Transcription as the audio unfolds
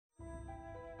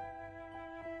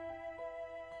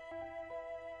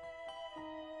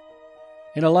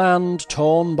In a land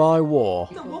torn by war.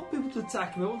 I don't want people to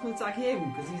attack him. I want them to attack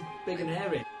him because he's big and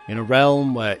hairy. In a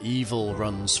realm where evil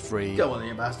runs free. Go on,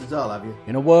 you bastards, I'll have you.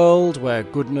 In a world where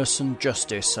goodness and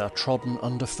justice are trodden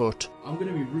underfoot. I'm going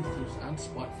to be ruthless and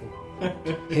spiteful.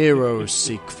 Heroes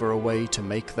seek for a way to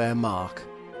make their mark.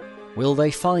 Will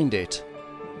they find it?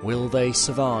 Will they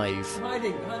survive?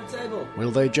 Hiding behind the table.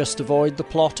 Will they just avoid the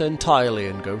plot entirely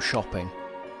and go shopping?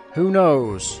 Who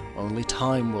knows? Only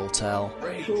time will tell.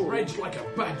 Rage like a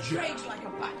badger. Rage like a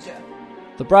badger.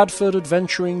 The Bradford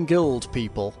Adventuring Guild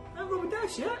people I'm Robert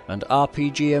Dash, yeah? and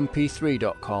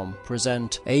RPGMP3.com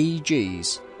present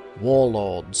AEG's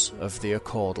Warlords of the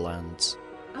Accordlands.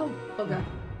 Oh, okay.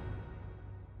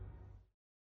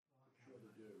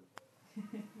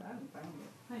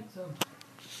 Thanks,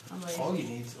 All you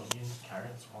need is onions,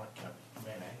 carrots, white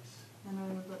mayonnaise. I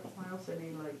know, but I also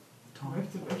need, like,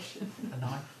 motivation. A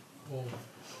knife. Or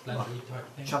blendery type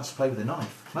thing. Chance to play with a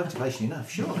knife. Motivation enough,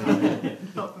 surely.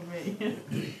 Not for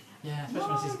me. Yeah,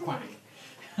 especially when it's quack.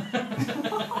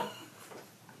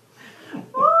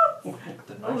 What?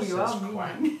 The knife Oh, you says are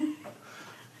quack. mean.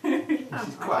 This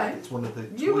is quack. It's one of the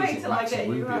You toys wait in till I Max get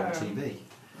and you Ruby on home. TV.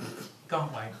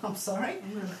 Can't wait. I'm sorry.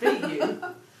 I'm going to beat you.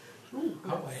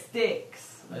 Can't wait. Sticks.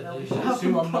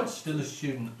 Assume I'm not still a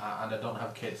student and I don't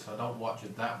have kids, so I don't watch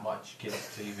that much kids'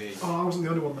 TV. Oh, I wasn't the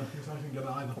only one then, because I didn't get it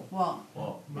either. What?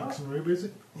 What? Max and Ruby, is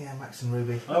it? Yeah, Max and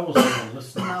Ruby. I wasn't even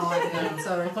listening. No, I didn't. I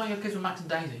Sorry. thought your kids were Max and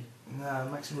Daisy. No,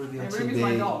 Max and Ruby on Hey, TV. Ruby's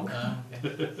my dog.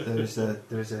 Okay. There is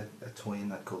a toy in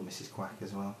that called Mrs. Quack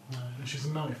as well. And she's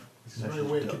a knife. This is No, very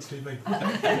she's weird duck. kids'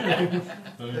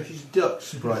 TV. No, she's Dutch,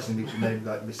 surprisingly, named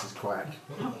like Mrs. Quack.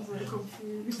 I was so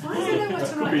confused. Why do I know what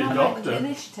to Could write be a down doctor. the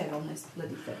initiative on this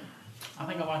bloody thing? I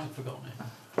think I might have forgotten it.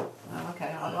 Oh, okay,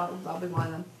 I'll be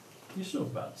mine then. You're so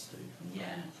bad, Steve. Yeah,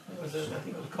 I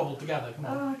think it was cobbled together. Come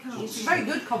on. Oh, I can't. It's very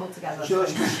good cobbled together. George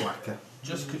Quacker.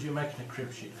 Just because you're making a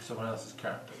crib sheet for someone else's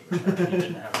character, which you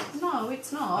didn't have it. No,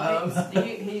 it's not. It's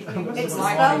the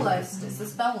like spell it. list. It's the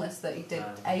spell list that he did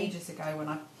ages ago when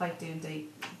I played D&D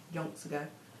yonks ago.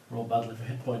 Roll badly for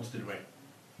hit points, did we?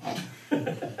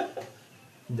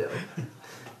 No.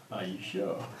 Are you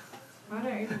sure?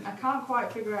 I can't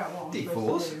quite figure out what I'm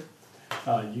supposed to do.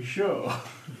 Are you sure?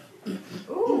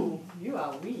 Ooh, you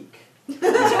are weak.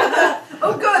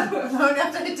 Oh, good! I only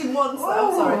have to hit him once.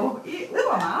 I'm sorry. Ooh,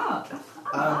 I'm hard.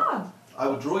 I'm hard. I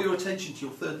will draw your attention to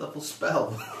your third level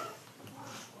spell.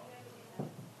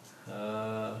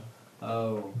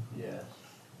 Oh, yes.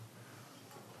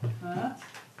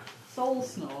 Soul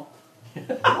snore.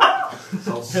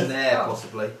 Soul snare,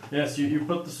 possibly. Yes, you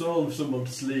put the soul of someone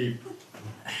to sleep.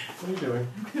 What are you doing?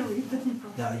 I'm going to read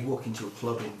them. Now, you walk into a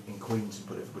club in Queens and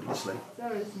put everybody to sleep.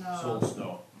 There is no... Soul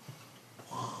snore.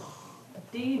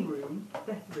 Dean room.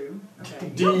 Death room. Okay.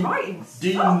 Dean- You're writing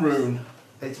Dean stuff. rune.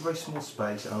 It's a very small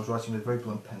space, and I was writing with a very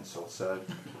blunt pencil, so...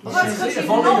 Well, that's because If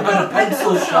you've only not you had got a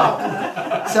pencil shop.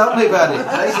 Tell me about it.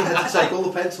 Daisy had to take all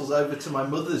the pencils over to my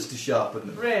mother's to sharpen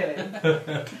them. Really?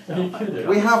 Are you kidding?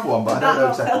 We have one, but I Did don't know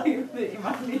that not tell exactly. you that you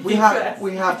might need We to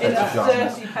have invest in pencil a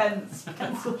sharpeners. 30 pence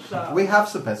pencil sharp? We have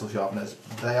some pencil sharpeners.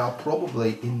 They are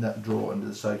probably in that drawer under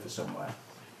the sofa somewhere.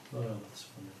 Oh, that's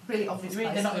funny. Really obvious. You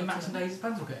mean they're not in place Max and Daisy's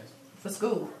pencil case? for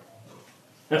school.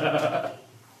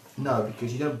 No,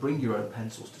 because you don't bring your own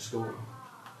pencils to school.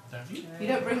 Don't you? You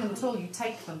don't bring them at all. You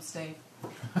take them, Steve.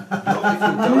 Not if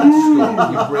you go to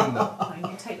school, you bring them. And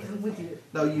you take them with you.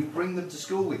 No, you bring them to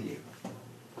school with you.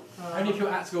 Only if you're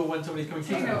at school when somebody's coming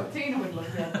to you. Tina would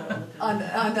love the advert.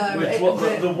 I know. Which, it- what,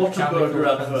 the it-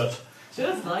 Whataburger advert?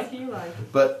 Just like you like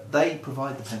it. But they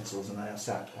provide the pencils, and they are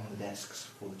sat on the desks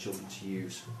for the children to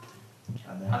use.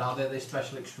 And And then are they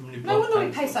special, extremely No blunt wonder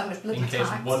we pay pencils so much bloody in case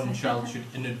tax. one child should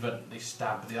inadvertently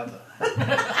stab the other?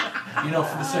 You know,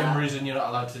 for the same reason you're not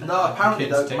allowed to. no, apparently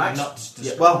kids though, take Max. nuts to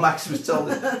Yeah, school. well, Max was told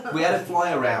that we had a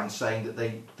fly around saying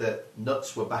that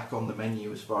nuts were back on the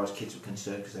menu as far as kids were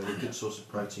concerned because they were a good source of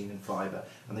protein and fibre,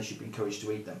 and they should be encouraged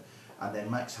to eat them. And then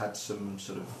Max had some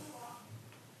sort of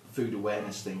food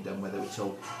awareness thing done where they were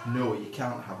told, no, you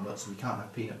can't have nuts and you can't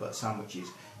have peanut butter sandwiches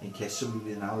in case somebody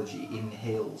with an allergy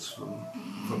inhales from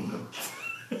them.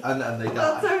 And they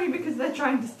That's die. only because they're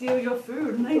trying to steal your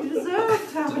food and they deserve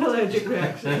to have an allergic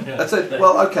reaction. I said,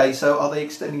 well, okay, so are they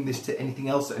extending this to anything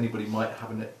else that anybody might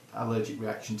have an allergic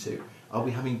reaction to? Are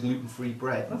we having gluten-free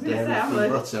bread, I was and going to say, I'm dairy-free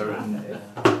allergic to butter,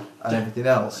 and that. everything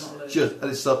else? Not allergic. Just,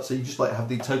 and it's so you just like have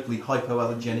the totally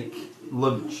hypoallergenic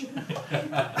lunch.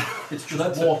 It's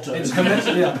just water. It's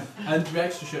hermetic, yeah. And to be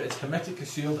extra sure, it's hermetically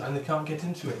sealed and they can't get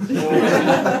into it.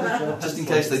 Just in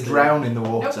case they drown in the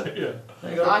water. Yeah.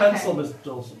 You got a Okay. pencil, Mr.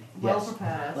 Dawson? Well Yes.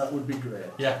 prepared. That would be great.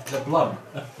 Yeah, they're blunt.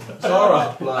 It's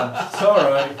alright. Blunt. It's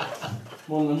alright.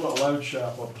 One of them not allowed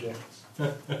sharp objects.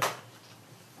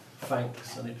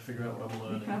 Thanks, I need to figure out what I'm You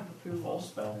learning. can have the poo Or ball.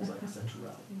 spells, etc.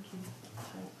 Thank you.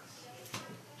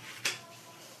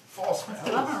 Force I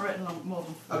still haven't written on more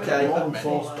than Okay, More than three.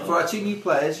 four For our 2 new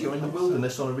players, you're in the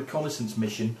wilderness on a reconnaissance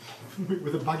mission.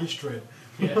 With a baggage train.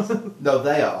 Yes. No,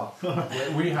 they are.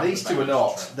 We have These the two are baggage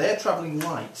not. train. They're travelling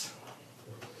light.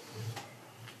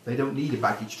 They don't need a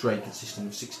baggage train consisting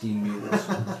of 16 mules.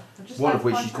 One of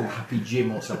which is called Happy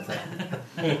Jim or something.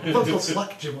 That's called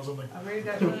Slack Jim or something. I really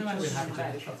don't really want to have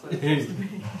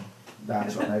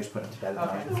That's what I was putting to bed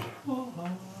at night.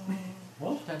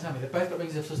 What? Don't tell me, they've both got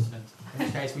rings of sustenance. In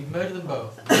which case, we murder them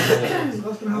both.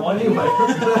 Why do you make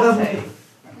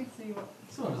Let me see what.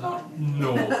 Someone was like,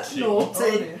 Naughty.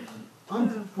 Naughty.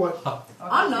 I'm quite.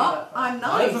 I'm not. I'm I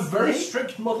nice. have a very see?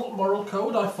 strict moral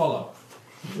code I follow.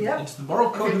 Yep. It's the moral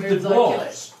code Okay, of the moves like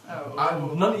dwarves. Oh.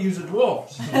 And none of you are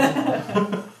dwarves.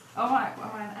 Oh, right.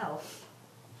 Am I an elf?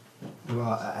 You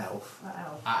are an elf. An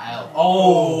elf. L.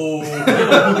 Oh!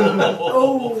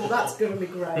 Oh, that's going to be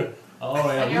great. Oh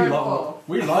And you're yeah, an dwarf.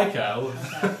 we like elves.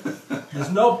 Okay. There's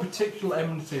no particular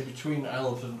enmity between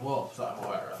elves and dwarves that I'm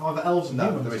aware of. Are the elves and No,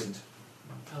 humans? there isn't.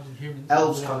 elves and humans.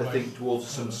 Elves kind of think dwarves are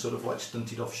some sort of like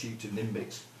stunted offshoot of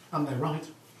Nimbics. And they're right.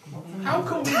 How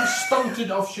come we stunted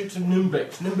offshoots of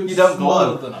Nimbics? Nimbics You don't are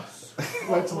smaller glow. than us.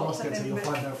 Wait till the What's last gets an here, you'll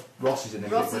Nimbic? find out. Ross is a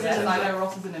Nimbic. Ross is but yes, it's I a- know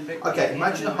Ross is an Nimbic. Okay,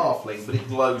 imagine a halfling, but it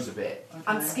glows a bit,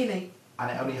 And skinny. and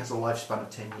it only has a lifespan of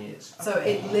 10 years. So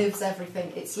it lives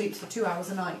everything. It sleeps for 2 hours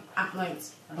a night, at night,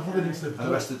 I thought they didn't sleep. And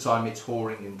the rest of the time it's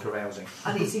whoring and carousing.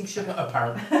 and eating sugar.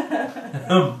 Apparently.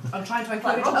 I'm trying to encourage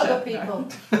Like Roger. other people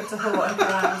to whore and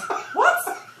carouse.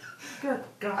 What? Good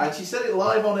God. And she said it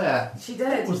live on air. She What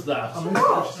did. was that?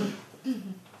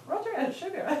 Roger and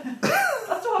sugar.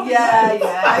 That's what Yeah,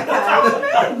 yeah,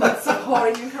 okay. That's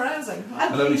whoring and carousing.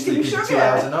 And only eating sleeping for 2 sugar.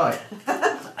 hours a night.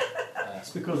 It's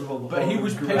because of all the But he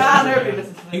was horror pasty. Ah, nobody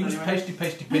listens to this He was anyway.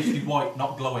 pasty white,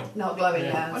 not glowing. Not glowing,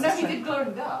 Yeah. yeah. Oh, no, he did glow in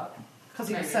the dark. Because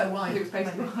he was so white. He was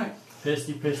pasty white.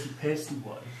 pasty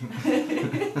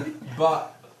white.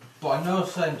 But by no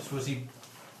sense was he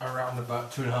around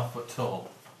about 2.5 foot tall.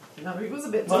 No, he was a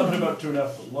bit Might have tall. been about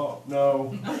 2.5 foot long.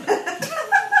 No.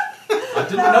 I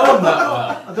didn't know him that well.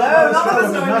 I don't No, know, it's none kind of of us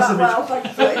a know massive that well,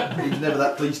 thankfully. He was never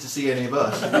that pleased to see any of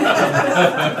us.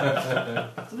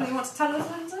 Something you want to tell us,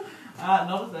 Lindsay?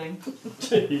 Not a thing.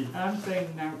 Gee. I'm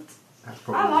saying note. That's I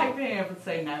probably like being able to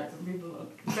say note and people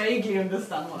vaguely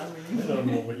understand what I I mean. don't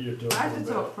know what you're doing. I have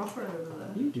to talk proper over there.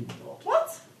 You did not.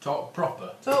 What? Talk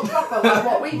proper. Talk proper, like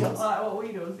what we does. Like what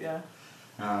we do, yeah.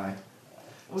 Aye.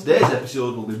 Today's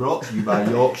episode will be brought to you by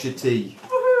Yorkshire Tea.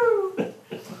 Woohoo!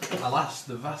 Alas,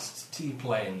 the vast tea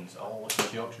plains, all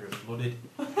West Yorkshire are flooded.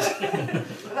 That'd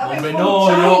There'll be be a no full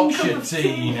giant Yorkshire cup of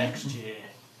tea next year.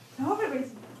 No, but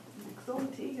it's all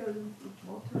the tea goes into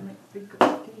water and makes a big cup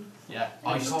of tea. Yeah,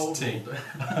 iced tea. You've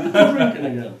been drinking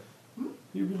again.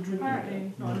 You've been drinking Apparently,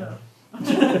 again. not enough.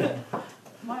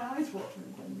 My eyes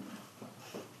watering again.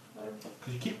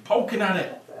 Because you keep poking at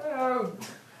it. Oh,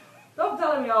 stop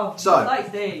telling me off. So- It's like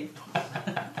Steve.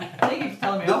 Steve keeps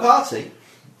telling me The off. party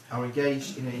are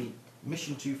engaged in a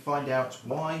mission to find out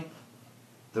why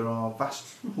there are vast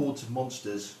hordes of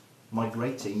monsters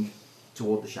migrating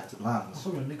toward the Shattered I Lands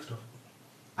saw you Nick stuff.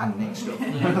 and Nick stuff.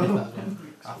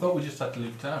 I thought we just had to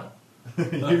leave town.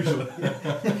 Usually.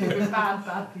 We're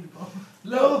bad people.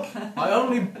 Look, I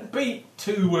only beat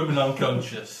 2 women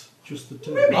unconscious. Just the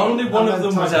two. Only one And of then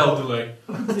them was time- elderly.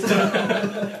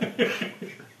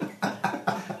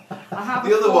 I have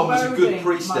The other one was a good foreboding,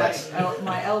 priestess.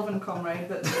 My elven comrade,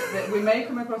 that we may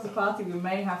come across a party we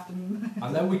may have to.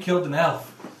 And then we killed an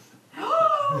elf.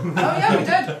 Oh yeah, we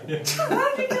did.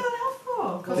 What did you kill an elf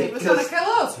for? Because he was going to kill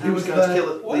us. He was going to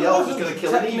kill the elf was going to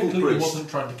kill an evil Technically, he priest. wasn't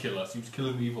trying to kill us. He was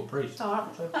killing the evil priest. Oh,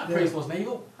 actually. That priest wasn't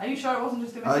evil. Are you sure it wasn't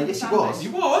just a Yes, he was. He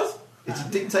was. It's a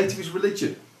dictate of his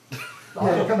religion.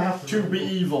 Yeah, you kind of have To be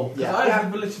evil. Because I have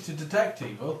the ability to detect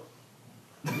evil,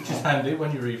 which is handy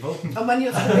when you're evil. And when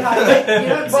you're stood behind it, you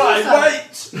don't see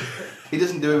yourself. Wait! He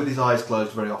doesn't do it with his eyes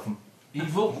closed very often.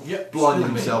 Evil? Yep.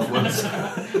 Blinded still me. himself once.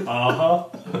 Uh-huh.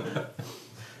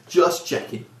 Just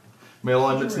checking. My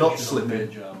alignment's not slipping.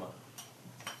 Mage armour.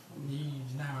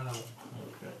 He's now an elf.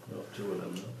 Okay, got 2 of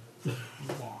them then.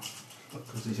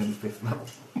 Because he's only 5th level.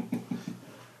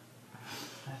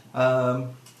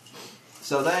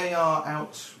 So they are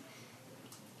out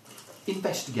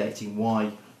investigating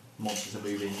why monsters are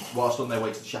moving, whilst on their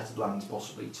way to the Shattered Lands,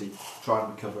 possibly to try and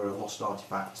recover a lost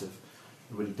artefact of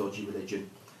a really dodgy religion.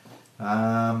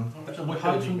 We're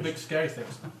hunting big scary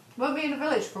things. Won't be in a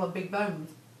village full of big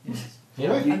bones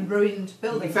Yeah. and ruined We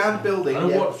buildings. found a building. And a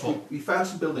Yeah, waterfall. we found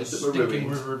some buildings The that were stinking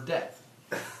ruined. river of death.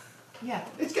 Yeah.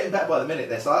 It's getting better by the minute,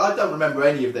 this. I don't remember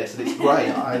any of this, and it's great.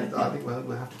 I think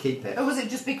we'll have to keep it. Or was it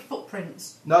just big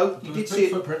footprints? No, There you was did big see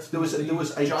it. footprints, There was a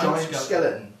giant skeleton.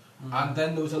 skeleton. And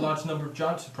then there was a large number of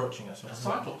giants approaching us. A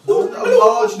cyclops. There wasn't a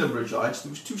large number of giants. There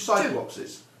was 2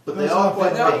 cyclopses, but they are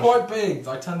quite They are big. quite big.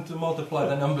 I tend to multiply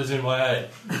the numbers in my head.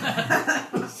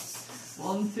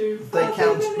 1, 2,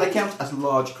 They count as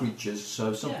large creatures,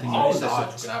 so something in Oh, excess large,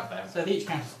 of we can have them. So they each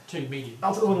count as 2 medium.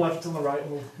 I'll take the one left on the right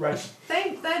and we'll race.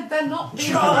 They're not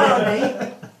being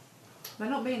threatening. They're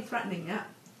not being threatening yet.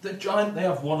 The giant, they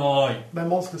have 1 eye. They're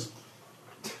monsters.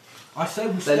 I say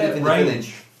we They stay live at in the range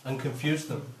village. and confuse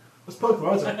them. It's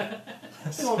Pokemon, isn't it?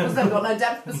 Because they've got no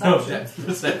depth perception. No depth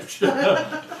perception.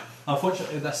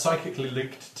 Unfortunately, they're psychically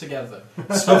linked together.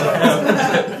 So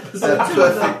They're perfect, as a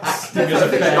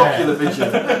perfect pair. binocular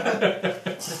vision.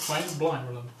 They're quite blind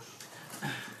with them.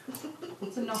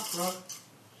 What's a Nothrog?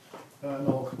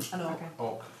 No. I know. Okay.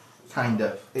 Orc. Kind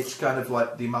of. It's kind of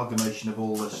like the amalgamation of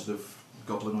all the sort of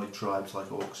goblinoid tribes, like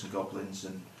orcs and goblins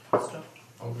and Stuff.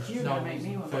 You're gonna make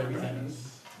me one. Fairy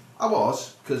things. I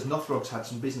was, because Nothrog's had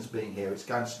some business being here. It's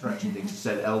kind of stretching things to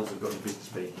say that elves have got any business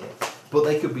being here. But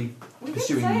they could be We did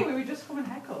pursuing... say we would just come and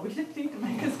heckle. We didn't need to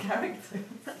make us characters.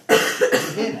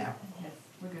 here now. Yes,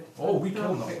 we're good. Oh, we Still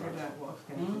killed them. figured out what's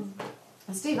going on.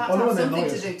 And Steve had Oh, to no, have they're something to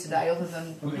lawyers. do today other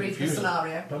than Well, read the confusing.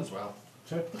 scenario. As well.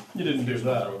 You didn't do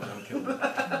that. We're gonna kill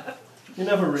them. You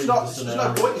never read There's the no point.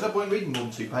 scenario. There's no point reading more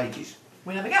than 2 pages.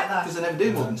 We never get there. Because they never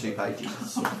do more than 2 pages.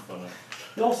 So funny.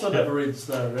 You also never read the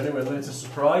scenario anyway, then it's a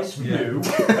surprise for you,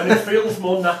 and it feels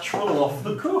more natural and off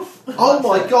the cuff. Oh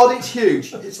my god, it's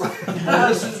huge! It's like...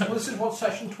 This is what,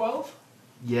 session 12?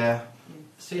 Yeah.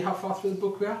 See how far through the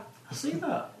book we are? See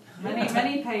that?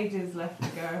 Many pages left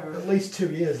to At go. least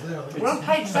 2 years there. I think. We're on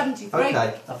page 73. Okay.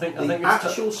 I think The it's actual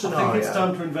I think it's scenario.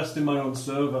 time to invest in my own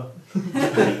server.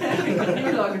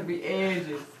 You're not going to be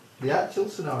ages. The actual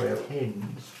scenario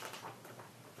ends.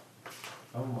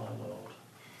 Oh my lord.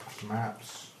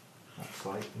 Maps. That's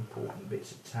like important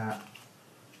bits of tap.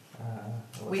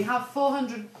 We have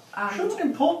 400 Shouldn't and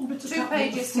important bits of 2 tap be at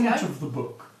the pages to front go. of the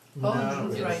book?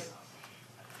 403. yes.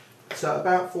 So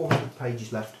about 400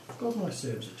 pages left. God, my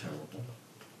saves are terrible.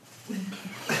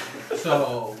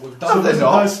 So, we've No, done they're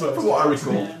not, nice first. from what I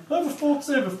recall. Yeah. I have a fort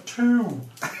save of 2.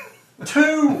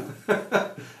 2!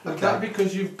 Is that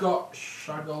because you've got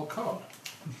Shaggle Con?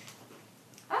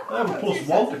 I have a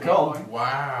 +1 to con.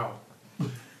 Wow.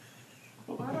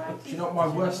 Do you know what my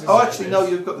worst Oh, actually, no,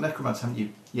 you've got the necromancer, haven't you?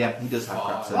 Yeah, he does have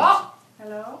crap sense. What?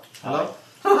 Hello? Hello?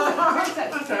 Who's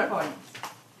that hit points?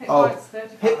 Hit Oh, points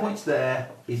 35. Hit points there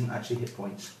isn't actually hit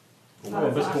points. Oh, I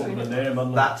best put the name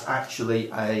on that. That's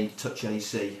actually a touch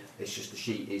AC. It's just the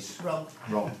sheet is Wrong.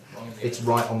 wrong. It's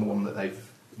right on the one that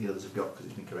the others have got because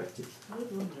it's been corrected.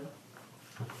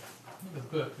 The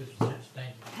book was just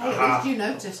dangerous. Hey, at least you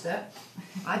noticed it.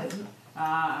 I didn't.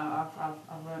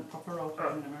 I've learned proper role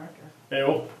playing in America. Hey,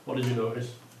 oh, what did you notice?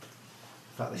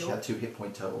 The fact that she had 2 hit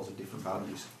point totals of different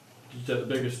values. Did you take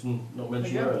the biggest and not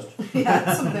mention Yeah. the rest?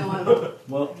 Yeah, something like that.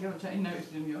 Well, You haven't taken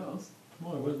notice in yours.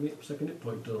 why, where's the second hit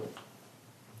point total?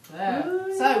 There.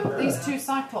 So, these 2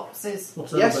 cyclopses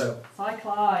What's that Yes. about?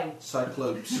 Cycli.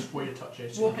 Cyclopes. Weird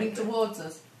touches. walking towards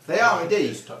us They are indeed.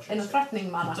 Just touches. in a threatening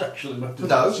It's manner. actually meant to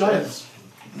No, Giants.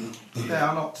 they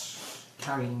are not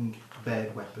carrying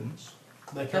bared weapons.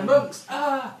 They They're can monks.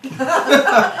 Ah!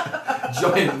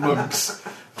 Giant monks.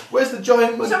 Where's the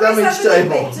giant monk Somebody damage said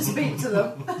we table? to speak to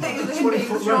them. I think it's him 20 being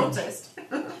the foot range. shortest.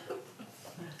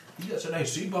 He gets an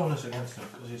AC bonus against him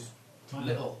because he's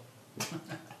little.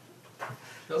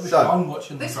 It'll be So, fun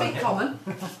watching They them try and speak hit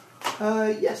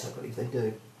common. Yes, I believe they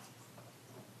do.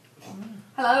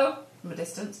 Hello, from a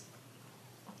distance.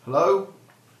 Hello?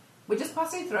 We're just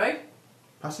passing through.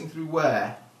 Passing through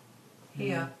where?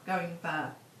 Here, going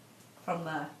there. From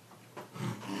there.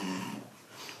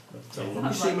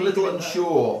 You seem a little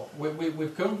unsure.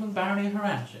 We've come from the barony of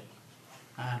Haranchik,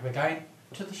 and we're going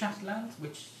to the Shadowlands,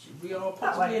 which we are That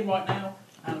possibly way. in right now,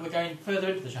 and we're going further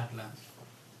into the Shadowlands.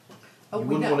 Oh, You we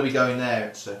wouldn't know, want to be going there.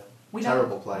 It's a we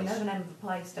terrible know, place. We know the name of the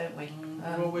place, don't we?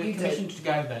 Well, we're you do. commissioned to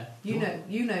go there. You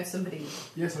know somebody.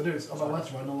 Yes, I do. It's on that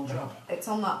letter I no longer have. It's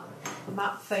on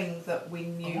that thing that we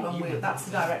knew, and that's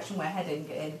the direction we're heading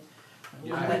in.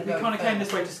 Yeah, And we then go kind of came further.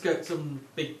 this way to skirt some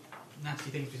big nasty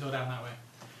things we saw down that way.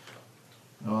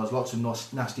 Oh, there's lots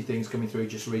of nasty things coming through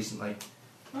just recently.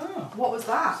 Oh, What was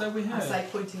that? so we I heard. say,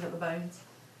 pointing at the bones.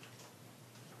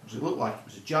 What does it look like? It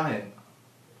was a giant.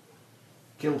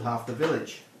 Killed half the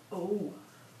village. Oh.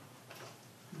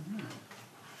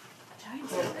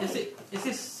 Is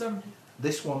this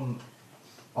This one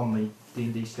on the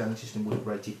D&D scaling system would have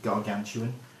rated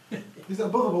gargantuan. Is that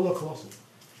above or below colossal?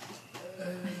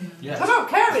 Yes. I don't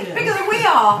care, it's bigger than we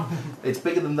are. It's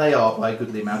bigger than they are by a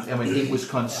goodly amount. I mean, it was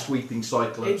kind of sweeping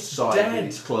Cyclops' It's side dead. with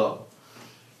its club.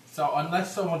 So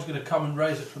unless someone's going to come and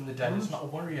raise it from the dead, it's not a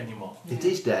worry anymore. It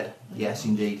is dead, yes,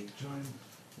 indeed. Giant.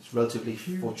 It's relatively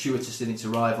fortuitous in its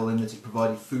arrival in that it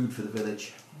provided food for the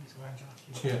village.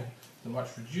 Yeah. The much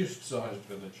reduced sized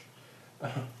village.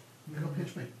 You got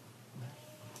PHP?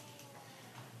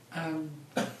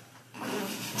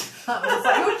 That was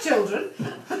like your children.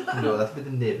 No, that's with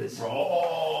the neighbours.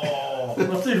 Oh,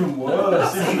 that's even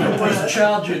worse. He's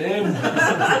charging in.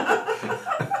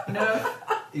 No.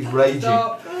 He's raging.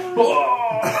 Stop.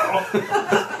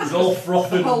 He's all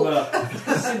frothing and that.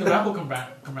 I've seen the rabble come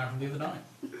round from the other night.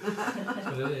 That's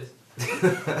what it is.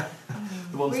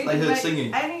 The ones We they didn't heard make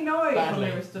singing. any noise Badly. when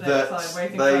we were stood That outside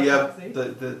waiting they, for a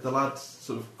taxi. the lads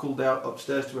sort of called out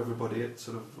upstairs to everybody at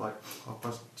sort of like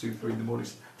 2:30 in the morning.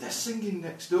 Said, they're singing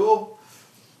next door,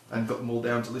 and got them all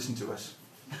down to listen to us.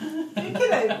 You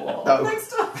kidding? No.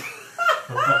 Next time.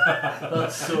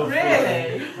 That's so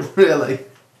Really? Really?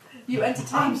 You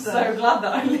entertained I'm them. so glad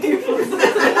that I leave.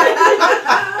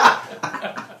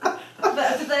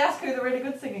 Did they ask who the really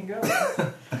good singing girl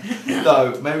was?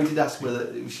 No, Mary did ask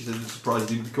whether she said it was surprised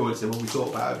you didn't record it. So well, we thought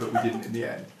about it, but we didn't in the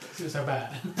end. It was so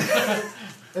bad.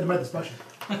 It made the special.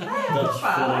 Hey, I'm That's not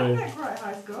bad. I funny. get quite a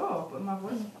high score, but my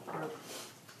voice broke.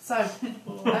 So,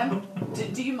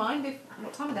 do you mind if...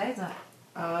 What time of day is that?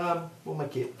 We'll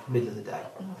make it middle of the day.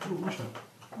 Ooh, wish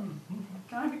I.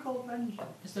 Can I be called Vengeance?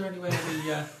 Is there any way we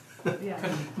Yeah.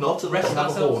 can Not unless rest they have a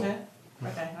ourselves horn. here?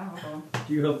 Okay, I have a phone.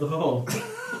 Do you have the horn?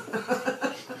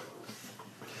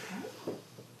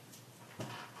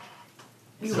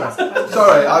 You Sorry. asked about-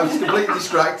 Sorry, I was completely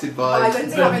distracted by. I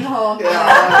don't having the horn.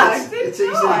 Yeah, it's easily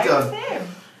Oh, done. it's him.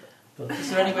 Is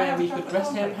there any way we could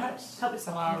rest here, perhaps? Help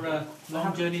yourself. On our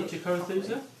long journey to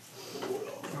Korathusa?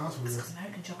 That's weird.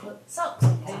 American chocolate sucks.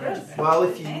 Well,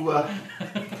 if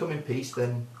you come in peace,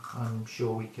 then I'm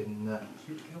sure we can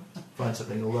find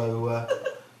something. Although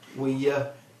we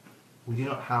do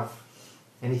not have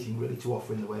anything really to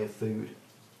offer in the way of food.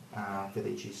 Our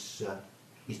village is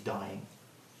dying.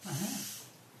 Is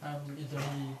there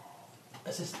any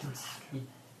assistance we...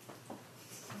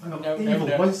 Hang on, No, evil.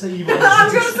 no. Why did you say evil? I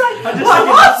was going to say, I just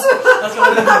what? That's what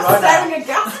I'm thinking I'm right now. staring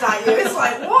aghast at you. It's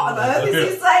like, what on earth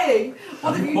is he saying?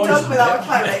 What have you done with our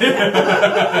cleric?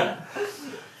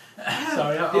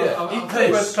 Sorry, Yeah, I'm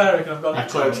clear with cleric and I've got Our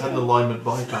clerics had an alignment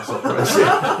bypass operation.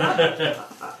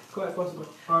 Quite possibly.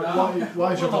 Alright,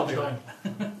 why is your We'll village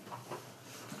not dying?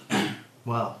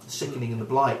 Well, the sickening and the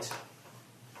blight.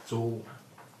 It's all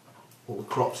the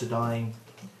crops are dying.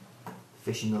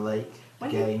 Fish in the lake.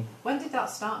 Game. When did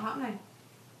that start happening?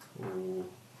 Ooh,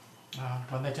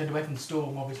 when they turned away from the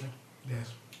storm, obviously.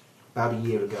 Yes. about a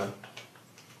year ago.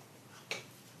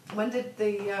 When did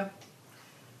the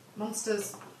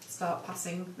monsters start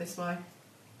passing this way?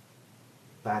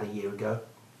 About a year ago.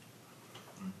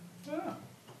 Oh.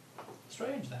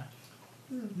 Strange that.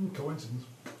 Coincidence.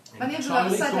 Any of them ever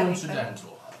Entirely said anything?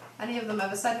 coincidental. Any of them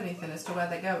ever said anything as to where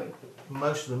they're going?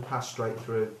 Most of them pass straight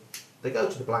through. They go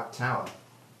to the Black Tower.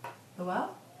 The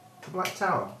well? The Black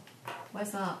Tower.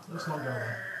 Where's that? Let's not go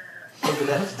there. Over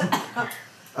there.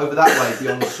 Over that way,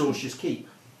 beyond the Sorcerer's Keep.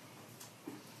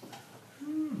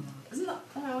 Isn't that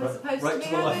how it's supposed Right to to be?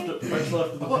 the I left, think? right to the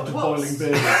left of the What- pot of what's-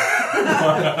 boiling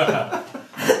beer.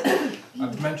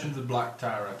 I've mentioned the Black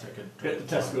Tower, I take it. Get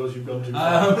the Tesco's you've gone to.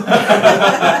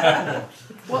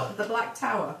 What, the Black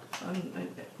Tower?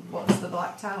 What's the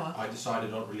Black Tower? I decided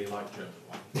I don't really like German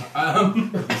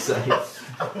wine. So,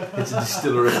 it's a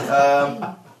distillery.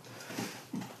 The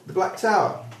Black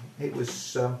Tower. It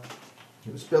was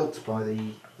built by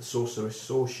the sorceress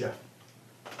Sorcia.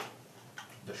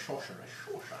 The sorceress.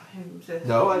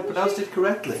 No, I pronounced it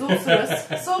correctly.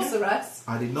 Sorceress. Sorceress.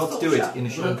 I did not do it in a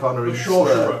Sean Connery The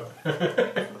slur.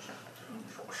 sorcerer.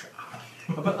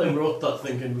 I bet they wrote that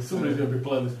thinking somebody's going to be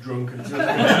playing this drunk and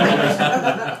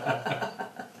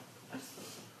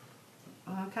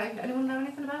Okay, anyone know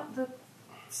anything about the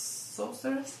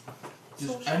sorceress?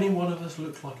 Does any one of us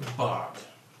look like a bard?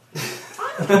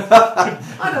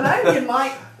 I don't know, you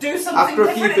might do something After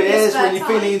a few different in your beers, spare when you're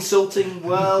time. feeling insulting,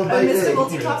 well, Oh, Mr. maybe.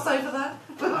 Multiclass over there.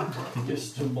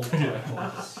 just stumbled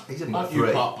titles. He's only got Aren't you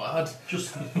 3. part bard?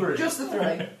 Just the three. Just the 3.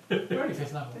 We're only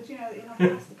fifth level. Did you know that you have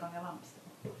plastic on your lamps?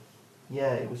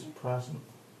 Yeah, it was a present.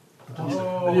 And you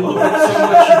love it so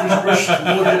much you just rushed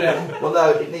to load it in. Well, no,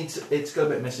 it's got a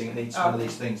bit missing. It needs one of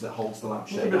these things that holds the A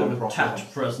lampshade bit on of a properly.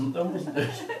 tapped present then, wasn't it?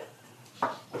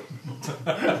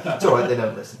 It's alright, they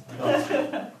don't listen.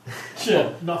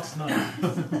 Sure. Not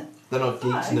nice. They're not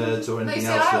geeks, nerds, or No, you anything see,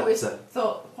 else. I always that,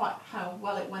 thought quite how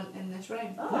well it went in this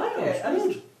rain. I like it. I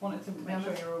just wanted to make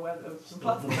sure you were aware that there was some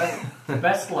plants. The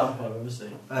best lamp I've ever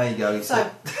seen. there you go.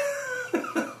 So,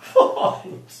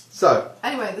 So,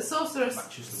 anyway, the sorceress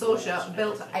Matches the sorcerer walls and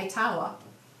built everything. a tower.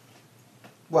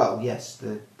 well, yes,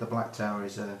 the Black Tower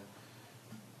is a.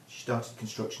 She started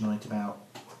construction on it about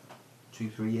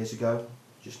 2-3 years ago,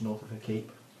 just north of her keep.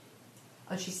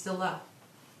 And she's still there.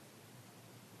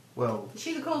 Well, Is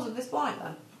she the cause of this blight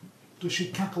then? Does she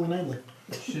cackle inanely?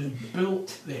 She's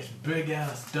built this big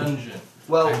ass dungeon.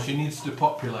 well, And she needs to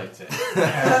populate it.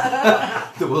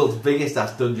 the world's biggest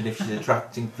ass dungeon if she's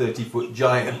attracting 30-foot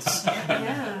giants.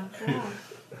 Yeah.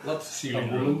 Lots of ceiling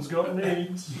Everyone's rooms. got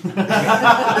needs.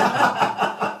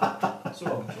 So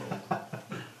I'm told.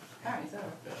 Alright, so.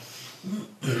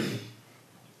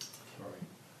 Sorry.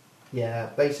 Yeah,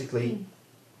 basically,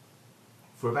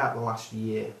 for about the last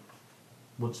year,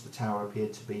 once the tower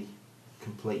appeared to be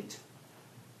complete,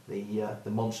 the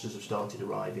monsters have started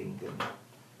arriving, and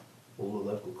all the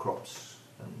local crops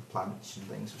and plants and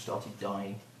things have started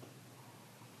dying.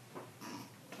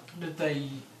 Did they?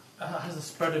 Has the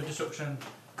spread of destruction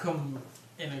come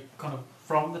in a kind of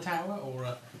from the tower, or?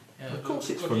 Of course,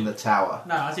 it's or from did- the tower.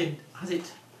 No, as in, has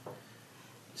it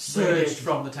surged Radiated.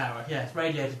 from the tower? Yes,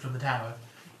 radiated from the tower.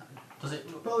 Does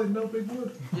it? Probably no big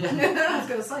word. Yeah, I was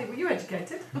going to say, were you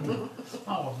educated? I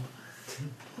wasn't.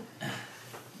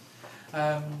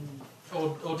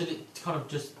 Or did it kind of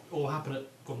just all happen at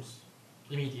once,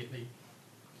 immediately?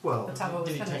 Well, The tower was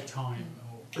Did it take finished. time?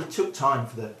 Or it took time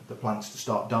for the plants to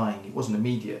start dying. It wasn't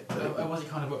immediate. But or was it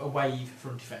kind of a wave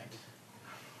front effect?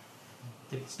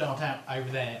 Did it start out over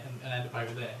there and end up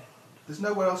over there? there's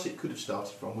nowhere else it could have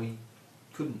started from. We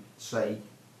couldn't say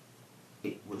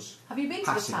it was Have you been to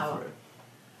the passing tower? through.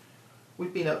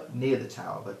 We've been up near the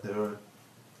tower, but there are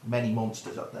many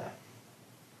monsters up there.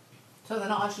 So they're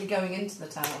not actually going into the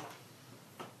tower?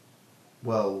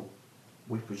 Well,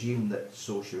 we presume that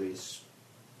Sorcerer is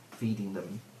feeding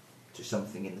them to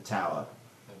something in the tower.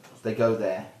 They go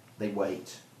there, they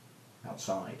wait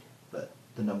outside, but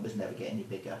the numbers never get any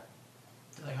bigger.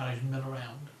 Do they kind of just mill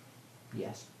around?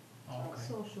 Yes. Oh, okay.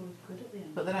 Social was good at the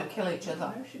end. But they don't kill each other.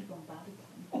 I know she'd gone bad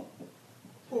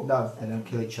again. No, they don't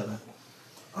kill each other.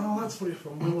 Oh, that's where you're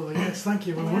from, Willow. Yes, thank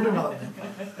you. We were wondering about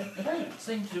that. They don't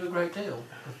seem to do a great deal.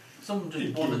 Some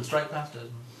just wandered straight past us.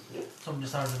 And some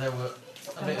decided they were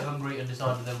a bit hungry and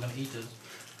decided they were going to eat us.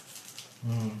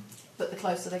 But the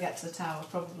closer they get to the tower,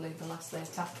 probably the less they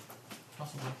attack.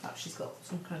 Possibly. Perhaps she's got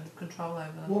some kind of control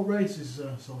over them. What race is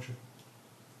Sorcerer?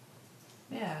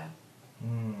 Yeah.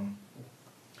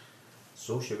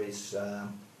 Sorcerer is,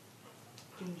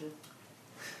 Ginger.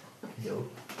 no,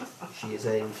 she is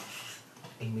a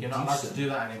You're not allowed to Medusa. do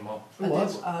that anymore. I do-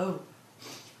 What? Oh,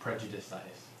 Prejudice, that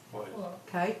is. What is it?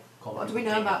 okay. Called What do we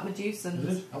know about Is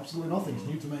Medusans? it? Absolutely nothing. It's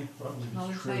new to me. But I believe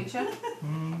Knowledge it's true. nature?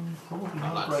 Probably I'd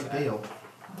not like a to great say. deal.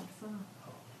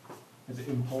 Is it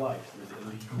impolite or is it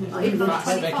illegal? Not even on That's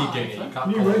Becky 25. doing it. You can't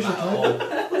New call it racial that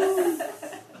at all.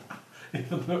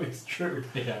 Even though it's true.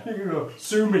 Yeah. You go,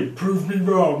 sue me, prove me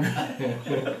wrong.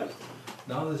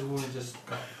 No, there's a woman who just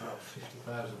got about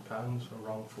 £50,000 for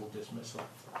wrongful dismissal.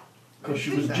 Because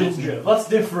she was ginger. That's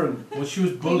different. Well, she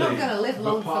was You're bullied. not going to live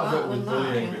long But for part of that it was than that.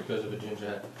 bullying yeah. because of a ginger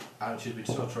hair. And she'd been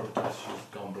so traumatised she's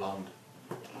gone blonde.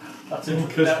 That's it.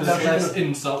 Because There's now, less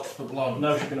insults for blonde.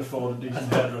 now she can afford a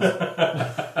decent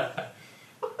hairdresser.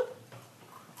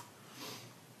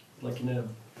 Like your name.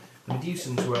 The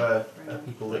Medusans were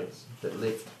people that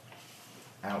lived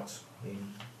out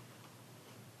in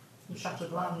In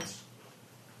Shattered Lands.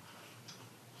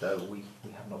 Though we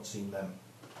have not seen them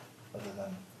other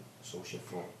than Sorcerer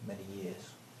for many years.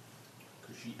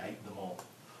 Because she ate them all.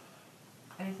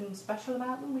 Anything special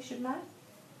about them we should know?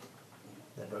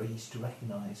 They're very easy to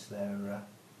recognise. Their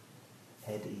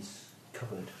head is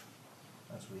covered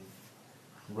as with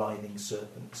writhing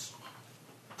serpents.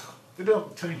 They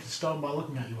don't turn you to stone by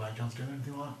looking at you by chance, do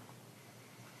anything like that?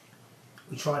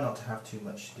 We try not to have too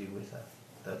much to do with her.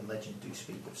 The legend do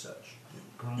speak of such.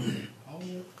 Grand. Oh,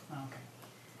 okay.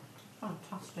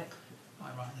 Fantastic. I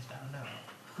might write this down now.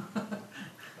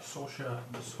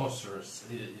 The sorceress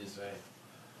is a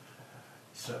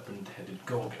serpent-headed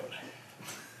gorgon.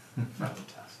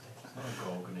 Fantastic. It's not a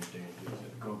gorgon in D&D, is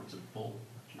it? A gorgon's a bull,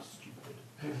 which is stupid.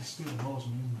 It's still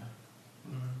awesome, isn't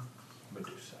it?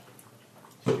 Medusa.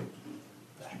 Stupid.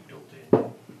 Stupid old D&D.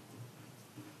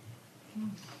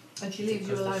 And she leaves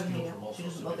you Because they alone steal here. from all She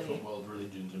sorts doesn't of bother you. different world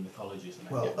religions and mythologies. And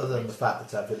they Well, get other than the mixed fact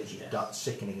that our village is Yeah.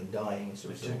 sickening and dying as a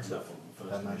They took result that of from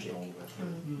her first magic. edition onwards.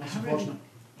 That's How many, unfortunate.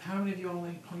 how many of you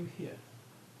are here?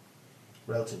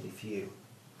 Relatively few.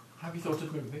 Have you thought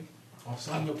of moving? I'll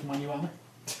sign you up for my new army.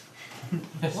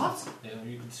 What? Yeah,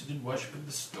 you considered worshipping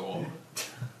the storm.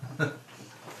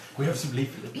 We have some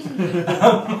leaflets.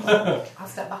 I'll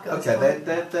step back at Okay,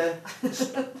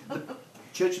 this one. the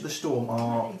Church of the Storm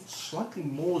are slightly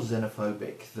more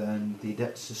xenophobic than the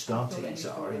Adeptus Astartes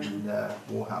are in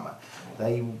Warhammer.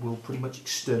 They will pretty much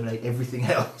exterminate everything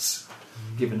else,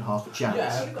 given half a chance.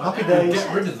 Yeah, Happy days.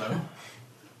 get rid of them.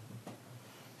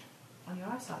 And your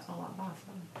eyesight's not that bad, is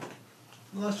it?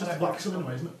 Well, that's just black sun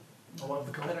anyway, isn't it? I like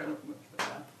the They colour. don't look much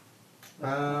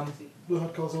better. Blue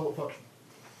hat colours all fudge.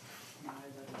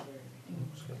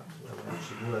 Let's go back to where we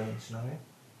actually were in the scenario.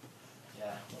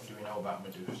 Yeah, what do we know about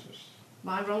Medusas?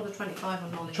 I rolled a 25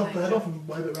 on knowledge. Chop the head off and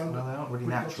wave it around. Well, they aren't really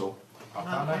Pretty natural.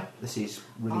 Arcana? This is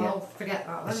really I'll forget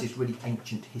that then. this is really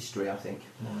ancient history, I think,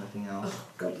 more than anything else.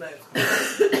 God knows.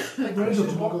 This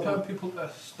is what kind of people that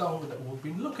are stone that we've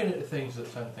been looking at the things that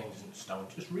turn things into stone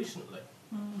just recently.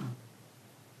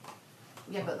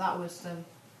 Yeah, but that was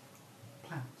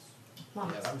Plants.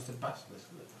 plants. Yeah, that was the basilisk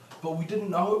lily. But we didn't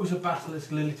know it was a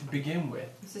basilisk lily to begin with,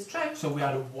 This is true. so we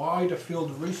had a wider field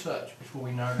of research before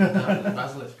we narrowed it down to the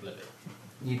basilisk lily.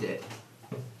 You did.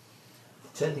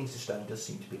 Turn things to stone does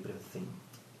seem to be a bit of a theme.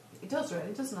 It does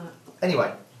really, doesn't it?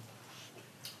 Anyway,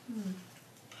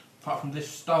 Apart from this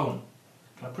stone,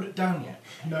 can I put it down yet?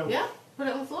 No. Yeah, put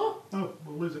it on the floor. Oh,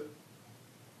 we'll lose it.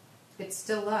 It's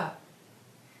still there.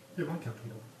 Yeah, one can't pick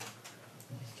it up.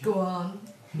 Go on.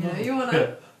 You know, you want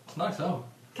to It's nice home.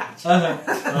 catch.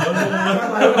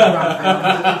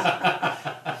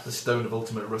 the stone of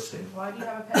ultimate rusting. Why do you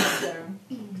have a pet stone?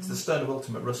 It's the stone of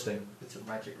ultimate rusting. It's a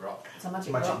magic rock. It's a It's magic,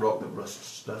 a magic rock. rock that rusts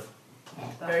stuff.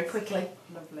 Very quickly.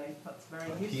 Lovely. That's very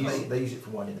They, useful. they use it for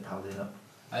winding the paladin up.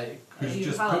 Who's You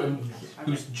just paladin.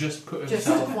 who's just put Just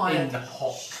himself acquired. in the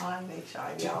hot Shiny,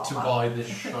 shiny to armor. buy this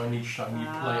shiny plate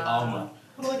armour.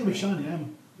 Well, I can be shiny,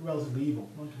 I'm relatively evil.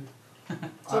 Aren't you?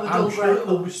 So the I'm dull sure grey. it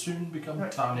will soon become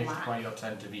tarnished by your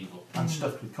tent of evil. And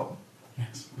stuffed with cotton.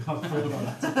 Yes. I've thought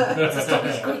about that. To stop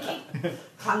it squeaking.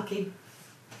 Clanking.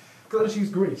 Could I just use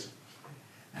grease?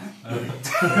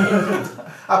 Applicated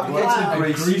Wow.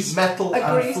 grease, metal A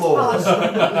and greased floors.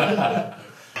 paladin.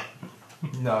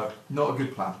 No, not a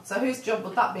good plan. So whose job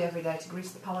would that be every day to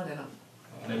grease the paladin up?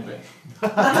 Anyway,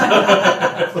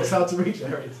 That's how to reach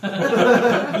areas.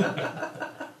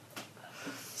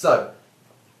 So,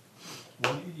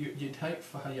 what you take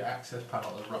for your access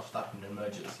panel as rust up in an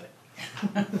emergency.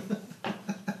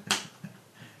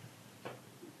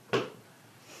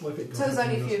 Well, if it So there's goes,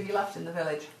 only a it few of you left in the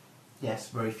village. yes,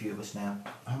 very few of us now.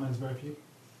 does. How many's very few?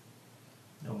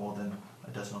 No more than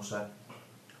a dozen or so.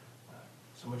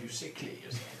 Some of you sickly,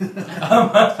 you see. No.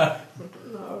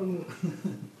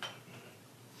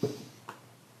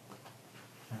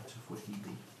 How tough would he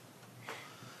be?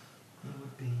 He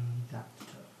would be that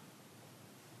tough.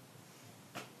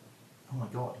 Oh my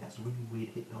god, he has a really weird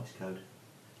hit dice code.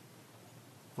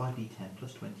 5d10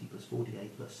 plus 20 plus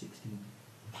 48 plus 16.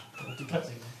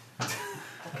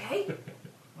 Okay.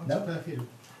 No, fair few.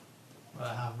 Well,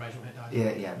 I have racial hit dice.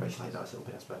 Yeah, racial hit dice a little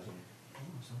bit, I suppose.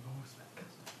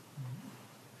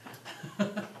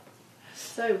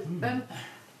 So,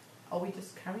 are we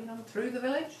just carrying on through the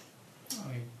village? Oh,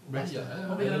 you rest Yeah, it.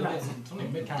 What are we gonna rest? It's only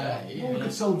Yeah. midday. Well, we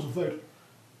could sell them some food.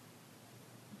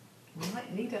 We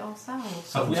might need it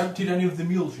ourselves. Have we emptied any of the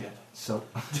mules yet? So,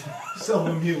 Sell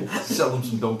them mules. sell them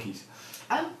some donkeys.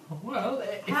 Well,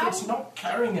 if How- it's not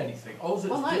carrying anything, all it's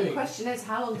Well, no, the doing... question is,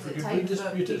 how long does If it we take for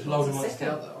redistribute it, it's people loading to once sit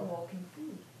up together. or walking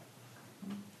food?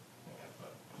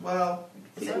 Well,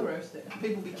 So roasted.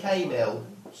 people became ill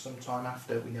sometime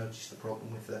after we noticed the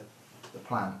problem with the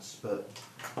plants, but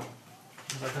Is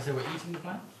that because they were eating the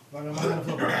plants? Hang on, hang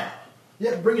on.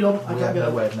 Yeah, bring it on. I we can't have get no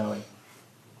it. way of knowing.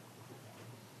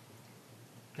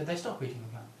 Did they stop eating the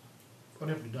plants? I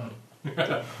definitely died.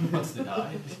 Once they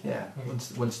died. Yeah,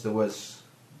 once there was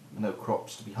no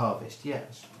crops to be harvested,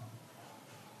 yes.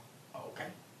 Okay.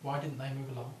 Why didn't they move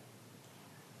along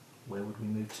Where would we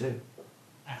move to?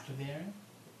 after the area?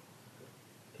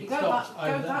 You It go stops that, over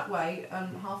go there. that way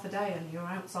half a day and you're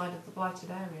outside of the blighted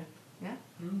area. Yeah?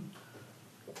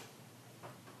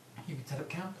 You could set up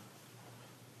camp.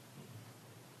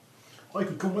 I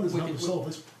could come with us We and help could- us solve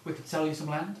this. We could sell you some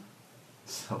land.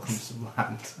 Sell them some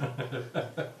land.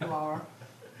 You are.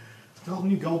 Sell them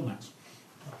new golden axe.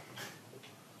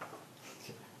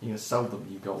 You're going to sell them,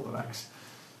 you golden axe.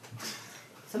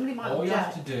 Somebody might All you have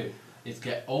object. to do is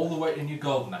get all the way in your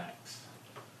golden axe.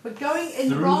 We're going in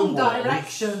the Through wrong the walls.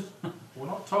 direction. We're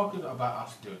not talking about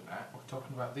us doing that, we're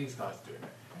talking about these guys doing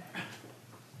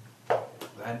it.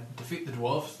 Then defeat the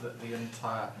dwarfs that the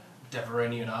entire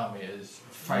Deveranian army has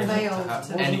failed to Failed have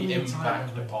to- any Wasn't the entire impact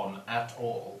army. upon at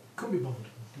all. Couldn't be bothered.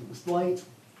 It was late.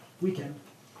 Weekend.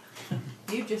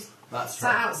 You just That's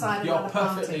sat right. outside and You're had a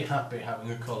party. perfectly happy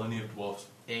having a colony of dwarfs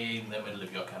in the middle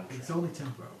of your country. It's only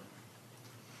temporary.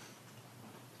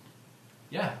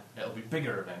 Yeah, it'll be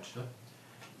bigger eventually.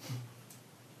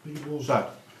 Big walls. So,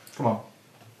 come on.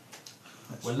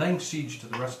 We're laying siege to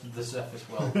the rest of the surface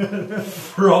world.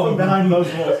 From behind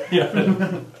those walls.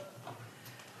 Yeah.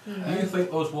 You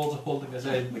think those walls are holding us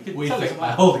in? We tell think us they're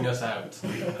about holding us out.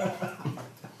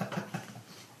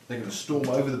 They're going to storm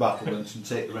over the battlements and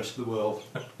take the rest of the world.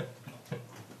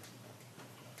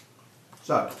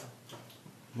 So,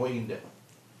 what are you going to do?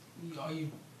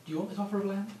 Do you want this offer of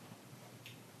land?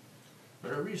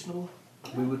 Very reasonable.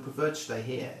 We would prefer to stay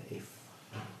here if...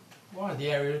 Why?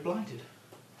 The area is blighted.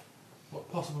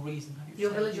 What possible reason have you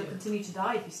Your stayed village will here? continue to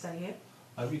die if you stay here.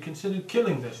 Have you considered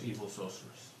killing this evil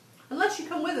sorceress? Unless you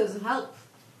come with us and help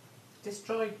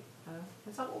destroy her.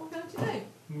 Is that what we're going to do?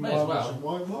 May as well.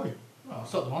 Why? Well,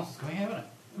 stop the monsters coming here, haven't it?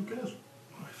 Who cares?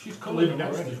 If she's Leave calling it the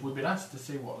next monsters, to we've been asked to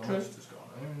see what the True. monsters got.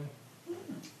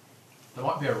 There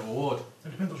might be a reward.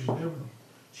 It depends what she's doing with them.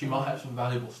 She might have some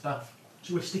valuable stuff.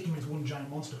 She was sticking with one giant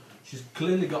monster. She's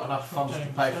clearly got enough funds to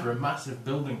Giant pay stuff. for a massive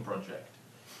building project.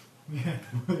 Yeah.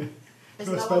 Isn't Got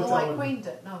a that spell what the White tower. Queen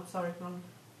did? No, sorry, wrong.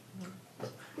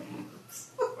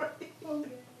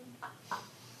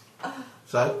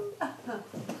 So,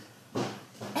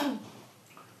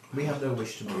 we have no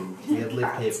wish to move. We have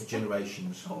lived here for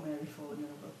generations. Oh, Mary falling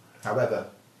over. However,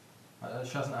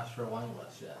 She hasn't asked for a wine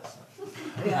list yet. So.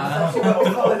 Yeah, so she won't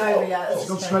be falling over yet. She's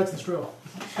gone straight to the straw.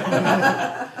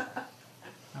 I'll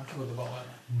go with the bottle.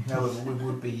 however, we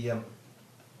would be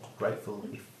grateful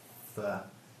if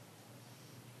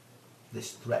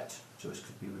this threat to us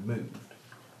could be removed.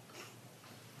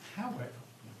 How grateful?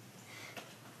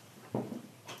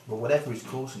 But whatever is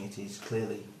causing it is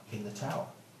clearly in the tower.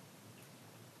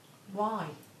 Why?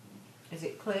 Is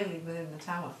it clearly within the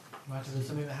tower? Imagine there's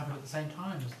something that happened at the same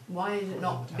time. Why is it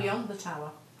not Within the tower. beyond the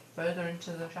tower, further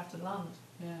into the shattered land?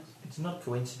 Yes. It's not a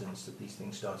coincidence that these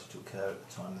things started to occur at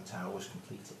the time the tower was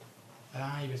completed.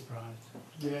 You were surprised.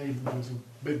 Yeah, you've been using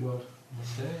big word.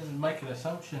 Making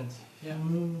assumptions. Yeah.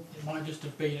 It might just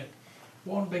have been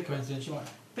one big coincidence. You might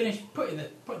finish putting the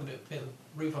bit of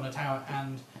roof on a tower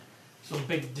and some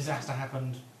big disaster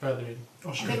happened further in.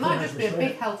 Oh, she It could might have just be a gone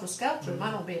big helter-skelter, it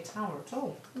might not be a tower at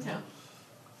all. Yeah.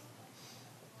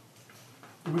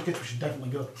 In which case we should definitely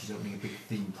go. She's opening a big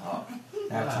theme park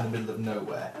out in the middle of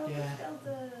nowhere. Yeah.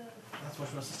 That's what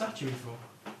she wants the statue for.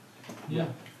 Yeah.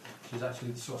 She's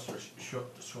actually the sorceress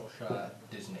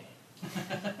Disney.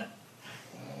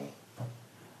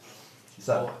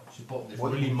 So, She's bought this what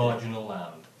do really you marginal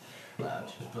land and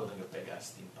she's building a big ass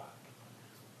theme park.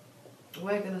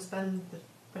 We're going to spend the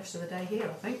rest of the day here,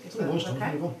 I think. Is It's that lunchtime,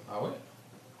 okay? move on. Are we?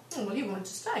 Oh, well, you wanted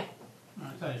to stay.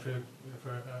 Right, it's only for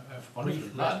a Only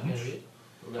brief for rest lunch. period.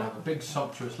 We're going to have a big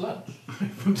sumptuous lunch.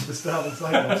 From to the start and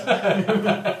sideways.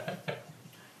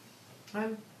 there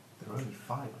are only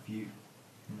 5 of you.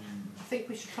 I think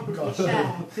we should We've probably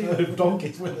got share.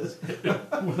 donkeys with us.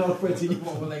 We're not ready to eat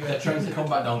What one. will they They're trained to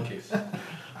combat donkeys.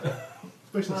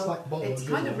 Especially Well, slack ball. it's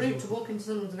kind of rude to walk into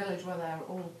someone's village where they're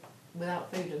all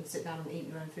without food and sit down and eat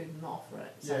your own food and not offer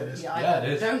it. So, Yeah, it is. Yeah, it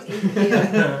is. Don't eat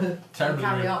here and Terribly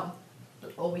carry rude. on.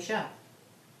 Or we share.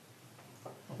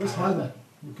 Let's hide then.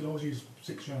 We can always use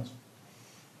 6 giants.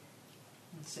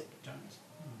 Sick giants.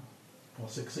 Or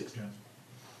 6 giants.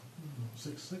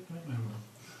 6, right? No.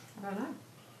 I don't know.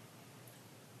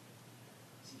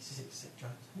 Sick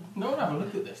giants. No one have a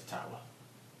look at this tower.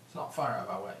 It's not far out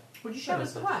of our way. Would you show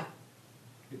us the way?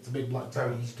 It's a big black tower.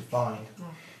 Very easy to find. Oh.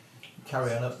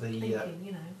 Carry on up the Thinking,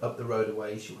 you know. up the road a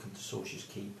ways, you'll come to Sorcerer's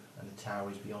Keep, and the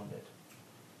tower is beyond it.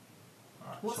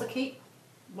 Alright, What's so the keep?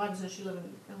 Why doesn't she live in...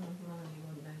 Oh, well, you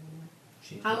won't know anyway.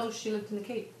 She's How long has she lived in the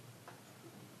keep?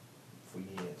 for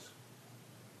years.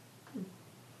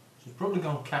 She's probably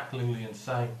gone cacklingly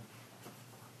insane.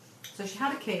 So she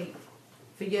had a keep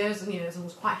for years and years and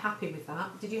was quite happy with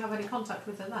that. Did you have any contact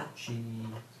with her then? She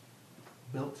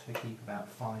built her keep about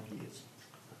 5 years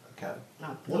ago, No,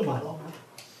 not Wonderful. quite long.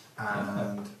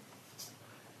 and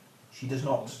she does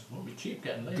not Won't be cheap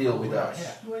getting laid deal all with the way us.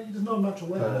 here. Well, there's no natural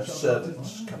way. Her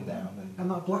servants come down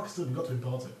And that black still got to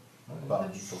import it. and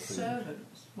bargain Her for food.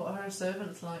 servants? What are her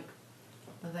servants like?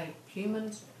 Are they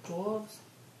humans? Dwarves?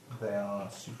 They are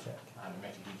Sutek.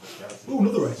 Animated evil skeletons. Ooh,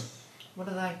 another race. What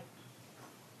are they?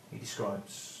 He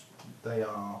describes they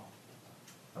are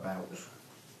about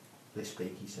this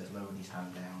big. He says, lowering his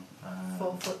hand down.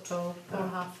 4 foot tall,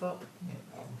 4.5 foot.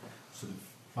 Yeah, sort of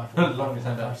 5 As long as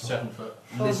I'm 7 foot.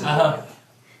 lizard-like.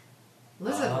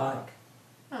 Lizard-like.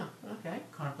 Oh, okay.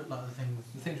 Kind of a bit like the things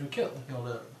The things we killed. we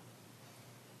killed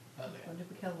earlier. When did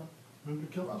we kill them? When did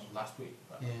we kill us? Last week.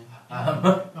 Yeah.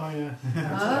 Oh, yeah.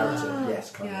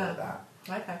 Yes, kind yeah. of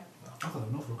like that. Okay. I thought they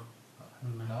were Norfolk.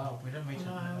 No, we don't meet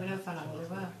No, we don't find out what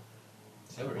they were.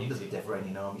 They were Wonder the easy.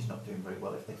 Devranian army's not doing very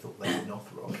well if they thought they were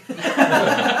Northrog.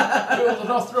 Kill the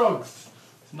Northrogs!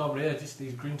 It's nobody here, just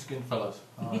these green-skinned fellas.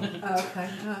 Oh, okay.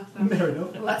 No, Fair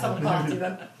enough. well, let's have a party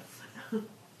then.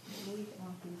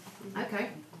 Okay.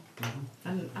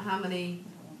 And how many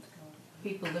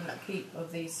people live at the keep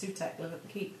of these Sutek live at the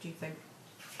keep, do you think?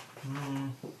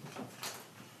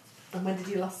 And when did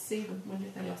you last see them? When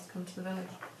did they last come to the village?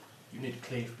 You need to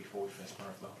cleave before we face one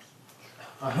of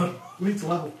those. We need to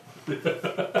level.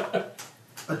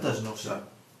 A dozen or so.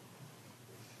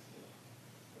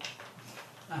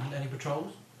 And any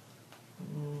patrols?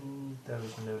 There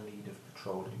is no need of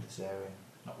patrolling this area.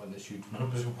 Not when there's huge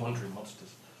numbers of wandering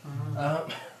monsters. Yeah,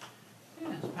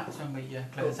 so perhaps when we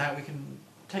clear this out, we can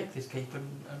take this keep and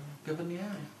govern the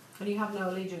area. And you have no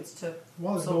allegiance to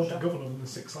Why is Soldier. the governor in the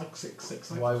six?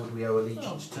 Why would we owe allegiance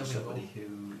Oh, to there we somebody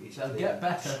who is They'll clearly get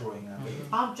better. destroying our village?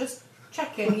 I'm just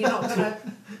checking you're not going to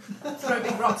throw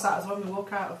big rocks at us when we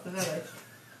walk out of the village.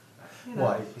 You know.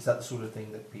 Why? Is that the sort of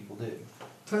thing that people do?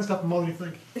 Tends to happen more than you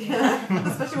think. Yeah,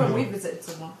 especially when we visited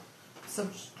someone.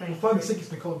 Some strange. Find the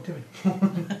sickest and call him Timmy.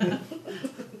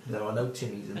 There are no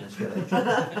Timmies in this village.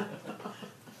 What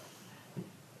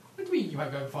do you mean you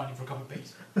won't go and find him for a cup of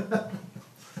peace?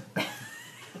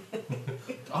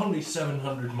 Only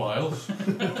 700 miles.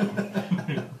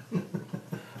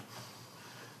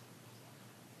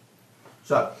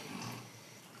 So,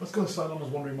 Let's go and sign on as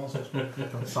wandering monsters.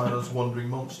 sign us wandering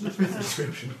monsters. With the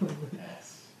description.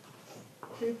 Yes.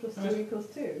 2 + 2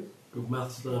 = 2. Good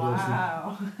maths there,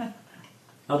 Wow. Add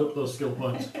up those skill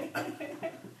points. That'll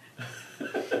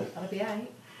be 8.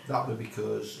 That would be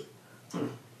because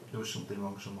there was something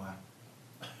wrong somewhere.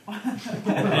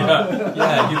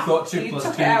 Yeah, you've got 2 You plus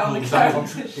took 2 it out on the equals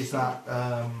couch. that. Is that,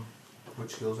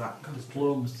 which skill's that?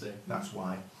 Diplomacy. That's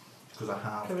why. Because I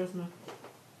have Charisma.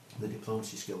 the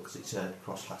diplomacy skill, because it's a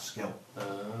cross-class skill. Uh,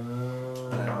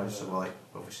 And I was, so I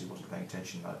obviously wasn't paying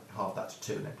attention. I halved that to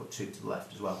 2 and then put 2 to the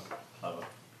left as well. Clever.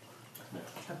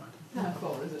 No,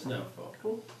 4, is it? No,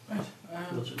 Cool. Right.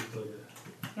 logically clear.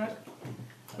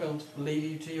 We'll leave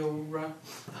you to your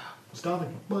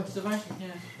Starving. Bye. observation. Yeah.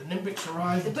 The Nimbics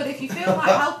arrived. But if you feel like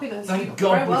helping us, Thank you're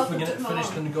God very we welcome to come finished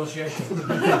the along. negotiation.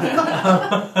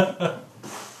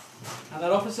 And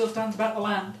that offer still stands about the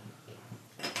land.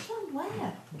 Land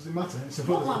where? Does it matter? It's a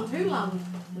What village. land? Who land?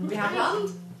 We have land?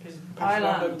 His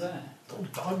Island. over there.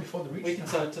 Don't die before they reach We there. can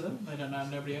sell it to them. They don't know.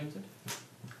 Nobody owns it.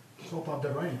 It's all part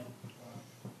of Devranian.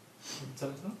 We can sell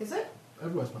it to them. Is it?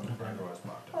 Everywhere's part of Devranian.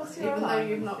 What's your Even though line,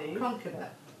 you've not Steve? conquered it.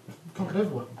 Conquered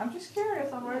everywhere. I'm just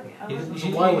curious. I'm working. It's a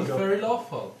while ago. very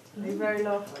lawful. You're very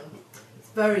lawful. It's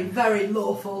very, very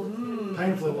lawful.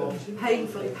 Painfully low.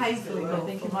 Painfully I lawful.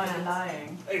 think you might be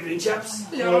lying. Evening,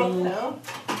 chaps. No.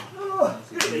 Oh,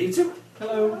 good to meet you two.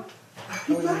 Hello.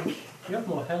 You have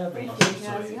more hair than last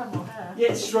Yes, you have more hair.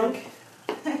 Yeah, it's shrunk.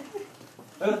 I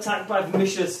got attacked by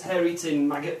vicious hair-eating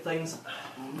maggot things.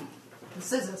 The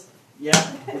scissors. Yeah,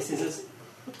 the scissors.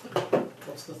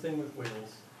 What's the thing with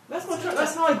wheels? That's my truck.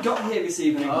 That's how I got here this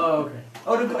evening. Oh, okay. I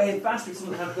would have got here faster if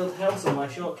someone had built a house on my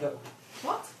shortcut.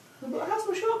 What? I built a house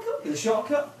on my shortcut. There's a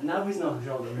shortcut, and now there's not a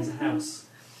shortcut. There's a house.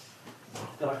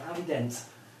 They're like Harry Dent.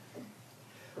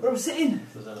 Where I'm sitting.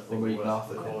 If there's anything Or even worth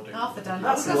Arthur. recording. Half the done. I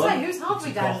That's was going the to say, one. who's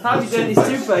halfway down? Harry Dent is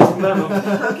two-faced. Remember.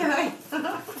 Okay.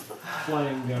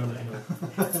 Flying down the hill.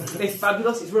 It's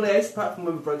fabulous. It's really ace, apart from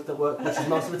when the brakes don't work, which is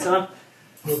most of the time.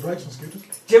 No brakes on scooters.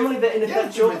 Generally they're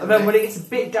ineffectual, Yeah, and then when it gets a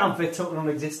bit damp, they're totally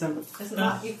non-existent. Isn't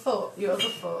that your foot? Your other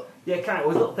foot? Yeah, kind of.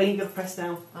 With a little thing you got to press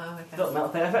down. Oh, Little okay. metal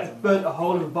thing. I've actually burnt a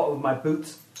hole in the bottom of my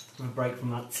boot with a break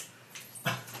from that.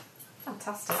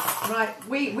 Fantastic. Right,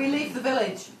 we leave the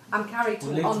village and carry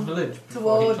We'll leave the on village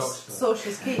before he towards talks to us.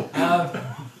 Socialist Keep.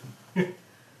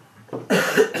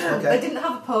 Okay. They didn't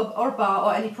have a pub or a bar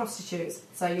or any prostitutes,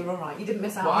 so you're all right. You didn't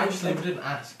miss out Well, on actually, we anything. didn't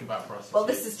ask about prostitutes. Well,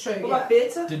 this is true, What yeah. about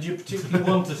theatre? Did you particularly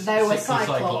want a They were sickly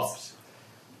Cyclops.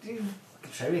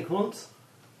 Show me if you want.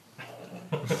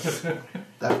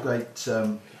 They have great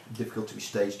difficulty with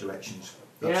stage directions.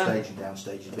 Yeah. Upstage and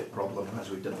downstage is a bit of a problem, as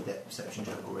we've done the depth perception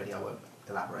joke already. I won't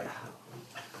elaborate.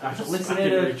 I shall listen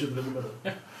Standing in. each other in the middle.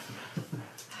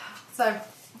 So,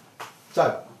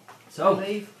 So, we So,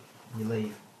 leave. you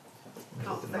leave. Can't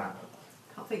Look at think. that.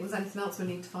 Can't think there's anything else we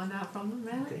need to find out from them,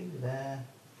 really. Okay, there.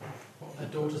 What their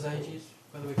daughters' ages,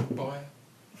 whether we can buy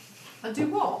And do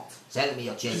what? Sell me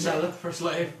your chisel. sell her for a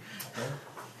slave.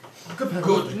 Good.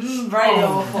 Very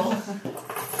awful.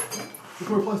 We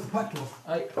can replace the pack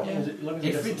law. Is it, as long as it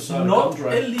If gets it's outside a not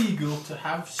contract. illegal to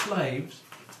have slaves,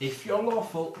 If you're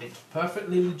lawful, it's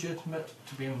perfectly legitimate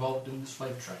to be involved in the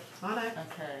slave trade. I know.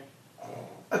 Okay.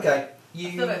 Okay,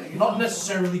 Still don't think it's Not lawful.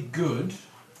 necessarily good.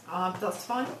 That's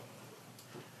fine.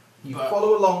 you But-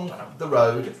 follow along the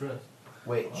road Good for us.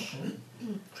 which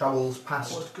travels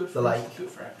past What's good the for us lake. is good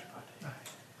for everybody.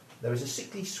 There is a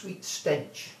sickly sweet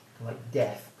stench, like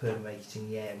death, permeating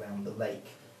the air around the lake.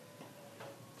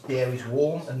 The air is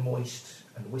warm and moist,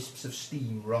 and wisps of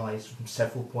steam rise from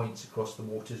several points across the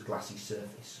water's glassy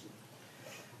surface.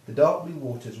 The dark blue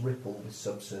waters ripple with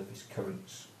subsurface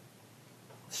currents.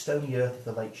 The stony earth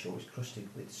of the lakeshore is crusted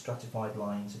with stratified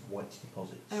lines of white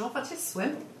deposits. Anyone fancy a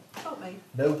swim? Help me.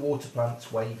 No water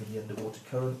plants wave in the underwater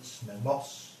currents, no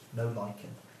moss, no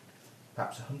lichen.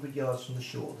 Perhaps 100 yards from the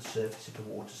shore, the surface of the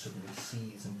water suddenly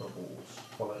seethes and bubbles,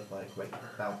 followed by a great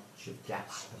belch of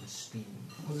gas and steam.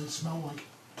 What does it smell like?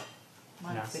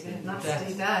 Nasty.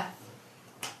 Nasty death.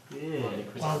 Yeah.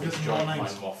 Well, I guess Enjoy more mine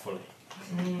names. more fully.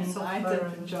 I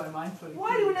don't enjoy mine fully.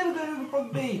 Why do we never go to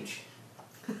the beach?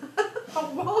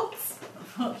 What?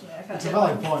 It's a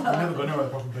valid point. We're never going to a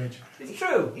proper beach. It's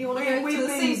true. You want to go to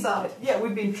the seaside? Yeah,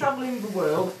 we've been travelling the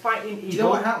world, fighting Do you know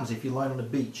what happens if you lie on a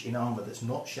beach in armour that's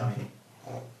not shiny?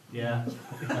 Yeah.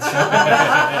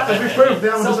 As we proved,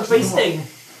 the animals actually come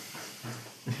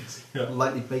Self-feasting.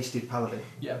 Lightly basted paladin.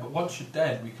 Yeah, but once you're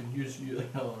dead, we can use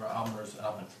our armour as an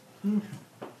oven.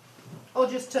 Or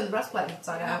just turn the breastplate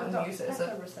inside out and use it as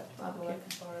a...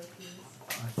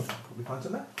 Could we find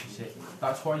some there? You see,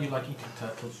 that's why you like eating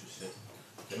turtles, you see.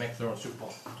 They make their own soup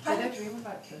bowl. I don't dream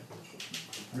about it.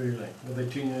 Really? Are they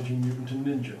Teenage Mutant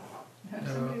Ninja?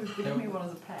 Somebody was giving me one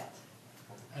as a pet.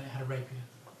 And it had a rapier.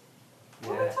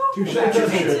 What are we talking Touche about? turtle.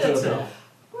 Turtle.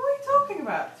 What are we talking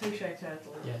about? Touche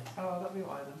turtle. Yeah. Oh, that'd be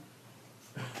why then.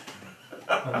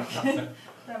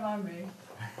 Don't mind me.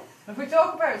 If we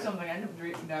talk about something, I end up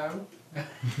dreaming. No.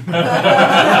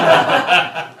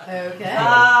 Okay.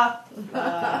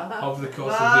 Over the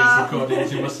course of these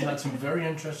recordings, you must have had some very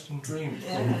interesting dreams.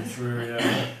 Yeah. True,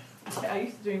 yeah. I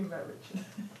used to dream about Richard.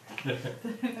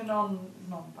 In a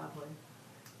non-bad way.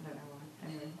 I don't know why.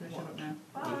 Anyway, we'll shut up now.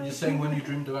 Bye. You're saying when you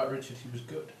dreamed about Richard, he was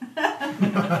good.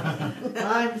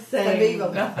 I'm saying saying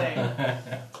nothing.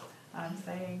 I'm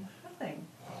saying nothing.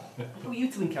 Who are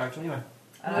you two in character anyway?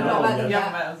 I've not met them You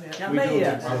haven't yet. met us yet. Yeah, We me, don't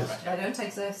yeah. exist. They don't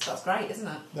exist. That's great, isn't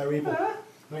it? They're evil.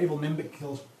 They're evil nimbic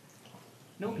kills.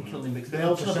 No one can kill Limbics. The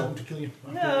elves just set them to kill you.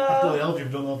 No. After the elves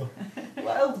you've done over.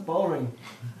 What else? Boring.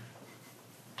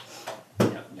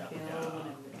 Yeah.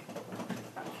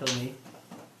 Kill me.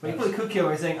 Well, you probably could kill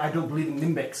her saying, I don't believe in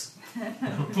Limbics. Say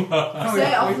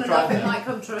it often enough, it might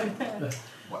come true.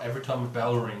 Well, every time a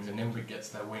bell rings, an Nimbic gets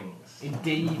their wings.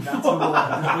 Indeed, that's the one.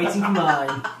 I'm waiting for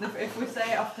mine. If we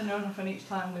say it often enough and each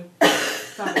time we've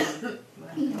travelled, then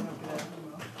we won't be there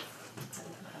anymore.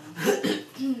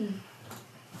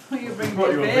 You bring Brought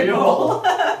me you a a beer beer bottle.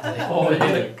 Oh, you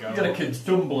There you got go. a kid's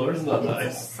tumbler, isn't that It's a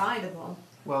nice? cider one.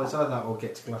 Well, it's either that or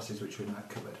get to glasses, which we now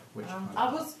covered. Which I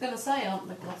was going to say, aren't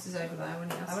the glasses over there when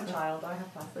you asked I'm a for- child, I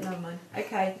have plastic. Never mind.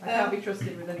 Okay. I can't be trusted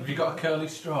with anything. Have you got a curly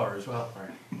straw as well?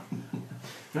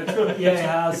 Yeah, it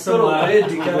has. It's got a lid,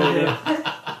 you somewhere.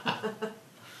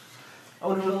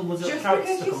 Oh, no, was it Just carrot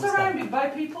because stuck you're on the stem? surrounded by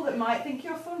people that might think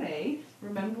you're funny,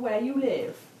 remember where you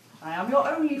live. I am your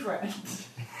only friend.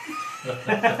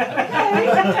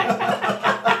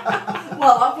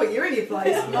 Well, I'll put you in your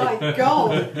place. My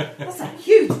God. That's a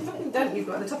huge fucking dent you've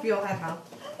got at the top of your head, Hal.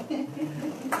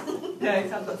 Yeah,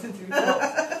 he's had that since he was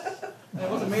 12. And it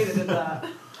wasn't me that did that.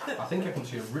 I think I can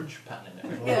see a ridge pattern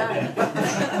in it. Yeah.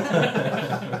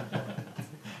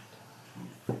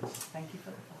 Thank you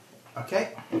for the coffee.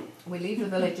 okay, We leave the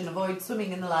village and avoid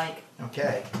swimming in the lake.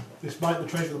 okay. Despite the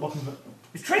treasure at the bottom of it.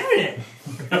 There's treasure in it!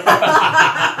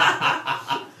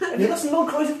 Have you got some more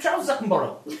clothes of trousers I can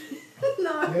borrow?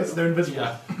 No. Yes, they're invisible.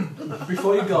 Yeah.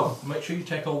 Before you go, make sure you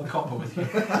take all the copper with you.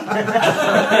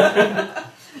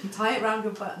 Tie it round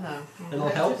your butt. No. It'll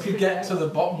help you get to the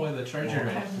bottom where the treasure I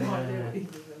is. have no idea what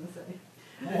either of them are saying.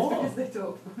 It's What? because they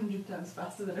talk 100 times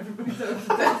faster than everybody else.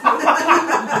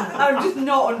 I've just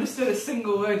not understood a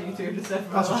single word you two have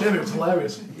said. That's a shame, it was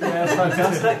hilarious. Yeah, it's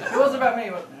fantastic. It was about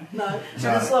me, wasn't it? No. Should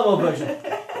the slow-mo version.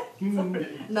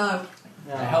 No.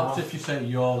 It helps if you say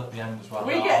y'all at the end as well.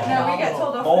 We get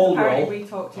told off All because apparently roll. we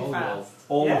talk too All fast.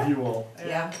 All Yeah. of you all.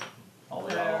 Yeah. All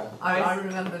So, I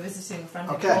remember visiting a friend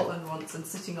in Okay. Portland once and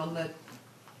sitting on the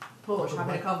porch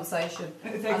having a conversation.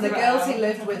 it takes And the about girls an he hour.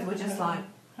 lived with were just like,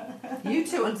 you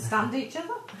two understand each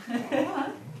other? Yeah.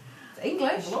 It's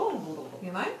English, you know? Yeah.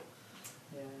 Anyway,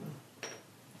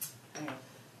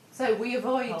 So we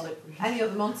avoid I'll live with you. any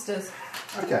other monsters.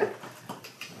 Okay.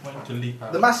 When to leap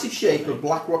out. The massive shape of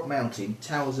Black Rock Mountain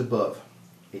towers above,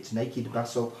 its naked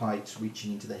basalt heights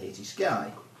reaching into the hazy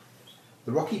sky.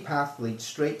 The rocky path leads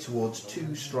straight towards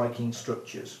two striking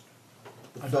structures.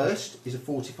 The first is a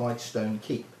fortified stone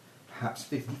keep, perhaps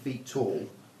 50 feet tall,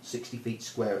 60 feet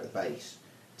square at the base,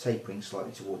 tapering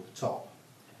slightly toward the top.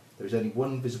 There is only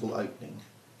one visible opening,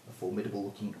 a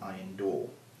formidable-looking iron door.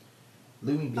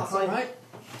 Looming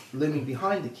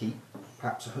behind the keep,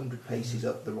 perhaps 100 paces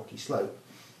up the rocky slope,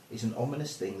 is an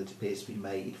ominous thing that appears to be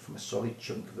made from a solid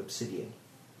chunk of obsidian.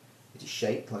 It is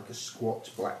shaped like a squat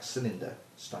black cylinder,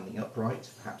 standing upright,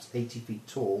 perhaps 80 feet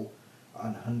tall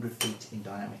and 100 feet in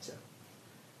diameter.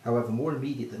 However, more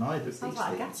immediate than either of Sounds these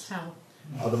like a things gas tower.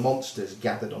 are the monsters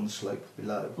gathered on the slope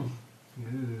below.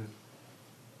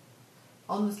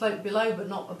 On the slope below, but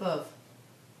not above.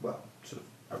 Well, sort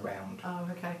of around. Oh,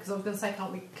 okay. Because I was going to say,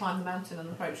 can't we climb the mountain and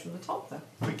approach from the top then?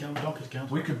 We count donkeys count.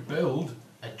 We could build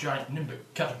a giant nimbic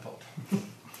catapult.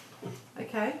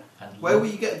 Okay. And Where will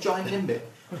you get a giant nimbit?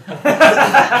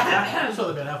 I'm sure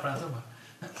there'll be an elf around somewhere.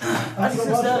 As you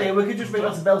said earlier, we could just bring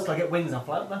lots of bells to get wings off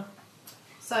like that.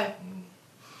 So,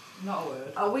 Not a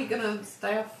word. are we going to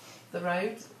stay off the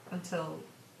road until,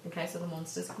 in case of the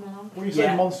monsters come along? When you say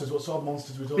Yeah. monsters, what sort of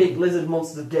monsters are we talking? Big lizard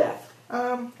monsters of death.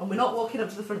 And we're not walking up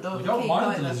to the front door we of the don't keep mind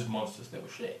the either. lizard monsters, they were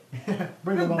shit.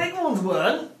 Bring The them on. big ones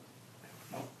weren't.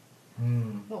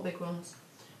 What big ones?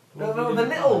 The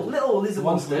little lizard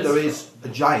Ones monsters. There is a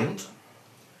giant.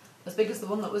 As big as the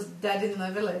one that was dead in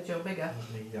the village, or bigger?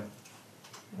 The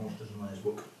Monsters and Layers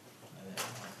book.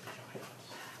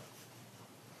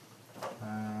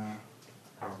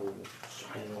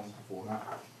 Swarm before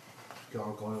that.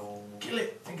 Gargoyle. Kill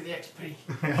it, think of the XP.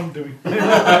 I'm doing.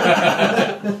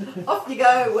 Off you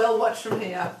go, we'll watch from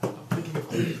here. I'm thinking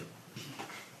of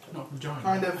Not from giant.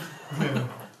 Kind of.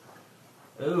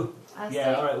 Ooh. I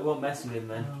Yeah, see. alright, we won't mess with him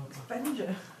then.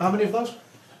 Avenger. How many of those?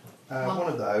 One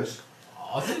of those.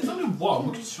 Oh, I think there's only one,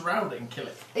 we could surround it and kill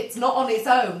it. It's not on its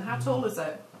own. How tall is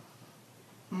it?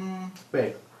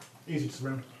 Big. Easy to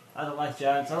surround. I don't like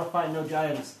giants. I don't fight no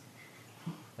giants.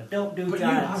 I don't do But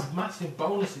giants. you have massive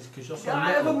bonuses because you're so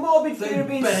I have a little. morbid They fear of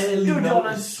being barely stood on and...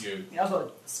 notice you. Yeah, that's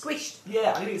what... Squished.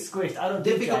 Yeah, I get squished. I don't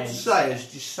do Difficult to giants. say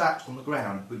as just sat on the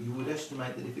ground, but you would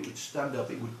estimate that if it would stand up,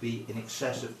 it would be in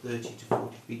excess of 30 to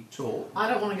 40 feet tall. I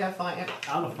don't want to go fight it.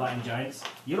 I'm not fighting giants.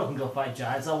 You lot can go fight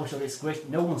giants. I wish I get squished.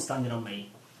 No one's standing on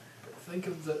me. Think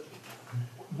of the...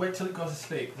 Wait till it goes to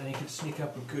sleep, then you could sneak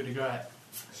up and coup de grace.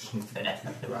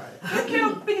 Right. Look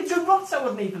how big a two rots I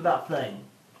would need for that thing.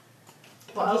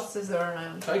 What else is there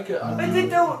around? Take it. But they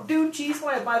don't do cheese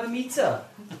wire by the meter.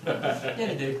 Yeah,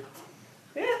 they do.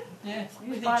 Yeah. Yeah.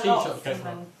 You think buy cheese lots shop came and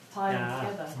then tie them Yeah.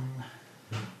 together.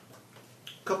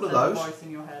 A couple of There's a those. voice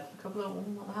in your head. A couple of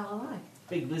them. What the hell are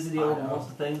they? Big lizardy I old know.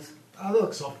 monster things. Ah, they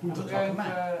look soft. We I'm can talk going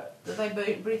about them. for Do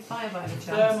they breathe fire by any chance?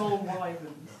 thermal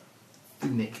wyverns.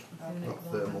 Tunic. Tunic Not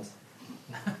thermal.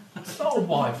 It's not a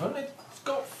wyvern, it's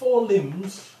got 4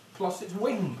 limbs plus its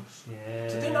wings. Yeah.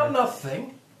 So it didn't have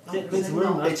nothing. It's a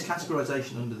room, Its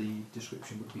categorisation under the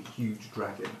description would be huge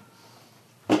dragon.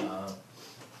 We're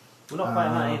not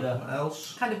fighting that either. What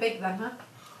else? Kind of big then, huh?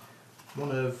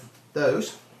 One of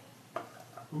those.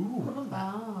 Ooh.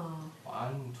 Ah.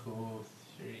 1, 2,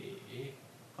 3.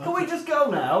 Can we just go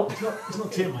now? It's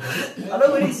not Tiamat. I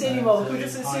don't really see any more. Can we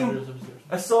just assume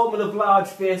assortment of large,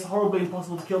 fierce, horribly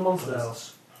impossible to kill What monsters?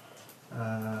 else?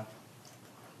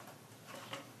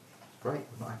 Great,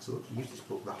 we've not had to use this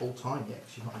book the whole time yet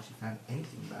because you've not actually found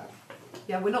anything bad.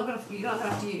 Yeah, we're not going to. You're not going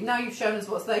to have to use. Now you've shown us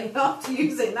what's there. You don't have to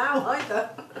use it now either.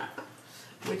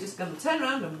 We're just going to turn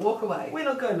around and walk away. We're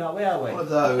not going that way, are we? One of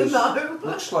those No.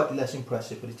 looks slightly less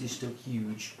impressive, but it is still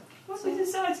huge. What's this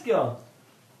inside go?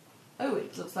 Oh,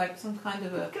 it looks like some kind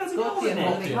of a Got a hole scorpion in it.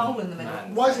 with a big hole in the middle.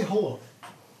 Man. Why is it hollow?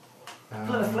 Let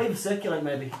the flavour circulate,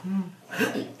 maybe.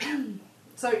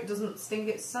 So it doesn't sting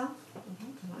itself.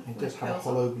 It does have a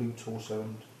hollow blue torso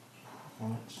and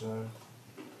on it, so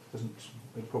doesn't.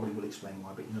 It probably will explain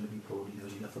why, but none of you probably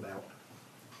knows enough about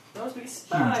That was a bit huge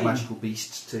spy. magical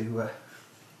beasts to.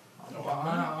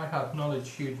 I have knowledge,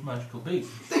 huge magical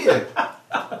beasts. Do you?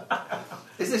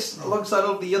 Is this alongside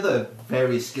all the other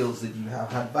various skills that you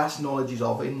have had vast knowledges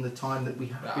of in the time that we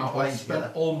have been I've playing spent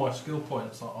together? all my skill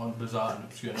points on bizarre and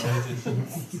obscure knowledges.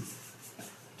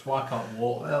 That's why I can't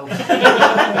walk. Well,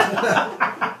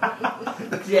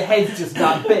 Your head's just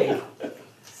that big.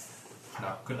 No,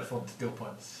 I couldn't afford the skill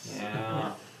points.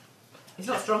 Yeah. He's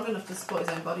not strong enough to support his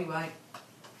own body weight.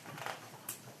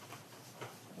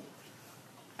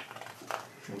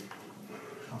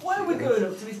 Why are we going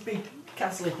up to this big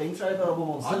castle thing trying to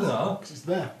horrible I monsters? don't know. Because it's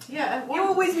there. Yeah. You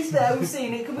always was there, we've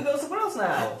seen it. Can we go somewhere else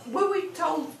now? Were we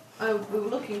told we were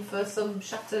looking for some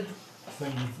shattered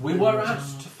thing. We were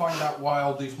asked to find out why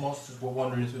all these monsters were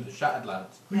wandering through the Shattered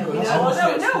Lands. Yeah, we That's know. Obviously,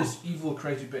 no, it's no. this evil,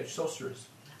 crazy bitch sorceress.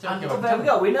 Don't Well, go. there we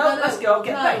go. We know. Let's go.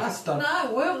 Get paid. That's done.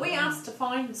 No, weren't we asked to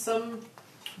find some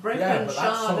broken Yeah, but that's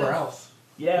shard somewhere of... else.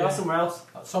 Yeah, that's somewhere else.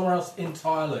 That's somewhere else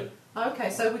entirely. Okay,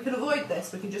 so we can avoid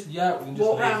this. We can just Yeah, we can just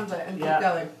walk leave. around it and Yeah. keep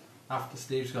going. After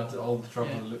Steve's gone to all the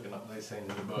trouble Yeah. of looking up these things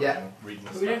in the book Yeah. and reading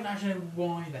the But we stuff. don't actually know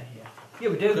why they're here. Yeah,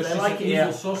 we do. Because They she's like an it evil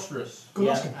here. sorceress. Go and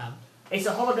Yeah. ask him. And It's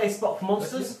a holiday spot for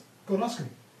monsters. Go and ask him.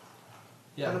 And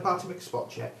Yeah. about to make a spot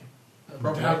check.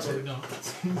 Probably that's not. what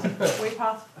we've done. We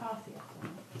passed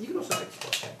the You can also make a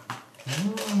spot check.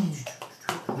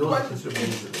 Yours is sort of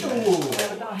easily,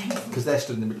 Ooh. because they're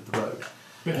stood in the middle of the road.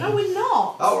 No, we're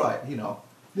not. Oh right, you know.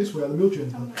 This way, the mill journey.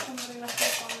 Somebody left their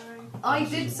fire. I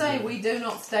did say we do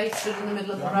not stay stood in the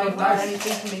middle of the Yeah, road nice. where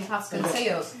anything can be passed can see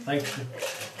us. Thank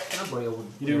you.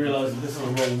 You do realise that this will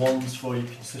roll ones for you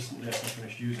consistently after you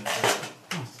finish using it.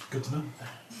 Good to know.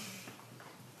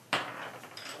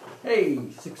 Hey,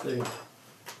 16.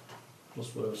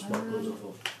 Plus whatever smart goes off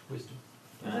of. Wisdom.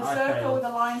 There's I a circle failed. with a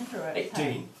line through it.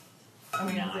 18. I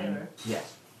mean, a 0.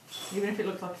 Yes. Even if it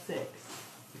looks like a 6.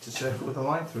 It's a circle with a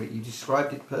line through it. You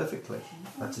described it perfectly.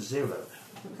 That's a 0. It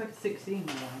looks like a 16 with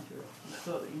a line through it. I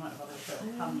thought that you might have had a shirt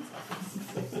of hands.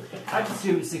 I just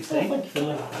assume it's 16. Thank you,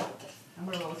 Philip. I'm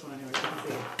going to roll this one anyway, so you can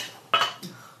see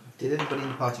it. Did anybody in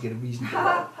the party get a reasonable roll?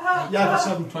 Yeah, I got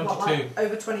 7. 22. What, like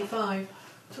over 25.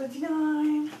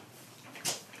 29.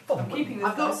 I'm keeping this.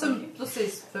 I've got though, some thank you.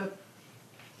 pluses for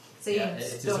seeing Yeah, it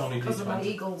is stuff only because of my D20.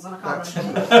 eagles and I can't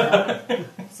remember.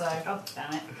 So, God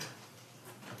damn it.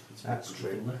 That's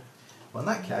true. Well, in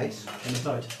that case, In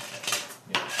sight.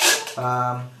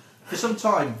 for some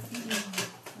time,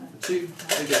 the two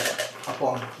figures up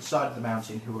on the side of the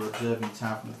mountain who were observing the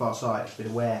town from the far side have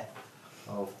been aware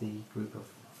of the group of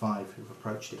 5 who've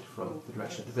approached it from the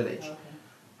direction of the village. Okay.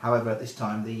 However, at this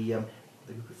time, the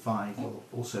group of 5 will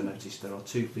also notice there are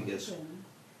 2 figures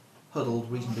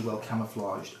huddled, reasonably well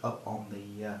camouflaged, up on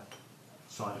the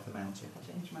side of the mountain.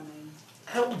 Change my name.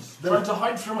 Elves trying to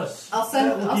hide from us. I'll send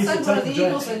Use one the of the type of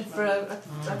eagles dress. in for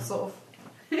a sort of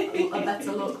a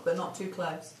better look, but not too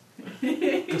close.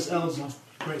 Because elves have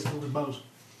great skill with bows.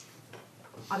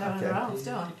 I don't know Okay. their elves,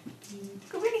 do I?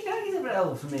 Could really know he's a bit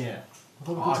elf from here. I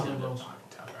thought we Oh, could I tell don't them know. elves.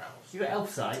 You got elf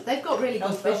sight. They've got really good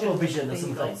Elf vision. vision or the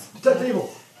something. eagles. Detect evil.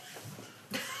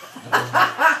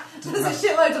 There's a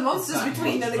shitload of monsters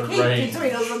between them. They keep Range.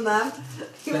 between us and them.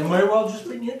 They may well just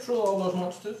be neutral, all those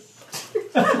monsters.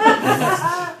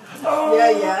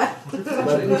 Yeah.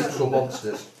 Very neutral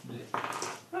monsters.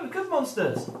 Oh, good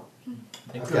monsters.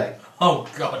 Okay. Oh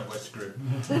god, we're screwed.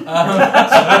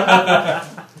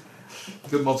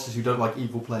 Good monsters who don't like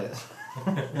evil players.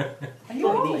 Are you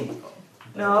all evil?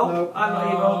 No, No. I'm not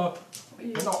evil.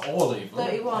 We're not all evil.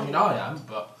 31. I mean, I am,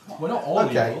 but we're not all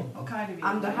Okay. evil. What kind of evil?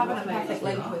 And I have an empathic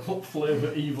link with. What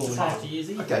flavour evil is it? Party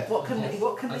is evil. Okay. What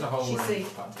can As a whole, she we're see?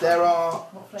 fine. There are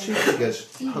What 2 flavour?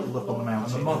 figures huddled up on the I'm a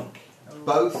mountain. monk.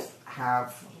 Both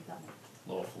have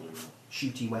Lawful evil.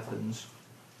 shooty weapons.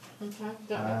 Okay,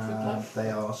 don't get too close. They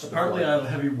are sort of Apparently I like, have a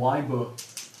heavy Y bow.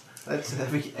 that's a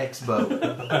heavy X-bow.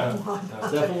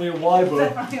 It's definitely a Y bow.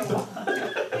 Definitely a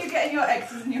one. You're getting your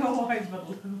X's and your Y's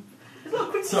muddled.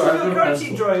 Look, quick, Sorry, your good character pencil.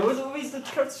 sheet drawing. Was the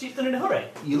character sheet done in a hurry?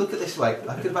 You look at this way.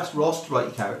 I could have asked Ross to write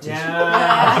your characters.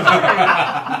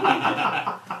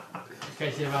 In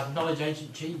case you have knowledge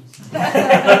ancient cheese.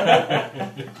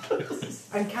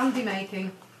 And candy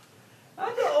making. I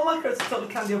got all my characters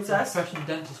totally candy obsessed. Professional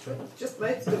dentistry. Just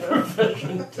most of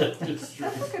them. Dentistry.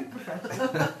 That's a good profession.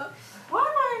 Why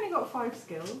have I only got 5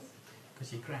 skills?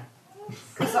 Because you're crap.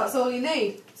 Because that's all you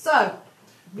need. So,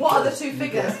 what are the 2 You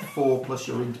figures? get 4 plus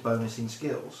your int bonus in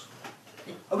skills.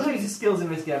 I'm going to use the skills in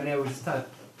this game anyway. We just kind of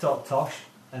talk tosh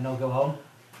and I'll go home.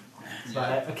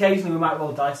 But, occasionally we might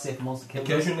roll dice to see if a monster kills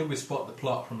us. Occasionally we spot the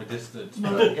plot from a distance.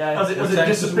 Yeah, As it We tend to-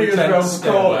 disappears we tend around to the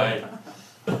stay corner. away.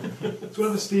 It's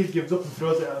whenever Steve gives up and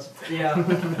throws it at us. yeah.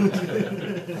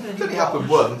 It's only happened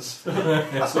once.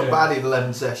 That's not bad in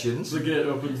 11 sessions. The gate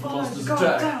opens for Follow monsters the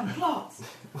attack. goddamn plots.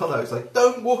 Well, no, it's like,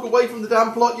 don't walk away from the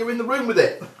damn plot, you're in the room with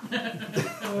it.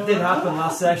 It did happen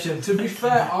last session. To be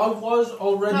fair, I was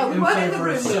already No, we in weren't in the favour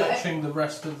of room with it. searching the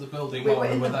rest of the building We while were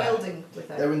we in were the there. building with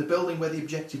They it. were in the building where the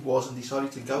objective was and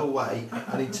decided to go away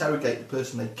and interrogate the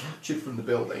person they captured from the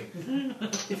building.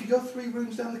 If you go 3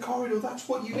 rooms down the corridor, that's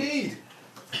what you need.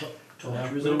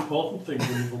 Torture is an important thing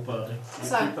for an evil party.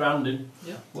 So- Keep branding.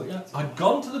 Yeah. Well, yeah. I'd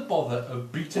gone to the bother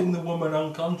of beating the woman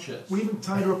unconscious. We even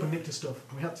tied her up and nicked her stuff.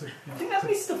 We had to. I didn't have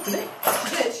any stuff in it.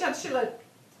 She did, she had shitload.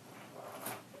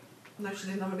 No, she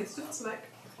didn't have any stuff to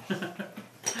make.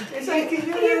 It's like, Are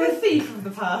you the thief of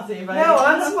the party, mate? no,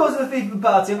 I'm supposed to be thief of the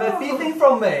party, and they're thieving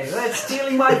from me. They're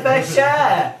stealing my fair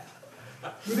share.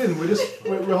 We didn't.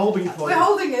 We're holding it for We're you.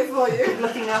 holding it for you.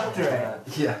 Looking after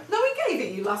it. Yeah. No, we gave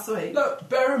it you last week. Look,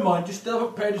 bear in mind, you still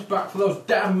haven't paid us back for those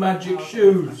damn magic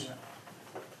shoes.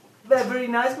 They're very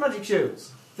nice magic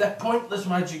shoes. They're pointless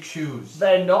magic shoes.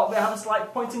 They're not. They have a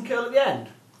slight point and curl at the end.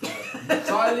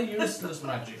 Entirely useless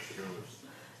magic shoes.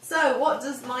 So, what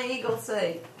does my eagle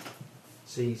see?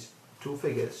 Sees two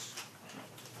figures,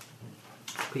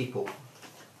 people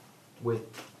with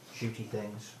shooty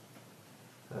things.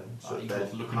 And sort of Eagle's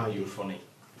they're looking at you hiding. funny.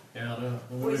 Yeah, I know.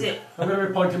 What is it? I'm going to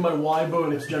be pointing my Y-bow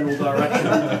in its general direction.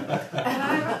 And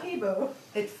I have a Hebo.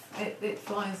 It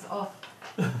flies off.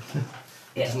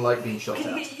 He doesn't like being shot Can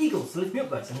you at. get your eagles to lift me up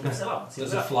there so I'm going to sell out? See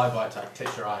There's what's a up. flyby attack,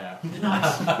 takes your eye out.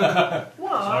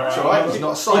 What? It's alright, he's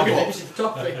not a cyborg.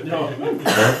 Topic. No.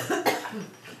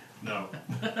 No.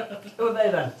 Who are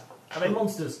they then? Are they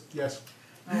monsters? Yes.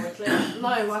 No,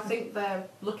 I think they're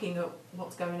looking at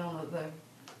what's going on at the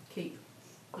keep.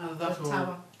 That's The all.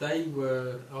 tower. They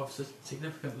were of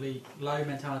significantly low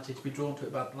mentality to be drawn to it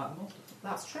about like monsters.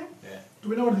 That's true. Do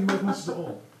we know anything about monsters at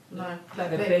all? No, they're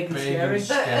They're big. big and Big scary. and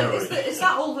scary. Is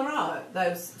that all there are?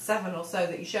 Those 7 or so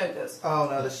that you showed us? Oh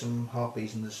no, there's some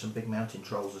harpies and there's some big mountain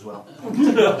trolls as well.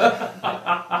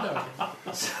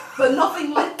 But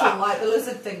nothing little like the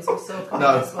lizard things we saw coming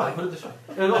No. this way. Put it this way.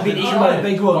 They're not being eaten by the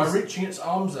big By ones. reaching its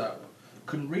arms out,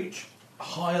 can reach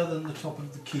higher than the top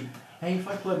of the keep. Hey, if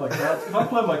I play my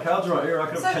cards right here, I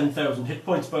can have 10,000 hit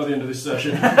points by the end of this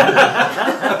session.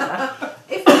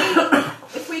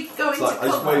 If we go It's into like, I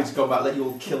just cover, waited to come back, let you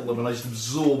all kill them and I just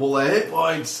absorb all their hit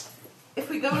points. if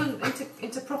we go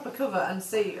into proper cover and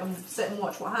see and sit and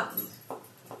watch what happens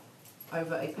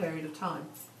over a period of time,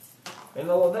 They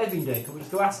know what they've been doing. Can we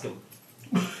just go ask them?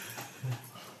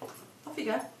 off you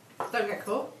go. Don't get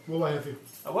caught. Will I have you?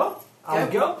 Oh, well, I'll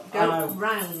go. Go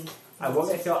round. I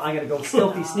won't get caught. I'm going to go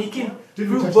stealthy sneaking Did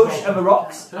we through touch bush the and the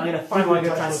rocks. I'm going to find Did where we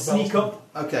I'm going to try and touch the sneak up.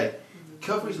 Okay,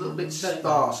 cover is a little bit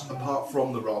sparse apart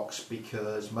from the rocks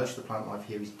because most of the plant life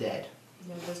here is dead.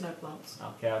 Yeah, there's no plants.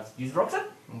 Okay, I'll use rocks then.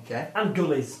 Okay, And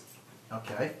gullies.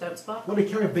 okay, Don't spark. Let me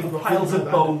carry a big rock. Piles with of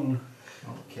me, bone.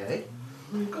 okay.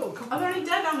 Are there any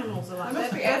dead animals There around?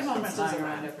 must be Dead excrement monsters lying around.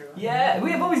 around everywhere. Yeah,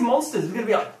 we have all these monsters. We're going to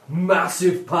be like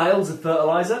massive piles of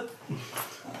fertiliser.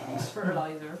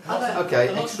 Fertilizer. Okay,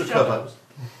 extra cover.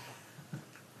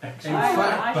 In I fact, should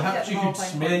perhaps get you more could plain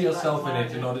smear points yourself in about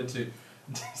it in mine. order to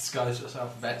disguise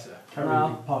yourself better. Carry No. a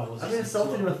big pile of I'm going to assault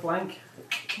him in the flank.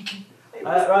 Hey,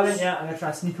 Right then, yeah, I'm going to try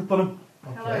and sneak up on him.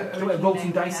 Hello, Okay, Do it, roll some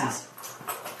original name dices.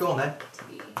 go on then.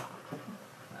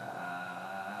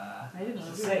 I didn't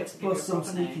know. 6 plus some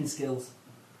sneaking skills.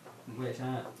 Which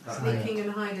that's Sneaking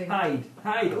and hiding. hide.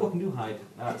 Hide. Oh, I can do hide.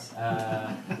 That's 6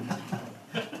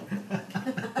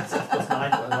 plus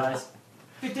 9. What are those?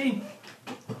 15.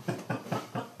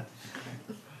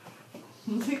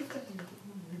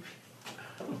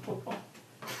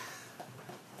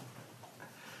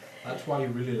 That's why you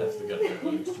really left the gun at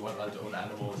least. You weren't allowed to own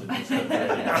animals and just go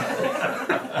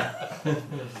trading.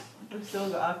 We've still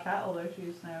got our cat, although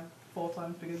she's now 4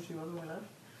 times bigger than she was when we left.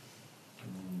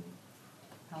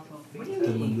 How's one What do you feet?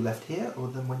 Than when mean? you left here or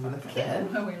than when you left there?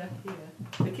 When we left here.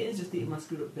 The kitten's just eating my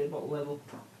screwed up beer bottle level.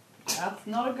 That's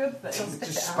not a good thing.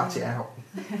 Just spat it out.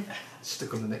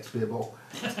 Stuck on the next beer bottle.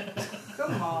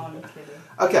 Come on, kidding.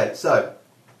 Okay, so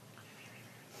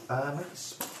make a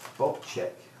spot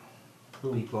check.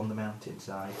 People on the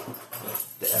mountainside.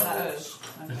 The elves.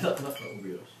 That will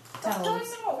be us. Tell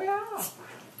us what we are.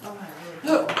 Oh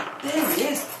no, Look, there he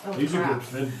is. Oh, These are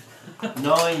crap. good then.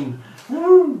 9.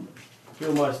 Woo!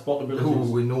 Feel my spot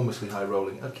abilities. Ooh, enormously high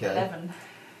rolling. Okay. 11.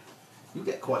 You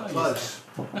get quite Oh, close.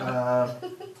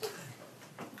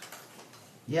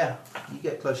 Yeah, you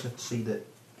get close enough to see that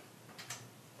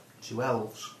 2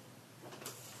 elves,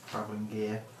 travelling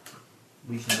gear,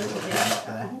 reasonably well down up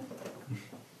there,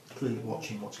 clearly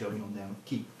watching what's going on down the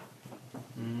keep,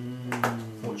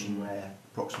 watching where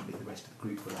approximately the rest of the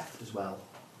group were left as well.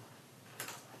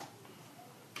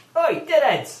 Oi,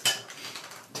 deadheads!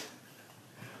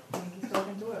 I think he's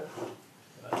talking to us.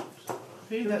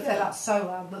 Let's say that's so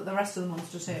loud that the rest of the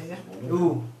monsters hear you.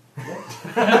 Ooh.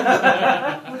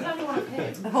 Was anyone of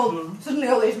him? Suddenly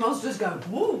all these monsters go,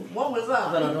 whoa, what was Then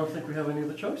I that? don't think we have any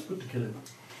other choice but to kill him.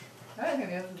 I don't think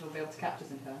the others will be able to catch us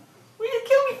in time. What are you going to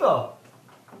kill me for?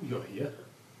 You're here.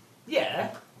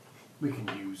 Yeah. We can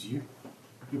use you.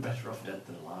 You're better off dead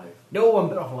than alive. No, I'm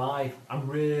better off alive. I'm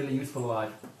really useful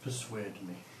alive. Persuade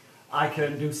me. I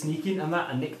can do sneaking and that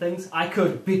and nick things. I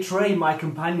could betray my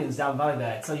companions down the valley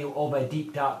there, tell you all their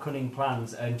deep, dark, cunning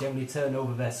plans, and generally turn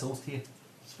over their souls to you.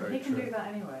 It's very He can true. do that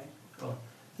anyway.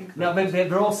 No, but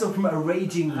they're also from a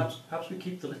raging. Perhaps we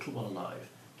keep the little one alive,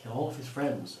 kill all of his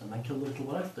friends, and then kill the little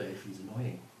one after if he's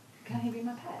annoying. Can he be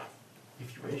my pet?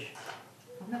 If you wish.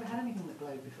 I've never had anything that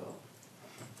glowed before.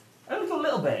 A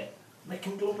little bit. Make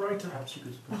him glow brighter. Perhaps you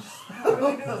could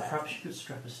perhaps you could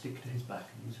strap a stick to his back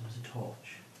and use him as a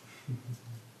torch.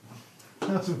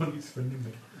 That's what he's spending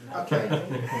me. Okay.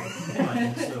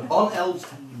 I think so. On elves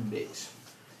and nimbics.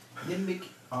 Nimbic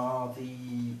are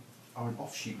an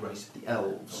offshoot race of the Oh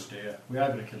elves. dear. We are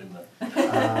going to kill him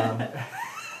then.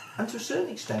 And to a certain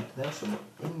extent, they're somewhat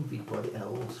envied by the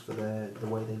elves for the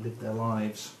way they live their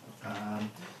lives.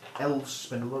 Elves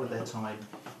spend a lot of their time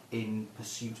in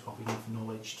pursuit of enough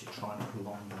knowledge to try and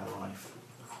prolong their life,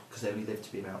 because they only live to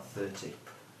be about 30.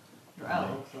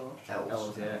 Elves or...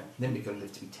 Elves. yeah. Nimbic only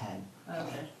live to be 10.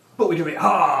 Okay. But we do it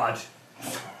hard.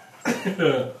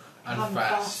 And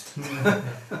fast.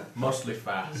 Mostly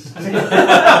fast.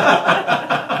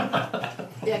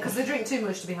 Yeah, because they drink too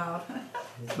much to be hard.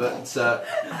 But I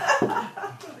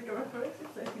don't think I'm afraid to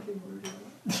say anything rude.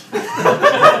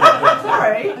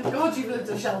 Sorry. God, you've lived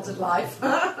a sheltered life.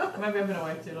 Maybe I've been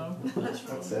away too long.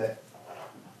 that's it.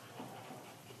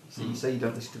 So you say you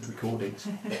don't listen to the recordings.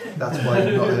 That's why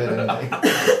you've not heard anything. I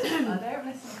don't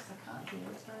listen because I can't hear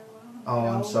it very well. Oh,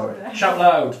 I'm sorry. Shout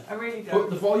loud. I really Put don't.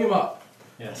 the volume up.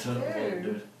 Yeah, so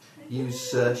do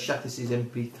Use Shatis's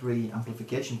MP3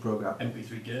 amplification program.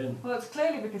 MP3 gain. Well, it's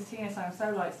clearly because Tina sounds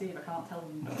so like Steve, I can't tell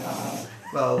them.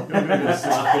 Well, You're really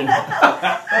slapping.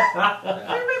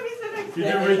 Don't make me sit next to You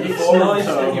you. didn't read the It's forum, nice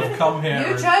so that you've come here You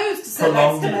and chose to sit next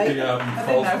prolonged to me. the I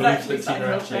false think belief I've that Tina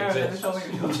actually exists.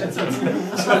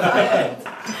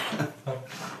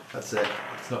 that's it.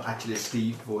 It's not actually a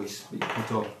Steve voice being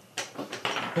put on.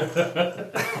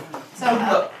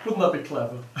 So, Wouldn't that be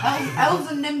clever? elves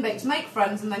and nimbics, make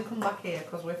friends and then come back here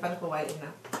because we're fed up of waiting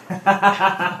now.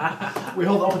 We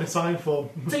hold up in a sign form.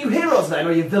 So you heroes then,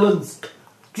 or you villains?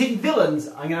 Because if you're villains,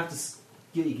 I'm going to have to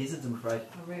give you gizzards, I'm afraid. I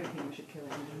really think we should kill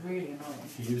him. He's really annoying.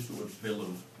 He used the word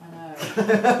villain. I know.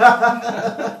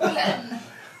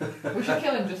 We should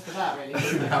kill him just for that, really.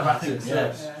 Should have at it,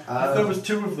 yes. Yeah. If there was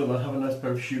two of them, I'd have a nice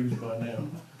pair of shoes by now.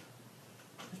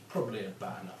 There's probably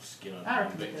about enough skin on I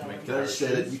reckon Vic to we make can. Can I just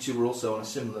say that you two were also on a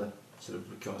similar sort of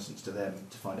reconnaissance to them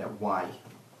to find out why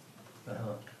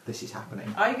this is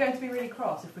happening? Are you going to be really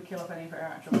cross if we kill off any of our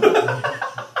actual...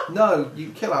 No, you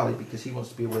kill Ali because he wants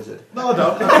to be a wizard. No, I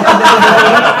don't.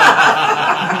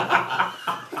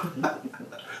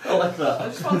 I like that. I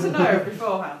just want to know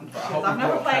beforehand, because I've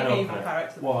never played an evil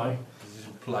character. Why? Because this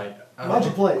is play.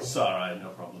 Magic plates. It's alright, no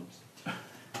problems.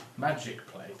 Magic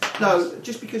plate. No,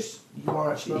 just because you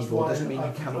are actually That's evil why doesn't mean I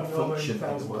you think cannot I'm going function in the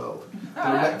 1,000. world.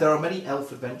 Oh, There are many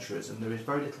elf adventurers, and there is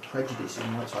very little prejudice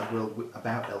in the outside world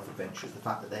about elf adventurers. The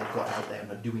fact that they've got out there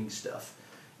and are doing stuff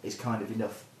is kind of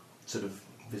enough sort of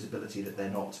visibility that they're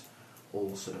not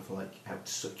all sort of like out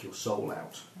to suck your soul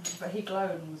out. But he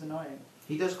glowed and was annoying.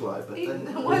 He does glow, but then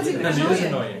Why is it Then he is annoying? He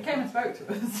annoying. came and spoke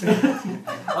to us.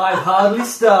 I've hardly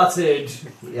started.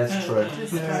 that's true.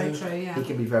 This is very true, yeah. He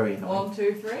can be very annoying. 1,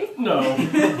 2, 3. No.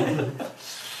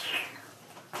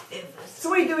 So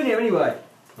what are you doing here anyway?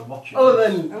 We're watching. Other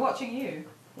than We're watching you.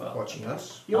 Well, Watching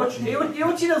us. you're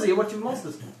watching us, or you're watching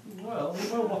monsters. well, we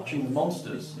were watching the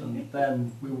monsters, and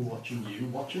then we were watching you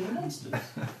watching the monsters.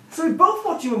 So we're both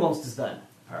watching the monsters then.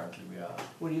 Apparently we are.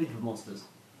 What do you think of monsters?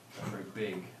 They're very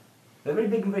big. They're very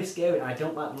big and very scary, and I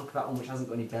don't like the look of that one which hasn't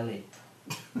got any belly.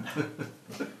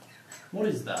 What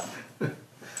is that?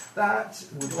 That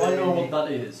would Do I know what be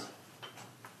that is?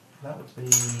 that would be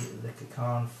the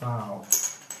Kakan fowl.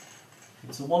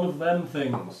 It's one of them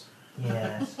things.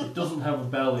 Yes. It doesn't have a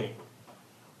belly.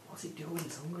 What's it doing?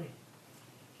 It's hungry.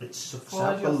 It sucks Follows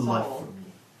out the your life soul. from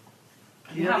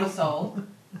you. You have a soul.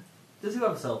 Does who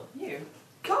have a soul? You.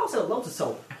 Can't have loads of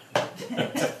soul.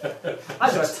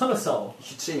 I've got a ton of soul. You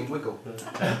should see him wiggle.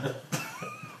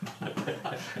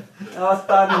 Oh, it's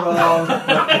bad and wrong.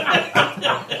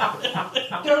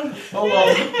 Hold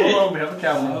on, we have a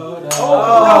camera.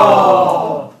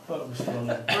 Oh! That was funny.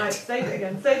 Right, stage it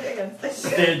again, stage it again, stage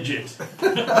it again. Stage it.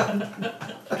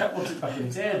 Cat wants it back in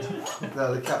its head.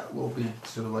 No, the cat will be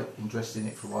sort of like interested in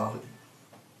it for a while.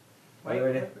 Are you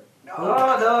ready?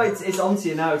 Oh no, it's onto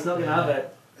you now. It's not going to have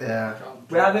it. Yeah.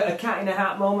 We have a cat in a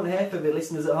hat moment here for the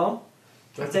listeners at home.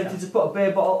 I attempted to put a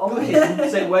beer bottle on the kitten,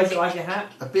 say wears it like a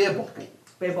hat. A beer bottle.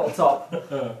 Beer bottle top.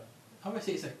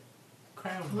 Obviously, it's a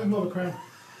crown. Leave him over the crown.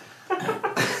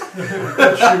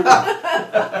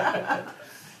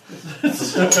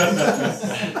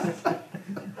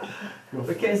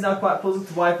 The kitten's now quite puzzled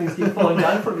to why things keep falling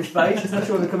down in front of his face. He's not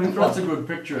sure where they're coming from. That's a good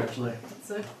picture, actually.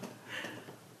 So,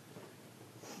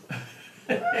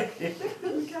 Okay.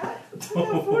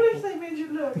 How funny if they made you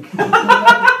look.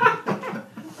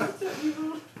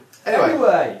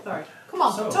 Anyway, Sorry. Come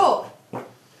on, So- talk.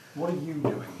 What are you doing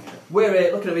here?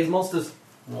 We're looking at these monsters.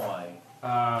 Why?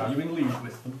 Are you in league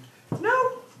with them?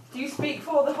 No. Do you speak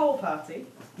for the whole party?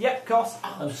 Yep, of course.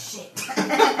 Oh, shit.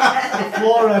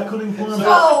 Flora, cunning plan.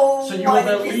 Oh, So you're why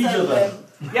their did you leader send then? them?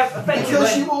 Yep, because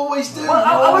effectively. you always do. Well,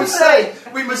 you I always would say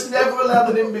we must never allow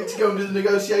the Nimbic to go into the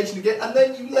negotiation again, and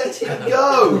then you let him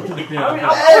go. I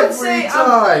would Every say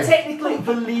time. I'm technically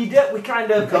the leader. We're kind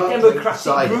of a Can't democratic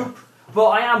decide. group, but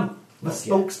I am the Not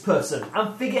yet. spokesperson.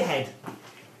 I'm figurehead.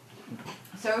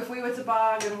 So if we were to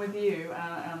bargain with you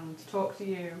and talk to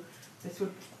you, this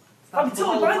would... I'd be that's the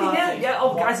totally whole binding, yeah. party. Yeah,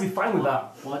 all the guys would be fine with that.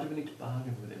 Why do we need to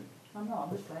bargain with him? I'm not,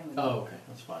 I'm just playing with Oh, okay,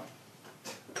 that's fine.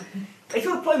 If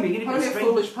you were playing me, you'd be Only a strange.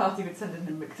 foolish party would send in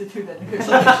a mix to do their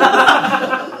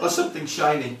negotiation. Or something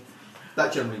shiny.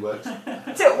 That generally works.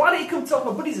 So why don't you come talk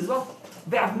to my buddies as well?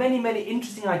 They have many, many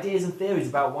interesting ideas and theories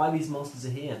about why these monsters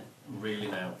are here. Really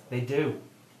now? They do.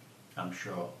 I'm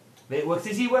sure. It works.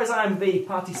 You see, whereas I'm the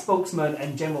party spokesman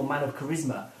and general man of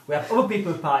charisma, we have other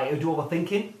people in the party who do all the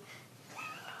thinking.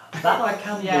 That I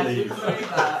can Yes, we believe. believe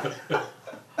that.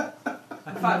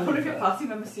 In fact, one of your party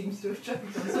members seems to have choked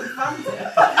on some fancy.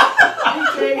 He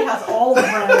clearly has all the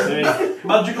brains. See,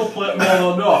 magical plate man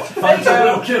or not, fancy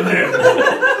will kill him.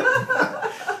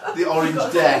 The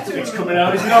orange death. It's coming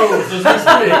out his nose as we speak.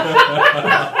 Why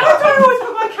do I always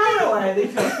put my camera away?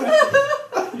 These people?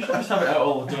 You should just have it out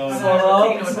all the time.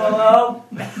 Swallow, swallow.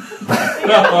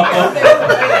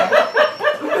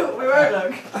 We won't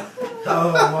look.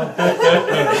 Oh, well.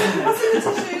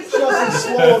 Tissues. Shots and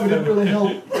slow, we didn't really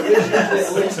help. There's usually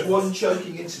at least one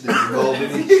choking incident involved in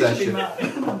each session.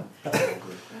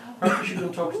 Perhaps you should go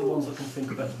and talk to the ones that can think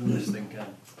better than this thing can.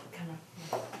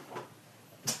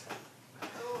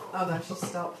 Oh no, she's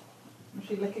stopped. Was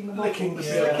she licking the bottle? Licking the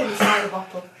She's licking the side of the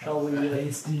bottle. Shall we go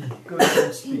and speak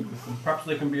with them? Perhaps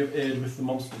they can be of aid with the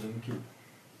monsters in the keep.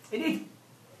 Indeed.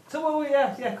 So, well,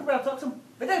 yeah, come around and talk to them.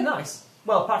 They're dead nice.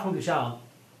 Well, apart from the ones which aren't.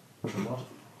 What?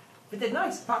 They're dead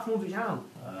nice, apart from the ones which aren't.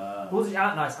 The Ah, ones which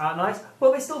aren't nice,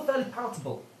 but they're still fairly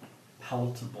palatable.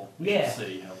 palatable. We Yeah. should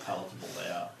see how palatable they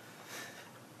are.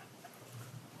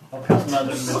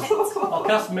 I'll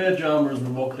cast mage armour as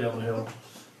we walk down the hill.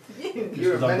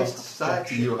 You're a menace to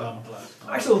society, you are.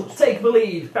 I shall take the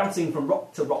lead, bouncing from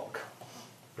rock to rock,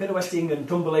 pirouetting and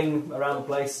tumbling around the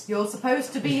place. You're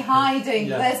supposed to be hiding.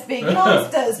 Yeah. There's big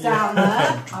monsters down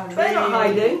there. I They're not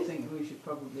hiding. think we should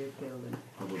probably have killed him.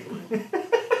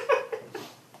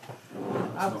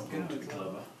 I was going to be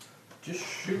clever. Just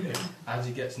shoot him as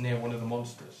he gets near one of the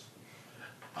monsters.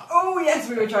 Oh yes,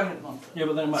 we were trying at the monster. Yeah,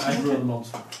 but then it might aggro the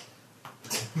monster.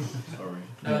 Sorry.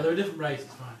 No, they're a different race,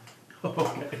 it's fine.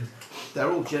 Okay. They're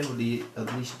all generally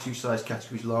at least 2 size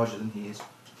categories larger than he is.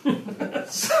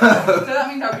 So that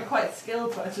means I'd be quite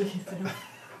skilled to actually hit him.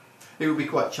 It would be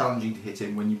quite challenging to hit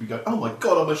him when you'd be going, oh my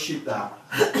god, I must shoot that.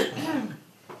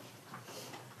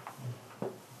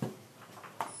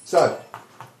 So,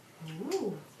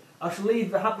 Ooh. I shall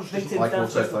leave the hapless she doesn't victims like down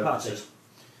to the rest of the party. autofocusers.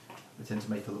 They tend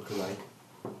to make her look away.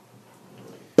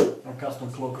 I'm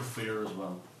casting Cloak of Fear as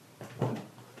well.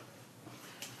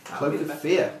 Cloak of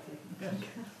Fear.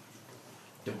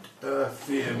 Don't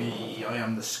fear me, I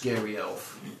am the scary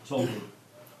elf. It's all good.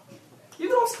 You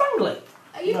got spangly.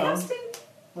 Are you No. casting?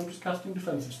 I'm just casting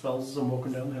defensive spells as I'm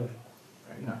walking down the hill.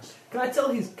 Very nice. Can I tell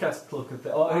he's cast Cloak of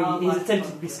Fear? Or Oh, he's my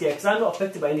attempted to be scared? Because I'm not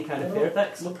affected by any kind of fear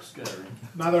effects. Looks scary.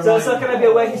 Neither So, am so can I be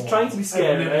aware he's trying to be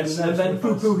scary Every and minute then it's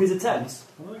poo-poo his attempts?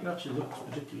 I think it actually looks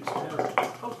particularly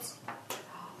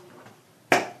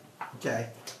scary. Okay.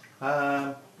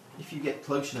 If you get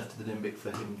close enough to the Nimbic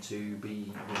for him to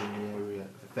be within the area of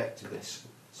effect of this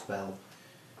spell,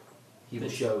 he will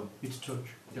show It's touch.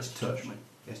 his touch.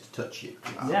 He has to touch you.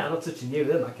 Yeah, I'm not touching you,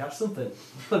 they might catch something.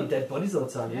 Bloody dead bodies all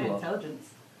the time, Yeah, you lot. intelligence.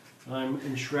 I'm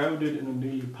enshrouded in a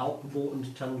nearly palpable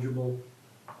and tangible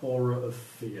aura of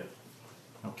fear.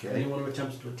 Okay. Anyone who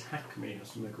attempts to attack me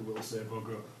has to make a will save or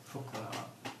go, fuck that.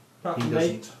 Apart He from me,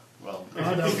 doesn't. Well,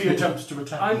 I don't. if he attempts to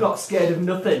attack I'm me. not scared of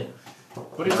nothing.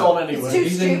 But it's on anyway. It's too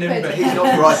He's stupid. in Nimbic. He's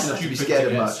not bright enough to be Stupid scared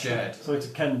of get much. Scared. So it's a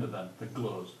kender then, that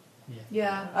glows.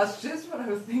 Yeah. That's just what I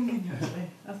was thinking actually.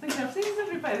 I was thinking, I've seen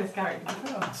somebody play this character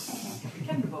before.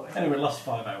 Kenny boy. Anyway, it lasts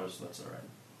 5 hours, so that's alright.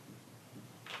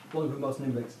 Longer than most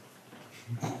Nimbics.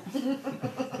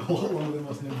 A lot longer than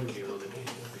most Nimbic.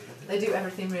 They do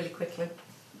everything really quickly.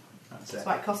 That's That's it.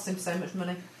 why it costs him so much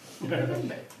money.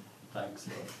 Thanks,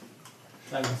 love.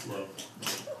 Thanks, love.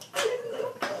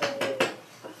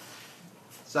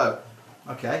 So,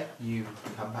 okay, you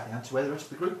come back down to where the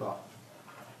rest of the group are.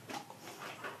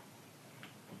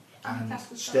 and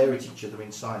stare at each other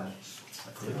in silence.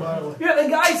 Yeah, then,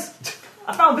 guys!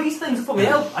 I found these things for me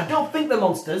elf. I don't think they're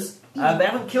monsters. They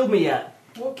haven't killed me yet.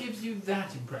 What gives you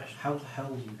that impression? How the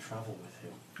hell do you travel with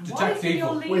him? Detect Why is he your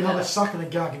evil. leader? We have a sack and a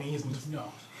gag and he isn't. It's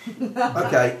not.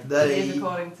 Okay, He is they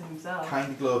according to himself.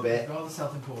 kind of glow a bit. Rather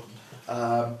self-important.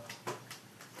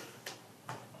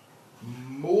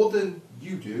 More than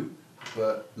you do,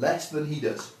 but less than he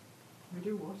does. We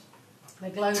do what? They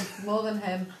glow more than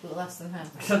him, but less than him.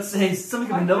 I'd say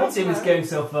something of a novelty in this game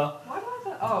so far. Why do I have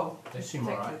that? Oh, They seem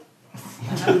alright.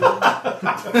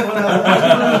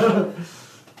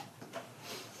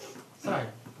 So,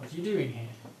 what are you doing here?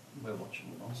 We're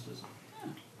watching the monsters.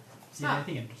 See Ah.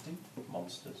 anything interesting?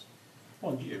 Monsters.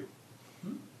 Well, and you.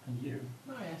 Hmm? And you.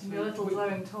 Oh yes. your little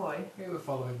glowing toy. We were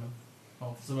following them.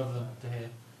 Well, some of them to here.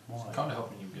 Why? Kind of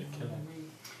hoping you'd get killed.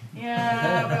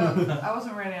 Yeah, well, I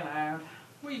wasn't really allowed.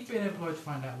 We've been employed to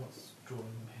find out what's drawing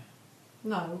them here.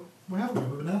 No, We haven't been.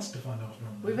 We've been asked to find out what's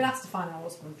wrong. we've been asked to find out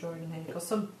what's been drawing him here because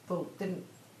some folk didn't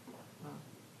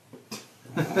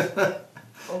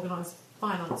organise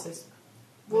finances.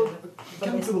 Well, it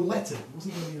came through a letter. It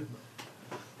wasn't really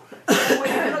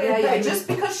yeah, just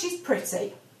because she's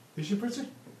pretty. Is she pretty?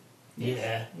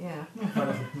 Yeah. Yeah.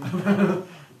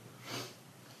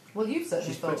 Well, you've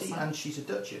certainly She's thought pretty so. and she's a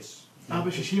duchess. Ah,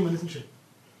 but she's human, isn't she?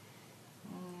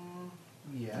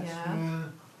 Yes. Yeah.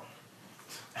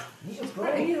 You're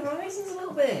breaking your horizons a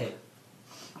little bit.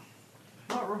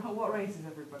 What race is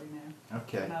everybody now?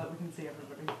 Okay. Now that we can see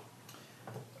everybody.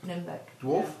 Nimbic.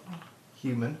 Dwarf,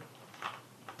 human,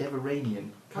 Deveranian,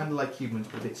 kind of like humans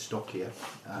but a bit stockier.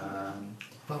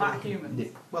 Fat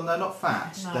humans. Well, no, not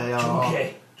fat. No. They are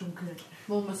Okay.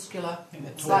 More muscular. think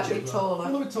they're Slightly A taller.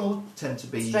 little bit taller. tend to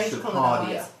be Strange sort of coloured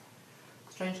hardier. eyes.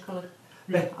 Strange coloured.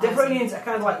 The Deveranians are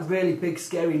kind of like really big,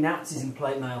 scary Nazis in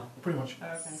plate mail. Pretty much.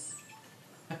 Okay.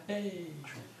 Hey.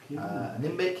 A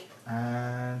Nimbic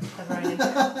and Deveranian.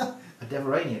 a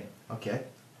Deveranian. Okay,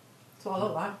 That's what I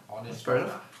look like. that's fair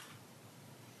enough.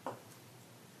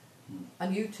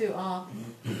 And you two are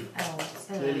elves.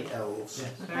 Clearly elves.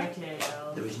 Yes. Very clear.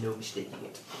 There is no mistaking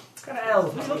it. What kind of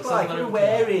elf? What do you look like? What are you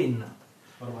wearing?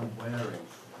 What am I wearing?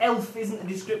 Elf isn't a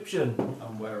description.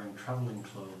 I'm wearing travelling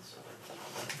clothes.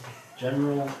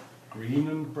 General green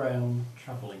and brown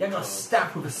travelling You've got a clothes.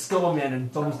 staff with a skull on the end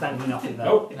and thumbs dangling off it there.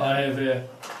 Nope, I have a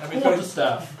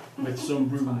quarterstaff with some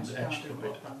runes etched to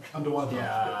it. Underwater.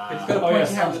 But you've got a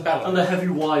pointy hand at And the a heavy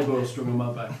Y bow strung on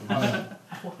my back.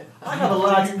 I have a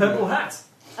large purple hat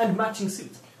and matching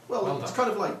suit. Well, Well it's done.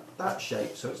 kind of like that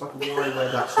shape, so it's like a Y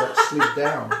where that's like slid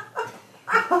down.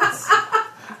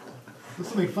 There's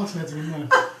something fascinating in there. You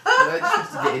know, it just needs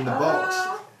to get in the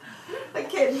box. A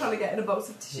kid trying to get in a box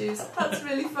of tissues. That's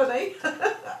really funny.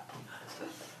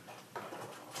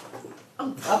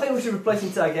 I think we should replace the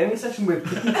entire gaming session with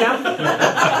kitten camp.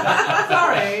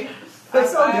 Sorry.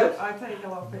 It's all good. I take a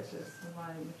lot of pictures with my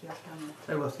GF camera.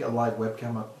 Hey, we'll have to get a live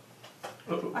webcam up.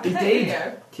 I can take Indeed.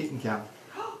 video. Kitten cam.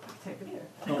 Take video.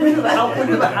 Can we do that? How can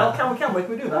we do that? How can we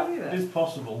do that? It is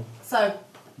possible, So,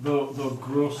 though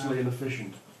grossly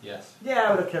inefficient. Yes. Yeah, I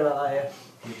would have killed that later.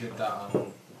 We did that on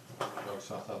Rogue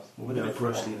South. Well, we No, did it for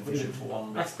grossly one. We did it for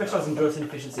one. I specialise in gross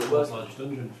inefficiency. It It was works. Large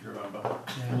Dungeon, if you remember.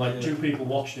 And like 2 people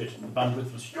watched it, and the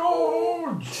bandwidth was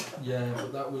huge. Yeah,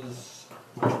 but that was...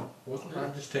 Wasn't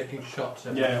that just taking shots?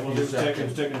 every Yeah, well, few it was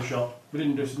seconds? taking a shot. We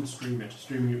didn't stream it.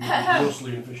 Streaming it was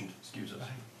grossly inefficient. Excuse us.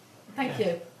 thank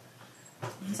you.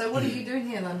 So, what are you doing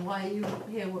here then? Why are you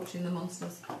here watching the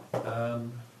monsters?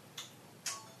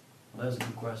 There's a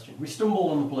good question. We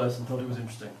stumbled on the place and thought it was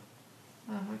interesting.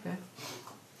 Oh, okay.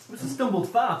 We stumbled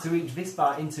far to reach this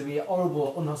far into the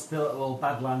horrible, unhospitable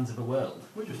badlands of the world.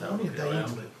 We just had Only a look day around.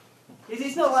 into it.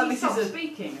 It's not like Does he this stop is a...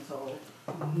 speaking at all?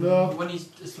 No. When he's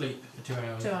asleep for 2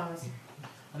 hours. 2 hours.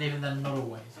 And even then, not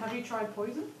always. Have you tried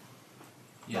poison?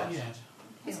 Yes. Not yet.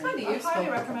 It's kind of I useful. highly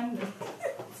recommend it.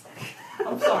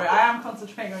 I'm sorry, I am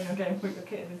concentrating on your game with your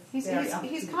kitten. It's very He's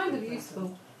absolutely kind of perfect.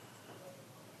 useful.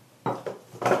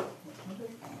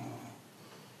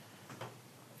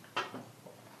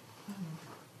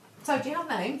 So, do you have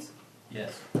names?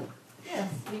 Yes.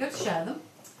 Yes. You got to share them.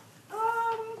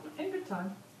 In good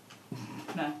time.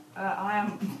 No, I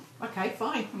am. Okay,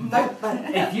 fine.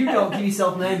 If you don't give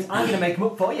yourself names, I'm going to make them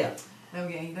up for you. Oh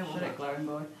yeah, you don't want Shut that. it, glowing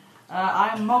boy. I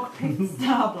am Mogpit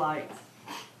Starblight.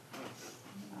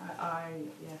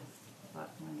 Yes,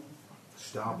 that's my name.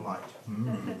 Starblight.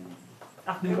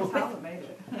 After It was Muppet. Hal that made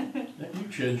it. You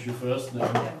changed your first name.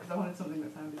 Yeah, because I wanted something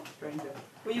that sounded stranger.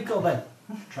 What are you called then?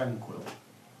 Tranquil.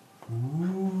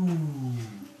 Ooh,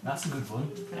 that's a good one.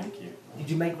 Thank you. Did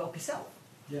you make it up yourself?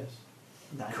 Yes.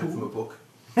 That comes from a book.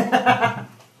 Actually,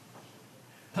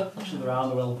 Actually, there are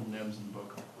no elven names in the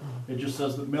book. It just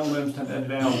says that male names tend to end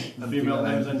in L, and female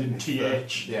names end in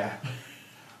TH. Yeah.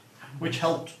 Which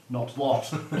helped, not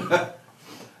what.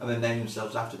 And then name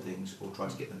themselves after things, or try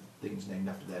to get the things named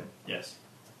after them. Yes.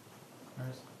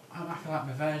 Whereas I'm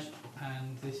Akalat Mavej,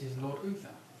 and this is Lord Uther.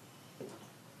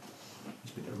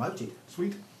 It's been promoted.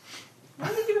 Sweet.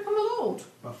 When did you become a lord?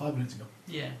 About 5 minutes ago.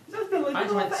 Yeah. That's been like I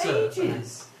that went for sir.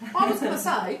 ages. I was going to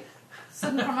say,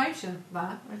 sudden promotion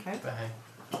there. Okay. But hey,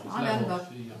 I remember.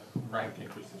 rank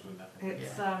increases with that.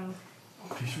 It's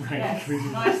She's yes,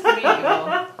 rank. nice to meet you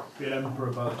all. Be an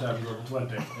emperor by the time you're level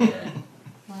 20.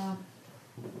 Yeah.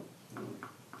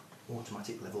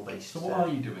 Automatic level based. So what are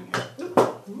you doing here?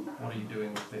 What are you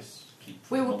doing with this keep?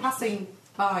 We full were of monsters? passing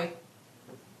by.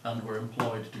 And we're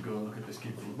employed to go and look at this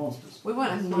keep full of monsters. We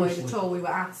weren't employed at all. We were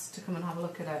asked to come and have a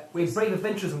look at it. We're brave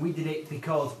adventurers and we did it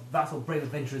because that's what brave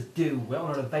adventurers do. We're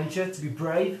on an adventure to be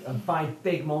brave and find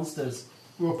big monsters.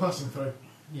 We were passing through.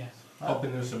 Yes.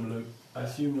 Hoping there's some loot. I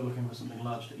assume you're looking for something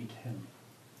large to eat him.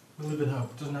 We live in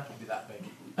hope. It doesn't have to be that big.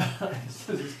 This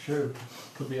is true.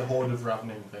 Could be a horde of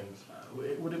ravening things.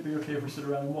 Would it be okay if we sit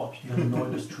around and watch? They've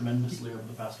annoyed us tremendously over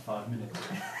the past 5 minutes.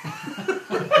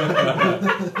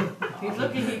 He's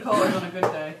lucky he caught us on a good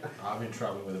day. I've been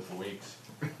travelling with him for weeks.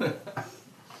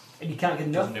 And you can't get It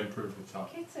enough. doesn't improve with time.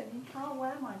 Kitten, you can't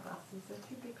wear my glasses, they're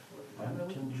too big for I'm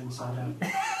you. turned inside out.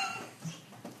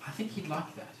 I think he'd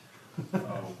like that.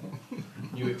 Oh,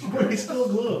 new We experience. still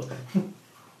glow.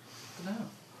 No.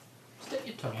 Stick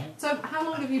your tongue out. So, how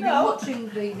long have you been watching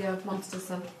the monsters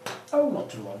then? Oh, not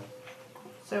too long.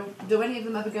 So, do any of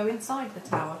them ever go inside the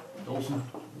tower? Dawson?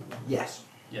 Yes.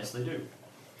 Yes, they do.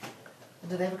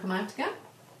 Do they ever come out again?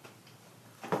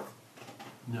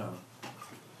 No.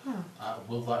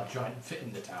 Will that giant fit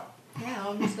in the tower? Yeah, I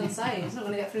was just going to say, he's not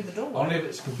going to get through the door. Only if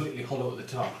it's completely hollow at the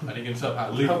top and he can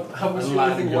somehow leave Have we and seen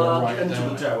land anything and go large right enter down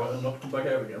the it. tower and not come back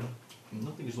out again?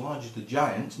 Nothing as large as the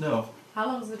giant, no. How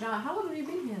long have you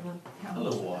been here then? A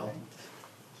little while.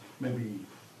 Maybe...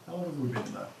 How long have we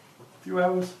been there? A few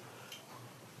hours?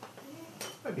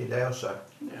 Maybe a day or so.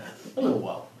 Yeah. A little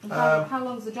while. And how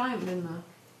long's the giant been there?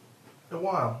 A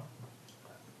while.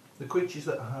 The creatures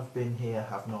that have been here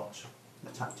have not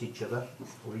attacked each other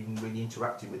or even really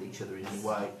interacted with each other in any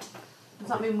way. Does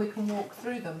that mean we can walk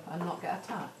through them and not get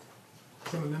attacked?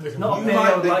 Not You me,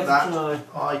 might I would think like that. to know.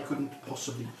 I couldn't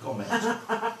possibly comment.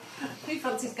 Who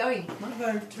fancies going?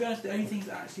 Although, to be honest, the only things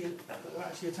that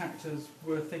actually attacked us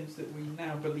were things that we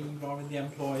now believe are in the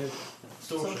employ of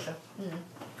Sorcerer.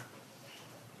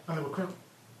 And they were crap.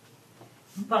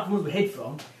 Apart from ones we hid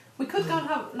from. We could go and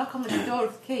knock on the door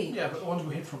of the key Yeah, but the ones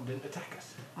we hid from didn't attack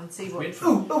us. and see We what. hid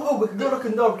from We could go knock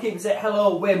on the door, keep and say,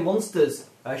 hello, we're monsters.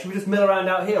 Should we just mill around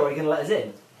out here or are you going to let us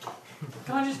in?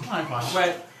 Can I just clarify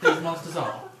where these monsters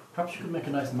are? Perhaps you could make a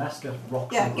nice mask out of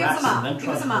rocks Yeah, and give us grass a and then map. Give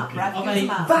try us a to map, hook it. Brad. Are Give us a they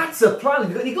map. That's a plan. Have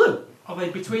you got any glue? Are they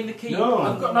between the keep No,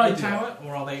 and got the no idea. tower,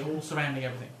 or are they all surrounding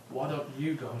everything? Why don't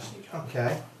you go and sneak up?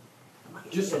 Okay.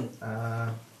 Just That's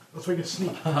where you can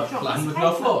sneak. Plan with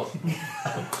no flaws.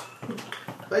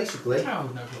 Basically, Tower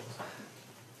with no flaws.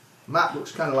 map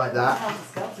looks kind of like that.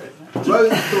 Helter-skelter, isn't it? The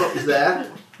road up is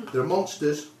there. There are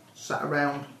monsters sat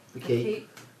around the The keep, keep.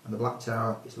 and the black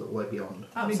tower is a little way beyond.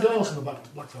 How many Outside. doors in the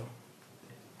black tower?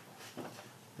 I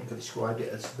think I described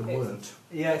it as the weren't.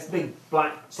 Yeah, it's a big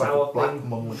black It's like tower a black thing.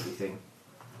 monolithy thing.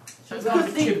 So it's like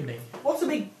a chimney. What's a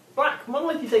big black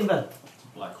monolithy thing then? It's a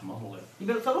black monolith. You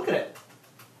better have a look at it.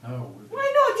 No, we've Why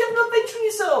not? You have no adventure in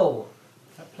your soul.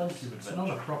 had plenty of It's adventure.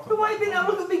 not a proper. But why have you been out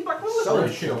look at the big black monolith? So-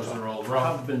 The shields are all I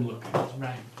wrong. have been looking. It's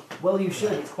round. Well, you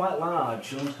should. It's quite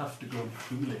large. You don't have to go and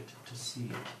feel it to see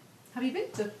it. Have you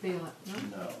been to feel it?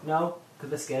 No? No. No, because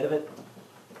they're scared of it.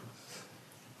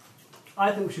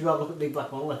 I think we should go have a look at the big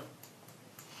black monolith.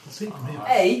 Let's see from here.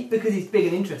 A, because it's big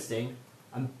and interesting,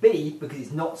 and B, because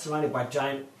it's not surrounded by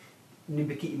giant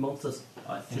Nimbikiti monsters.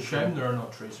 I It's a think shame there are no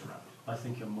trees around. I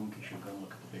think a monkey should go and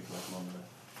look at the big black monolith.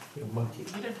 A monkey.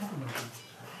 We don't have a monkey.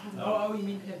 No. Oh, you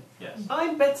mean him? Yes.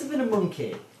 I'm better than a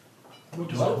monkey.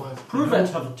 Monkeys Well, are wise. Prove it.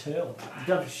 Have a tail. You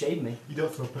don't have to shave me. You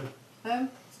don't throw poo.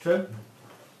 It's true.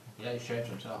 Yeah, he shaved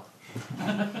himself.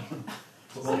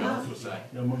 That's what the girls were saying.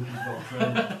 Your monkey's not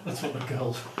trained. That's what the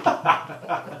girls.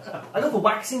 I go for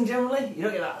waxing generally. You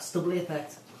don't get that stubbly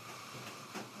effect.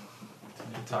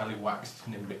 An entirely waxed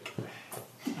nimbic.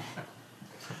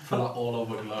 Feel like all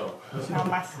over glow. How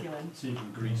masculine. So you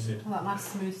can grease it. That nice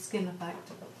smooth skin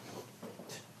effect.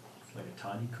 It's like a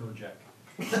tiny Kojak.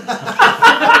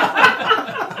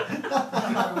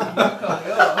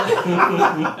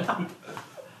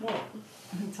 What?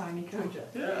 Tiny Kojak.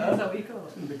 Yeah. Is that what you call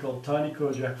It's going to be called Tiny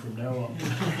Kojak from now on. it? Believe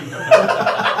me when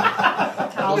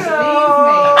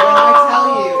I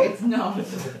tell you, it's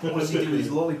What does he do with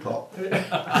his lollipop? You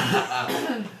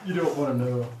don't want to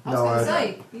know. I was No, going I to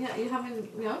say, yeah, you're having,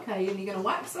 yeah, okay, and you're going to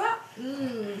wax that?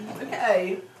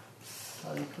 Okay.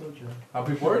 I'd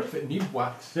be worried if it needed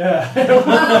wax. Yeah.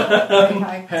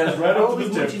 Okay. Hair's right All up to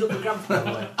these the munchies tip. up the grabs, by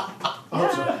the way.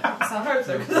 Yeah, I hope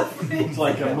so, because It's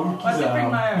like a I monkey's did bring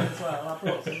arm. my own as well. I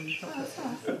brought some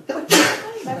chocolate.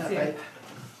 Bless you.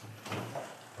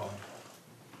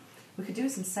 we could do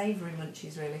some savoury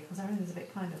munchies, really, because everything's a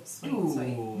bit kind of sweet.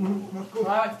 Well,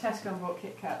 I went to Tesco and bought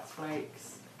Kit Kats,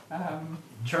 flakes.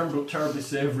 Terribly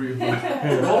savoury.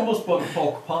 Almost bought a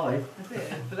pork pie. I did,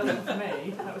 but that wasn't for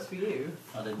me. That was for you.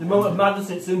 The moment of madness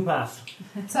is soon past.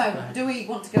 So, do we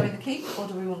want to go in the keep, or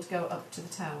do we want to go up to the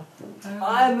tower?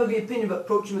 I am of the opinion that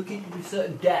approaching the keep will be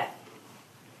certain death.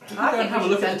 We I can go and think have a we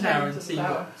look should at the send tower him and to the see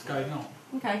tower. what's going on.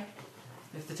 Okay.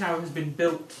 If the tower has been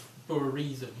built for a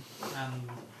reason and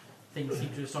things seem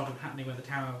to have started happening when the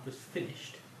tower was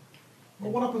finished.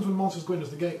 Well, what happens when monsters go in? Does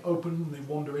the gate open and they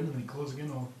wander in and they close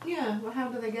again, or Yeah, well, how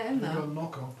do they get in they there? go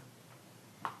knock on?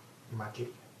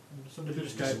 Magic. Somebody They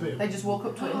just just go. disappear. They just walk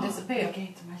up to it and disappear.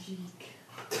 Gate magic.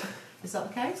 Is that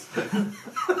the case?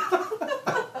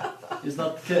 Is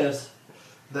that the case?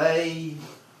 They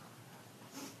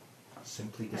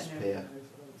simply disappear.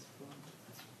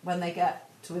 When they get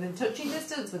to within touching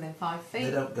distance, within 5 feet,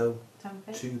 They don't go 10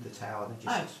 feet? to the tower. They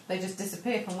Oh, just. they just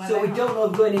disappear from where So they we are. don't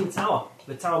know if going in the tower.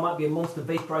 The tower might be a monster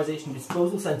vaporization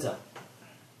disposal centre.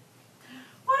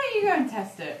 Why don't you go and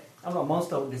test it? I'm not a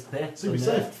monster, I would disappear. So be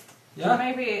safe. Yeah.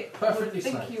 Maybe it Perfectly would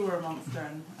think safe. you were a monster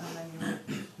and then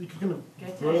You can kind you of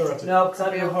get blur it. at it. No, because I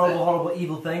do Be able to- horrible, horrible,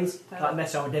 evil things. Tell Like it.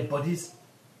 mess around with dead bodies.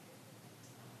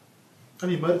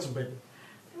 And you murdered some people.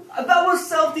 That was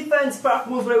self-defence, perhaps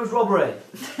was where it was robbery.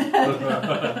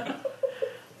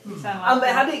 You sound like And they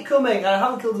had it coming, and I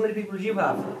haven't killed as many people as you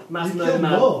have. Mass You murder killed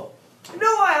man. more.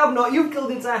 No, I have not. You've killed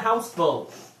the entire house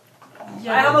full.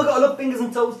 Yeah. I haven't got enough fingers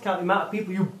and toes to count the amount of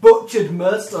people you butchered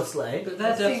mercilessly. But their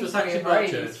That death seems was to be actually a very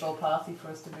butchered. useful party for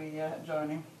us to be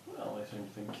joining. Well, I seem to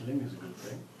think killing is a good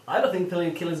thing. I don't think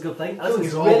killing is a good thing. I Killing think it's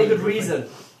is a always really a good good reason.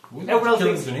 We Everyone know else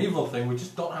killing's thinks- an evil thing, we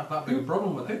just don't have that big a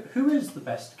problem with it. Who is the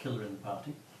best killer in the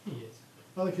party? He is.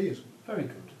 I think he is. Very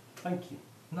good. Thank you.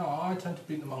 No, I tend to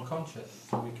beat them unconscious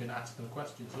so we can ask them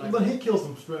questions And later. then he kills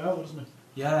them straight out, doesn't he?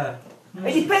 Yeah.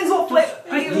 It depends what flavour.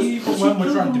 Even Does when he we're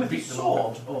kill trying them to with a beat them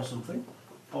sword up. or something?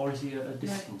 Or is he at a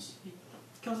distance? He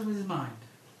kills him with his mind.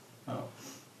 Oh.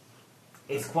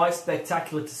 It's quite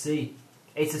spectacular to see.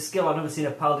 It's a skill I've never seen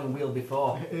a paladin wield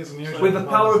before. It is, and he actually With the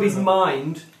power of his does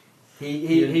mind,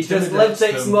 he just intimidates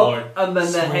levitates them them up, and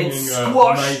then their heads swinging a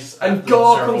squash, mace at and them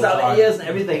gore several comes out of times. their ears and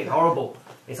everything. It's horrible.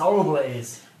 It's horrible, it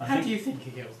is. How do you think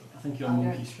he kills them? I think your I don't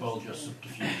monkey trust spoiled you. your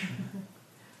subterfuge.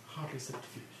 Hardly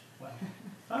subterfuge. Well,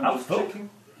 I'm just checking.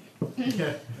 it.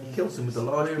 Yeah, He kills them with a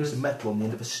large piece of metal on the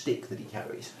end of a stick that he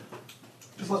carries.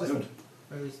 just like this one.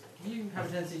 whereas you have a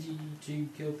tendency to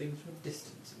kill things from a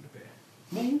distance, it would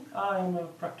appear. Me? I am a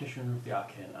practitioner of the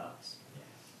arcane arts.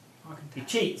 I can He tell.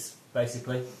 cheats,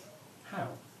 basically. How?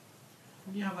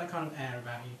 You have that kind of air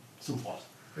about you. Somewhat.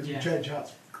 As you Yeah. change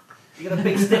hats. You got a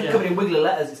big stick Yeah. covered in wiggly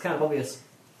letters, it's kind of obvious.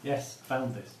 Yes,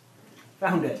 found this.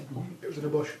 Found it. It was in a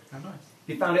bush. How nice.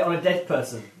 He found it on a dead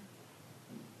person.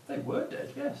 They were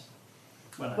dead, yes.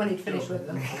 When he'd finished with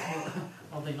them.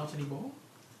 Are they not anymore?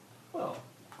 Well,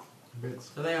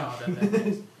 Bits. So they are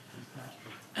dead.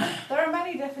 There are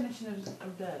many definitions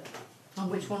of dead. On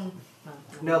which one?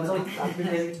 No, there's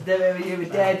only they're either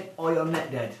dead or you're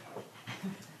net dead.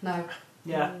 No.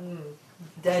 Yeah.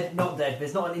 Dead, not dead.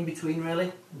 There's not an in-between,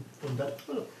 really. Undead.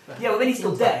 Yeah, well then he's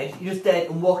still dead. You're just dead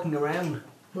and walking around.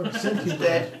 Well, He's sentient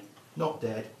dead, not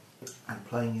dead, and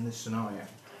playing in this scenario.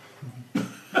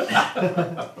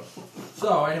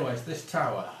 So, anyways, this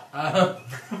tower. Yeah.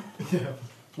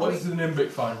 What does the Nimbic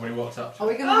find when he walks up to Are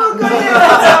it? we going to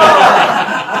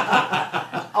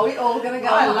Are we all going to go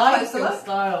I and have a like closer your look?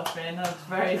 style, Finn. That's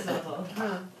very subtle.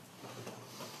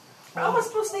 How am I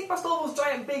supposed to sneak past all those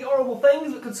giant, big, horrible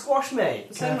things that could squash me?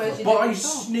 The same way as you did By before.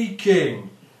 sneaking!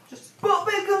 But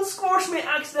they can squash me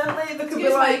accidentally. They could be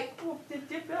Excuse like,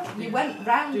 You went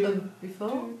round them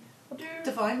before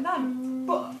to find them.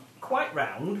 but quite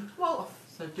round. Well,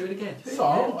 So do it again.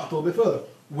 So, Still a bit further.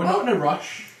 we're not in a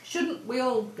rush. shouldn't we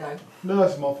all go? No,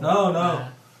 it's more fun. No, no.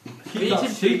 Beat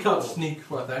him He to can't the sneak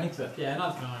worth anything. Yeah,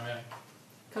 neither can I, really.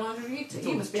 Can I review It's you? all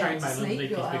You this must be able chainmail to underneath sneak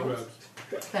these your big elves. robes.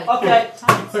 Okay.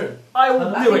 I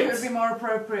will I do think it it. would be more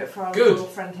appropriate for our Good. little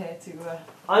friend here to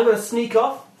I'm going to sneak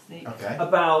off sneak. Okay.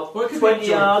 about Well, it could be a 20 joint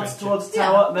yards venture. towards the Yeah.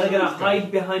 tower, and then I'm going to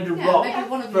hide behind a Yeah, rock maybe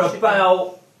one of for you should go.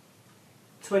 about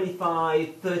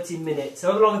 25, 30 minutes.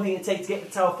 However long I think it takes to get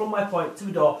the tower from my point to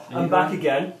the door and back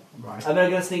again. Right. And then I'm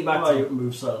going to sneak back I to you.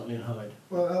 move silently and hide.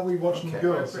 Well, are we watching Okay.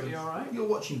 go? We're pretty alright. You'll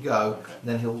watch him go,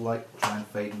 then he'll like try and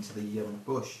fade into the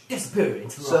bush. Disappear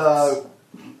into rocks. So,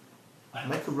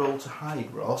 make a roll to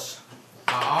hide, Ross.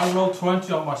 I rolled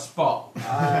 20 on my spot.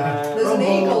 There's an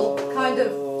eagle kind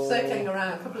of circling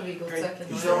around, a couple of eagles circling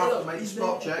You still have around. to make a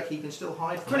spot check. He can still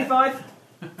hide. From 25.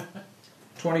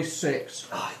 26.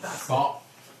 Spot.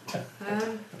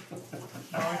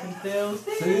 I can still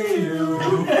See you.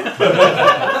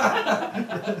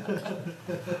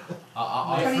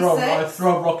 I 26.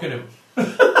 throw a rock at him.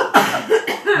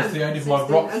 It's the end of my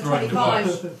 16 rock and throwing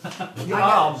 25. device. Your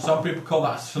arm. Some people call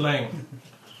that a sling.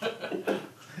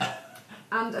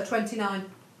 And a 29.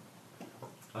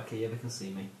 Okay, yeah, they can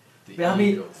see me. The They have me.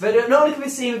 eagles. They don't not only can they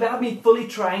see me, they have me fully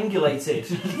triangulated.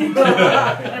 And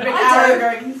a big arrow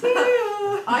going.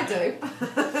 I do.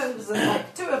 There's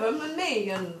like two of them and me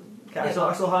and... Okay, so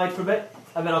I shall hide for a bit,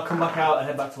 and then I'll come back out and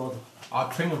head back towards them. I'll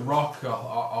ping a rock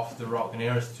off the rock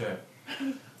nearest to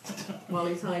him. While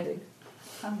he's hiding.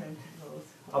 I'm going to yours.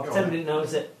 I'll pretend I didn't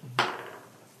notice it.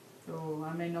 Oh,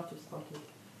 I may not have spotted.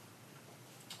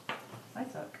 I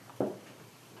suck.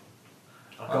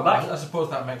 I'll go back. I suppose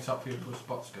that makes up for your poor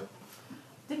spot skill.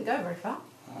 Didn't go very far.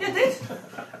 Yeah, it did.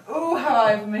 Oh, how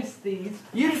I've missed these.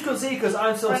 You just couldn't see because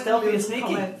I'm so stealthy and sneaky.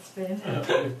 Comments been.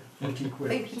 Looking I quick.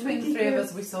 think between the three of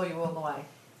us we saw you all the way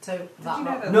to that you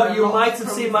know rock. that- No, you Rocks might have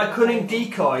probably seen my the cunning same.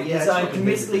 decoy Yeah, designed it's to not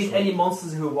mislead invisible. any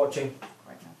monsters who are watching.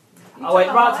 Right now. Oh wait,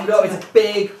 right to go. It's a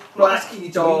big Well, black asking you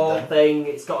to door eat them. thing.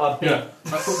 It's got a big Yeah,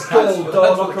 that's what the skull cat's, door that's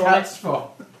what knocker the on cat's it.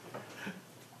 for.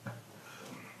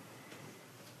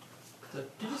 Did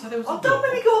you say there was Oh, a don't door?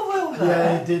 make me go well Yeah,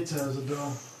 there. he did tell us a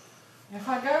door. If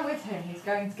I go with him, he's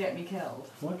going to get me killed.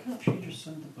 Why can't she just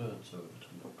send the birds over to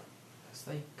look? Because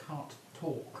they can't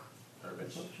talk. I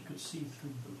thought you could see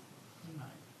through them.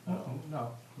 No.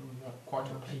 No, quite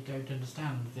They don't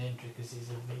understand the intricacies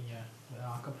of the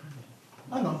our companion.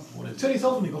 Hang on. What is Turn it?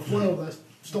 yourself an eagle, fly over there,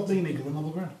 stop being eagle and on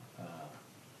the ground.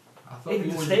 I thought Even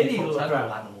you the wizardy stay eagle folks had crap.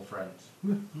 little animal friends.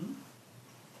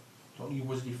 Don't you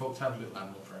wizardy folks have little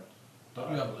animal friends?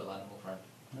 Don't you have a little animal friend?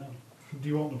 No. Do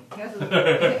you want them? He has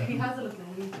a, he has a little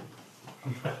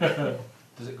weasel.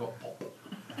 Does it go pop?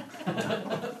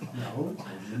 No.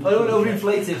 I don't know,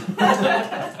 overinflated.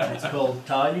 It's called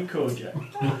Tiny Kojak.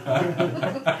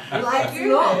 Like you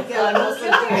not, girl, what's the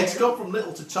deal? It's gone from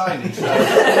little to tiny. So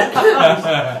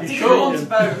It's Cold.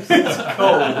 Both.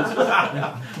 cold.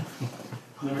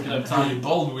 Never can have tiny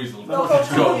bald weasel. No, not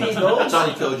tiny eagles.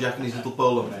 tiny Kojak and his little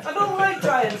bowl on there. I don't like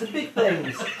giants and big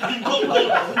things.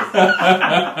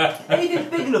 Anything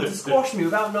big enough to squash me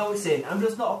without noticing, I'm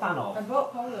just not a fan I of.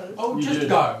 bought polos. Oh, You just did.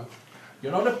 go.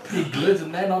 You're not a piglet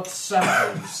and they're not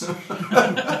sows. Was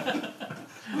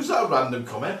that a random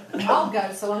comment? I'll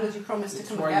go so long as you promise to That's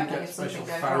come why and you get me get if something special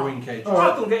goes farrowing wrong. cages.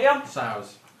 Alright, come get you.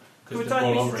 Sows. Can we Because try they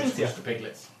and roll be over strings into just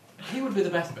piglets. He would be the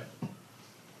best bit.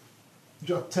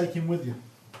 You have to take him with you.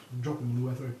 Drop him on the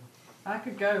way through. I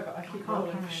could go, but I keep Can't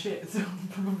rolling carry. for shit, so I'm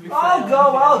probably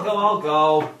I'll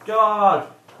go. God.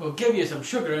 We'll give you some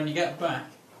sugar and you get back.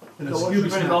 And I a want Scooby sugar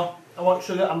snack. anymore. I want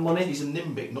sugar and money. He's a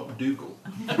nimbic, not Dougal.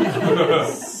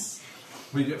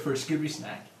 We do it for a Scooby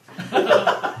snack.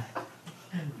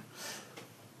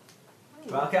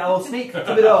 Right, okay, I will sneak to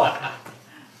the door.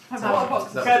 I bought a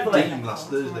box That of was Carefully. Dean last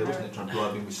Thursday, wasn't it? Trying to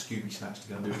bribe him with Scooby snacks to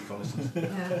go and do reconnaissance.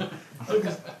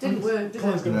 Yeah. Didn't work, did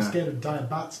Colin's it? going to be No. scared of dire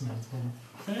bats now.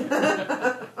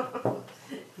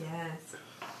 Yes.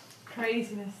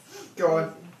 craziness. Go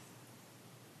on.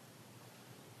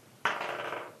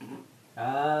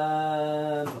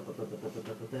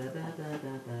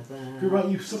 You're right,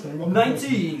 you suck at it.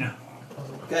 19.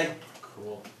 Okay,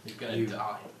 Cool. You're going to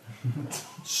die.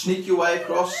 sneak your way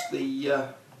across the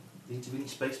intervening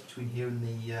space between here and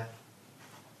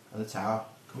the tower.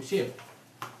 Can we see him?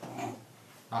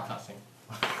 I can't see him.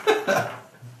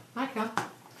 I can.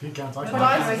 If you can't, I The can.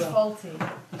 dice is faulty.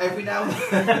 Every now and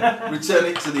then, return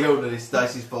it to the owner. This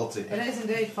dice is faulty. It is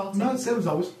indeed faulty. No, it's same as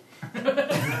always.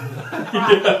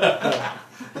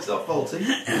 It's not faulty.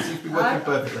 It seems to be working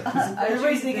perfectly. The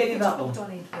reason he gave you that one. Don't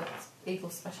need equal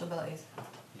special abilities.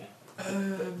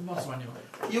 What's the manual?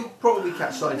 You'll probably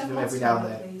catch sight of him every now and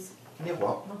then. Please. Can you have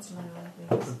what? Monster manual,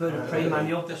 The please. bird of prey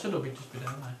manual. There should all be just be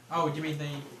down there. Oh, do you mean the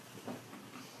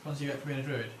ones you get for being a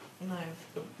druid? No.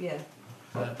 Yeah.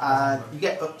 And you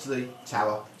get up to the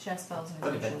tower. Share spells and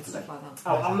Okay, illusions, stuff like that.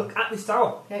 Oh, I'll look at this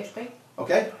tower. PHP?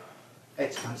 Okay?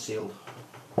 It's concealed.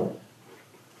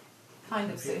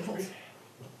 Kind of sealed.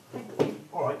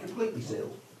 Alright, completely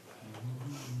sealed.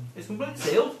 It's completely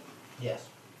sealed. Yes.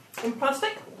 In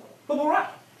plastic. Bubble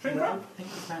wrap. Shrink wrap. I think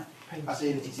it's that page. As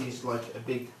in, it is like a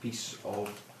big piece of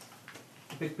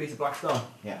A big piece of black stone.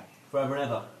 Yeah. Forever and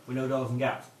ever. With no doors and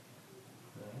gaps.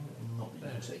 Not that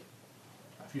you can see.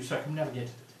 Have you circumnavigated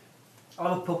it? I'll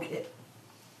have a poke at it.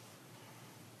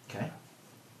 Okay.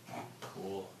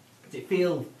 Cool. Does it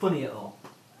feel funny at all?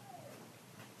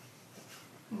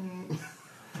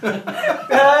 Dave!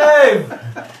 I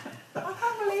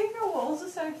can't believe your walls are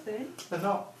so thin. They're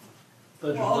not.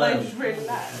 They're What, are they just really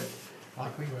loud?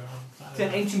 Like we were on It's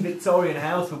an ancient Victorian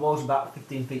house with walls about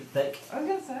 15 feet thick. I was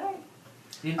going to say.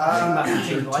 You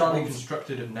Entirely entirely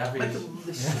constructed of Make a navies.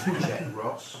 listen check,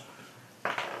 Ross.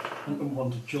 And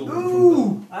wanted children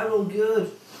Ooh! I rolled good.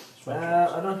 from I them.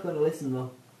 don't have to go to listen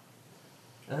though.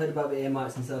 I heard about the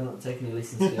Amites and so I'm not taking any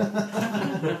listens yet.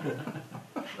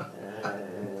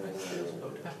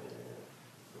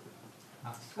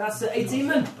 That's 18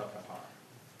 men.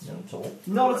 Not at all.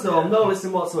 Not at all, no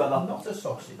listen whatsoever. Not a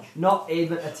sausage. Not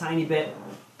even a tiny bit.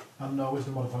 And no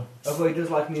wisdom modifier. Although he does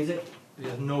like music. He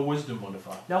has no wisdom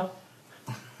modifier. No.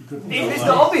 You couldn't If it's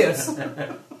tell not obvious.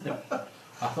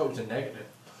 I thought it was a negative.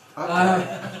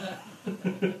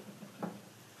 Okay.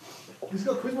 He's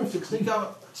got Charisma You 16. can't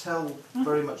tell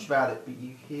very much about it, but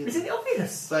you hear Is it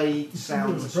obvious? vague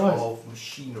sounds surprise. of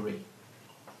machinery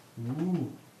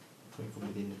Ooh. coming from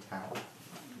within the tower.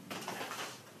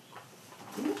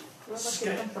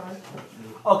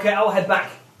 Okay, I'll head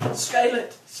back. Scale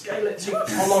it! Scale it! See if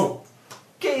it's hollow.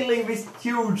 Can you leave this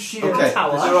huge sheer Okay,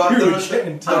 tower? there are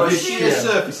Huge sheer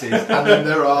surfaces, and then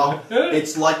there are.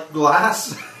 It's like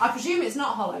glass. I presume it's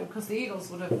not hollow because the eagles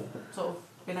would have sort of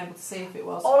been able to see if it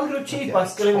was. All I could achieve by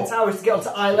scaling the tower is to get onto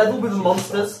eye level with the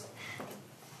monsters.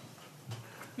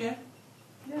 Yeah.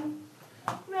 Yeah.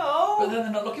 But No. then they're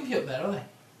not looking for you up there, are they?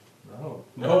 No.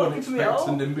 No, No one look at me, expects a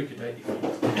oh. Nimbic at 80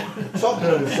 feet. Top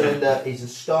of the cylinder is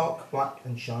as stark black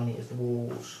and shiny as the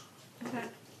walls, Okay.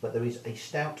 but there is a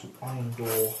stout iron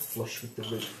door flush with the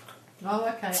roof. Oh,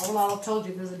 okay. Well, I told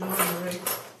you there's a door in the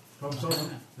roof. From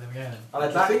someone. There we go then. I'll I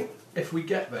head back. think if we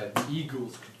get there, the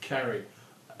eagles could carry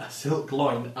a silk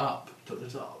line up to the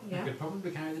top. You Yeah. could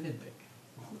probably carry the Nimbic.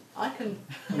 I can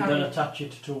And then carry. attach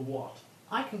it to what?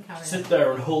 I can carry Sit it.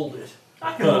 there and hold it.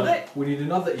 I can hold it. We need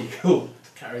another eagle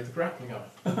to carry the grappling arm.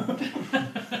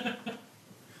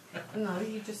 No,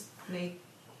 you just need.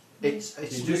 It's a You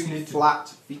just smooth, need to- flat,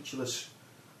 featureless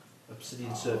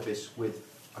obsidian surface with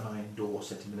an iron door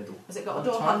set in the middle. Has it got a Well,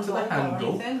 door tie it to handle, the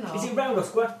handle. or anything? Or? Is it round or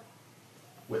square?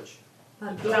 Which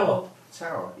That the door. tower?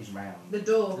 tower is round. The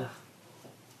door.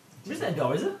 There isn't a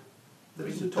door, is it? There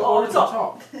is a a door door on at the the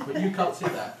top, but you can't see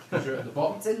that because you're at the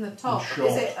bottom. It's in the top. Short.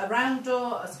 Is it a round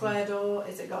door, a square door?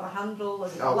 Is it got a handle?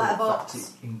 Has it got a Oh, letterbox? that's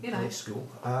it in You know. play school.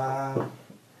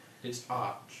 It's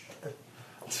arch.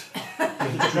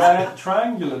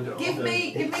 Triangular door. Give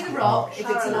me the rock. If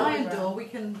it's an Oh, iron right. door, we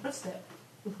can bust it.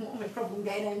 What have a problem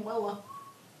getting in Willa?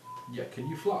 Yeah, can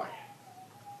you fly?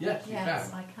 Yes, you Yes,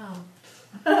 can. I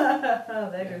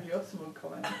can. There goes your smug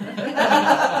comment.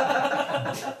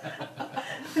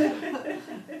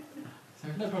 So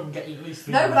there's no problem getting at least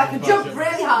 3 No, but I can above jump you.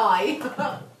 really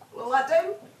high. Will that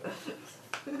do?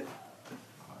 If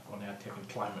only I'd taken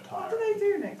climate What higher. do they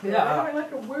do next week? Yeah. They're having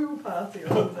like a woo party or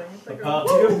something. They A go,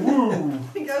 party woo! of woo! I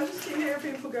think I just keep hearing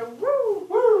people go woo,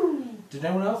 woo. Did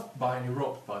anyone else buy any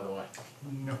rope, by the way?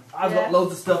 No. I've Yeah. got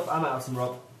loads of stuff. I might have some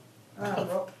rope. Ah,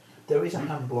 Rob. There is a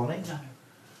handle on it.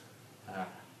 No.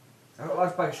 I've got a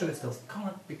large bag of sugar still.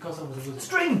 Can't because I was a wood.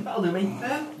 String! That'll do me.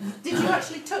 Did you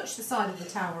actually touch the side of the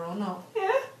tower or not?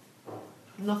 Yeah.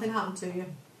 Nothing happened to you.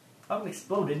 I haven't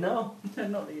exploded, no.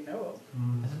 Not that you know of.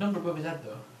 There's a number above his head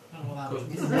though. I don't know what that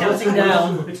Good. means. Counting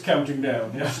down. It's counting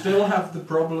down, You yeah. still have the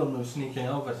problem of sneaking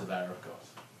over to there, of course.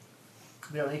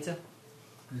 We don't need to.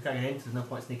 We can't get in, so there's no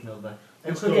point sneaking over there.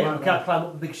 Let's If we go get in, right we now. can't climb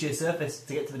up the big sheer surface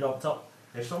to get to the door up top.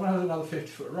 If someone has another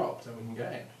 50-foot rope, then we can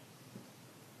get in.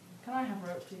 Can I have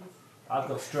rope, please? I've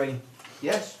got string.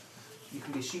 Yes. You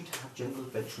can be assumed to have general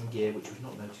adventuring gear, which was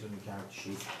not noted on your character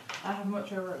sheet. I have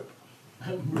mucho rope.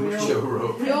 Mucho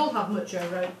rope. We all have mucho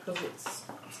rope because it's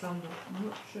standard.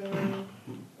 Mucho.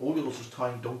 All yours is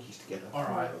tying donkeys together.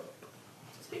 Alright.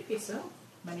 Speak for yourself.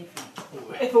 Many feet.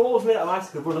 If a wall was made out of ice,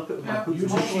 I could run up it with my Yeah, boots.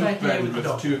 Use I'll a stay sheep here bed with the with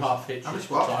dog. 2 half hitches I'll to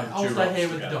swap. tie I'll two stay ropes here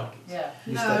with the together. dog. Yeah.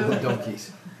 You No. stay with the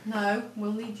donkeys. No,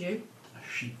 we'll need you. A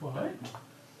sheep. Why?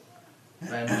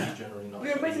 Men are generally not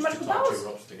You're amazing used to magical tie powers. 2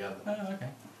 ropes together, Oh, okay.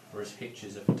 whereas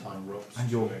hitches are for tying ropes. And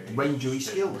to your a rangery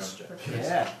stationary skills. object.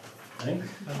 Yeah. Eh?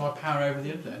 And my power over the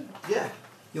undead. Yeah.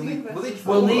 You'll need, we'll need,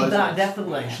 We'll four need of those that, ones.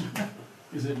 definitely.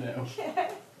 Is it now?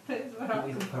 It's We'll well.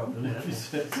 need the problem, If you yeah.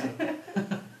 say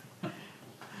so.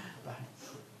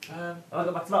 Have I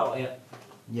got back to battle yet?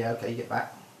 Yeah, okay, you get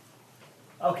back.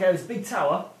 Okay, there's a big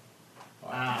tower.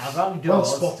 I've got Well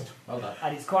doors. spotted. Well done.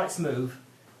 And it's quite smooth.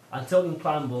 and totally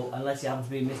unclimbable unless you happen to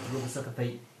be Mr. Rubber Sucker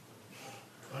Pete.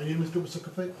 Are you Mr. Sucker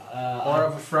Feet? Or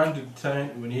have a friend who'd turn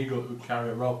into an eagle who'd carry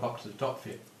a rope up to the top for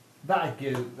you. That'd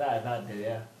do,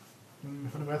 yeah.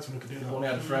 If I had someone who could do If that. only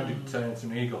had a friend who'd turn into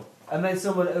an eagle. And then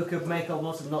someone who could make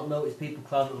almost not notice people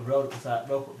climbing up the rope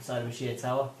up the side of a sheer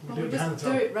tower. We Well, do we it behind just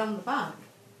the do tower. it round the back.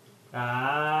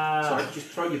 Sorry, just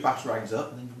throw your batarangs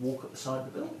up and then you walk up the side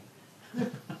of the building.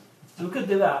 So we could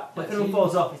do that, but if everyone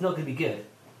falls off, it's not going to be good.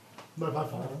 No, if I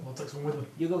fall, I'll take someone with me.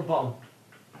 You go to the bottom.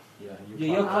 Yeah,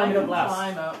 You're climbing up last.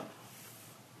 Climb up.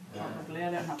 Probably,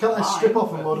 I don't have Can't to I strip climb,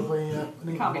 off a but lot of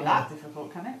the... it can't be that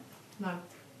difficult, can it? No.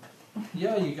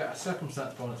 Yeah, you get a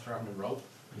circumstance bonus for having a rope.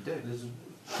 You do. There's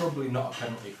probably not a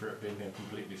penalty for it being a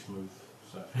completely smooth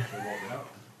surface to walk out.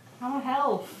 I'm a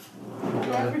health.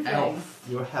 You're Everything. an elf.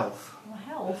 You're a health. I'm a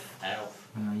health. Elf.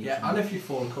 No, you Yeah, can- and if you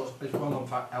fall, of course, it's well on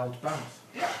fat elves bounce.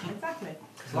 Yeah, exactly.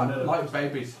 It's like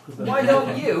babies. Why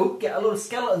don't you get a load of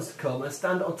skeletons to come and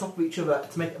stand on top of each other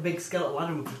to make a big skeleton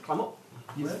ladder and we can climb up?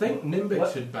 You'd think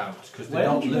Nimbics would bounce because they Where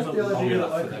don't did you live get the long idea enough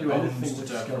that I for could their do anything bones to with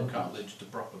turn from skeletons? cartilage to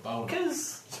proper bone.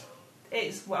 Because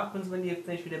it's what happens when you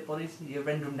finish with dead bodies, you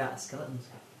render them down to skeletons.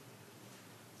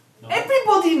 No.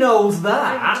 Everybody knows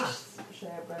that! Just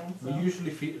share brains. We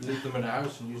usually leave them in a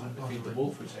house and use them to feed the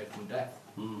wolf who saved from death.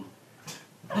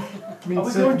 I Are mean,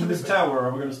 we save going to them this a bit. tower or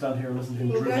are we going to stand here and listen to him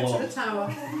We'll drivel go to on? the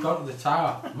tower. Go to the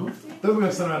tower. Then we're going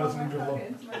to stand around listening to a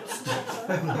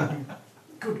lot.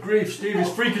 Good grief, Steve is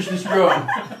freakishly strong.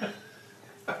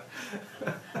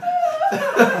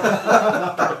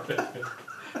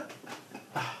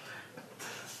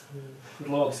 Good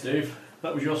lord, Steve.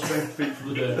 That was your strength feat for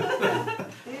the day.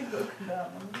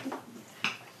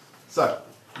 So,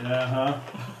 Yeah, huh?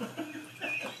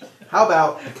 how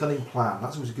about a cunning plan?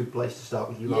 That's always a good place to start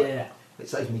with. You like? Yeah. It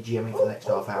saves me GMing for the next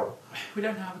half hour. We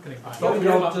don't have a cunning plan. Don't We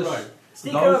go go to- up road.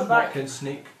 Sneak Those over what back. can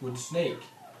sneak would sneak.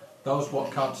 Those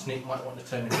what can't sneak might want to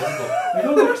turn invisible. We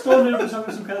go next door neighbours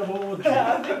having some kind of orgy.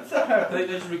 Yeah, I think so. They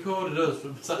just recorded us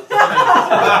from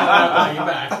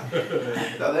back.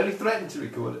 No, they only threatened to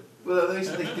record it. Well, they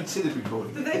considered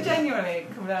recording Did it. they genuinely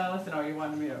come down and listen, or you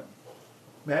winding me up?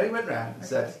 Mary went round and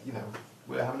said, you know,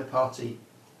 we're having a party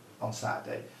on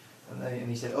Saturday. And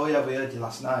he said, oh yeah, we heard you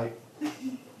last night.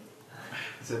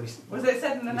 So Was it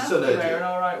said in a my nasty son heard way you. or an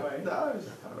alright way? No, it was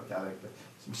kind of organic. But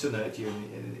my son heard you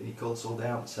and he called us all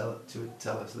down to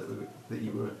tell us that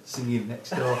you were singing next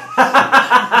door.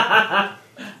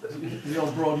 The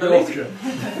old broad At least, Yorkshire.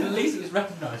 at least it was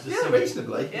recognised as Yeah, singing.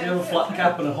 reasonably. You have a flat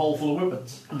cap and a hole full of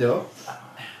whippets. No.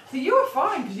 So you were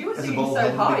fine, because you were As a singing bald so head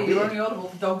and high, big you were beard. only audible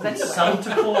to dogs anyway.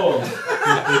 Santa Claus.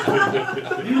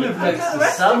 You live next to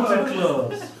Santa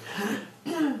Claus.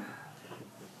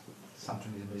 Santa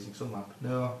and his amazing sun lamp.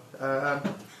 No.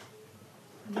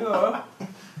 No.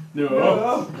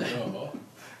 No.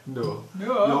 No. No.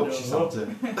 Yorkshire Santa.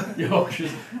 Yorkshire.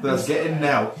 That's getting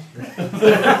now.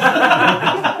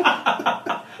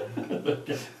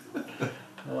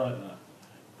 I like that.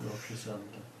 Yorkshire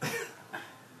Santa.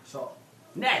 So,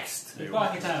 Next!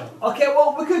 Back it out. Okay,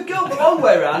 well, we could go the long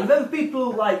way around. Then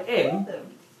people like him, it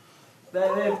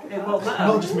won't matter.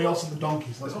 Not just me, also the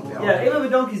donkeys. Let's go. Yeah, even the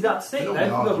donkeys that stink, They then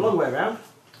don't we go the long way around.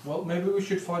 well, maybe we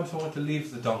should find someone to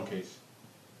leave the donkeys.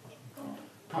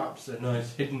 Perhaps a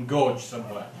nice hidden gorge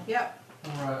somewhere. Yep.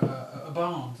 Or a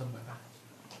barn somewhere.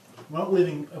 We're not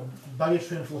leaving a baggage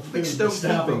train full of Big food. stone in the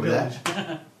starving keep over there.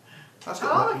 village. That's Oh,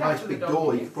 got a look nice after the big door you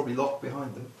donkeys. could probably lock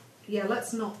behind them. Yeah,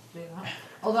 let's not do that.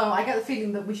 Although I get the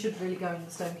feeling that we should really go in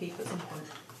the stone keep at some point.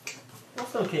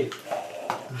 What's the keep?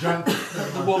 The giant.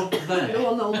 The one The there.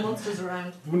 one that all the monsters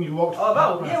around. When you walked. Oh,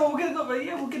 well, yeah, well, we're going to go,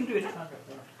 yeah, we're going to do it.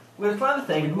 We're going to climb the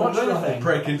thing, We'd we're much going to rather the thing.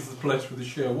 break into the place with the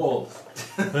sheer walls.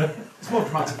 It's more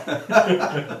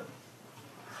dramatic.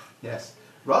 Yes.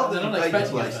 Rather They're than not invade a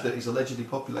expecting place it, that is allegedly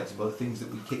populated by the things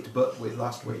that we kicked butt with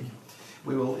last week,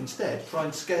 we will instead try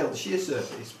and scale the sheer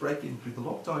surface, break in through the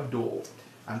locked iron door,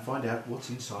 and find out what's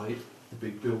inside the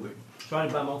big building. Trying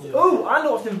to buy monsters. Oh, I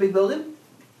know what's in the big building.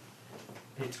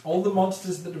 It's all the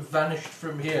monsters that have vanished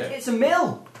from here. It's a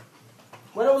mill.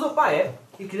 When I was up by it,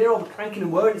 you could hear all the cranking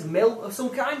and whirring. It's a mill of some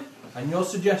kind. And you're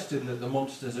suggesting that the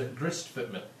monsters at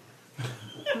Gristfit Mill.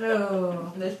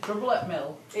 No. There's trouble at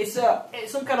mill. It's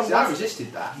some kind of See, I monster.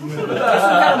 resisted that. It's some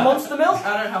kind of monster mill.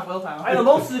 I don't have willpower. And the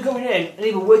monsters are going in and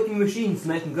either working machines to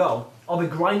make them go, or be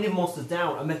grinding monsters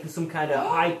down and making some kind of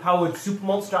high-powered super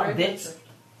monster out of bits.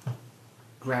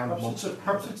 Ground monster.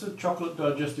 Perhaps it's a chocolate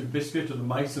digestive biscuit and the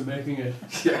mice are making it.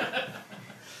 Yeah.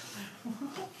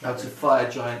 Out of fire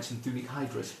giants and Thunic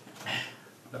hydras.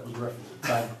 That was a reference to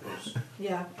Bad Bros.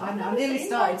 Yeah, I know. I nearly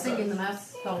started singing the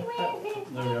mass song, but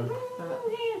There we go.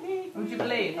 Would you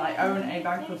believe I own a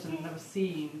bagpuss and never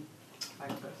seen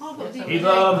Oh, but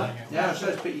Yeah, so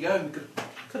it's pretty going.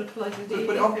 could have played with Could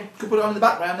put it on in the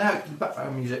background now. The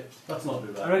background music. Let's not do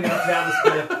I that. reckon that's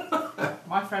the atmosphere.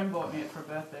 My friend bought me it for a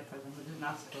birthday present, but didn't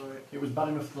ask for it. It was bad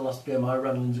enough for the last game I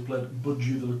ran. Lindsay played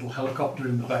Budgie, the little helicopter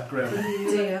in the background.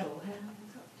 Dear.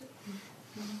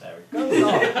 There it goes.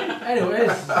 Anyways,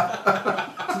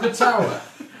 to the tower.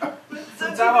 The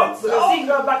tower. We're going to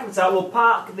go back to the tower. We'll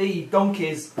park the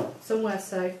donkeys. Somewhere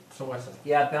safe. Somewhere safe.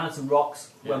 Yeah, behind some rocks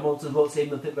where Yeah. monsters won't see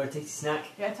them and pick a tasty snack.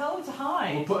 Yeah, tell them to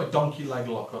hide. We'll put a donkey leg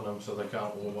lock on them so they can't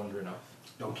all wander enough.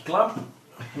 Donkey clamp.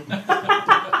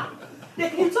 Yeah,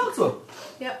 can you talk to them?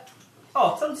 Yep.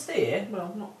 Oh, tell them to stay here.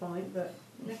 Well, not quite, but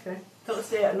okay. Tell them to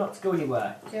stay here and not to go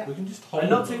anywhere. Yeah. We can just hold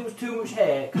And not them. too much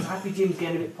hair, because Happy Jim's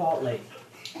getting a bit portly.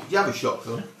 Do you have a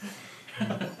shotgun?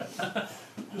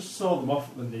 Just saw them off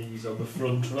at the knees on the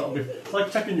front. That'll be it's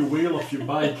like taking your wheel off your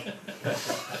bike.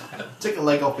 Take a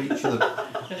leg off each of them.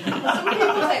 Well, some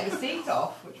people take the seat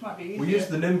off, which might be easier. We used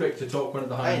the Nimbic to talk one of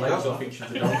the hind Hey, legs no. off each of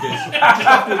the donkeys. Just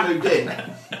after we moved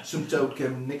in, some bloke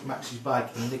nicked Max's bike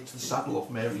and nicked the saddle off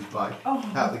Mary's bike out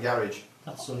of the garage.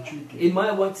 That's so cheeky. He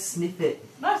might want to sniff it.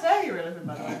 Nice area you live in,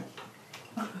 by the way.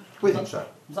 With him, sir.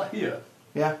 Was that here?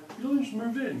 Yeah. You only just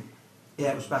moved in.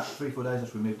 Yeah, it was about 3-4 days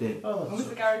after we moved in. Oh, And was that's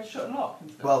the garage shut and locked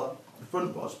and stuff? Well, the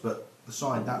front was, but the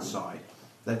side, that side,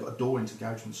 they've got a door into the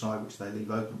garage from the side which they leave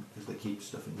open because they keep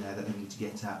stuff in there that they need to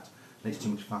get at. And it's too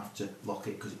much faff to lock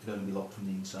it because it could only be locked from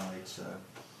the inside. So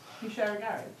You share a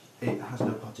garage? it has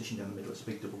no partition down the middle. It's a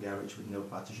big double garage with no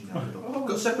partition down the middle.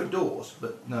 Got separate doors,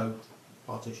 but no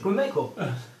partition. Can we make one?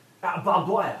 Out of barbed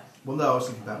wire. Well, no, I was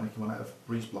thinking about making one out of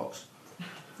breeze blocks.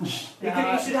 You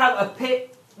should have a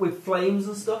pit with flames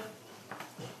and stuff.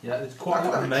 Yeah, there's quite a I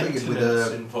lot of could have it triggered maintenance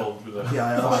with a- involved with a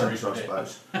Yeah, fiery I pit.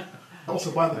 suppose.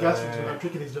 Also buying the gas fixture about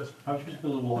tricking these does. How do you just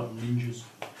build a wall like ninjas?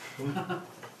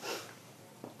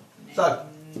 So,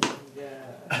 Yeah.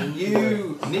 and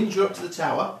you ninja up to the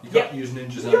tower You can't use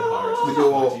ninjas and pirates with to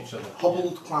your fight each other.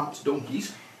 hobbled, clamped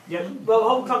donkeys. Yeah. Well,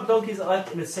 whole camp donkeys are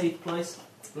like in a safe place.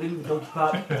 Leave the donkey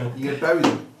park. You're going to bury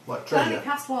them like Can only treasure.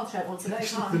 cast wild shape once a day,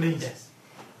 Just can't the I? knees.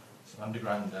 It's an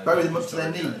underground. Bury them up to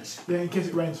their storage knees. Yeah, in case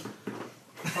it rains.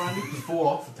 Just fall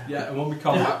off the tower. area. Yeah, and when we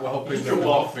come back, we're hoping that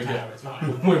Fall off we the get tower, it's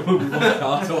fine. we want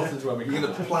our tortoise when we You're come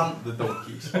going to back. plant the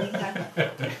donkeys.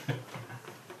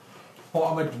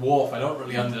 What, I'm a dwarf, I don't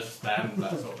really understand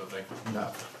that sort of thing. No.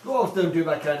 Dwarves don't do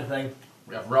that kind of thing.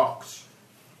 We have rocks.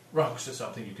 Rocks are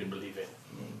something you can believe in.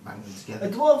 Bang them A together.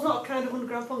 dwarf's not a kind of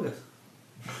underground fungus.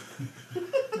 No,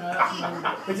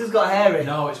 that's It's just got hair in.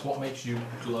 No, it's what makes you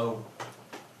glow.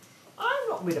 I'm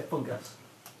not made of fungus.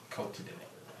 Coated in it.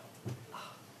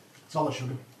 It's all the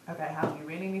sugar. Okay, Hal, you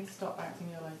really need to stop acting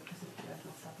your leg because if you don't,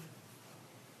 I'll stab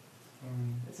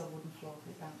you. It's a wooden floor,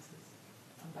 it bounces.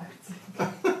 I'm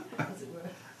bouncing. As it were.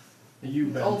 Are you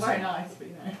It's all bouncing? very nice, but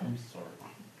you know. I'm sorry.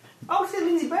 Oh, see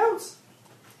Lindsay bounce.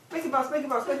 Make it bounce, make it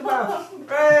bounce, make it bounce.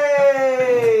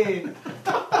 Hooray!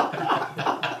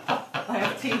 I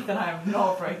have teeth and I am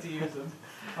not afraid to use them.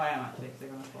 I am actually, because they're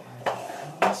going to fall out.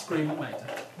 I'll scream it later.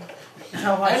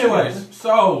 Anyways,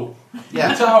 so, the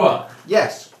Yeah. tower.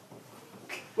 Yes.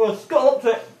 Well, scuttle up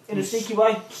to it in a sneaky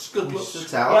way. Scuttle up to the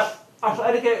tower. Yep. After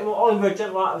educating Oliver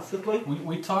gentle out of swiftly.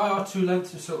 We tie our two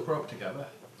lengths of silk rope together,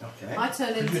 Okay. I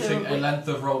turn producing into a length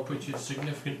of rope which is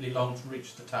significantly long to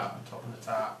reach the tower, top of the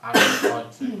tower, and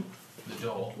inside to the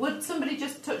door. Would somebody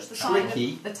just touch the side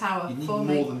Tricky. of the tower You need for more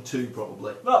me? than two,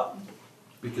 probably. Look,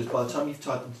 Because by the time you've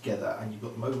tied them together and you've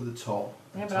got them over the top...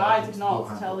 Yeah, but tied I into did the not door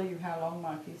handle. tell you how long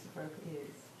my piece of rope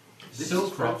is. This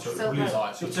Silk is rope, so it Silk blew rope.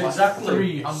 light, so It's like exactly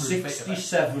 300 feet of it.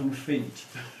 67 feet.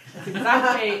 It's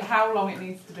exactly how long it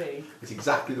needs to be. It's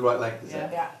exactly the right length, is it?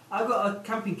 Yeah. I've got a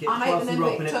camping kit. I make plus the the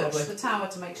rope in Nimbic it, touch probably. the tower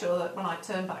to make sure that when I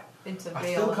turn back into real, I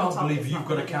still at the can't top, believe it's you've not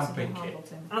got a like it's camping kit. handled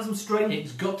in. And some string.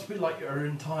 It's got to be like your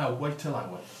entire weight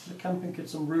allowance. The camping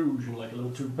kit's some rouge and like a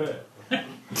little toupee.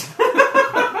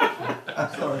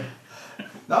 Sorry.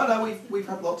 No, we've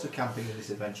had lots of camping in this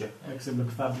adventure. Makes him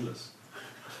look fabulous.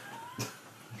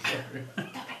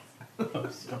 Oh,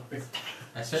 sorry.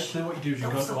 Essentially what you do is you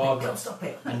go to Don't Argos stop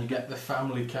it. and you get the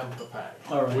family camper pack,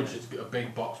 Alright. which is a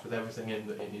big box with everything in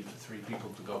that you need for 3 people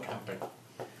to go camping.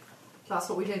 That's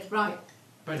what we did, right?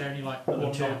 But only like And a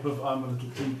one tape of I'm a little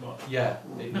teapot. Yeah,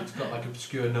 it's got like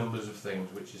obscure numbers of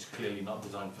things, which is clearly not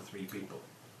designed for 3 people.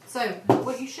 So,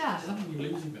 what you share,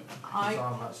 You're losing them. I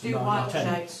Bizarre amounts of do nine wild or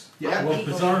 10. shapes. Yeah. Well,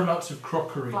 Eagle. bizarre amounts of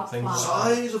crockery and Flat things like flower.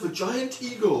 that. Size of a giant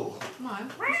eagle. No,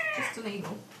 just an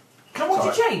eagle. Can I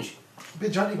watch you change? A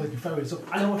bit giant like your ferry is up.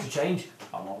 I don't want to change.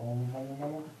 I'm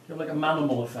You have like a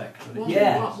manimal effect. With it.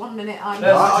 Yeah. One minute I'm.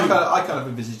 I kind of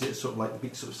envisaged it as sort of like the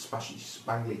big sort of splashy,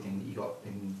 spangly thing that you got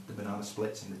in the Banana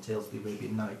Splits in the Tales of the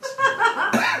Arabian Nights.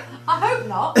 I hope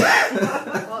not.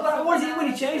 What is it when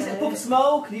you change it? A puff of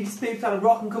smoke? And you just peep out a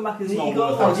rock and come back as an It's not eagle?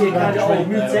 worth Or it. do you kind of all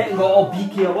mutate and go all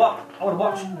beaky or what? I want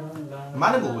to watch.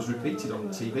 Manimal was repeated on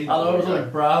the TV. I know, it was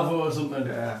like Bravo or something.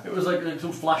 Yeah. It was like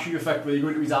some flashy effect where you go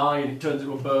into his eye and it turns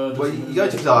into a bird. Well, you go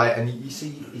to his eye and you see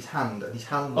his hand, and his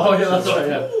hand. Oh yeah, that's right.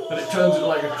 Yeah, and it turns into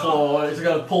like a claw. And it's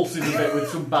kind of pulsing a bit with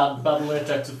some bad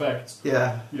latex effects.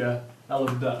 Yeah. Yeah, I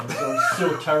loved that. It was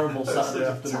so terrible Saturday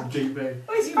afternoon TV.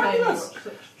 Oh, it's fabulous.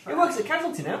 It works at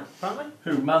Casualty now, apparently.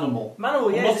 Who? Manimal.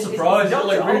 Manimal, yeah. I'm not surprised. He's got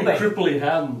like really Doctor cripply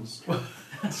hands.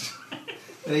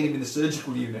 They ain't even in the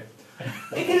surgical unit.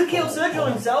 He can do keel surgery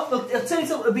on himself. He'll turn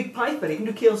himself into a big pipe, and he can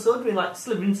do keel surgery and like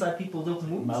sliver inside people's open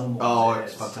wounds. Manimal. Oh,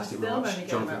 it's fantastic. We Still only watched getting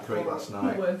Jonathan about Creek 4 last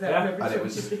night, words out Yeah. of every and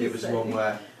it sentence was you one say.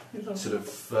 where sort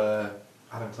of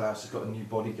Adam Klaus has got a new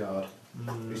bodyguard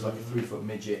who's like a 3 foot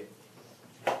midget,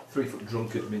 3 foot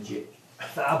drunkard midget,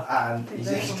 and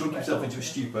he's drunk himself into a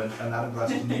stupor. And Adam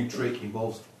Klaus's new trick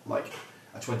involves like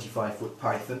a 25-foot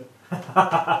python.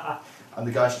 And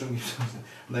the guy strung himself,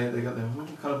 and they got them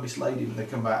kind of mislaid him, and they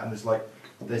come back and there's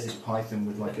this python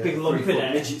with like a big lump in 3 foot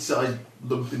it. midget sized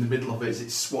lump in the middle of it as it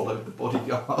swallowed the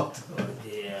bodyguard. Oh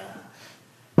dear.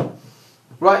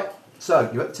 Right,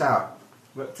 so you're at the tower.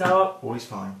 We're at the tower. All is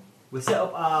fine. We set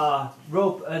up our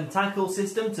rope and tackle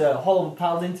system to haul the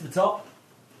paladin to the top.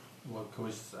 Well, can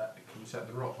we set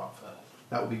the rope up first?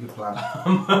 That would be a good plan.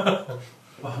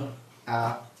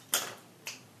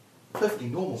 Perfectly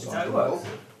normal Is that size how it rope. works?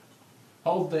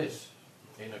 Hold this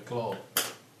in a claw.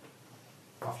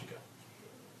 Off you go.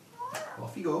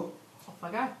 Off you go. Off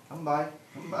I go. Come by.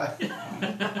 Come by.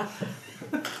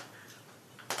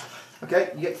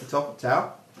 Okay, you get to the top of the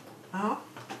tower. Oh.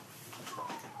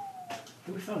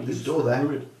 We found There's a use door for there.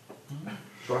 druid.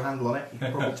 Got a handle on it. You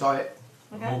can probably tie it.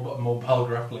 Okay. A mobile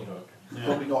grappling hook.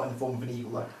 Probably not in the form of an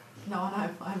eagle though. No, I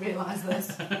know. I realise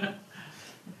this.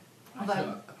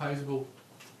 Although Opposable.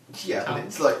 Yeah, but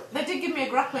it's like they did give me a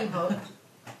grappling hook.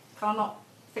 Can I not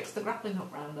fix the grappling hook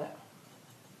round it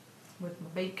with my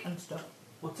beak and stuff?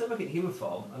 We'll turn back in human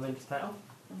form and then just tail.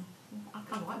 I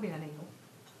kind of like being an eagle.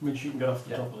 I mean, you can get off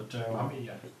the Yeah. top of the tower. I mean,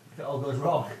 yeah. If it all goes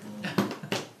wrong.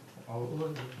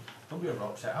 Oh, there'll be a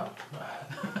rope set up.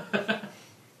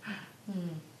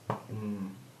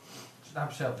 Stab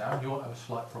yourself down. You won't have a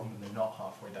slight problem when they're not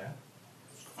halfway down.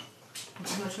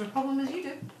 Not as much of a problem as you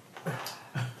do.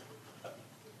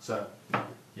 so.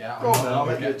 Yeah, Go on then, I'll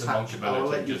gonna let you get the attach- monkey I'll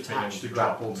ability let you just being attach able the to drop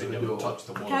grapple and to being the able door. to touch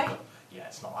the wall. Okay. But yeah,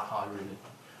 it's not that high really.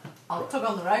 I'll tug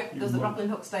on the rope. Does the You grappling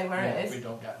hook stay where Yeah, it if we is?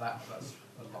 don't get that, that's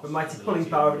a loss. The mighty pulling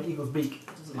power of an eagle's beak.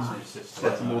 Doesn't matter. So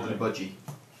that's more than a budgie.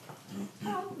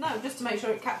 Oh, no, just to make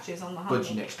sure it catches on the handle.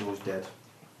 Budgie next door is dead.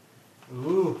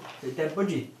 Ooh, the dead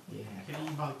budgie. Yeah. Get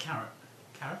eaten by the carrot.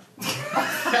 Carrot?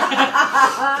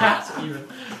 Cat even.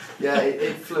 Yeah,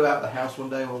 it flew out the house one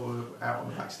day while we were out on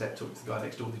the back step talking to the guy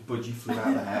next door. This budgie flew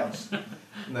out the house.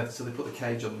 So they put the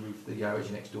cage on the roof of the garage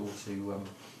next door to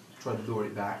try to lure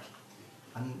it back.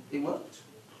 And it worked.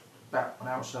 About an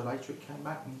hour or so later it came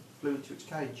back and flew into its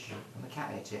cage and the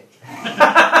cat ate it.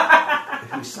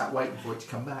 It was sat waiting for it to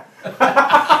come back. That's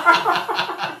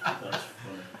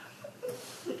funny.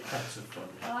 That's so funny.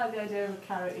 I like the idea of a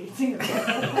carrot eating. Oh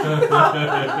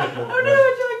no,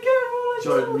 a giant carrot!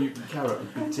 Giant mutant carrot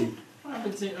with big teeth. I've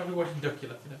been watching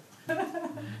Duckula, you know.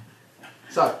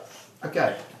 So,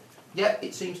 okay. Yeah,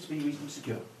 it seems to be reasonably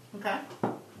secure. Okay.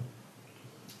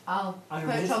 I'll I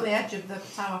perch resist on it. the edge of the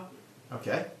tower.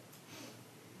 Okay.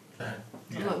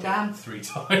 And look down. 3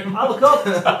 times. I'll look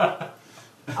up.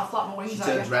 I'll flap my She wings turns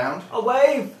at you. round. I'll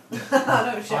wave.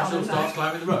 I don't shit I on shall him start now.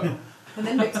 climbing the rope. And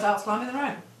then Vic starts climbing the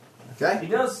rope. Okay.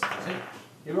 He does.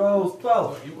 He rolls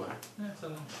 12. Oh, you were. Yeah, it's a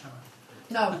long tower.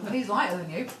 No, but he's lighter than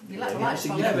you. You let the light So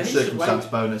fall. you Yeah, have but a he should circumstance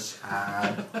wait. bonus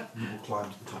and you will climb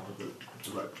to the top of the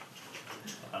rope.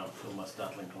 I don't feel my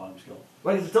startling climb skill.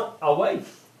 When it's top, I'll wave.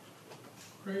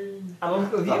 And I'll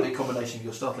look at That'll be you. a combination of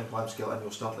your startling climb skill and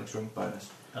your startling strength bonus.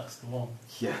 That's the one.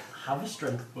 Yeah. Have a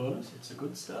strength bonus. It's a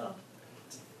good start.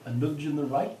 A nudge in the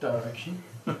right direction.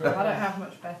 I don't have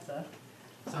much better.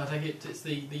 So I take it it's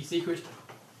the secret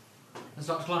and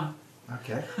start to climb.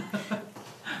 Okay.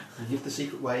 You give the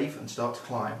secret wave and start to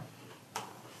climb.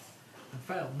 And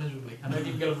fail miserably. I don't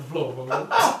even get off the floor.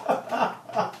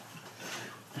 But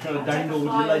You kind of I dangle take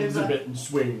with a your fly legs a over bit and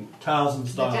swing, Tarzan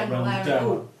style, general around the area.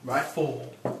 tower. Right? 4.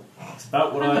 It's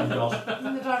about what I've got.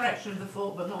 In the direction of the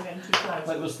fort, but not getting too close.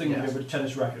 Like those things you Yes. get with a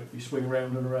tennis racket, you swing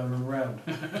round and around and around.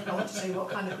 I want to see what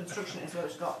kind of construction it is where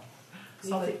it's got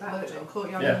solid little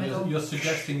courtyard Yeah, in the middle. you're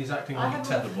suggesting he's acting like a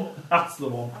tetherball. That's the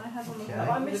one. I had one of Okay. them. Have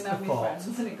I missed Didn't have the any part?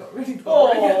 friends and it got really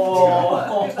boring.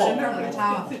 Oh! It's a permanent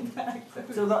tower.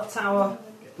 So that tower,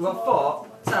 that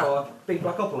fort, tower, big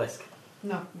black obelisk.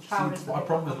 No, the tower is the My big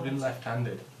problem one. with being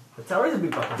left-handed The tower is a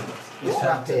big black obelisk. is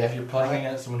Yeah. that if you're playing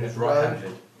against someone who's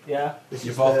right-handed, Yeah, This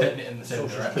you're is both the hitting it in the same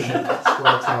social direction.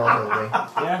 square tower building,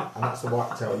 yeah. and that's the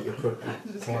white tower that you're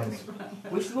currently climbing.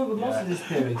 Which is the one with most of this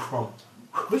period from?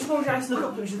 Which one would you actually look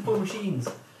up to, which is full of machines?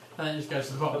 And then it just goes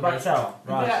to the The bottom. back goes, tower.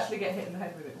 They Right. actually get hit in the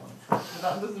head with it once. But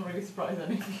that doesn't really surprise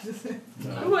anybody, does it?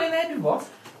 Who got in there with what?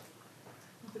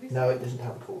 No, it doesn't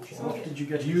have a cool shape. What did you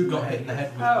get? You got hit in the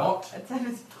head with Oh, what? a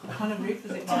tennis ball on a roof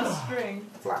as it on a string.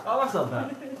 Flat, Oh, that's not bad.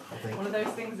 I think. One of those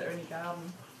things that are in your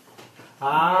garden.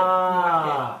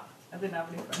 Ah. I didn't have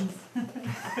any friends.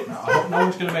 I hope no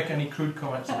one's going to make any crude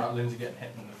comments about Lindsay getting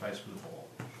hit in the face with a ball.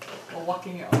 Or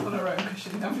whacking it off on her own because she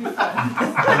didn't have any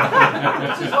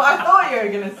friends. Which is what I thought you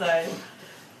were going to say.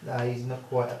 No, he's not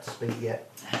quite up to speed yet.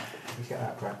 He's getting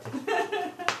out of practice.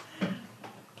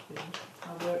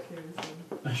 Our work here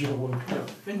is As you're woken up.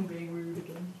 Finn being rude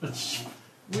again. Is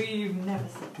We've never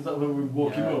seen. that when we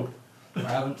woke him up? I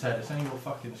haven't said it's any more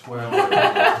fucking swear word.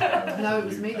 No, it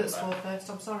was me that swore first,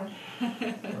 I'm sorry.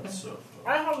 That's so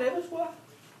I hardly ever swear.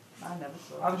 I never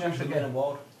saw. I was actually getting a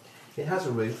award. It has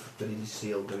a roof, but it is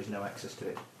sealed. There is no access to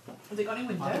it. Has it got any I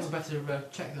think windows? it's better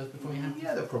check those before you have.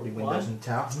 Yeah, there are probably windows in the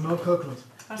tower. No coconut.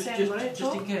 I Just, say just, anybody at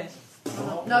just all? in case.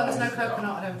 No, there's no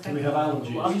coconut, I don't Do think. we have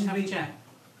allergies? Well, just have a check.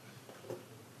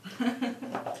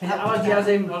 Allergy as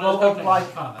in, like,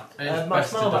 It's my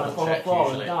best to smell man double fall off check floor and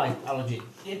usually. die. Allergy.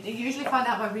 You usually find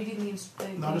out by reading the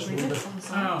No, just ingredients on the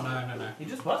side. No. You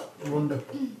just what? Runda.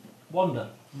 Wonder.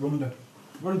 Runda.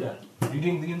 Wonder.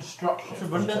 Reading the instructions. What's a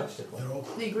wonder? Fantastic one. They're all.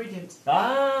 The ingredients.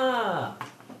 Ah!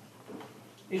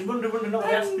 Is wonder not I the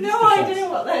have answer? no idea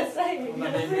what they're saying. Well,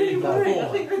 I'm then really maybe worried. I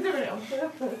four. think they're doing it on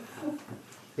purpose.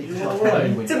 It's Yeah, got right. many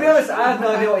To windows, be honest, I have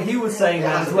no idea what he was saying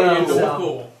Yeah, as it's well. really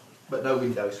So. but no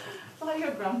windows. Like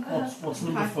your grandpa. What's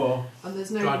number Okay. 4? And there's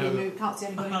Dried nobody over. who can't see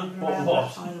anybody moving What around was?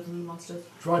 outside of the monsters.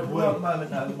 Dried Well, at the wheat.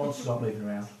 moment, no, the monster's not moving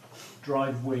around.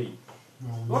 Dried wheat.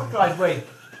 What driveway?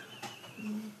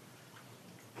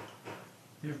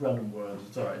 Use random words.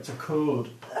 It's alright. It's a code.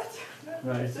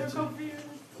 Right. So It's a, confused.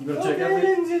 you've got to check every.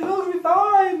 Lindsay, it's going to be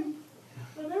fine.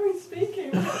 I know he's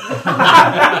speaking.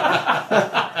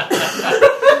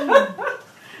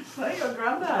 Like your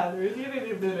granddad, who's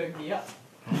really doing a yep.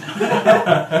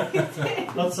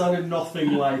 That sounded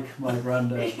nothing like my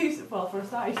granddad. He used to, well, for a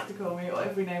start, he used to call me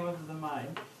every name other than mine.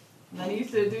 And then he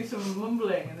used to do some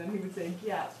mumbling, and then he would say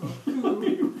 "gyat" or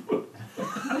 "coo."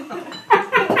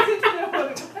 I didn't know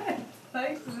what it meant. I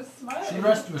used to just smile. So the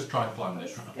rest of us try and climb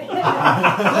this round. Please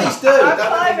do! I'm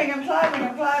that would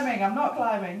be- climbing. I'm not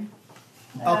climbing.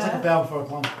 I'll take it down before I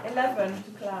climb. 11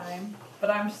 to climb, but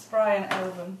I'm spry and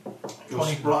elven. You're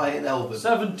spry and elven.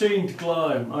 17 to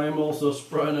climb. I am also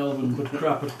spry and elven, but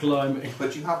crap at climbing.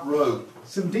 But you have rope.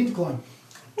 17 to climb.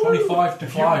 25 to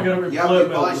You climb. have your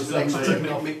bison extra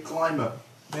mid climber.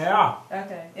 Yeah.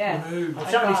 Okay, yeah. Move.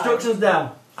 I'm shouting instructions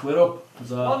down. Split up.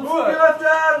 Huzzah. One Move your foot. left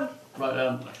hand. Right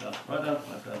down, left down, right down,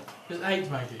 left down. There's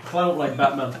 8, matey. Climb up like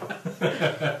Batman.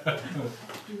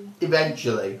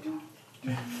 Eventually.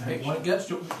 Hey, when it gets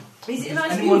to Is it a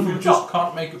nice anyone view who from the just top?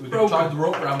 can't make it, we can tie the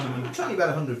rope around them and It's only about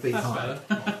 100 feet That's high.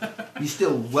 better. You're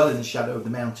still well in the shadow of the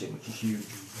mountain, which is huge.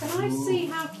 Can I see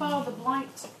how far the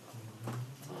blight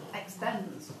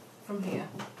extends from here?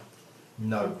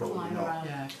 No, probably Flying not. around.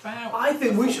 Yeah, about. I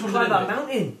think we should 600 climb that in it.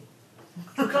 mountain.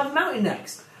 Should we climb the mountain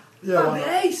next? Yeah, That'd why be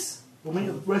not? ace. We'll meet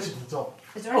at the race at the top.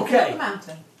 Is there anything Okay. on the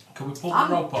mountain? can we pull I'm-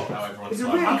 the rope up now, everyone's It's a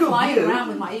climbing? really I'm good flying view. around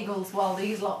with my eagles while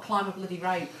these lot climb a bloody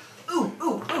rate. Ooh,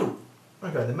 ooh, ooh.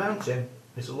 Okay, the mountain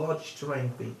is the largest terrain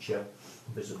feature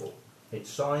visible. Its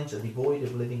sides are devoid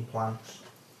of living plants,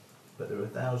 but there are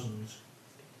thousands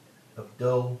of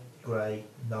dull, grey,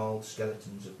 gnarled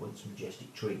skeletons of once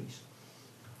majestic trees.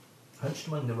 Hunched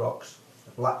among the rocks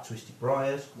are black twisted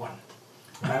briars.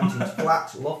 The mountain's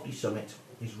flat, lofty summit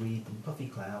is wreathed in puffy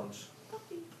clouds,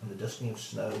 and the dusting of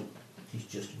snow is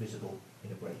just visible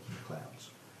in a break in the clouds.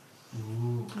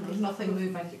 There's nothing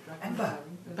moving.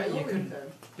 Bet you could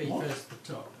be first to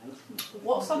the top.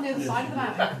 What's on the other side of the I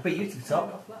mountain? can beat you to the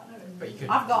top. Bet you could.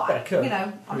 I've got, Better. you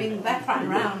know, I mean, they're crying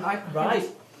around. I Right.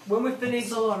 When we finish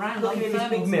It's all around looking like at this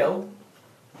big thermals. mill,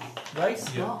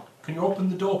 right? Yeah. Can you open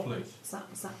the door, please?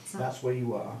 That's where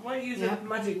you are. Why don't you use Yeah. the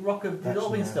magic rock of That's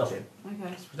dissolving the stuff? mountain.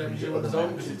 Okay. Don't you want to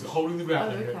because it's holding the Oh,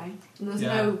 ground. okay. And there's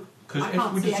Yeah. no. Because I if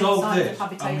can't we see any dissolve signs of this and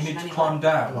we habitation need to anywhere. climb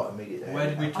down, Not immediately. where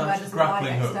did we And where attach does the the light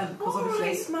grappling hook? extend? Because Alright,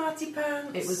 obviously smarty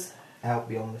pants. it was. Out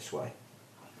beyond this way.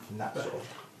 And that sort of.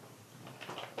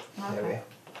 area.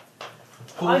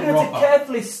 I'm going to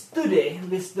carefully study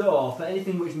this door for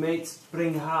anything which may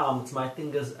bring harm to my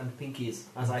fingers and pinkies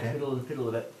as I fiddle and fiddle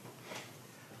with it.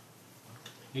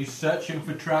 He's searching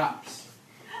for traps.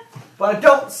 But I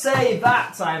don't say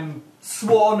that. I'm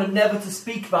sworn never to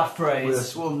speak that We are phrase.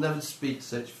 sworn never to speak,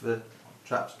 search for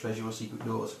traps, treasure, or secret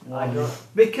doors. I don't,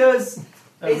 because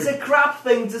it's a crap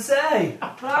thing to say.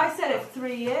 But I said it for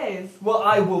 3 years. Well,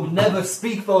 I will never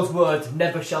speak those words.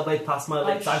 Never shall they pass my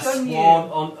lips. I've shun sworn you.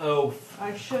 on oath.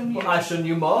 I shun you. Well, I shun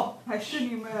you more. I shun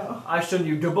you more. I shun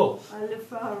you double. I live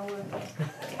far away.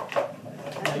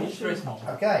 No, he's very small.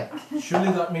 Okay.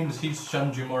 Surely that means he's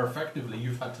shunned you more effectively.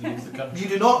 You've had to leave the country. You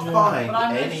do not find But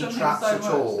I'm going to any shun him traps so at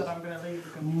much all. that I'm going to leave the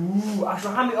country. Ooh, I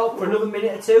shall hand it up for another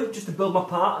minute or two just to build my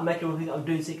part and make everyone think I'm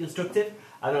doing something constructive.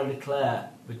 And I'll declare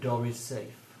the door is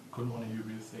safe. Couldn't want to you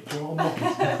be the thief. Do you want to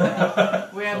unlock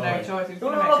it? We have no choice. Do you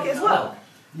want to unlock it as well?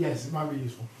 Yes, it might be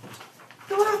useful.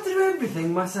 Do I have to do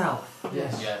everything myself?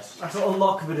 Yes. Yes. I shall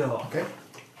unlock the door. Okay.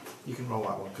 You can roll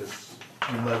that one because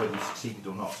you'll know whether you succeeded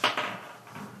or not.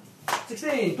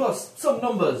 16 plus some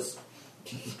numbers.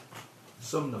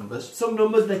 Some numbers. Some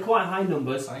numbers, they're quite high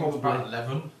numbers, I think it's about probably.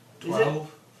 11, Is it?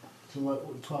 12. So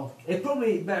like 12. It's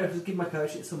probably better if I give my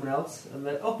coach to someone else. And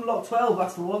then up unlock 12,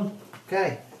 that's the one.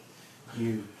 Okay.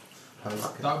 You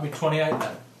poke That would be 28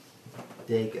 then.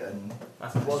 dig and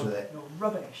That's the mess one. with it. You're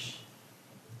rubbish.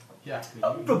 Yeah.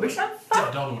 Oh, rubbish, I'm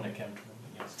Dead on when it came to them,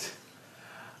 yes.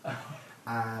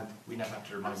 And We never have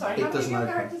to I'm remember. sorry, It how many of doesn't your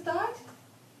open. characters died?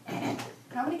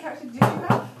 How many characters did you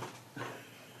have?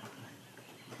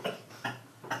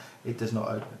 it does not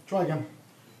open. Try again.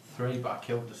 3, but I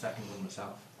killed the second one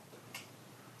myself.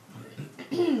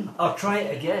 I'll try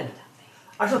it again.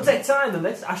 I shall take time on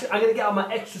this. I'm going to get on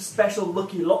my extra special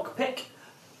lucky lockpick.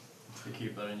 You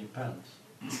keep that in your pants.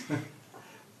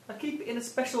 I keep it in a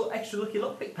special extra lucky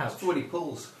lockpick pouch. That's what he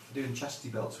pulls for doing chastity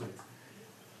belts with.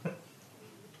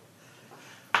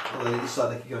 Well, they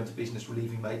decided they could go into business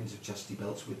relieving maidens of chastity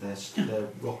belts with their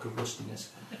rock of rustiness.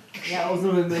 Yeah, that was one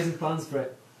of the amazing plans for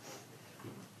it.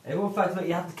 If one fact that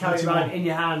you have to carry it around in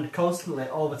your hand constantly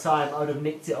all the time, I would have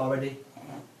nicked it already.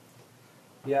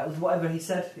 Yeah, whatever he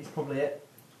said, it's probably it.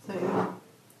 So,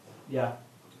 Yeah.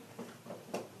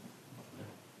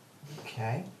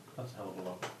 Okay. That's a hell of a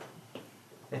lot.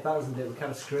 If that doesn't do it, we're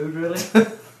kind of screwed, really. So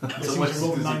much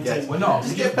roll does he 19. get? We're not.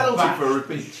 Does he get penalty for a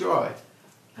repeat try?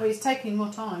 Well, he's taking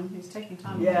more time. He's taking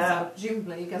time. Yeah. So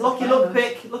presumably he gets Lucky a bonus.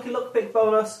 lockpick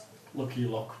bonus. Lucky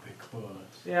lockpick bonus.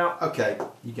 Yeah. Okay,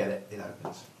 you get it. It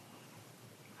opens.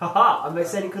 Haha, and they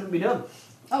said it couldn't be done.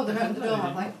 Oh, they've opened the door, No,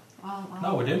 have they?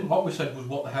 No, we didn't. What we said was,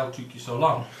 what the hell took you so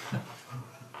long?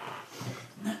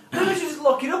 Maybe we should just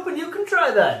lock it up and you can try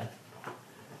then.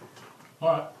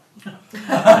 Alright. You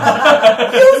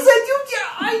said you...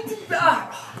 I did...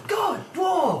 God,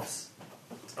 dwarves!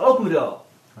 Open the door.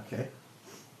 Okay.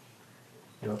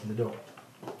 You open the door.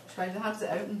 Strange, how does it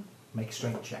open? Make a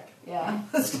strength check. Yeah,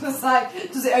 I was going to say,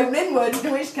 does it open inward?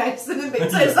 In which case, then it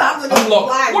turns out that it's Unlock.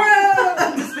 blank.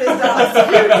 And just spits out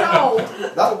huge hole.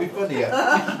 That would be funnier.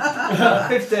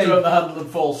 15. Throw the handle and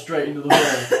fall straight into the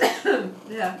wall.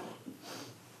 Yeah.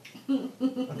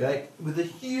 Okay. With a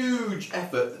huge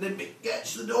effort, then it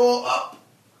gets the door up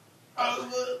over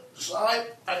the side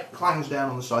and it clangs down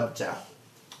on the side of the tower.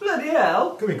 Bloody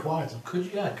hell. Could be quieter. Could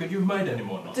you have made any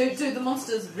more noise? Do the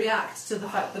monsters react to the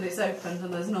fact that it's opened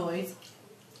and there's noise?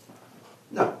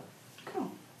 No.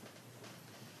 Cool.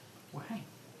 Wow.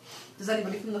 Does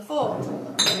anybody from the fort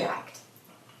react?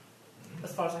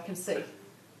 As far as I can see.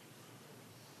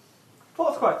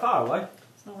 Fort's quite far away.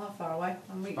 It's not that far away.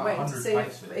 I'm About waiting to 100 see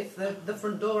paces. if the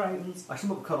front door opens. I should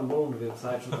put cotton wool on the other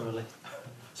side, shouldn't I, really?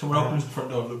 Someone opens the front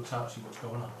door and looks out to see what's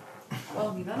going on.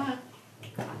 Well, you don't know.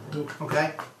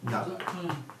 Okay. No.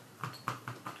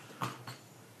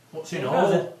 What's in Yeah,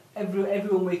 all?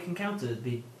 Everyone we've encountered has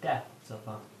been deaf so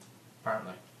far.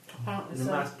 Apparently. Apparently There's a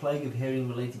so. mass plague of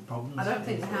hearing-related problems. I don't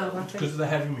think they have. I It's think because of the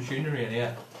heavy machinery in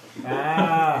here.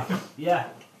 Ah, yeah.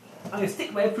 I'm going to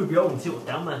stick my head through the hole and see what's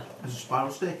down there. There's a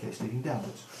spiral staircase leading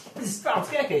downwards. There's a spiral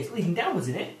staircase leading downwards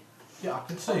in it. Yeah, I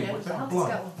can see. yeah, What's how that does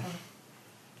blind? skeleton from?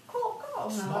 Oh,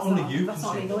 It's no, not that's only not. you That's can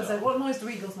not see eagle, it, is it? though. What noise do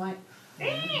eagles make?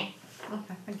 Okay,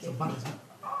 thank It's you. a bad, isn't it?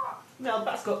 No,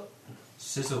 that's got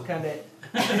Sizzle. kind of...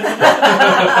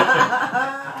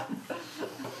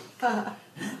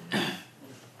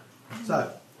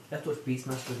 So, Let's watch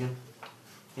Beastmaster again.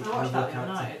 I watched that the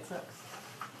other night. It sucks.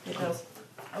 It does.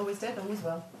 Always did, always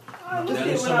will. I loved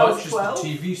Nearly it so when I was much as 12.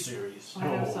 the TV series. I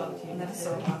never saw the TV. Never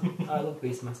saw it. I loved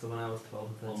Beastmaster when I was 12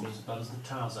 and 13. Almost as bad as the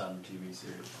Tarzan TV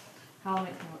series. Hal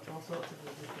makes me watch all sorts of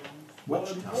ridiculous things.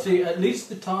 watch time. See, at least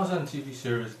the Tarzan TV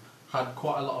series had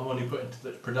quite a lot of money put into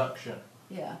the production,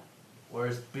 Yeah.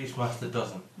 whereas Beastmaster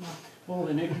doesn't. All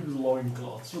they needed was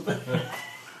loincloths.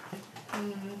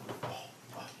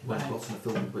 Went lots in the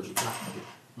film budget.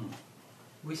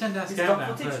 We send our Is scout stock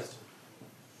down footage? first.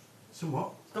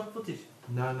 Somewhat. Stock footage.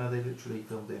 No, they literally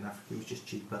filmed it in Africa. It was just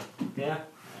cheaper. Yeah.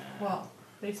 What?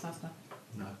 Beastmaster.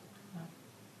 No. No.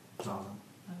 Tarzan.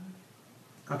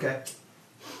 Okay.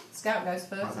 Scout goes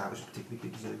Oh, first. that was a particularly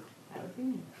big zoo. That would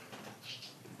be.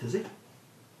 Does it?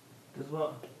 Does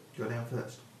what? Go down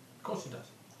first. Of course he does.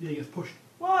 Yeah, he gets pushed.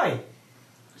 Why?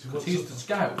 Because he's the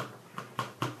scout.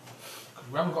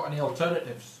 Because we haven't got any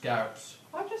alternative scouts.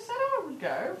 I just said I would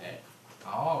go.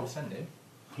 Oh, we'll send him.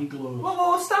 He glows.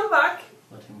 Whoa, stand back.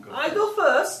 Let him go. I go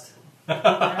first.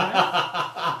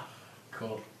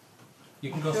 Cool.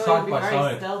 You can go Sure, side you'd be by very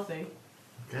side. stealthy.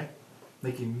 Okay.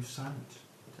 Make him move silent.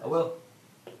 I will.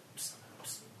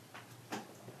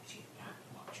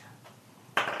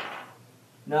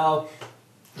 No.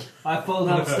 I fall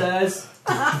downstairs.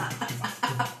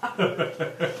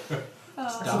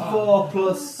 It's a 4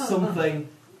 plus something,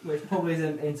 which probably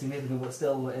isn't insignificant, but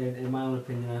still, in my own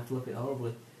opinion, I flip it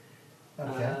horribly.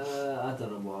 Okay. I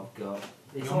don't know what I've got.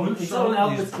 It's Your on, move it's on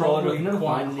silent is Albert's corner. I probably can never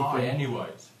quite find high anything.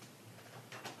 anyways.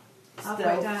 Halfway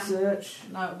Stealth down. search.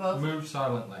 No, above. Move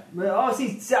silently. Oh,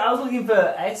 see, I was looking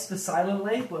for S for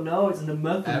silently, but no, it's an M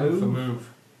for M move. for move.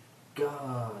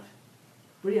 God.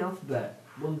 Brilliant alphabet.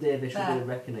 One day they should There. be a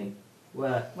reckoning.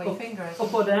 Where? Where your finger is.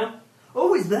 Up or down?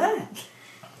 Oh, it's there!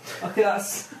 Okay,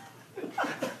 that's...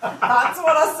 That's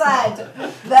what I said.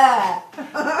 There.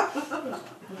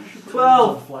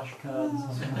 12! Flashcards.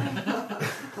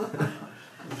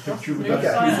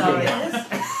 Okay.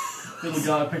 Little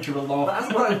guy, picture of a loft.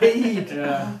 That's what I need!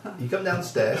 Yeah. You come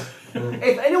downstairs.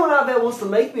 If anyone out there wants to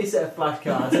make me a set of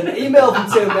flashcards and email them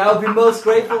to me, I would be most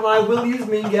grateful and I will use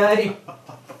them in game.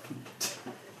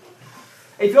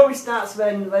 If you want me stats,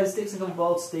 then sticks and on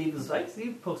board, Steve was like,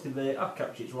 Steve posted the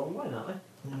capture sheets wrong, why not?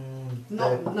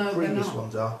 No, previous they're not.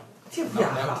 ones are. Not the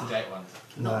up-to-date ones.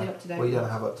 Not No. the up-to-date Well, you don't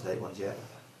ones. have up-to-date ones yet.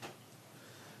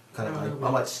 Kind of. Oh, I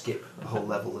might skip a whole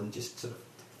level and just sort of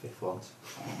fifth ones.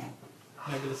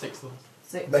 Maybe the sixth one.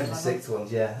 Six. Maybe the level. sixth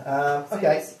ones, yeah.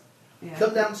 Okay. Six. Yeah.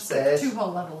 Come downstairs. 2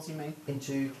 whole levels, you mean?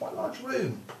 Into quite a large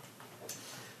room.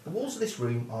 The walls of this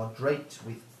room are draped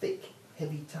with thick,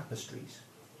 heavy tapestries,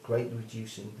 greatly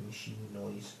reducing the machine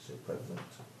noise so prevalent.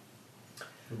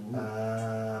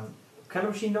 Kind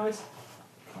of machine noise?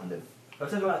 Kind of. I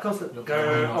was talking about constant. Look,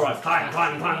 Alright, clang,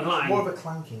 clang, clang, clang. More of a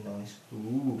clanking noise.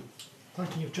 Ooh.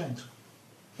 Clanking of chains.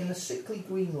 In the sickly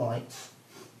green light,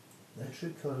 their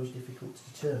true colour is difficult to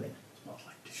determine.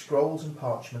 Scrolls and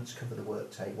parchments cover the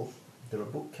work table. There are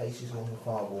bookcases along the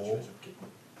far wall.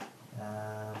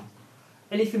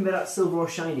 Anything but that silver or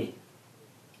shiny?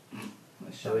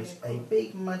 There is a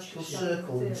big magical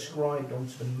circle inscribed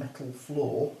onto the metal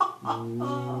floor,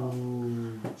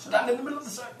 Stand in the middle of the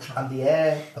circle. and the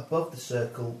air above the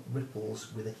circle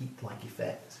ripples with a heat-like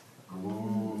effect.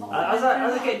 As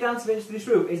I get down to the edge of this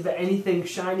room, is there anything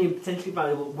shiny and potentially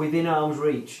valuable within arm's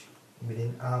reach?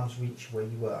 Within arm's reach where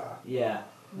you are. Yeah.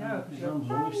 No. His arm's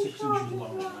only 6 inches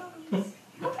long.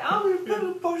 I'm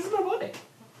going to push my body.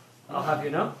 I'll have you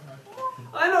know.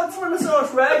 I know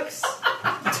Tyrannosaurus Rex!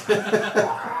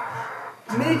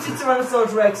 Miniature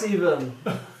Tyrannosaurus Rex, even.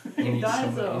 You need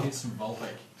Dinosaur. some Volvic.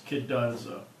 Kid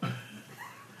dinosaur.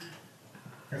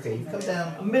 Okay, you come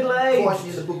down I'm middle-aged. quite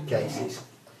near the bookcases.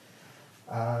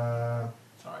 Sorry, I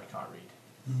can't read.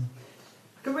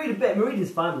 I can read a bit. My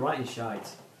reading's fine, my writing's shite.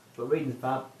 But reading's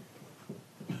fab.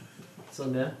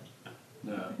 Sunday.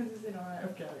 No. Is it alright?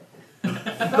 Okay.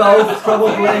 Both,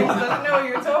 probably. I didn't know what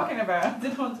you were talking about. I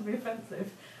didn't want to be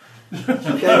offensive.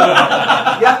 Okay.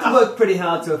 You have to work pretty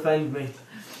hard to offend me.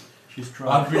 She's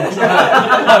trying.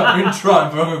 I've been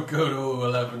trying for a good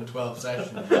 11, 12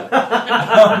 sessions.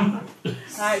 I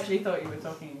actually thought you were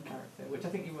talking in character, which I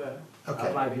think you were.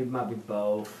 Okay, Might be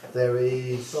both. there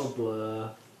is. So blur.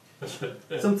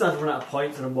 Sometimes I run out of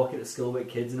points when I'm walking to school with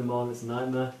kids in the morning. It's a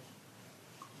nightmare.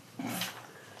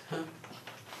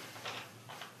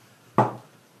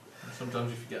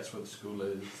 Sometimes he forgets where the school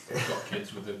is. He's got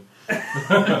kids with him.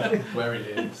 Where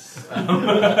he lives.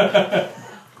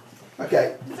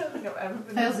 Okay, I don't think I've ever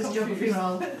been Fails this his geography confused.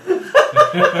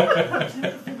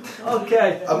 roll.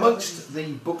 Okay. amongst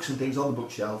the books and things on the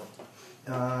bookshelf,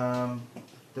 there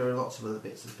are lots of other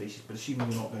bits and pieces, but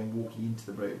assuming you're not going walking into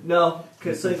the room, No,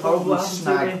 because you something can horrible probably happens to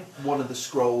snag me. one of the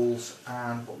scrolls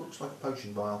and what looks like a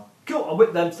potion vial. Cool, I'll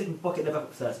whip them, stick them in my pocket, and never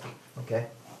upstairs. Okay.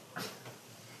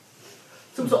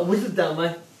 Some sort of wizard down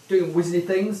there doing wizardy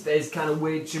things. There's kind of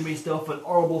weird shimmery stuff and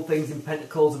horrible things in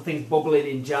pentacles and things bubbling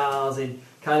in jars in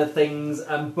kind of things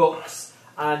and books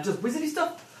and just wizardy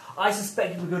stuff. I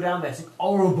suspect if we go down there, something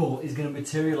horrible is going to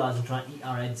materialise and try and eat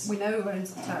our heads. We know we're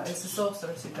into the tower. It's the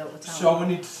sorcerers who built the tower. So we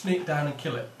need to sneak down and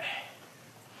kill it.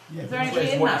 Yeah, Is there What anybody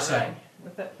is in what that you're saying?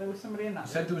 room? There was somebody in that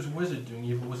You said there was a wizard doing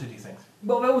evil wizardy things.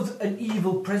 Well, there was an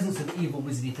evil presence of evil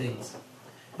wizardy things.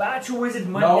 The actual wizard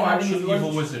might No be having actual his evil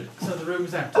lunch. wizard. So the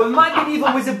room's empty. Well, it might be an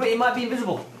evil wizard, but he might be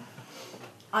invisible.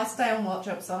 I stay on watch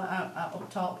up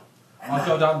top. I'll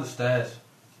go down the stairs.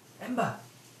 Ember.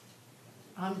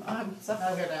 I'm I'll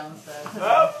go downstairs.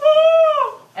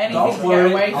 Anything Don't to get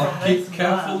worry, away I'll from keep this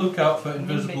careful man. lookout for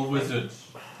invisible wizards.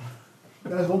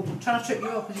 There's one. trying to trip you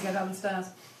up as you go down the stairs.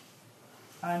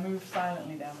 I move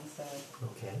silently down the stairs.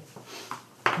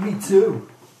 Okay. Me too.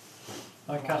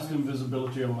 I cast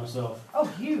invisibility on myself.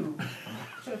 Oh, you!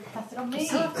 Should have cast it on me. You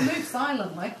still have to move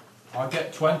silently. I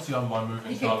get 20 on my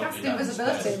moving You can cast silently down the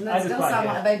invisibility stairs. and I then do still quite sound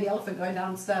get like a baby elephant going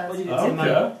downstairs. What do you I do, don't man?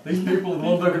 care. These people are the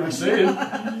ones they're going to be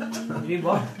seeing. You need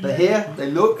what? They hear, they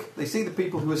look, they see the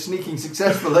people who are sneaking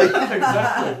successfully.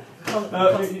 Exactly.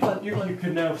 Plug. You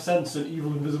can now sense an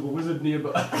evil invisible wizard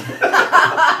nearby.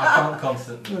 I can't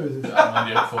constantly. Where is it? I'm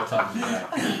only at 4 times a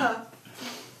day.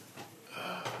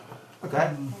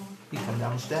 Okay, you come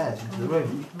downstairs into the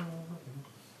room.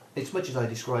 It's much as I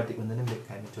described it when the Nimbic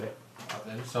came into it.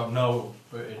 So no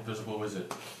invisible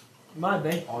wizard. Might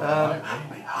be. Oh, Um,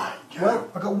 Well,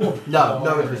 I got one.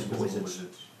 No invisible wizards.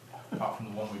 Apart from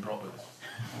the one we brought with us.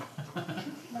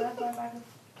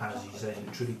 As you say in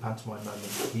a truly pantomime moment,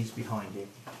 he's behind you.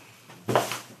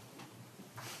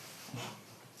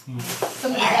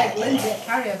 Somebody's egg Lindsay a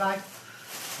carrier bag.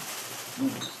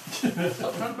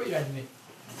 Stop trying to put your head in it.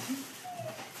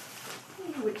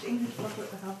 Which English chocolate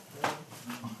to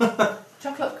have?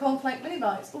 Chocolate cornflake mini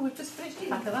bites. Oh, we've just finished a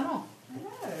pack of them all. I know,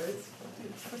 it's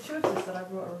fortuitous that I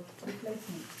brought a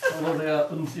replacement. Although they are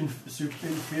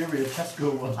inferior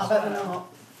Tesco ones. I bet they're not.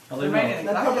 Are they They're not? made They're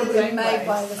exactly probably the same made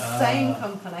by place. the same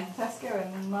company. Tesco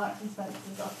and Marks and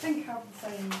Spencer's, I think, have the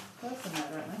same person there,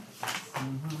 don't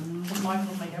they?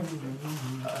 Michael make everything.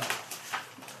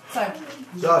 So,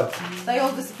 So, they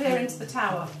all disappear into the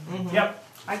tower. Yep.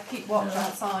 I keep watch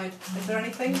outside. Is there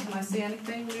anything? Can I see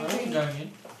anything I'm moving? going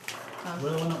in. No,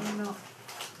 Well, probably not.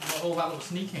 Well, all that little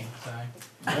sneaking, so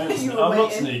You were I'm not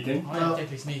waiting. sneaking. I'm Well-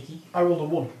 particularly sneaky. I rolled a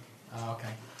 1. Oh,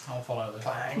 okay. I'll follow this.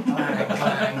 Clang, clang,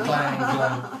 clang, clang,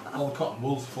 clang. All the cotton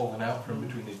wool's falling out from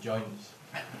between his joints.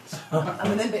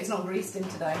 And the Nimbic's not greased in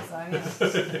today, so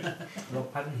yeah. We're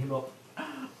padding him up.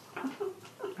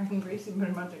 I can grease him with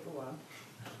a magical one.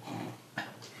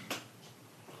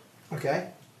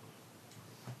 okay.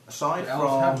 Aside The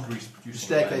elves have from grease the producing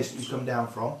staircase veins. you come down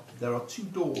from, there are 2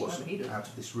 doors Oh, he does. out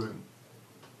of this room.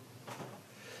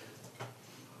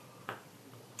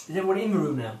 Is everyone in the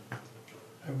room now?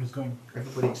 Everyone's going.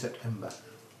 Everybody except Ember.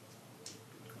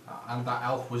 And that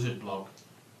elf wizard blog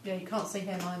Yeah, you can't see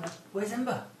him either. Where's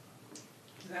Ember?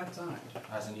 It's outside.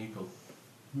 as an eagle.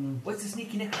 Where's the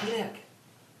sneaky neck of the neck?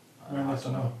 I don't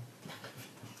know.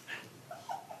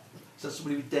 Is that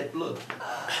somebody with dead blood?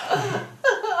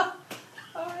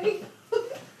 Sorry.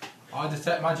 I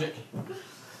detect magic.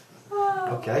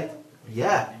 Okay.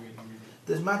 Yeah.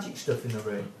 There's magic stuff in the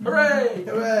room. Hooray!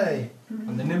 Hooray!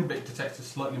 And the Nimbic detects is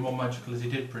slightly more magical as he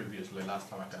did previously last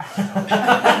time I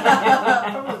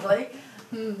came. Probably.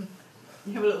 You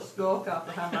have a little scorecard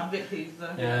for how magic he's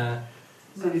Yeah.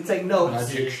 So you take notes.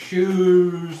 Magic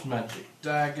shoes, magic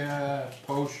dagger,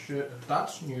 potion.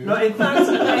 That's new. No, in fact,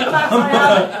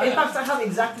 I have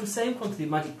exactly the same quantity of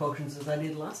magic potions as I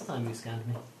did last time you scanned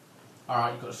me.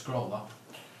 Alright, you've got to scroll though.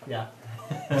 Yeah.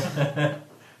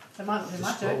 They might not be The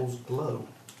magic. scrolls glow.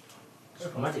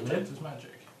 Scroll Magic, detects as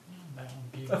magic.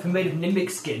 If I'm made of Nimbic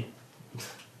skin.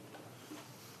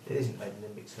 It isn't made of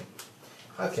Nimbic skin.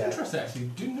 That's Okay. interesting actually.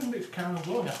 Do Nimbics carry on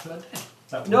glowing after they're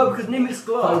dead? No, because Nimbics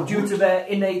glow due to their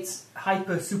innate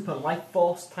hyper super life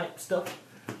force type stuff.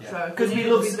 Yeah. Because we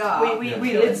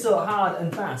live so hard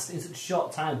and fast in such a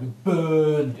short time, we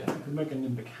burn. Yeah. You could make a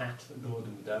Nimbic hat that glowed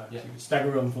in the dark. Yeah. So you could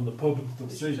stagger around from the pub to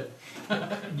the street.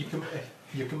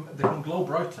 They can glow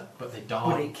brighter, but they But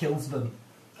die. it kills them.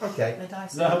 Okay. They die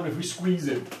Does that happen if we squeeze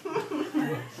it?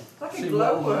 It's like a See,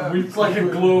 glowworm. It's like a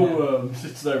glowworm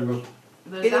sits there. In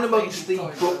and amongst the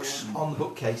books on the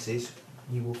bookcases,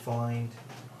 you will find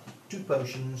 2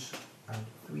 potions and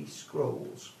 3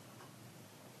 scrolls.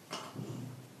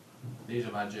 These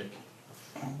are magic.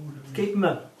 Keep them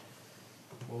up.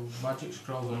 Well, magic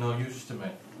scrolls are no use to me.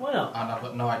 Why not? And I've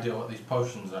got no idea what these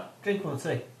potions are. Drink one,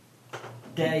 see.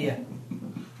 Dare you.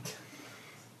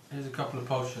 Here's a couple of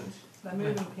potions. They're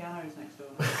moving pianos next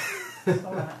door.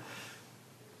 Alright.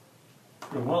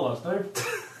 Well, last time.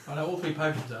 I know all 3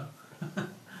 potions are.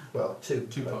 Well, two.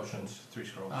 Two potions, 3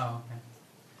 scrolls. Oh,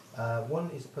 okay. One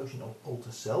is a potion of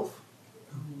alter self,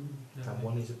 and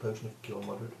one is a potion of cure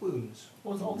moderate wounds.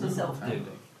 What does alter self do?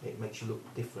 Handy. It makes you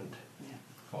look different.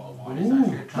 For One is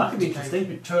actually a That could be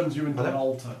interesting. It turns you into an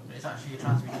altar. It's actually a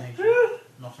transmutation,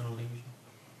 not an illusion.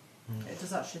 It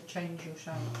does actually change your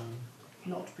shape,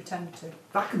 not pretend to.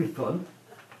 That could be fun.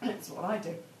 That's what I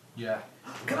do. Yeah.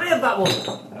 Can I have that one?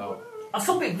 No. I'll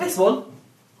still pick this one.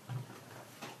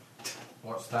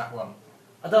 What's that one?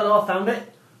 I don't know, I found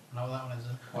it. I know what that one is.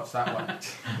 What's that one?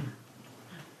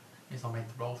 It's I made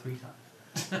the roll 3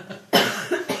 times.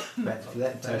 But if you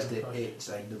let him taste it, it's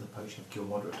another potion of cure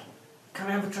moderate. Can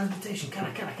I have a transmutation? Can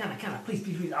I? Please,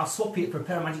 please, please. I'll swap it for a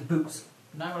pair of magic boots.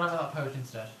 No, we'll have that potion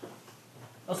instead.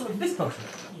 I'll swap it for this potion.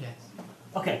 Yes.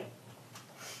 Okay.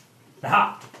 The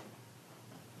hat.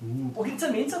 What can you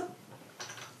turn me into?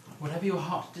 Whatever your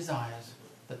heart desires,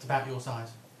 that's about your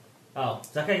size. Oh,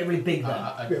 so I can't get really big then.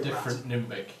 A different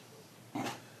Nimbic.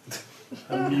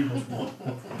 An evil one.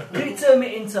 Can it turn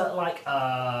me into, like,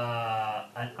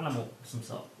 an animal of some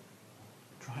sort?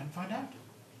 Try and find out.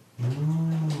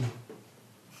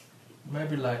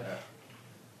 Maybe later.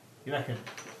 You reckon?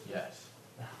 Yes.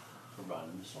 For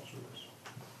random sorcerers.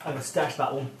 I'm going to stash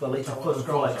that one for later So what fun and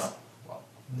scrolls frolics. are? Well,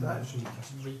 That's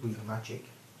with magic.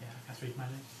 Yeah, that's read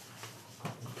magic.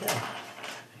 Okay.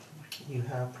 You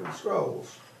have 3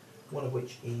 scrolls, one of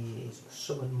which is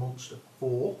Summon Monster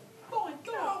 4, Oh my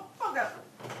god! Bugger!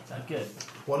 Is that good?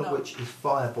 one No. of which is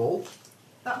Firebolt,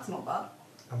 That's not bad.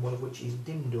 and one of which is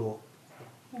Dim Door.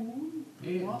 yeah,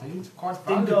 these are quite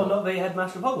Didn't valuable. go not be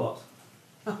headmaster of Hogwarts.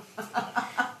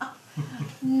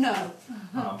 No.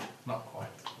 No, not quite.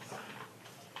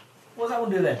 What does that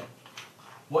one do then?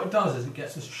 What it does is it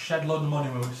gets us a shed load of money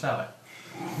when we sell it.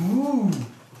 Ooh!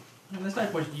 And there's no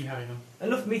point in you having them.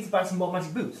 Enough for me to buy some more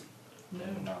magic boots.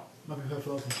 No. Maybe her for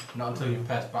those ones. Not until you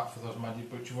pay us back for those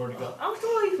magic boots you've already got. How much do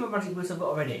I need for my magic boots I've got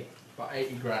already? About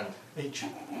 80 grand each.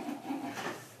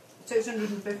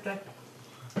 650.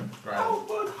 Grand.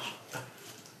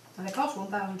 And they cost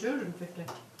 1,250.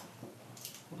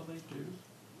 What do they do?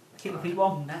 Keep my feet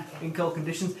warm in cold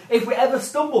conditions. If we ever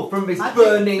stumble from this Magic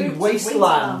burning boots,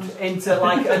 wasteland wasteland. into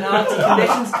like an Arctic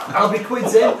conditions, I'll be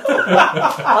quids in.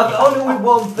 I've only with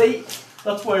 1 feet.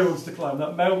 That's why he wants to climb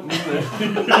that mountain, isn't it?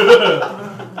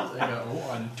 They go, oh,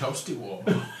 I'm toasty warm.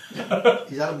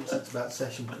 He's had them since about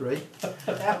session 3.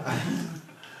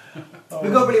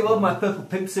 We've got really well with my purple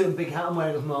pimp suit and big hat I'm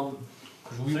wearing at the moment.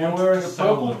 So you're wearing a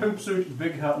purple pimp suit,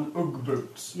 big hat and Ugg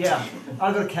boots. Yeah,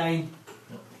 I've got a cane.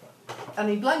 And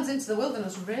he blends into the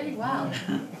wilderness really well.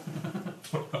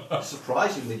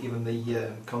 Surprisingly, given the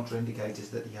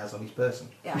contraindicators that he has on his person.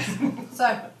 Yeah.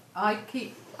 So, I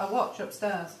keep a watch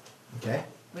upstairs Okay.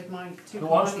 with my 2 Who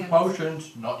wants the companions.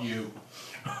 potions? Not you.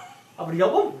 I've already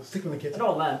got one. Stick with the I kids.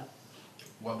 don't want them.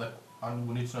 Well, and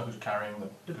we need to know who's carrying them.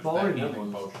 They're because boring, they're them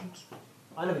healing ones. potions.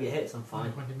 I never get hit, so I'm Fine.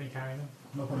 fine. Point in me carrying them.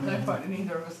 No problem. No point in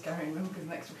either of us carrying them because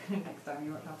next time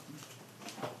you won't have them.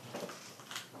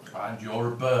 And you're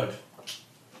a bird.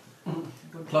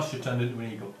 Plus, you turned into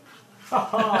an eagle.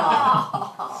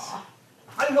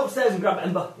 I can go upstairs and grab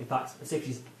Ember, in fact, and see if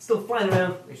she's still flying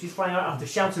around. If she's flying around, I have to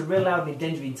shout her real loud and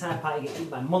endanger the entire party, get eaten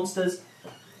by monsters.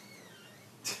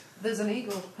 There's an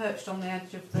eagle perched on the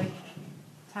edge of the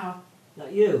tower.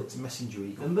 Like you. It's a messenger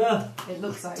eagle. Ember. It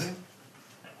looks at you.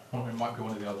 Or it might be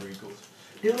one of the other eagles.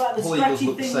 Do you like the All eagles scratchy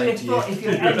look the thing same with to your foot you. if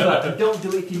you're Ember, and don't do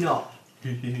it if you're not?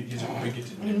 He's a bigoted.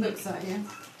 He looks at you,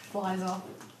 flies off.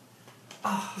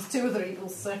 There's 2 other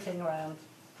eagles circling around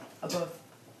above.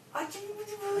 I didn't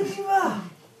believe you were.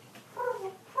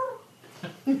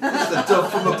 It's the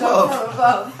dove from Dove above. from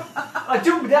above. I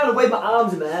jump down and wave my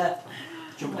arms in the air.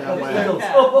 Jump down Like where? eagles.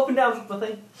 Up and down the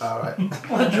thing. Alright.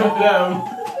 I jump down.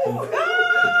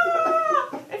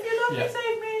 If you love Yeah. me,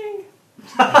 save me!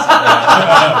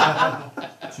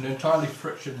 It's an entirely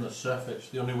frictionless surface.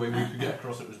 The only way we could get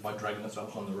across it was by dragging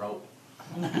ourselves on the rope.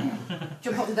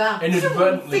 Jump up and down.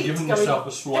 Inadvertently Feet giving going yourself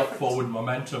a slight different. forward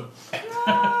momentum.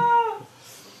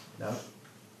 No.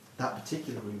 That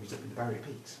particular room is up in the Barrier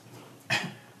Peaks.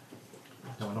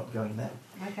 No, we're not going there.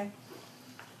 Okay.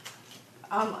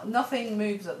 Nothing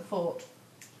moves at the fort.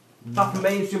 Apart from me,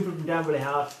 it's jumping up and down really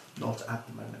hard. Not at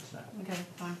the moment, no. Okay,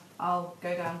 fine. I'll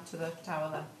go down to the tower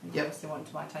then. You Yep. obviously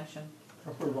want my attention.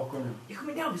 Proper rock on him. You're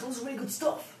coming down, there's also really good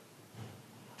stuff.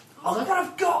 Oh, Oh, look what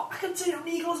I've got! I can turn an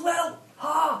eagle as well!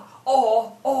 Ha!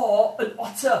 Or an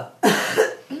otter!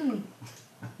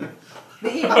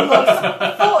 The eagle looks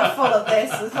thoughtful of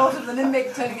this, the thought of the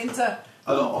Nimbic turning into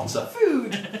An otter.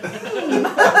 food.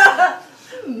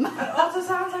 An otter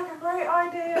sounds like a great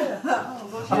idea. Oh,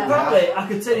 gosh, yeah. Apparently, I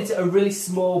could turn into a really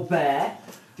small bear,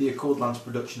 The Accordlands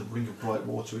production of Ring of Bright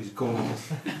Water is calling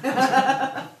us.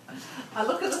 I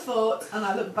look at the fort and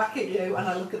I look back at you and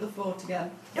I look at the fort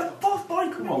again. You're both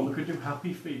blind, Come on, we could do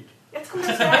happy feet. You have to come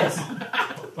downstairs.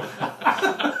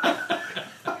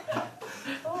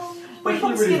 Put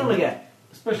your skin on again.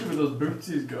 Especially with those boots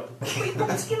he's got. Put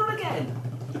your skin on again.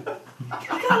 I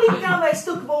can't leave it down there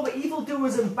stuck with all the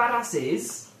evildoers and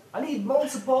badasses. I need moral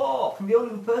support from the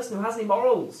only person who has any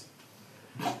morals.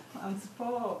 And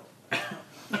support.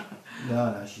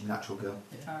 No, she's a natural girl.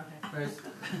 Okay. Whereas,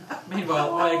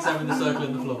 meanwhile, I examine the circle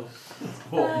in the floor.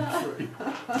 Oh, free. I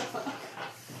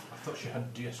thought she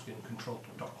had de-skin control to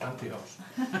top pantyhose.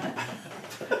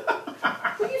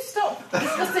 Will you stop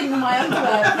discussing my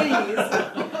underwear, please?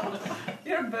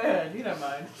 You're a bird, you don't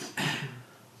mind.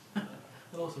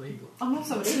 But also eagle. I'm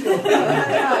also an eagle.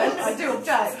 I do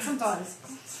object sometimes.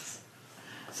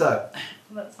 So,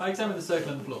 I examine the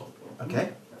circle in the floor. okay,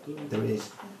 there is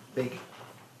big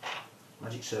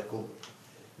magic circle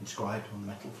inscribed on the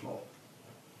metal floor.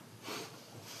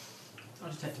 I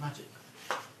detect magic.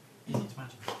 Easy to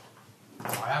magic.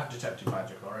 I have detected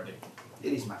magic already.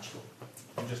 It is magical.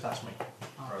 You just asked me.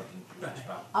 Rather than Right.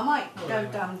 spell. I might go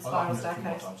down the Well, I've spiral done it a few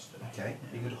more staircase. times today. Okay,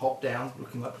 you could hop down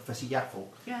looking like Professor Yaffle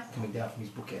Yeah. coming down from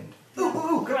his bookend.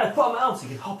 Ooh, can I put them out so you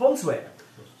can hop onto it?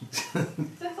 Just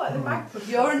like the backwards.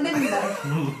 You're a nimble.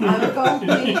 I'm a golden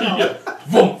eagle.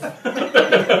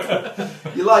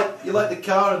 You like the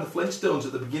car in the Flintstones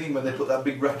at the beginning when they put that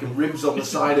big rack of ribs on the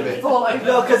side of it. Fall over.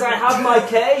 No, because I have my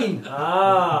cane.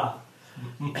 Ah.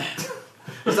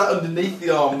 Is that underneath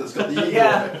the arm that's got the eagle on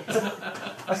Yeah. it?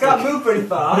 I can't move very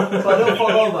far, but I don't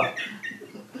fall over.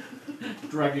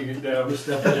 Dragging it down a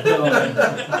step at a time.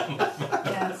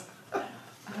 Yes.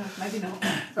 Maybe not.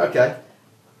 Okay,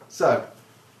 so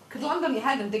Could land on your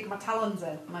head and dig my talons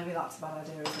in. Maybe that's a bad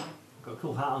idea as well. Got a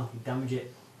cool hat on, you damage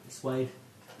it. It's suede.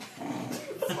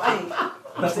 Wait.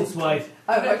 That's not suede. Oh,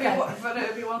 But okay.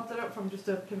 it'd be wanted up from just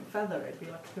a pimp feather, it'd be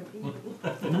like a pimp eagle.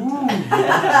 But he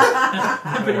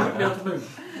wouldn't be able to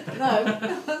move. No.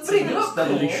 But he It's looked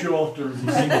steadily cool. shorter as he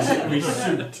sinks into his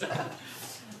suit.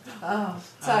 Oh.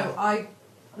 So I'll.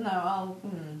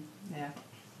 Yeah.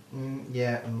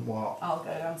 yeah, and what? I'll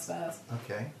go downstairs.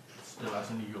 Okay, Still has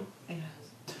an eagle. Yeah.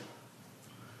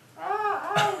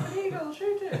 An eagle,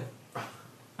 shoot it!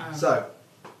 so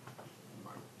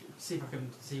See if I can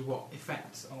see what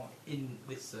effects are in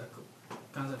this circle.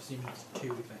 Guys, I've assumed it's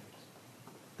 2 effects.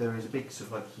 there is a big sort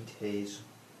of like heat haze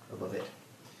above it,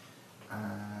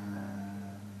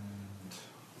 and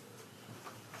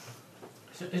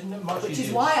So isn't it much Which is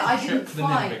easier why to I chuck didn't the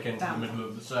fly nimbic into down. the middle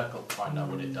of the circle to find out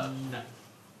what it does? No.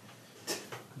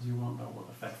 Because you won't know what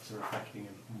effects are affecting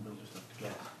it, and we'll just have to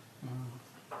guess.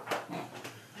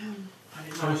 And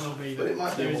it might well be But it might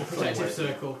that be there is a more fun, protective won't it?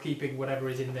 circle keeping whatever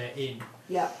is in there in.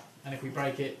 Yeah. And if we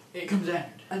break it, it comes out.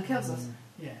 And kills us.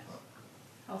 Yeah.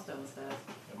 I'll stay on the stairs.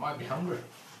 It might be hungry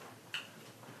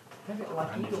Maybe it'll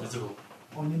like and eagles. invisible.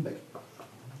 on Nimbic.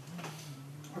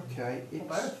 Okay, it's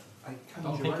both. a I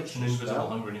don't think it's an conjuration invisible spell.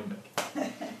 hungry nimbic.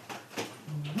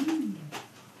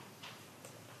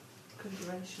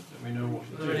 Conjuration. Do we know what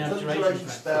Are there it any is? abjuration Conjuration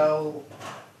effects? spell,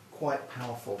 quite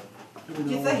powerful. Do we Do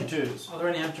you know what think? it is? Are there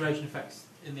any abjuration effects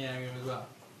in the area as well?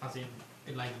 As in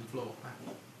inlaid in the floor?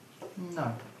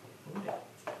 No,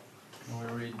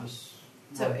 Can we read this?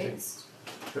 So writing? it's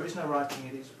there is no writing.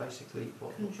 It is basically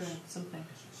what looks. conjuring something.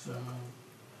 So,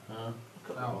 I've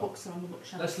got Oh, well. books on the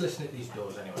bookshelf. let's listen at these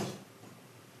doors anyways.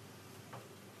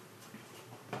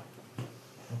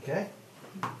 Okay.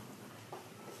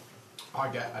 I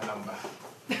get a number.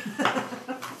 I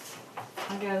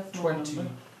get a small number.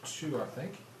 22, I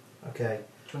think. Okay.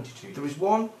 22. There is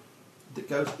one that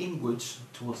goes inwards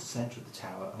towards the centre of the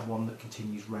tower, and one that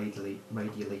continues radially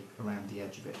around the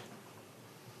edge of it.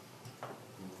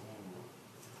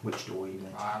 Which door are you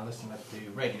in? I listen at the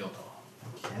radial door.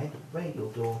 Okay. Radial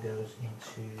door goes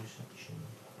into section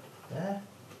there.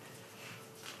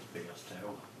 It's big as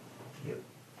tail. Yep.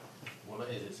 Well, it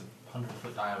is. It's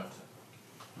 100-foot diameter.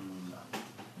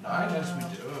 No, I guess we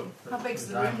do. How big's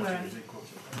the room we're diameter in? is equal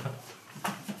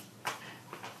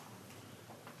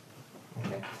to-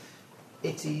 Okay.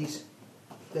 It is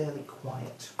fairly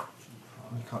quiet.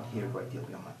 You can't hear a great deal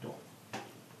beyond that door.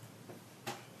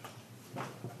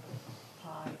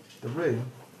 Pie. The room.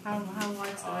 How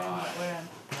wide's the room that we're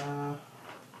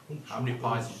in? Each How many of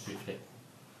pies these- is 50?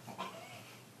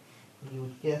 You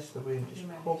would guess the room is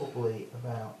Maybe. probably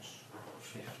about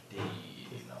 15 or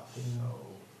 15. so.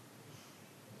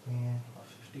 yeah, A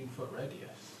 15-foot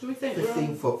radius. Do we think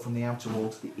 15 foot from the outer wall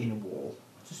to the inner wall.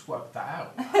 Just work that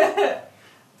out.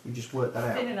 You just worked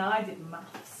that Finn out, and I did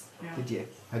maths. Yeah. did you?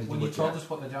 How did When you you work told it out? us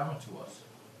what the diameter was.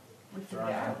 We around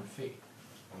forget. 100 feet.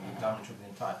 And the damage of the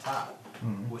entire tower.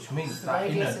 Mm. Which means The that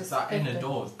radius is that inner 50.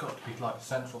 door has got to be like a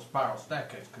central spiral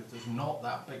staircase because there's not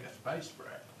that big a space for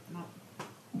it. No.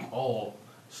 Or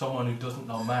someone who doesn't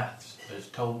know maths has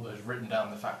written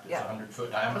down the fact it's Yeah. 100-foot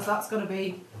Because diameter. that's going to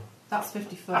be, that's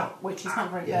 50 foot, which is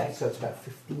not very Yeah, big. so it's about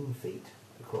 15 feet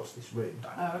across this room.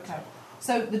 Oh, okay.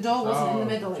 So the door wasn't in the Oh,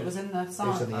 middle, it just- was in the It's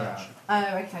side. on the edge.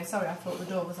 Oh, okay, sorry, I thought the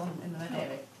door was in the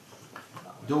middle.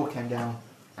 The door came down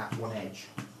at one edge.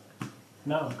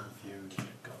 Now I'm confused.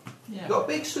 Yeah. You've got a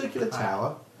big circular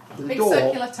tower with a Big door,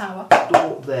 circular tower.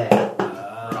 door there.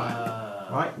 Right.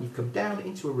 Right, and you've come down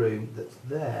into a room that's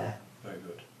there Very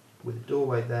good. with a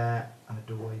doorway there and a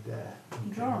doorway there.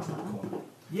 You draw on that.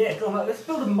 Yeah, go on, let's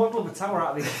build a model of a tower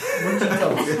out of these munching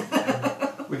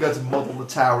dogs. We're going to model the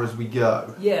tower as we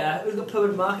go. Yeah, we've got a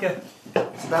permanent marker.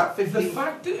 It's about The 15.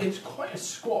 fact that it's quite a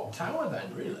squat tower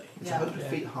then, really. It's Yeah. 100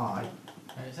 feet high.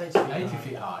 It's 80 feet 80 high.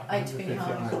 feet high. 8 100 feet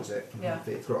high. was it? Yeah. 100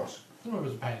 feet across. Someone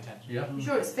was paying attention. Yeah. I'm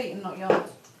sure it's feet and not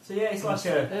yards. So yeah, it's like a...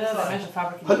 Yeah, they measure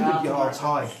fabric in 100 yards. yards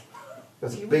high.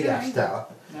 That's a You big were ass doing tower.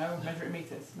 No, measure it in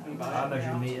metres. No, I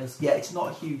measure meters. Yeah, it's not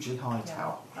a hugely high Yeah.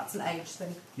 tower. That's an age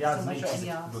thing. Yeah, Still measure it in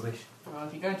yards. rubbish. Well,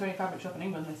 if you go into any fabric shop in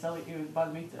England, they sell it you by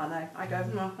the metre. I know. I go,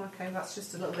 no, okay, that's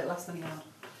just a little bit less than a yard.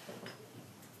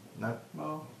 No.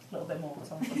 Well, A little bit more,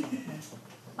 sorry.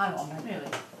 I know what I meant.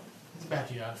 really. It's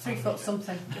about a yard. 3 foot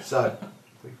something. So,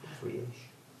 3-ish.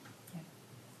 Yeah.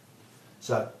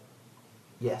 So,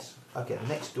 yes. Okay, the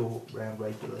next door round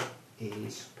regularly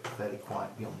is fairly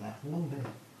quiet beyond that. One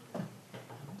there.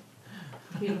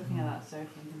 If you're looking at that sofa,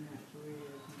 and it's really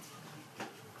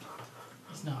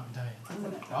It's not, I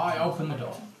can tell you. I open the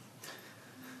door,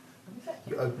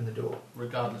 You open the door.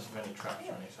 regardless of any traps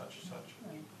or any such and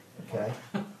such. Okay.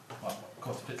 Well, of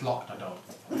course, if it's locked, I don't.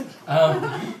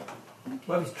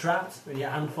 Well, if it's trapped and your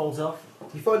hand falls off.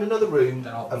 You find another room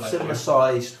Then I'll of let similar you.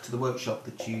 size to the workshop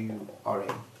that you are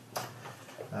in.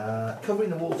 Covering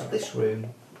the walls of this room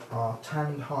are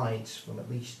tanned hides from at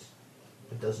least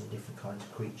a dozen different kinds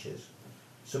of creatures,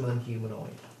 some of them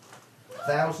humanoid.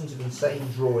 Thousands of insane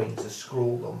drawings are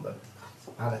scrawled on them,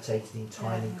 annotated in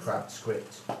tiny crabbed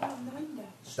script.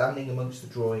 Standing amongst the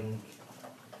drawing,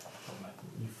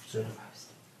 you sort of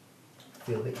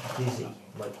feel a bit dizzy,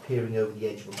 like peering over the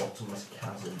edge of a bottomless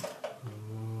chasm.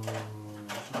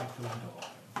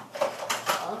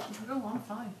 Oh, I'm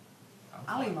fine.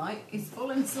 Ali might. He's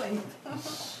fallen asleep.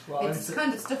 Well, It's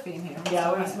kind of stuffy in here. yeah,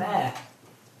 I want some air.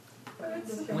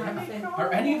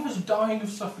 Are any of us dying of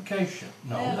suffocation?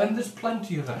 No, Yeah. then there's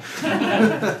plenty of them.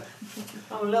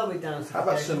 I'm a little bit down. How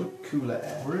about some cooler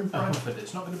air? We're in Brentford,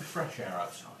 it's not going to be fresh air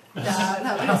outside. No,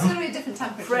 it's going to be a different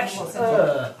temperature. Fresh than what's in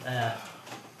here. air.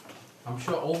 I'm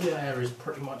sure all the air is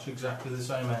pretty much exactly the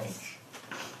same age.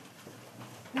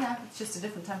 Yeah, it's just a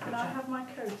different Can I temperature. have my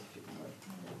coat if you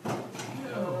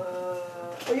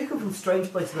Well, you come from strange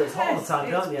places where it's hot all the time,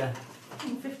 Yes, don't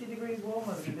you? 50 degrees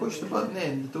warmer. If you push the button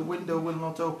in, the window will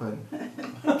not open.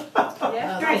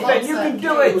 Yeah. Do it, Ben, you can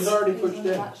do It was it! already pushed in.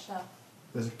 That shelf.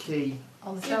 There's a key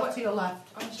On the shelf to your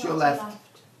left. to your left,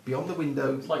 beyond the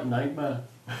window. It's like Nightmare.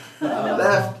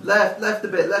 Left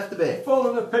a bit. Fall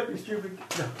in the pit, you stupid.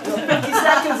 50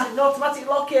 seconds, it's an automatic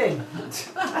lock-in. That's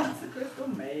a crystal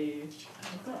maze.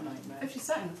 It's not a nightmare. 50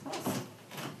 seconds.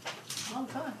 That's a long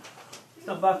time. It's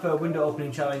not bad for a window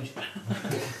opening challenge.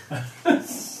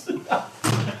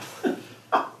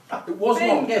 It was Bin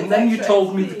locked, gets and then you extra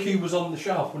told me XP. the key was on the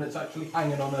shelf when it's actually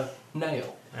hanging on a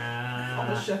nail. On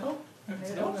the shelf?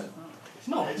 It's No, not. it's not. It's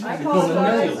not. It's I actually on a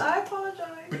apologise. nail I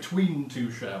apologise. between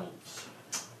two shelves.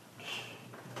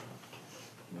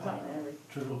 Was that airy?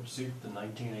 Trivial Pursuit, the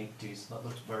 1980s. That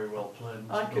looks very well played.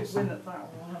 I could win at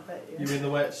that one, I bet you. You mean the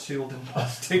way it's sealed in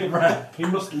plastic wrap? He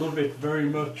must love it very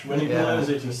much. When he Yeah. plays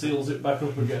it, he seals it back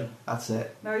up again. That's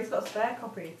it. No, he's got a spare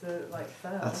copy to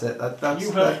sell. That's it. That's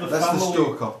You have the the family-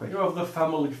 store copy. You have the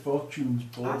Family Fortunes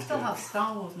I board. still have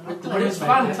Star Wars now. But it's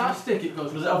fantastic. It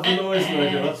goes. Does it have the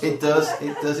noisemaker? That's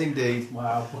It does indeed.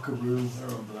 Wow, Buckaroo. I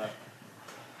remember that.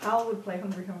 Hal would play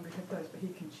Hungry Hungry Hippos, but he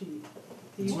can cheat.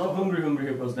 It's not Hungry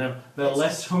Hippos now. They're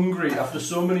less hungry after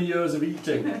so many years of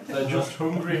eating. They're just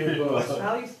hungry hippos.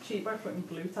 Hal used to cheat by putting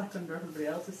blue tack under everybody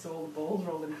else's so all the balls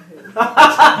roll into his.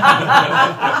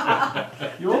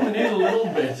 You only need a little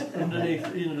bit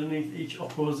underneath each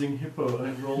opposing hippo,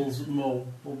 and it rolls more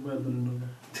one way than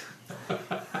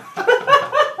another.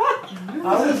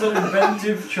 I was an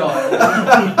inventive child.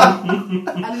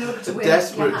 And in order to win,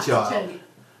 Desperate you have child. to cheat.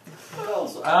 Well,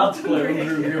 so arts play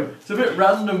under review. It's a bit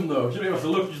random though. You don't have to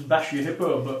look, just bash your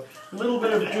hippo, but a little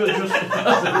bit of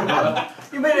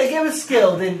just. You made it a game of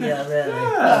skill, didn't you? Really?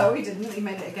 Yeah. No, we didn't. He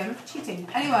made it a game of cheating.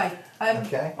 Anyway,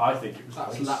 Okay. I think it was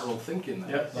That's nice. lateral thinking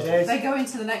there. Yep. It is. they go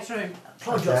into the next room,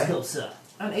 Applaud your Okay. skill, sir.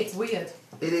 and it's weird.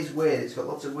 It is weird. It's got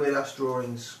lots of weird ass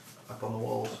drawings up on the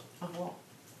walls. Of what?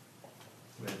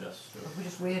 Weird ass stuff. We're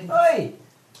just weird. Hey!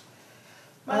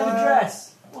 Man in a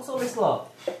dress. What's all this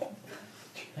lot?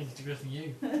 Thank you to go for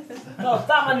you. No,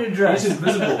 that man in a dress. It's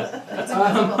invisible. It's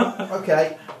invisible.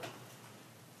 Okay.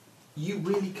 You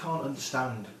really can't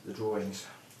understand the drawings.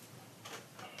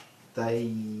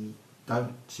 They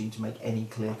don't seem to make any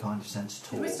clear kind of sense at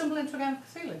Did all. we stumble into a game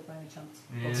of Cthulhu by any chance?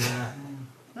 Yeah.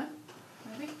 No?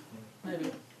 Maybe?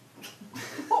 Maybe.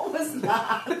 What was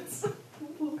that? It's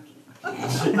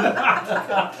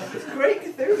great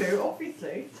Cthulhu,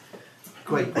 obviously.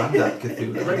 Great granddad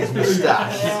Cthulhu with his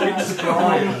moustache. Big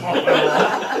surprise.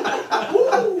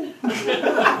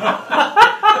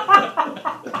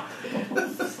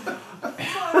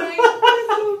 Sorry.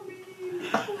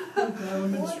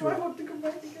 Why do I want to come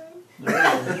back again?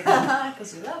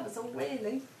 Because you love us all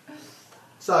really.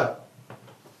 So,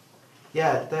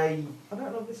 yeah, they. I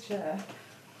don't love this chair.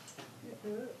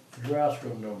 Grass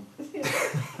from them.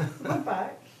 My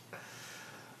back.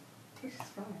 Which is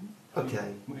fine.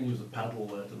 Okay. We can use a paddle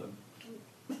there to them.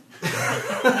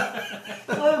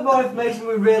 No more information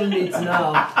we really need to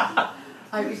know. I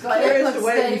hope you've got There is earplugs, the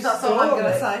way Steve, you that's all I'm saw going to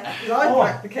it. say. Because I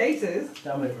packed the cases.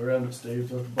 Damn it, we're around at Steve's,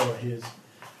 so I have to borrow his.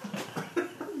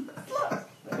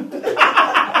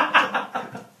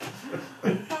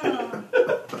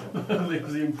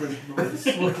 Leaves the imprint of a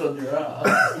slut on your ass.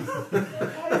 I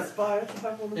aspire to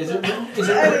have one of Is those. it written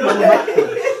on the back?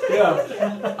 Yeah.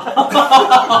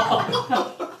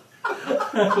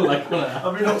 Like,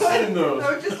 have you not seen those? I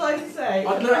would just like to say,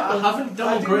 I haven't done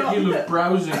I a do great not- deal of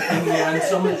browsing in the Ann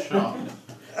Summit shop,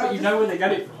 but you know where they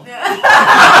get it from.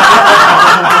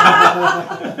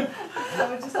 I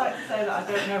would just like to say that I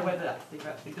don't know whether Steve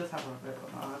actually does have one of those or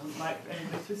not. I wouldn't like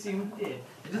anybody to assume he did.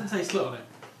 It doesn't say slut on it.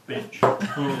 Bitch.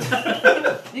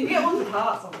 You can get one with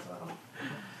hearts on as well.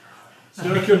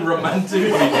 So you can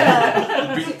romantically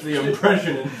beat the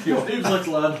impression into your... Steve's like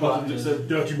large buttons that said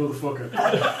dirty motherfucker.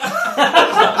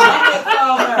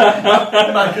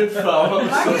 Maggot farmer.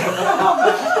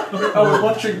 I was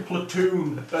watching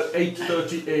Platoon at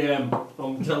 8:30 AM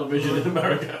on television in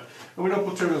America. And we know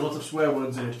Platoon has lots of swear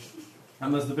words in it.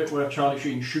 And there's the bit where Charlie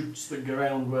Sheen shoots the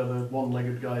ground where the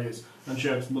one-legged guy is and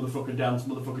shouts, motherfucker dance,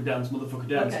 motherfucker dance, motherfucker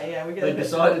dance. Okay, yeah, we get They a bit.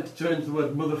 decided to turn the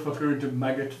word motherfucker into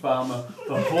maggot farmer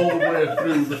the whole way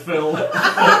through the film.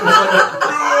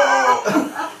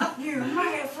 You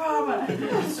maggot farmer!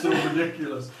 It's so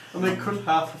ridiculous. And they cut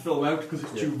half the film out because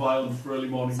it's too violent for early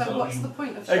morning So what's television. the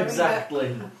point of showing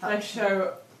Exactly. They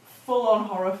show full-on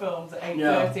horror films at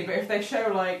 8:30, but if they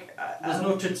show like... There's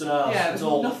no tits and arse. yeah, it's there's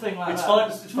all. nothing like It's that.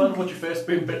 fine. It's fine to watch your face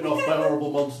being bitten off by a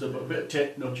horrible monster, but a bit of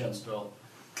tit, no chance at all.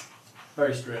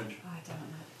 Very strange. I don't know.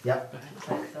 Yep.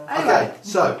 Anyway, Okay,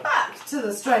 so back to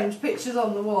the strange pictures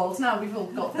on the walls. Now we've all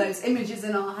got those images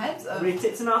in our heads of Read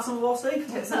tits and arse on the wall, Steve?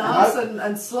 tits and arse and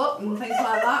slut and things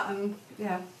like that, and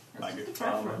yeah. Maggot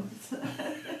farmer. Yeah,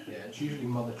 it's usually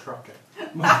mother trucker.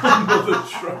 Mother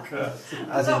trucker.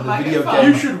 as Not in the maggot video farm.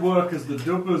 You game, should work as the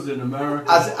dubbers in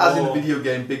America. as in the Oh. video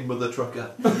game, Big Mother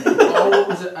Trucker. Oh, what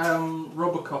was it?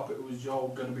 Robocop, it was, you're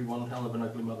going to be one hell of an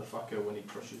ugly motherfucker when he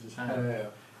crushes his hand.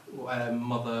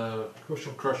 Mother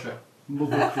Crusher.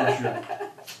 Mother crusher.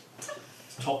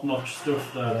 It's top-notch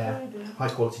stuff there. Yeah, high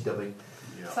quality dubbing.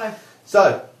 So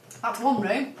So that's one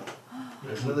room.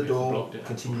 there's another door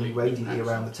continuing radiantly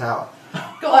around the tower.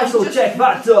 Go I on, shall just check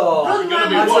that door. run You're gonna round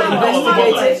be the I shall one tower. hell of a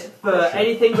investigate it for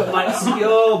anything that might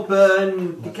skewer,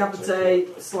 burn,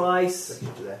 decapitate, slice. Let's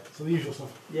get to there. So the usual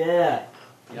stuff. Yeah.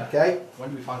 Yeah. Okay, When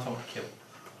do we find someone to kill?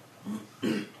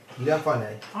 you don't find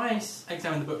any. I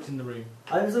examine the books in the room.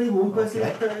 There's only one person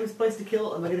Okay. in this place to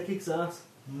kill, and they're going to kick his ass.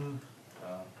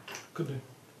 Could do.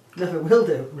 Never will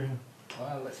do. Yeah.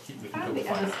 Well, let's keep looking Found till we the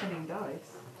find ever it. spinning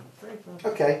dice. Very clever.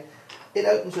 Okay, it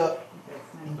opens up Okay,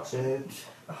 it's named into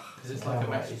Because it's like a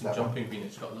massive jumping bean,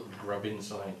 it's got a little grub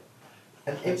inside.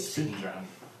 an It empty, spins round.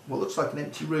 what looks like an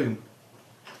empty room.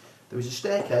 There is a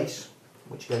staircase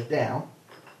which goes down,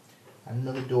 and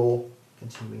another door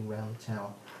continuing round the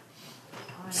tower. I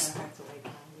know how to wake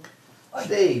up.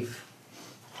 Steve,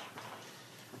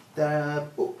 there are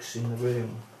books in the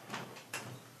room.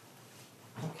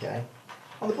 Okay.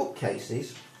 On the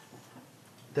bookcases,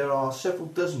 there are several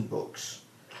dozen books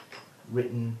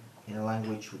written in a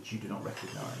language which you do not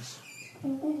recognise.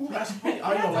 That's I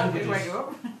know Good wake languages. you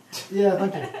up. Yeah,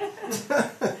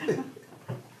 thank you.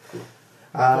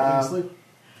 Obviously.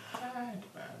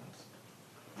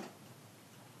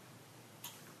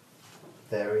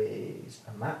 There is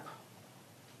a map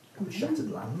of the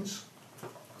Shattered Lands.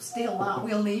 Steal that,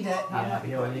 we'll need it. Yeah,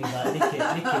 you don't need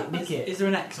that. Nick it. Is there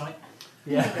an X on it?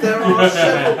 Yeah. There are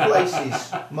several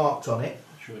places marked on it.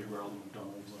 Shows where all the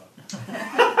McDonald's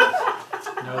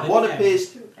are. No, One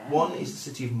appears. One is the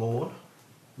city of Morn.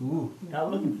 Ooh,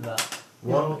 I'm looking for that.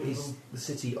 One is the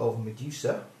city of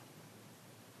Medusa.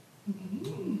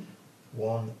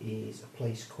 One is a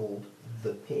place called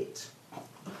the Pit.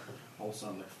 All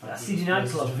sound like That's fabulous CD9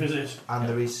 places club. to visit. And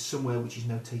there is somewhere which is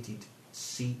notated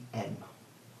CM.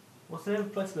 What's the name of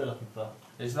the place we're looking for?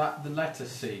 Is that the letter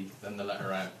C than the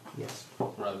letter M, Yes.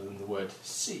 rather than the word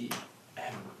C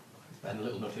M? Then a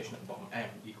little notation at the bottom, M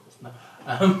equals no.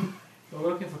 Well, we're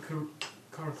looking for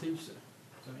Carathusa,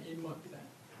 so it might be that.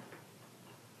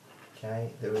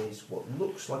 Okay, there is what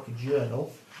looks like a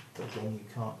journal, but again you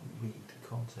can't read the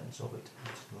contents of it.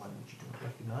 It's the language you don't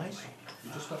recognise. You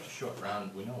just have to show it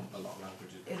round. We know a lot of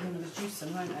languages. It'll reduce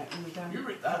them, won't it, when we Can don't? you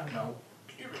read that? No.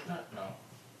 Can you read that? No.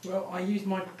 Well, I used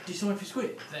my decipher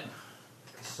script then.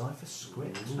 Decipher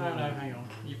script. No, hang on.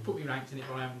 You've put me ranks in it,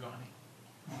 but I haven't got any.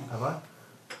 Have I?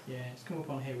 Yeah, it's come up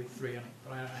on here with 3 on it,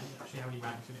 but I don't actually have any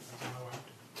ranks in it, so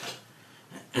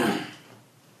I won't.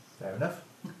 Fair enough.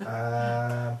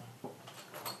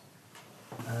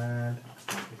 And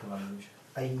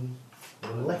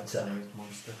a letter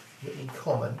written in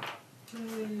common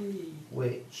Hey.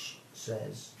 which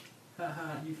says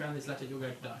Haha, you found this letter, you're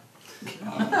going to die.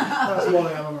 That's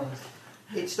why I'm around.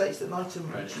 it states that an item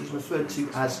which is referred to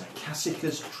as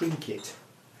Cassica's trinket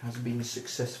has been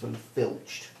successfully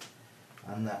filched,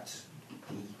 and that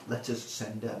the letter's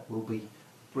sender will be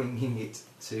bringing it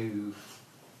to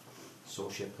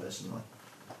Sorcia personally.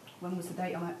 When was the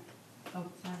date on it? Oh,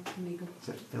 sorry, illegal. It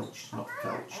says filched, not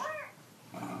felched.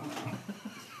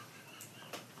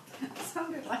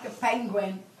 Sounded like a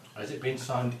penguin. Has it been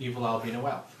signed Evil Albino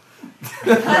Elf?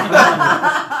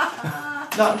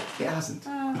 No, it hasn't.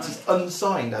 It is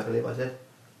unsigned, I believe I said.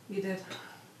 You did.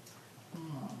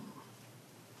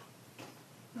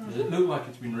 Does it look like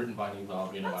it's been written by an Evil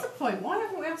Albino That's the Elf? point. Why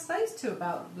haven't we asked those two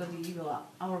about bloody evil,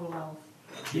 horrible elf?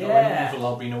 Do you know any Evil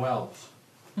Albino Elves?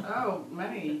 Oh,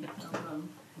 many of them.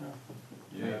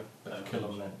 Yeah, better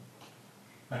kill them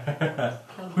then.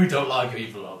 We don't like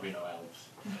Evil Albino Elves.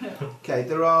 Okay,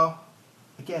 there are,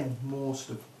 again, more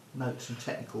sort of notes and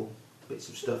technical bits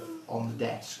of stuff on the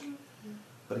desk,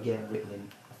 but again, written in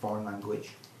a foreign language.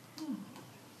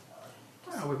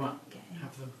 Oh, we might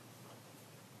have them.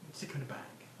 Stick them in a bag.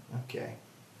 Okay.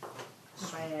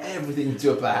 Bag. Everything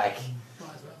into a bag.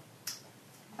 Might as well.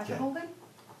 I Okay. can hold him?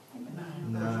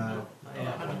 No.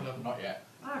 Yeah, I don't love Not yet.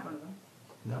 I have one of them.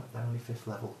 No, they're only 5th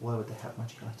level. Why would they have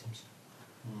magic items?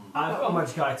 I've got a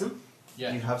magic item.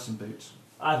 Yeah. You have some boots.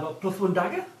 I've got +1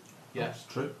 dagger. Yes.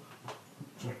 True.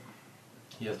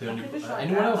 He has the only. I can just write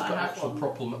Anyone down else that got I have actual one.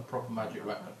 proper magic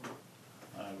weapon?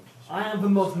 I am the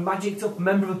most magicked up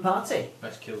member of the party.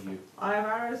 Let's kill you. I have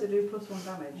arrows that do +1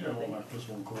 damage. Yeah, I all think. my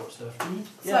 +1 court stuff.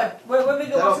 Yeah. When we They're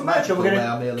go not back to magic, magical, we're they going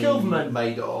are to merely kill them and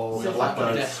made of So black on the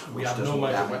earth, desk, we which have does no all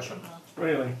magic damage. weapon.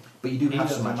 Really? But you do He have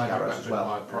does some the magic arrows as weapon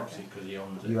well. by proxy because he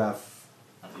owns it. You have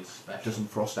And he's special. dozen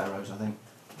frost arrows, I think. do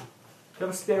you have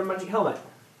a spear and magic helmet?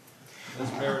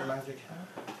 Does Mary magic have?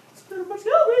 Spear and magic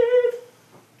helmet!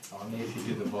 Only if you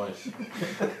do the voice.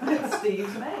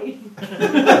 Steve's made.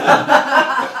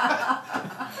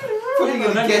 Putting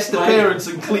in a guest appearance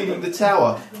and cleaning the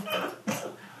tower.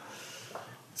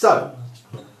 So,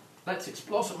 Let's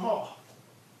explore some more.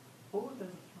 Oh, there's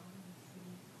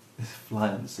it's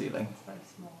flying on the ceiling. very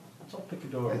small. I'll pick a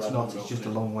door It's around not, and it's just a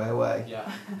open it. long way away.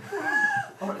 Yeah.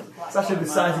 Or it's a black It's actually hole the in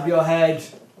size my of your head.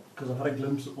 Because I've had a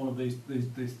glimpse at one of these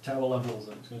tower levels,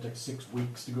 and it's going to take 6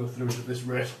 weeks to go through it at this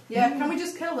rate. Yeah, can we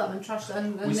just kill them and trash them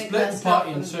and We nick split their the stuff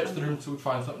party and search the room until we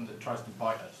find something that tries to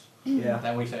bite us. Yeah.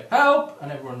 Then we say, help!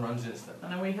 And everyone runs instantly.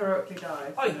 And then we heroically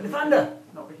die. Oh, Evander!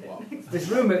 Not be hit. What? This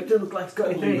room, it doesn't look like it's got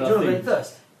anything in it. Do you want to go in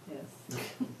first? Yes.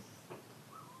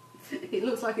 It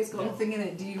looks like it's got nothing in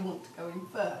it. Do you want to go in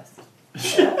first?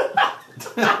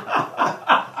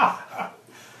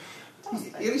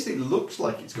 At least it looks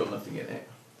like it's got nothing in it.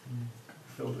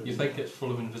 Filled it. You think it's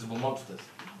full of invisible monsters?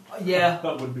 Yeah.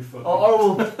 That would be fun.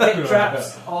 Or we'll pit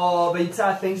traps, or the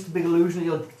entire thing's just a big illusion,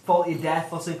 you'll fall to your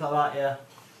death or something like that, yeah.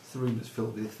 It's the room that's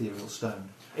filled with ethereal stone,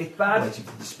 It's bad. waiting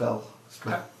for the spell. I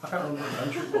can't remember what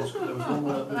adventure it was, but there was one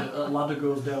where a ladder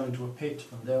goes down into a pit,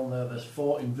 and down there there's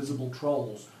 4 invisible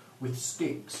trolls with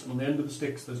sticks, and on the end of the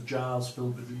sticks there's jars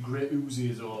filled with grey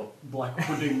oozes or black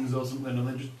puddings or something, and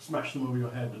they just smash them over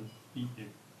your head and eat you.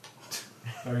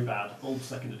 Very bad. Old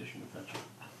 2nd edition adventure.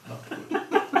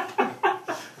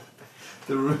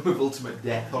 The room of ultimate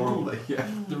death, horribly. Yeah.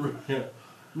 Yeah.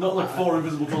 Not like 4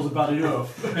 invisible trolls are bad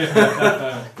enough.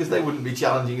 Because they wouldn't be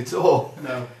challenging at all.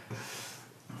 No.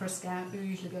 For a scout, who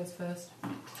usually goes first?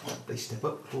 They step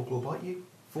up, claw bite you.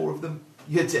 4 of them,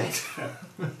 you're dead.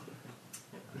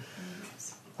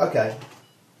 Okay.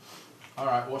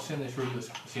 Alright, what's in this room that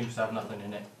seems to have nothing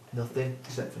in it? Nothing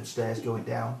except from stairs going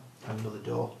down and another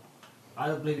door. I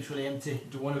don't believe it's really empty.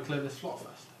 Do you want to clear this slot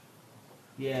first?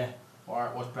 Yeah.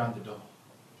 Alright, what's behind the door?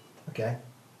 Okay.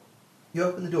 You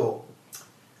open the door.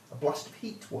 A blast of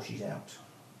heat washes out.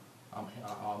 I'm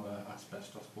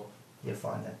asbestos buff. You're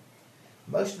fine then.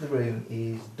 Most of the room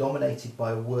is dominated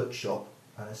by a workshop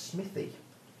and a smithy.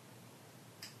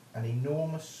 An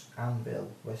enormous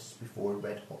anvil rests before a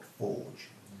red-hot forge.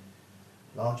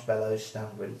 Large bellows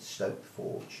stand ready to stoke the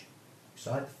forge.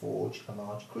 Beside the forge, a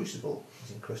large crucible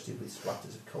is encrusted with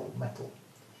splatters of cold metal.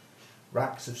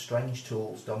 Racks of strange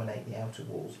tools dominate the outer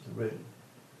walls of the room.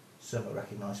 Some are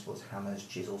recognisable as hammers,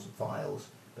 chisels and files,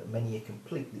 but many are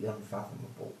completely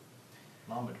unfathomable.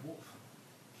 I'm a dwarf.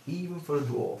 Even for a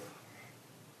dwarf.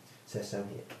 It says so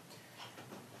here.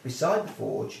 Beside the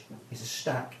forge is a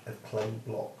stack of clay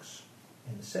blocks.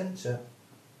 In the centre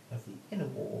of the inner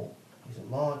wall is a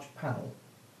large panel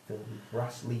filled with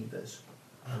brass levers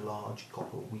and a large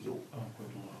copper wheel. Oh,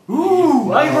 good lord.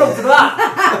 Ooh, I ain't up to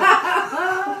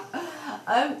that!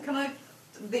 Can I?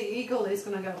 The eagle is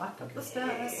going to go back up the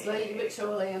stairs, slowly but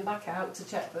surely, and back out to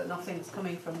check that nothing's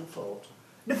coming from the fort.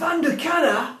 Navander, can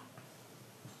I?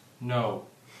 No.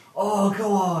 Oh,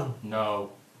 go on.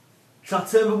 No. Shall I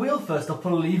turn the wheel first or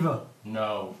pull a lever?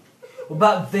 No. What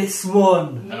about this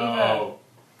one? No.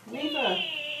 Neither.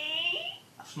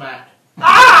 Smack.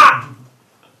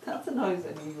 That's a noise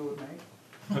that you would make.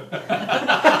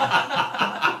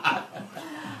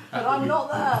 But I'm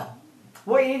not there.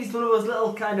 What you need is one of those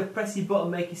little kind of pressy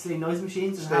button, makey silly noise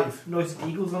machines and have noise of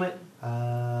eagles on it.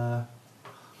 God,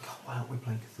 why aren't we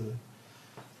playing Cthulhu?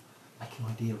 Make an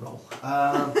idea roll.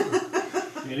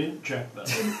 You didn't check that.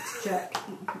 Check.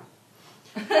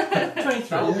 23.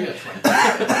 That will be a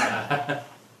 20.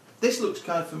 This looks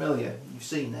kind of familiar. You've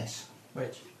seen this.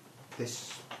 Which?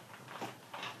 This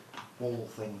wall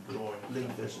thing with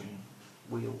levers and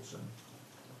wheels and...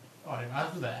 Oh, I didn't know I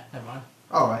was there. Never mind.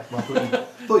 Alright, well, I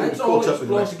thought you It's were all caught up with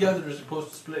the explode rest. together as opposed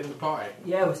to splitting the party.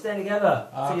 Yeah, we're staying together.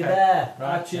 Ah, See you okay. there.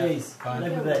 Right, Ah, cheese. yeah, fine.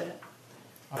 Live with it.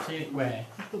 I'll see you where.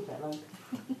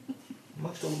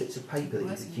 Amongst all the bits of paper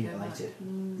that you've accumulated.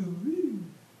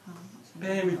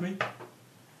 Bear with me.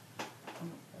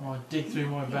 I'll dig through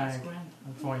my bag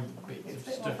and find bits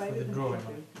of stuff with a drawing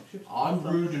on it. I'm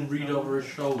rude and read over his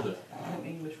shoulder.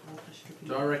 English water stripping.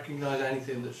 Do I recognise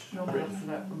anything that's No written? for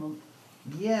that for a month.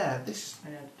 Yeah, this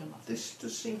Done that. this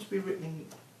does seem to be written in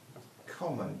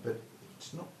common, but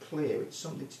it's not clear. It's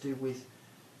something to do with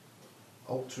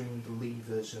altering the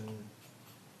levers and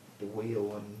the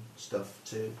wheel and stuff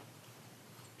to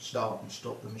start and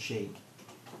stop the machine.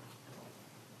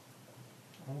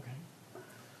 Okay.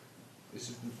 This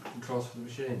is the controls for the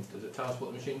machine. Does it tell us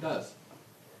what the machine does?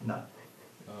 No.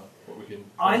 What we can...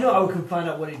 I know how we can find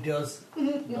out what it does.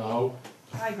 No.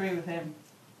 I agree with him.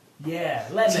 Yeah,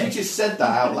 let You me. just said that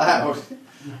out loud.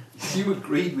 You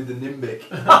agreed with the Nimbic.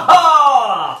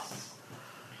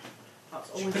 That's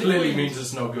always Clearly means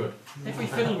it's no good. If we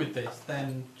fiddle with this,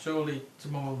 then surely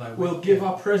tomorrow though We'll give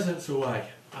our presents away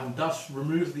and thus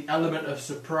remove the element of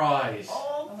surprise.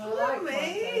 Oh, And I like me.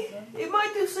 pointers, It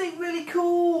might do something really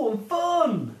cool and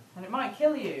fun. and it might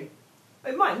kill you.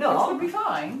 It might Which not. would be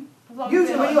fine. As long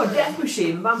Usually as when they you've got a like death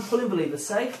machine, the man pulling the lever's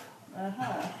safe.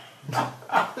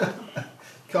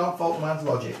 Can't fault man's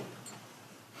logic.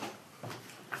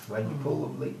 When you pull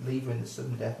the lever in the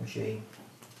sudden death machine,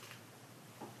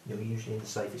 you're usually in the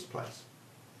safest place.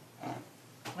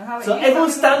 And how it So used everyone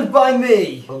to be- stand by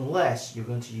me. Unless you're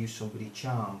going to use somebody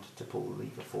charmed to pull the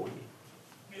lever for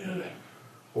you.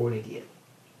 Or an idiot.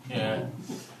 Yeah.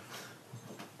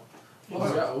 We'll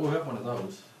have one of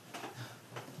those.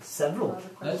 Several.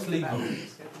 Let's leave them.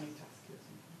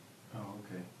 Oh,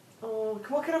 okay. Oh,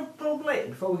 what can I pull later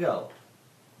before we go?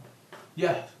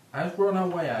 Yeah, as we're on our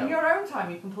way In out. your own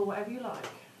time, you can pull whatever you like.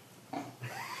 It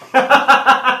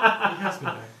has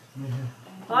been doing.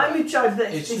 I'm in charge of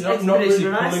this It's not really expedition,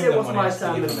 and I pulling say them what's when my he has to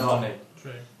time give and them not. money.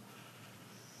 True.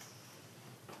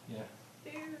 Yeah.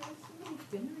 Ew, there's no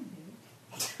dinner in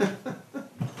here.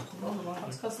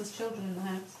 That's because there's children in the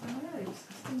house. I know, it's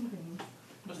disgusting things.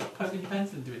 Must not poke your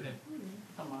pencil into it then.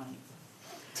 Come on.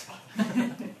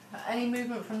 Any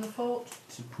movement from the fort?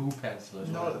 It's a poo pencil as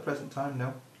Not at well. the present time,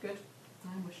 no. Good.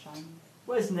 I was shining.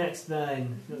 Where's next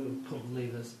then? Pull the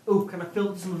levers. Oh, can I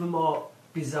filter some of the more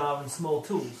bizarre and small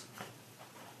tools?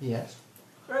 Yes.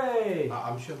 Hooray!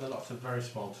 I'm sure there are lots of very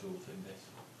small tools in this.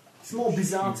 Small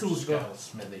bizarre Huge tools. scale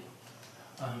smithy.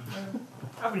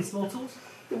 Have any small tools?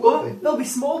 There will Well, be. there'll be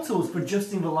small tools for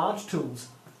adjusting the large tools.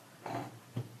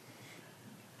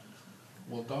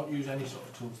 Well, don't use any sort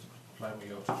of tools to play with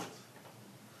your tools.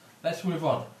 Let's move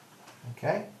on.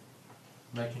 Okay.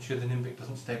 Making sure the Nimbic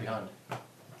doesn't stay behind.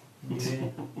 Yeah.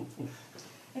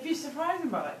 If you surprise him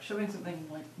by like shoving something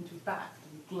like into his back,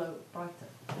 does it glow brighter?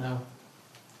 No.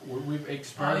 We've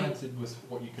experimented with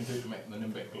what you can do to make the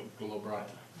Nimbic glow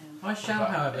brighter. I shall, But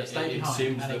however, stay it behind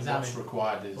seems and that examine what's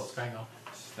required is what's going on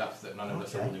stuff that none of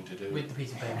us are Okay. willing to do. with the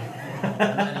piece of paper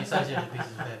and the associated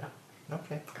pieces of paper.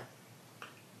 Okay.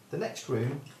 The next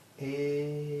room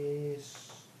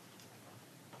is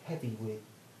heavy with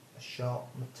a sharp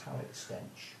metallic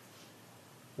stench.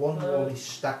 One wall is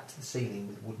stacked to the ceiling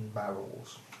with wooden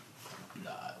barrels.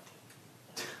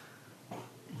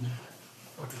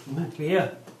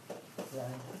 Beer.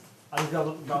 I'll grab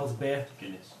a barrel's beer.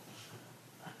 Guinness.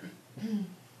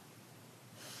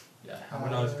 Yeah, have a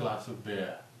nice glass of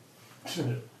beer.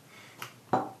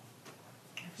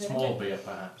 Small beer,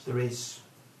 perhaps. There is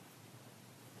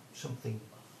something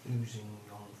oozing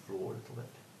on the floor a little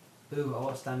bit. Ooh, I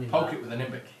was standing Poke there. it with a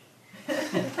Nimbic.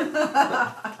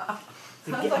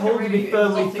 To Sounds get like a hold of really me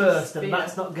firmly exotic first, spear. and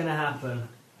that's not going to happen.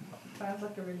 Sounds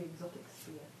like a really exotic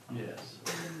spear.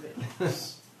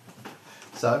 Yes.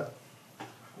 So,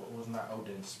 What wasn't that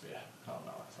Odin's spear? Oh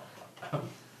no, that's not that.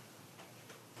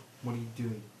 what are you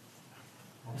doing?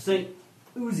 I see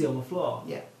oozy on the floor.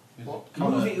 Yeah. Is What? it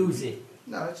colour- Movie oozy.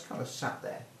 No, it's kind of sat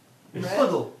there. A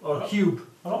puddle or a cube.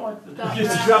 I don't like the Dark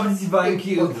Just a brown, gravity defying Big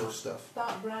cube. bundle of stuff.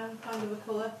 dark brown kind of a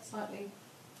colour, slightly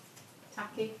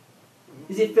tacky.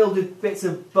 Is it filled with bits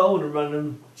of bone and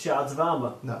random shards of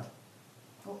armour? No.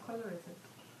 What colour is it?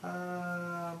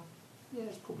 Yeah,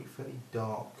 it's probably fairly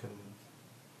dark and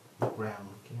brown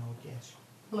looking, I would guess.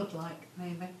 Blood-like,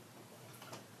 maybe.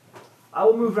 I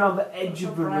will move around the edge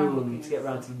of the Brown room looking to get is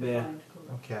round to the beer. defined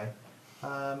colour.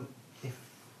 Okay. If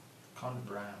Kind of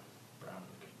brown. Brown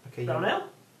okay, Brown ale?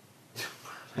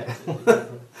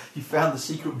 you found the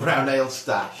secret brown ale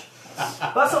stash. That's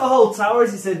what the whole tower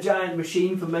is. It's a giant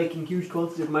machine for making huge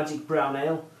quantities of magic brown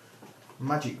ale.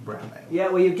 Magic brown ale. Yeah,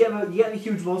 where you get the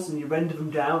huge monsters and you render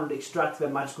them down and extract their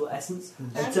magical essence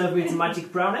and turn them into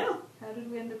magic brown ale. How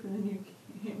did we end up in the Nuki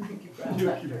Brown Nuki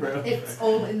factory? Brown. It's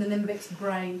all in the Nimbic's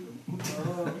brain.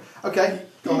 Oh. Okay,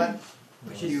 go on then.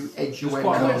 Which You edge your Just way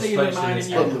quite around quickly the in space my in this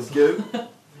mind, bundle of goo.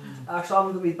 Actually, I'm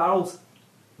looking at these barrels.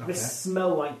 They Okay.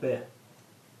 smell like beer.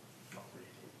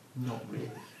 Not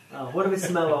really. Oh, what do they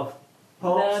smell of?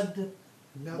 Port? Blood.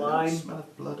 No, Wine. they don't smell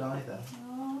of blood either.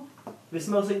 Oh. Do they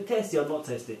smell something tasty or not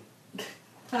tasty?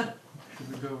 Should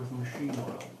we go with machine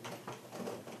oil?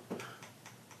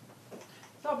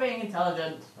 Stop being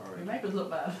intelligent. Sorry. You make us look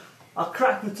bad. I'll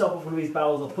crack the top of one of these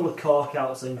barrels. I'll pull a cork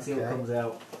out so you can see what Okay. comes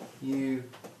out. You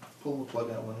pull the plug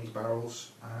out of one of these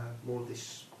barrels and more of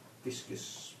this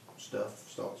viscous stuff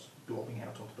starts globbing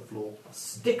out onto the floor. I'll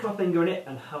stick my finger in it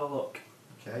and have a look.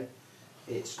 Okay.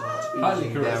 It starts Highly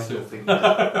oozing down your corrosive. finger.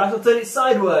 I shall turn it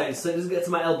sideways so it doesn't get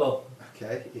to my elbow.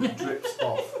 Okay. It drips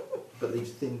off but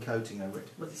leaves a thin coating over it.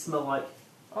 What does it smell like?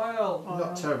 Oil.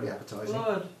 Not terribly appetising.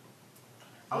 Blood.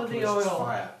 Bloody Alchemist's oil.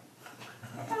 fire.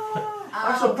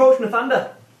 I shall approach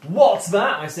Nathander. What's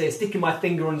that? I say, sticking my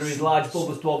finger under his large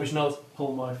bulbous dwarvish nose.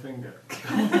 Pull my finger.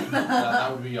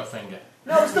 That would be your finger.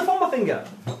 No, there's stuff on my finger.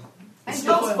 It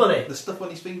smells funny. The stuff on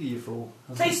his finger you fall.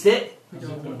 Taste it. Has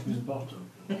it got to his bottom?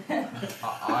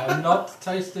 I am not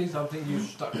tasting something you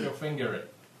stuck your finger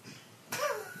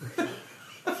in.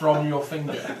 From your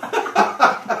finger.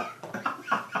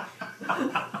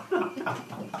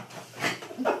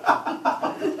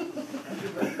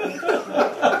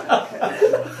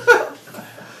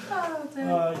 Oh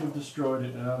dear. Ah, you've destroyed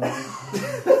it now.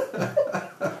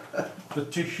 The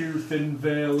tissue thin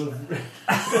veil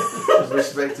of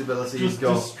Respectability is just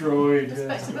gone. destroyed.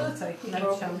 Respectability,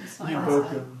 no chance. You're Like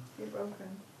broken. You're broken.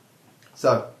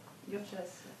 So, Your chair's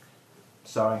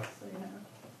sorry. so you know.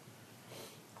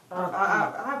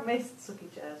 I have missed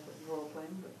sucky chairs with role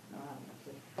playing, but no, I haven't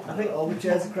actually. I think all the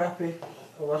chairs are crappy.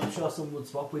 Otherwise, I'm sure someone would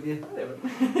swap with you. No, they wouldn't.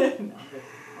 No, I'm good.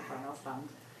 I'm fine, I'll stand.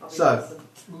 I'll be So- listen.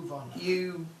 Move on.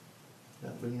 You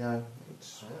don't really know.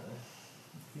 It's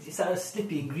Is that a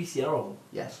slippy and greasy oral?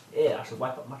 yes. Yeah, I should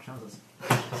wipe up my trousers.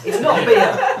 It's not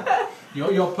beer.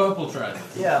 Your purple trousers.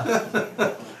 Yeah,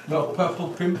 Your purple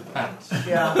pimp pants.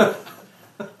 yeah.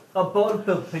 I've bought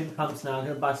purple pink pants now. I'm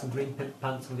going to buy some green pink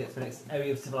pants when we get to the next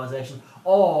area of civilization.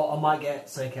 Or I might get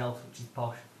Sake Elf, which is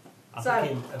posh. I'm So-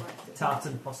 thinking of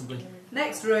tartan, possibly.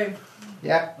 Next room.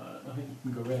 Yeah. I think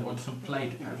we can go I round. want some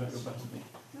plate. Go back to me.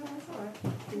 No, that's alright.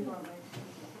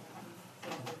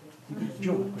 You can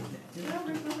jump with it. No,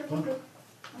 I'm good.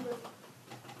 I'm good.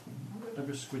 I've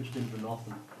just squidged into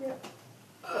nothing. Yeah.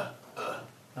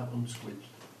 I'm unsquidged.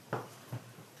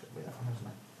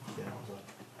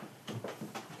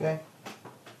 Okay.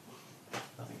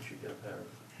 I think you should get a pair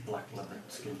of black leather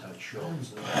skin-tight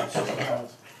shorts.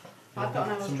 I've got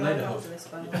an hour's Some drive leather after this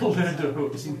one. Leather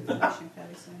hooks. Finishing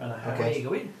fairly soon. And a hat. Where are you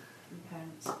going? From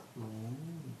parents.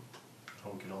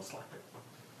 Oh, we can all slap it.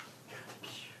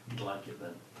 You'd like it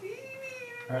then.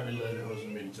 Apparently leather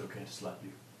doesn't mean it's okay to slap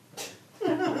you.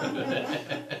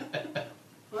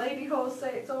 Lady horse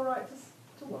say it's alright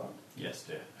to what? Yes,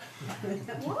 dear.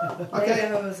 What? Okay.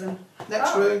 Lederhosen.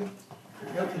 Next room.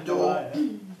 You open the door.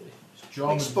 It's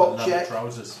German Big spot leather check.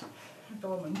 trousers.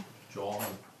 Dorman.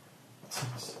 German.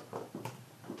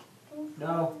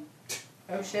 No.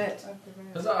 Oh shit.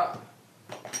 Huzzah!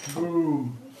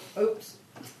 Boom. Oops.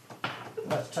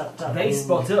 They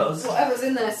spot us. Whatever's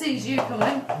in there sees you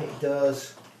coming. It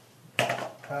does.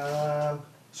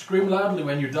 Scream loudly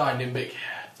when you die, Nimbic.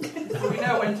 So we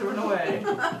know when to run away.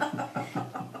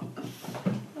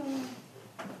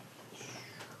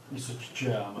 You're such a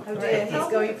charmer. Oh dear, he's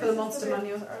going for the monster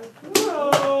manual.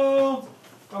 Oh,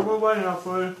 I'm away now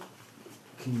for you.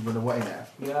 Can you run away now?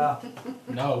 Yeah.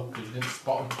 No, because you didn't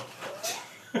spot him.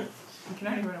 You can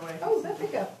only run away. Oh, they're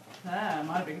bigger. Ah,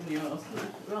 mine are bigger than yours.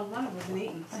 Well, mine have been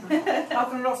eaten. So. How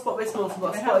can I not spot this monster? But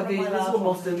I They spotted have the one invisible last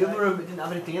monster in the one. other room. It didn't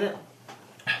have anything in it.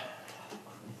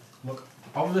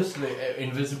 Obviously, it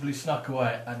invisibly snuck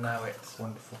away, and now it's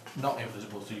Wonderful. not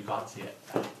invisible, so you can't see it.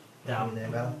 Down in there,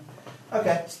 Bella.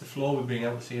 Okay. It's the flaw with being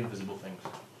able to see invisible things.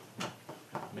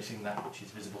 Missing that which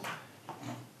is visible.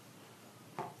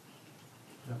 You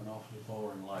have an awfully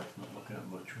boring life, not looking at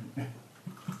much, wouldn't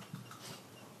you?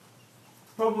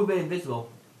 Probably being invisible.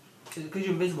 Because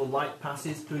you're invisible, light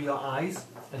passes through your eyes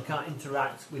and can't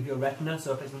interact with your retina,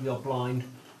 so effectively you're blind.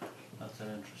 That's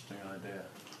an interesting idea.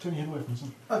 Turn your head away from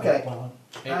some. Okay.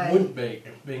 It Aye. would be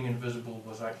if being invisible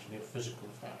was actually a physical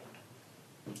fact.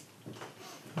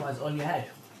 Why is it on your head?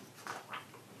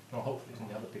 Well, hopefully it's in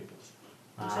the other people's.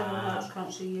 Which everyone else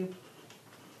can't see you.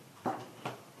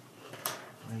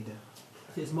 Reader.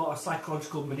 It's more a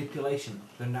psychological manipulation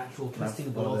than an actual twisting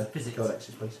of the laws of physics.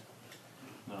 Codexes, please.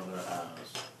 No, they're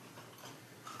ours.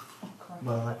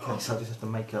 Well, in that case, I'll just have to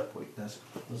make up what it does.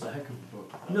 There's a heck of a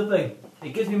book. Nothing.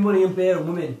 It gives me money and beer and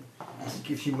women. It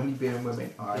gives you money, beer, and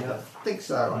women. I Yeah. think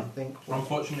so. I think.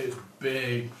 Unfortunately, it's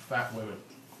big, fat women.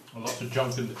 And lots of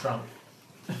junk in the trunk.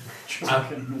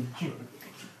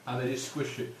 And they just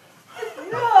squish it.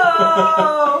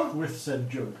 No! With said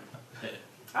junk.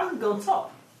 I can go on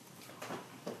top.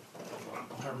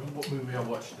 I remember what movie I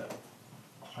watched that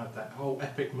had that whole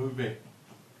epic movie.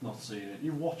 Not seeing it.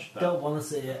 You watched that. Don't want to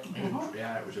see it.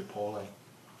 Yeah, it was appalling.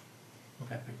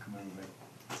 Epic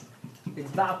movie.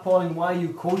 It's that appalling. Why are you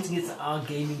quoting it at our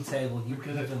gaming table? You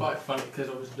Because it's can quite funny, because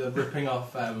obviously they're ripping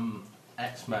off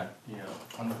X-Men, you know,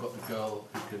 and they've got the girl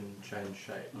who can change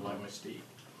shape, like Mystique.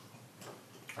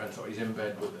 And so he's in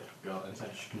bed with the girl, and so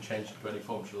she can change it to any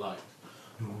form she likes.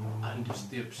 And just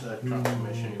the absurd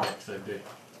transformation he makes her do.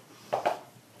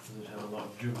 Does it have a lot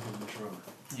of junk in the trunk?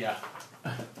 Yeah.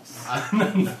 And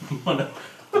then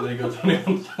they go to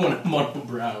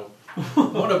monobrow.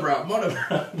 Monobrow.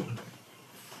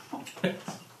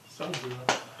 Sounds good.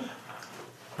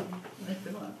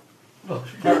 Oh,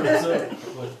 absurd.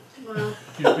 Well,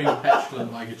 She's been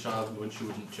petulant like a child when she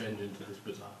wouldn't change into this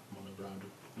bizarre monobrowed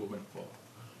woman before.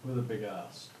 With a big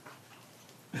ass.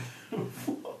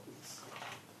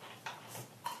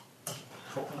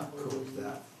 Cool as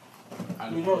that.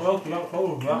 And You've got lots of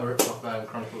holes, and they ripped off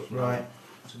Chronicles. Right.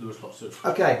 So there was lots of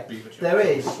Okay. beaver shots. There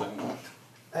is Sling.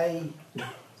 a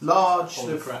large Holy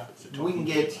sort of crap, it's a talking winged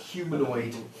beaver.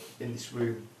 humanoid in this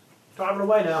room. Driving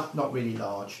away now. Not really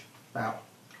large. About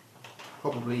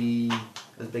probably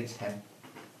as big as him.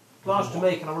 Large to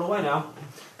me. Can I run away now?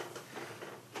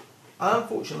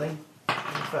 Unfortunately, I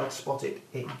failed to spot it.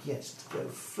 It gets to go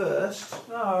first.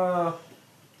 Felt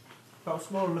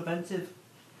small and offensive.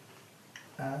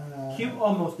 Cute Cute.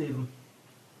 almost even.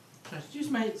 Did you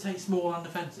just make it say small and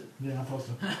offensive? Yeah, I thought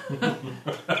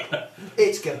so.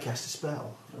 It's going to cast a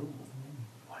spell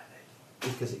Why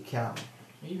because it can.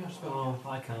 You have to spell Oh,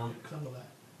 I can't. because I'm not there.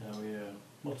 they? Oh, yeah.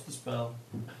 What's the spell?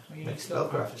 Well, you Make need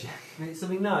spellcraft check. It's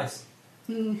something nice.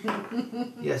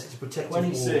 Yes, it's a protective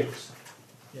 26.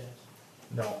 Yes.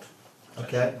 wall. Not.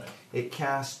 Okay. It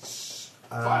casts.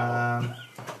 Fireball.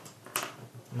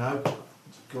 No.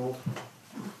 It's gold.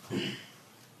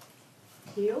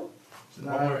 heal. So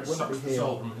no, One where it it wouldn't sucks be the here.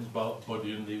 soul from his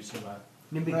body and leaves him a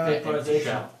Nimbic No. empty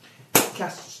shell.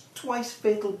 Casts twice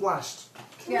fatal blast.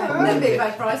 Yeah, Nimbic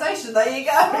vaporisation, there you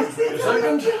go.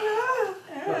 Second.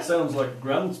 That sounds like a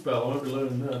grand spell. I won't be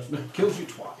learning that. Kills you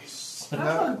twice. That's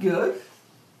No. not good.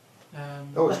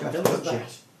 Oh, it's going to What's touch you.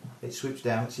 that? It swoops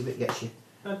down, let's see if it gets you.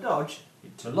 A dodge.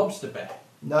 It's a lobster bear.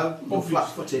 No, you're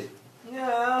flat-footed.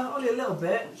 Yeah, only a little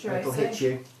bit. Sure, It'll hit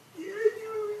you. Do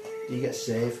you get a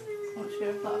save? What's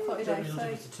your flat-footed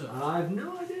AC? I've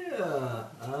no idea.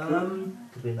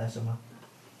 Could be in there somewhere.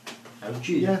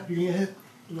 Ouchie. Yeah, you can get hit.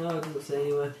 No, it doesn't say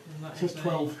anywhere. It says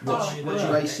 12. What's Oh,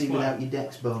 your AC without your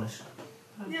dex bonus?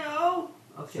 No.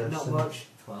 Okay, So not some- much.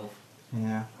 12.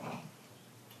 Yeah.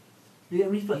 You get a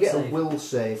You reflex get a save. will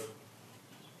save.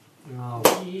 Oh.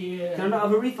 Yeah. Can I not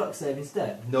have a reflex save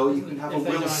instead? No, you can have a If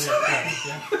they will die, save.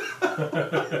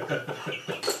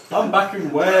 yeah. I'm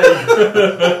backing way.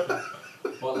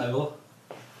 What level?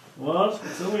 What?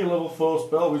 It's only a level 4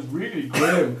 spell. It's really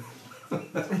grim. Do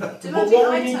But magic what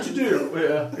we need items. to do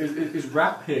is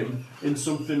wrap him in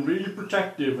something really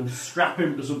protective and strap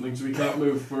him to something so he can't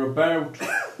move for about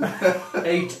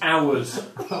 8 hours.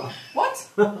 What?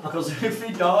 Because if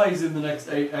he dies in the next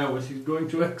 8 hours, he's going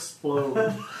to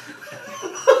explode.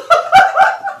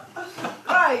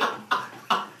 Right.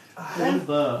 What is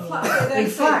that? Flat-footed In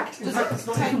AC. fact, Does it's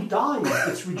not even dying.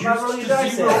 It's Am I rolling reduced a to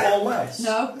dice 0 here? or less.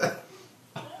 No.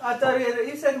 I don't know.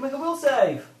 You said make a will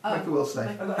save. Oh. Make a will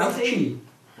save. I got 18.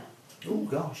 Oh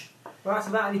gosh. Well, that's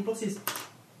about any pluses.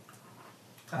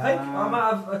 I think I might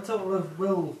have a total of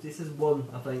will. This is 1,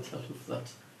 I think. Out of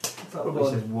that. Total Probably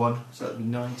 1. says 1, so that'd be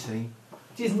 19.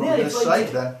 Which is Probably nearly gonna 20.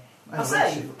 save then. Hang A on, let's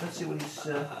save? see- Let's see what his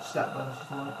stat bonus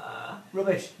is like.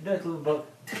 Rubbish. You don't look book.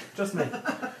 Trust me.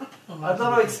 Oh, I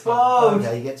don't know explode.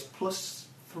 Okay, he gets plus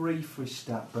 3 for his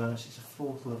stat bonus. It's a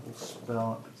 4th level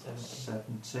spell.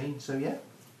 17. So yeah,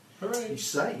 you Hooray.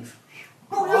 save.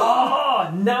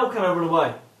 Oh, now can I run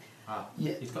away? Ah,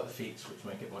 Yeah. he's got the feats, which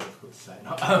make it more difficult to say.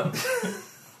 No.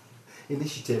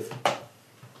 Initiative.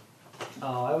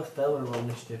 Oh, I always fail when I roll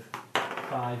initiative.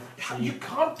 5. You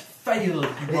can't fail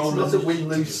if you roll It's not a initiative.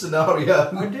 win-lose scenario.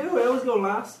 I do. I always go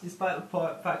last, despite the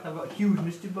fact I've got a huge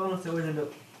initiative bonus. I always end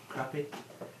up crappy.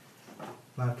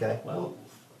 Okay. Well,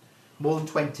 More than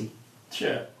 20.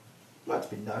 yeah. Well, that's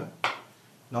been known.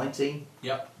 19.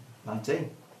 Yep. 19.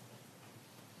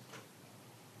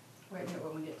 Wait a minute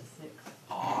when we get to 6.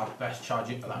 Oh, I'd best charge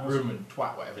into that room and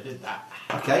twat whatever did that.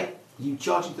 Okay. You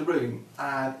charge into the room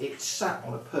and it's sat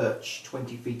on a perch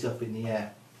 20 feet up in the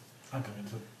air. I'm going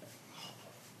to.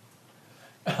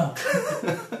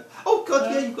 Oh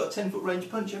god, yeah, you've got a 10-foot range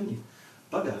punch, haven't you?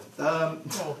 Bugger.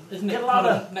 Well, isn't Get it a ladder.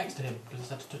 kind of next to him because it's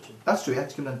had to touch him? That's true, he had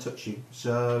to come down and touch you.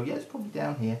 So yeah, it's probably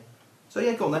down here. So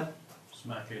yeah, go on then.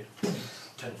 Smack it.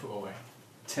 10 foot away.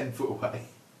 10 foot away.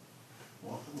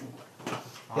 What?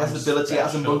 He has the ability, as a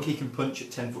special. monk, he can punch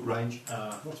at 10 foot range.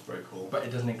 That's very cool. But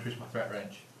it doesn't increase my threat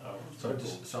range. Oh, So, very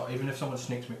just, so even if someone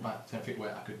sneaks me back 10 feet away,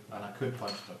 I could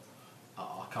punch them.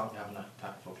 I can't have an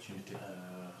attack of opportunity.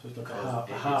 So it's like Because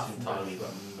a half it's entirely range. got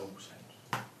no sense.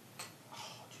 Oh,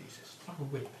 Jesus. It's like a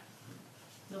whip.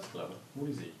 That's clever. What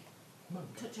is he?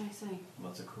 Touch AC.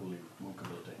 That's a cool monk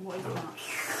ability. What is that?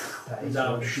 That is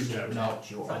Down, your shoot out. No,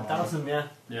 it's your Like arm. Dawson, yeah.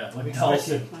 Yeah, Big like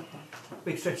stretchy, Dawson.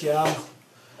 big stretchy arms.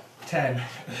 10.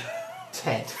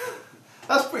 10.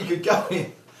 That's pretty good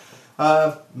going.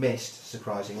 Missed,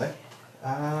 surprisingly.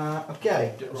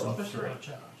 Okay. Roll a 3.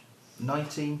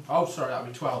 19, Oh, sorry, that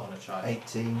would be 12 on a charge.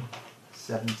 18,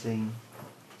 17,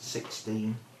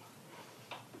 16.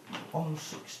 On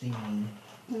 16.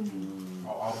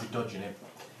 Oh, I'll be dodging him.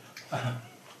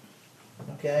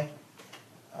 Okay.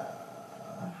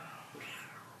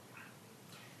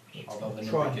 Although the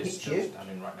Try and Nimbic is hit still you.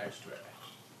 standing right next to it.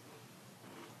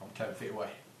 I'm 10 feet away.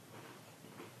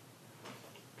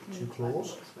 2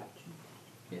 claws.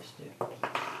 Yes, dear. Oh,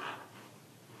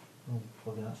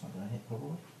 probably that's not going to hit,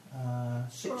 probably.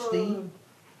 16.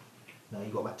 No,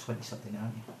 you've got about 20 something,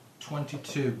 haven't you?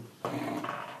 22. That's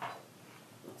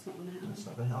not going to happen. That's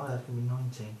not going to hit either, that's going to be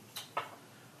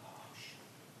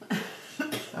 19.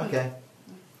 Okay.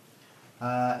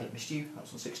 It missed you. That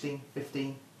was on 16,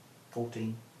 15,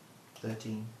 14,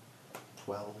 13,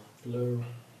 12. Hello.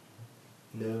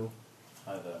 No.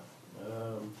 Hi there.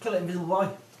 Kill it invisible boy.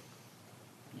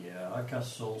 Yeah, I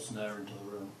cast Soul Snare into the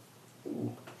room.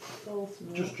 Ooh.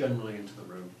 Just generally into the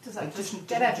room. Does It that just doesn't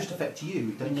get just everything? affect you,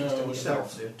 it doesn't No, just it on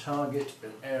yourself. affects a target,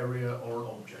 an area, or an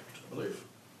object, I believe.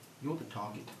 You're the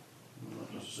target.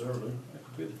 Not necessarily. I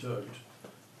could be the target.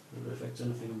 If it affects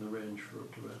anything in the range for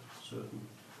up to a certain...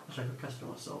 Actually, I could cast it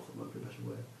myself, that might be a better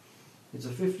way. It's a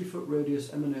 50-foot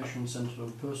radius emanation centered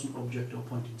on person, object, or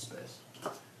point in space.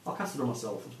 I'll cast it on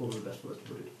myself. That's probably the best place to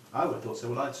put it. I would have thought so.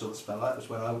 When I saw the spell, that was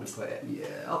where I would have put it. Yeah,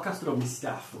 I'll cast it on my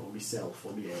staff or myself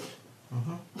or my head.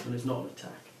 Mm-hmm. And it's not an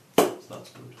attack. So that's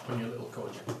good. On your little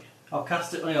Kojak. I'll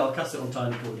cast it on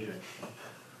Tiny Kojak.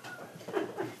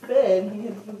 Ben, he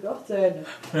had forgotten.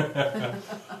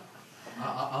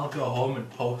 I'll go home and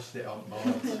post it on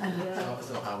board.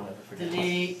 So I'll never forget.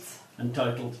 Delete.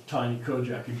 Entitled Tiny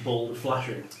Kojak in bold and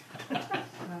flashing.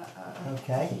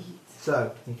 Okay.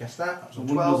 So, you cast that. That's on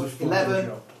Windows of 12, 11,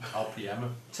 Photoshop. I'll PM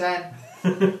him. 10,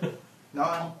 9,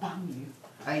 I'll ban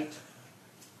you. 8,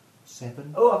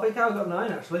 7, Oh, I think I've got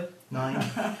 9 actually. 9.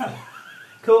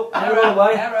 Cool. Error, Run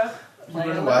away. error. Run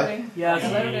Player away. loading. Yeah.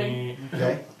 Player loading.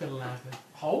 Okay. Bit of lag.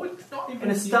 Oh, it's not even. In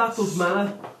a startled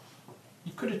manner.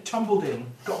 You could have tumbled in,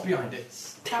 got behind it,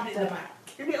 stabbed it in the back.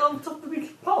 Is it on top of the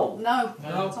big pole? No,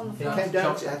 No. it's on the It floor. came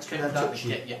down, it had to come down and touch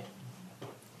you. Yeah.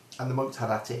 And the monk's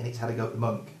had at it, and it's had a go at the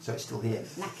monk, so it's still here.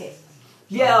 Knack it.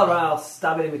 Yeah, alright, I'll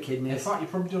stab it in the In kidneys. fact, you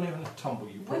probably don't even have to tumble.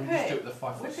 You probably Whip just it. do it with a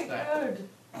 5 foot Whip it step. good.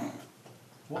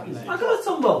 What is it? I got a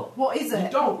tumble. What is You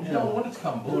it? don't want to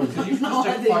tumble because you can No just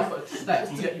take idea. 5 foot step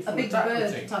and get your A full big attack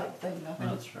bird routine. type thing, I think.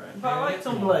 That's right. But I like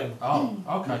tumbling. Oh,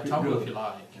 okay, Good. tumble if you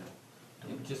like.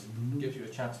 It just gives you a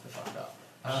chance to fuck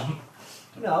up.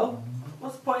 No.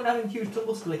 What's the point in having a huge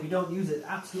tumble skill if you don't use it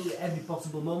absolutely every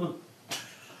possible moment?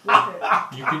 Whip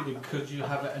it. Could you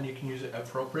have it and you can use it at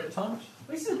appropriate times?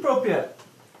 This is appropriate.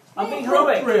 I'm being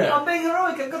Appropriate. heroic. I'm being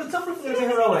heroic. I've got a tumble if I'm going to be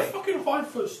heroic. Fucking 5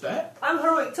 foot step. I'm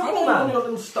heroic I'm tumble only on man. your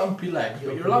little stumpy legs,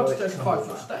 but you're allowed to take a 5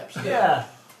 foot step. still. Yeah.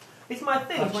 It's my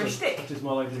thing. It's my Actually, shtick. it is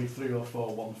more likely to be 3 or 4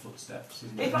 1-foot steps.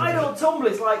 isn't it? If I don't tumble,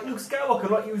 it's like Luke Skywalker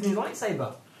not using his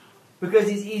lightsaber. Because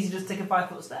it's easy to just take a 5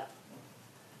 foot step.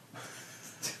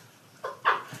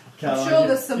 Can't I'm sure argue-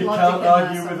 there's some you logic can't in there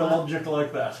argue with a somewhere. logic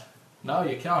like that. No,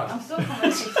 you can't. I'm still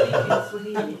convinced he's speaking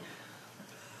Swahili.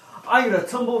 I'm going to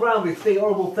tumble around with the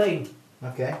horrible thing.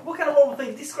 Okay. What kind of horrible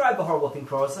thing? Describe a horrible thing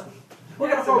for us. What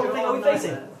kind of horrible thing are we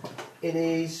facing? It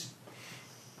is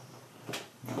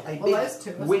a Well, those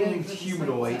two big must winged be the same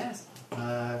humanoid,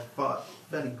 size. but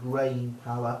fairly grey in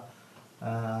colour. Try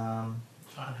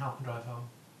and help and drive home.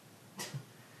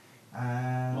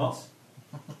 And What?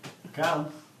 Can.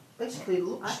 basically it I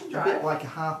looks can a drive. bit like a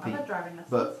I've harpy, had driving lessons.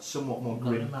 but somewhat more Not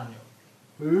in a grim.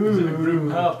 manual. Is it a grim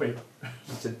harpy?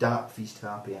 It's a dark feast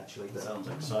harpy actually. That But sounds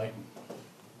exciting.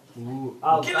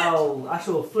 I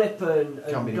shall flip and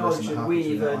Can't be any worse dodge than the and harpies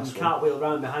weave with that and last one. cartwheel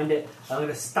around behind it. I'm going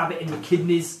to stab it in the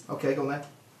kidneys, okay, go on then.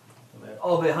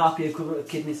 or the harpy equivalent of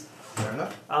kidneys. Fair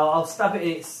enough. I'll stab it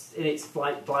in its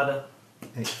flight bladder. And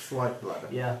it's flight bladder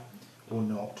Yeah. or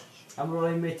not. I'm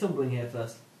rolling my tumbling here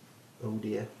first, Oh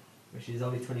dear. which is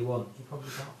only 21. You probably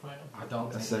can't fail. I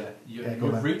don't That's think it. you, Yeah, go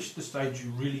on you've then. reached the stage you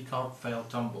really can't fail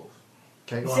tumbles.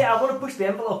 Okay, You go see, on. I want to push the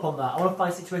envelope on that. I want to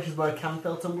find situations where I can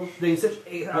fail tumble. Doing such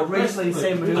outrageously basically,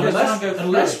 insane maneuvers.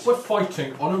 Unless we're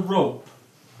fighting on a rope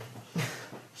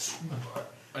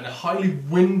in a highly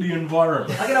windy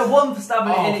environment. I get a 1 for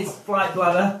stabbing Oh. it in its flight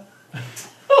bladder.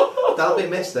 That'll be a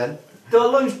miss then. Do I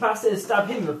lunge past it and stab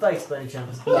him in the face by any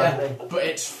chance? Yeah, but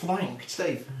it's flanked.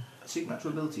 Steve,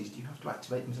 supernatural abilities, do you have to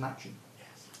activate them as an action?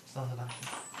 Standard action.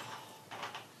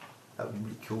 That would be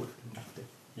really cool if you didn't have to.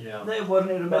 Yeah. No, it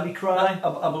wouldn't. It would make me cry.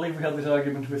 I believe we had this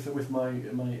argument with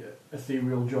my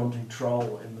ethereal jaunting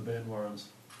troll in the Bane Warrens.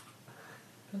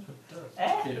 Depends what it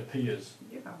does. Eh? It appears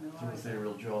You have no through idea.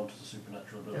 ethereal jaunt as a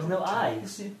supernatural ability. There's no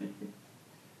eyes.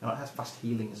 Now it has fast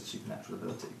healing as a supernatural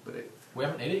ability, but We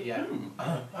haven't hit it yet.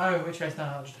 Oh, in which case now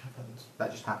that just happens.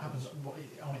 that just happens.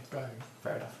 On its going.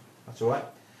 Fair enough. That's alright.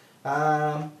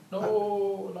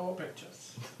 No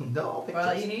pictures. No pictures.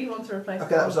 Well, you need one to replace.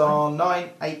 Okay, that was on 9,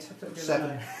 8, I took it 7,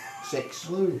 away. 6,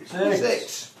 Blue.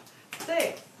 6.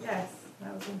 6. Yes,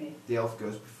 that was me. The elf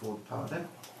goes before the paladin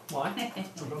Why?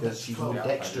 because she's more Yeah,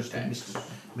 dexterous than dex.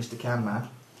 Mr. Canman.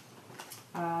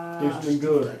 Do something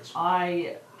good.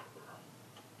 I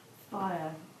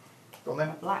fire Go on then.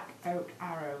 a black oak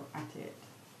arrow at it.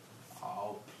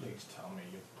 Oh, please tell me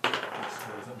you.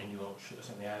 Does that mean you won't shoot us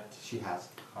in the head? She has.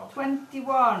 Oh.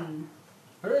 21.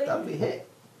 That'll be a hit.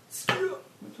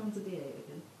 Which one's a D8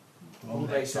 again? On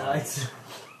both sides.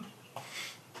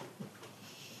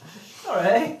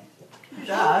 Sorry. I'm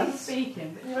Dad.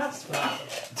 speaking, but You asked for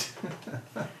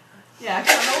that. yeah, I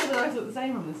can't all the rest look the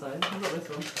same on this side. I've got this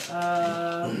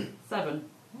one. 7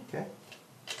 Okay.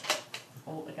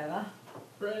 altogether.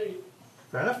 Great.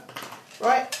 Fair enough.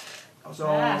 Right. I was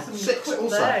on some 6 quick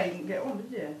also. there. You didn't get one,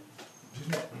 did you?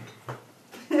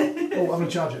 Oh, I'm going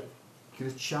to charge it.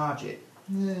 Could charge it.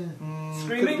 Yeah.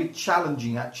 Screaming? Could be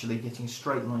challenging actually, getting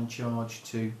straight line charge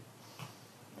to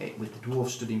it with the dwarf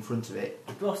stood in front of it.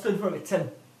 Do I stood in front of it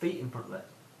 10 feet in front of it?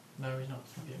 No, he's not.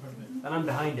 He's getting rid of it. And I'm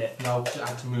behind it. No, it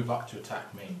had to move up to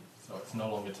attack me, so it's no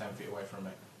longer 10 feet away from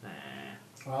me. Nah.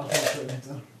 Well, I'll take it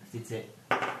later. That's it.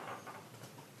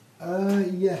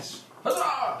 Yes.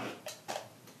 Huzzah!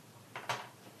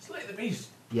 Slay the beast!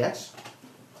 Yes.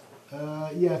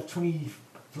 Yeah,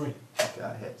 23. Okay,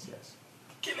 that hits, yes.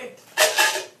 Kill it!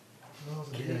 Well,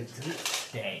 that's a Kill D8. it.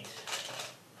 Dead.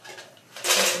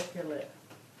 Kill it.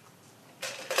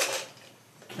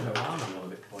 Kill her arm on one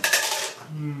of it point.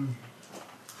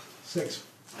 6.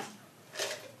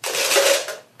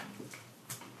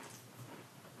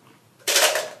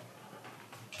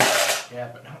 Yeah,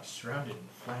 but now it's surrounded and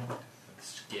flanked.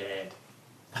 It's scared.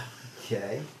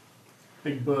 Okay.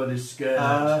 Big bird is scared.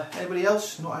 Anybody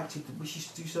else not active that wishes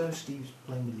to do so? Steve's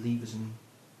playing with levers and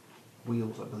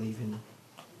wheels, I believe, in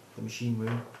the machine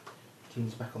room.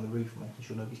 Tina's back on the roof, making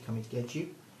sure nobody's coming to get you.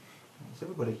 It's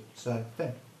everybody. So,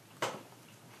 Finn.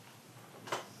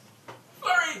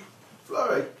 Flurry!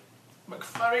 Flurry.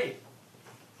 McFlurry!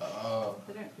 They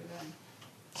don't do that.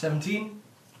 17.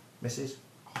 Misses.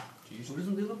 Jeez. Who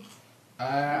doesn't do them?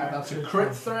 That's a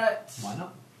crit threat. Why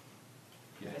not?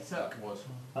 Yes, that was.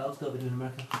 What else don't we do in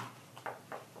America?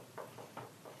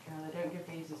 They don't give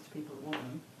visas to people that want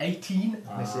them. 18.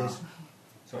 Misses.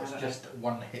 So it's just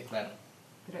one hit then.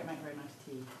 They don't make very nice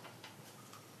tea.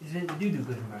 Isn't it they do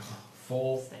good in America?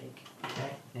 4. Steak. Okay.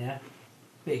 Yeah.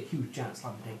 Big, huge, giant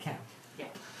slab of dead cow.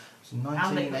 So And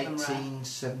they 19, put them 18,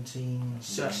 17,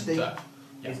 16.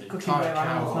 Yeah, Is the cooking entire where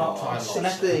cow animals not entire touched?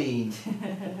 lot. 16.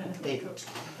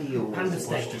 It Panda feels.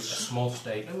 steak. A small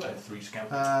steak and 3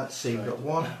 scampi. Let's see, we've got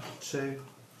 1, 2,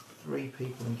 3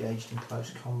 people engaged in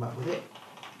close combat with it.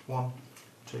 1,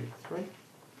 2, 3.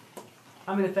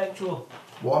 I'm ineffectual.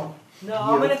 1. No,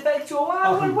 I'm ineffectual. Why?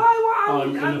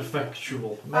 I'm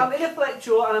ineffectual. I'm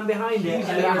ineffectual and I'm behind it.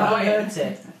 And I haven't hurt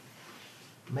it.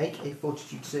 Make a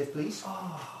fortitude save, please.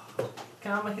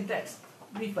 Can I make a dex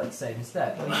reflex save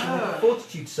instead? Well, you can make a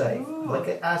fortitude save, like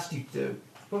I asked you to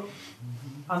do,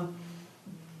 I'm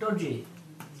dodgy.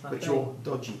 It's my but thing. you're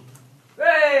dodgy.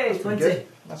 Hey, That's 20. pretty good.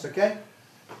 That's okay.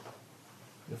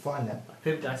 You're fine then. My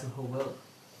favourite dice in the whole world.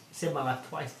 Saved my life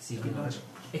twice this evening.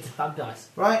 It's a bad dice.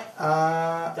 Right,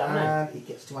 Damn and it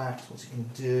gets to act. What's it going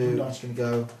to do? It's going to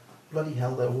go, bloody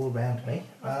hell, they're all around me.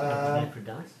 For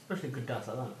dice, especially good dice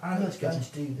like that. And it's going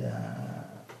to do that.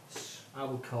 I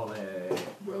would call it.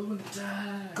 Roll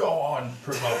attack. Go on,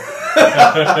 provoke.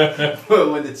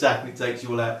 Whirlwind attack, and it takes you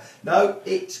all out. No,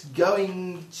 it's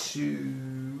going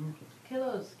to Kill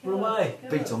us. Run away.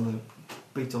 beat on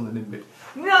the Nimbic.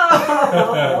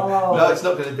 No! No, it's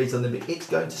not going to beat on the Nimbic. It's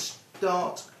going to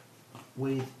start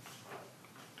with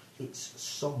its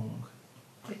song.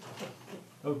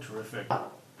 Oh, terrific.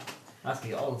 That's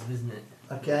the odds, isn't it?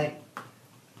 Okay.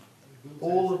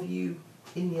 All of you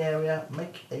in the area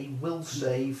make a will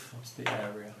save. What's the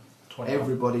area? 21.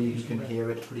 Everybody who can hear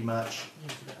it pretty much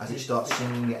as it starts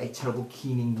singing a terrible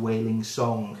keening wailing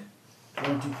song.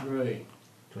 23.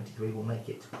 23 will make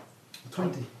it.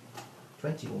 20.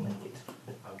 20 will make it.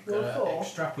 I'm Roll going to 4.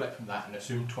 extrapolate from that and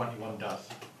assume 21 does.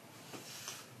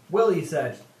 Will, you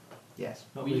said. Yes.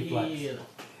 Not reflex.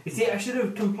 You see, I should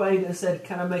have complained and said,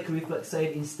 can I make a reflex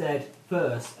save instead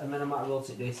first? And then I might have rolled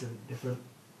it different.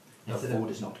 No, Instead 4 of-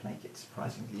 does not make it,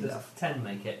 surprisingly Does enough. 10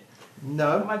 make it?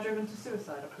 No, Am I driven to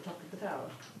suicide off the top of the tower?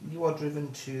 you are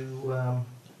driven to.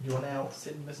 You are now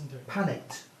Sit and listen to it.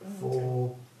 panicked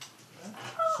for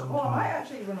some Well, I might time.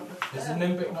 actually run up the Is stairs. the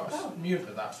Nimbic not immune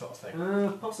to that sort of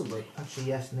thing? Possibly. Actually,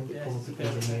 yes, Nimbic Yes, probably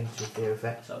it's a is immune to a fear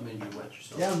effect. Does that mean you wet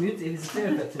yourself? Yeah, I'm mute. If it's a fear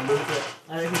effect, I'm mute it.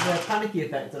 And if it's a panicky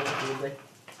effect, I don't know if it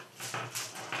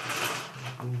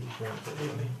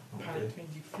Panic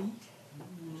means you flee.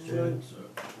 Two, So,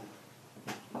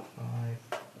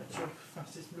 5, That's your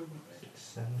fastest movement rate. 6,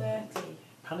 7. 30.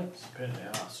 panic's a pain in the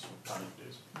ass. What panic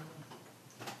is.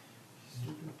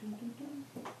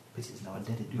 This is now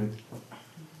indebted with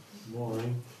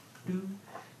Boring.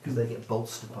 because they get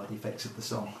bolstered by the effects of the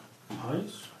song.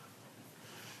 Nice.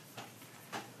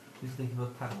 Who's thinking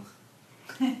about paddles?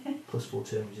 +4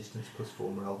 turn resistance,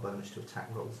 +4 morale bonus to attack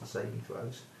rolls and saving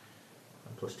throws,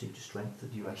 and +2 to strength the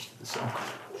duration of the song.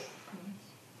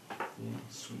 Yeah,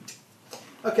 sweet.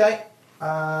 Okay.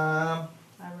 I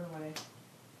run away.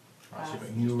 I assume we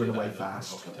can You just run do that away as a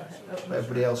fast. provoke attack. But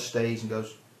everybody else stays and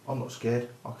goes, I'm not scared,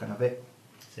 I can have it.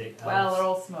 See, Well, they're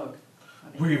all smug.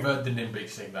 We've heard the Nimbic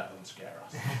sing, that doesn't scare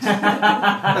us.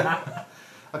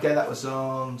 Okay, that was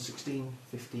on 16,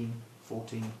 15,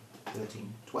 14,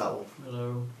 13, 12.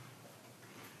 Hello.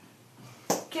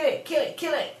 Kill it! Kill it!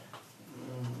 Kill it!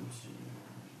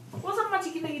 What's that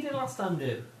magic thing you did last time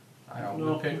do? Hang on, No.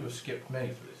 we'll pick to have skipped me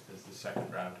for this the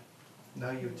second round. No,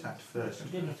 you attacked first.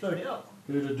 You didn't float it up.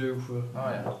 Who'd I do for? Oh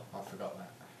yeah, I forgot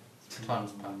that.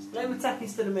 Time's passed. Let him attack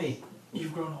instead of me.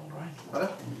 You've grown old, right? Hello?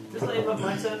 Just let him have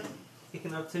my turn. He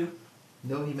can have 2.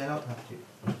 No, he may not have to.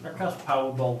 I cast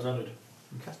Power Bolt at it.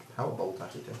 You cast a power bolt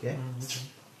at it, okay?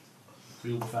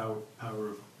 Feel the power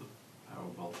of the Power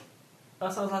Bolt.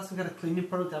 That sounds like some kind of cleaning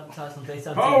product advertised on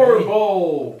daytime Power TV.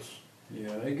 Bolt! Yeah,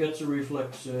 it gets a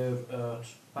reflex save at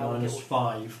Power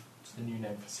 -5. It's the new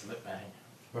name for Slip Bang.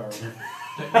 Apparently.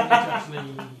 Don't you need to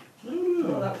actually...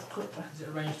 Oh, that was quick. Is it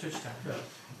a ranged touch attack?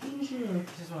 This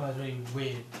is one of those really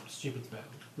weird, stupid spells.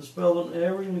 The spell that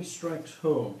aerially strikes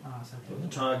home. Ah, so The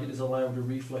target is allowed a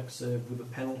reflex save with a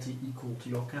penalty equal to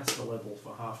your caster level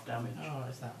for half damage. Oh,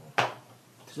 it's that one.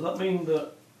 So that means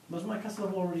that was my caster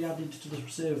level already added to the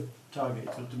save target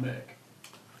it's got to make?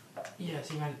 Yeah,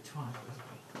 so you had it twice,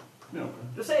 basically. No.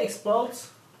 Just say it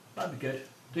explodes. That'd be good.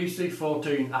 DC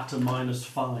 14 at a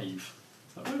 -5.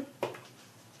 Is that right?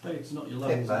 Hey, it's not your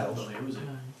level, Hit fails. is it?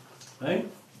 No. Hey?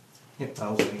 Hit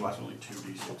fails anyway. That's only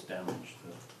 2d6 damage.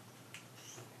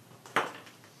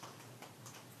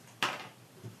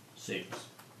 6.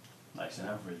 Nice and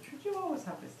average. Did you always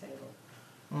have this table?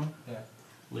 Yeah.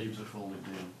 Leaves are folded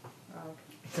in. Oh,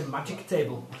 okay. It's a magic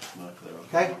table. Like they're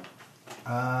Okay.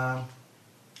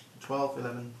 12,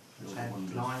 11, Feel 10,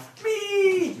 wonders. 9.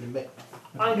 Me!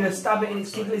 I'm going to stab it in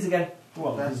its kidneys again.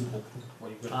 Well, Okay. visible. Well,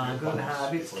 you've got I'm do going to once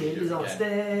have its before you do kidneys it on again.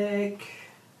 stick.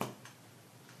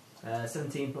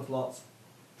 17 plus lots.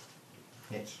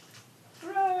 Hits.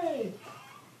 Hooray!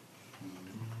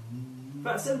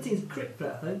 About 17's crit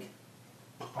threat, I think.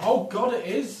 Oh god, it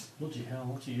is! Bloody hell,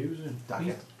 what's he using? Dagger.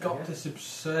 He's got this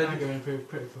absurd. Dagger improved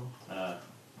critical.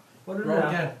 What did Roll we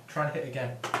have? again. Try and hit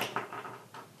again.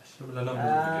 Similar number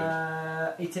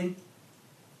would be 18.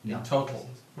 good. In total.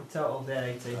 In total, yeah,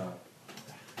 18.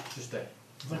 Just a.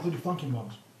 Does that include your flanking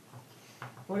bombs?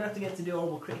 We're going to have to get to do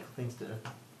horrible critical things to do.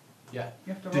 Yeah.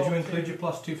 You have to Did roll you two. include your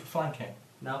 +2 for flanking?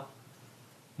 No.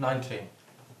 19.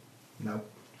 No.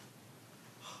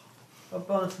 A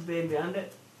bonus for being behind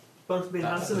it. Bonus for being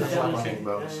That's handsome. the is down. flanking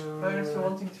bonus. Bonus for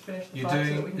wanting to finish the You're fight so that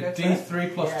we doing can the go first.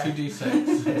 D3 plus Yeah.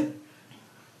 2D6.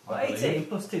 Well, I believe. 18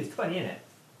 plus 2 is 20, isn't it?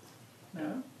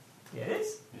 No. Yeah, it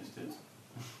is. Yes, it is.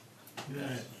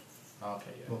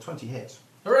 Okay, yeah. Well, 20 hits.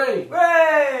 Hooray!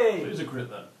 Hooray! It is a crit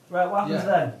then. Right, what happens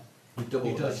Yeah. then? You double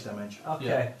He the does. base damage. Okay,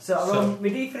 Yeah. so I roll So- my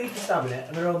D3 for stabbing it,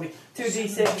 and I roll my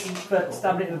 2D6 for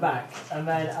stabbing it in the back, and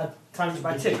then I times it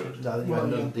by 2. No, then you Well,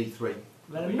 have another yeah. D3.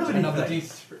 Then Another another D3.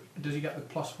 D3. Does he get the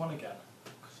 +1 again?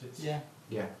 'Cause it's Yeah.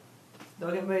 Yeah. Do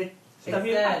I get my stab It's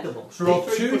you dead. back double? So roll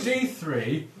D3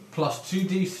 2D3 plus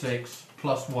 2D6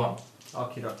 plus 1.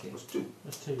 Okay, okay. Plus 2.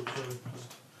 That's 2,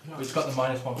 It's got the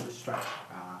 -1 for the strength.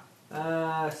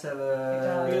 Ah. 7.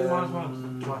 You get the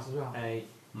 -1 twice as well. 8.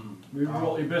 You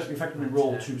roll, you basically effectively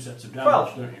roll 2 sets of damage,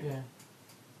 12. don't you? Yeah.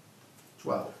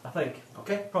 12. I think.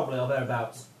 Okay. Probably or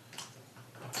thereabouts.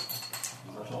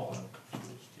 That's all.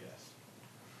 Yes.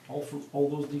 All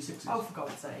those d6s. Oh, for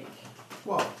God's sake.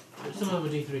 What? Some of them are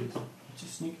D3s. It's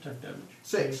just sneak attack damage.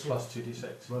 6. Plus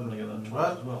 2D6. Run to get that twice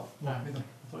Right. as well. No. I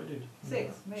thought you did.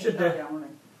 6. Me. Should Oh, do. yeah, I'm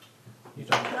running. You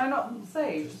don't. Can I not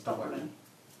save? Stop running.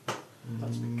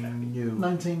 That's a bit No.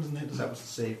 19 doesn't hit, does That it? was the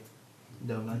save.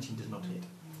 No, 19 does not hit.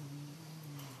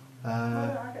 Why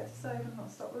don't I get to save and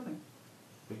not stop running?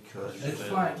 Because. It's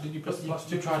flank. Did you put the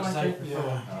 +2 try to save before?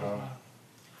 Yeah.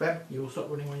 Fair. You will stop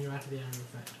running when you're out of the area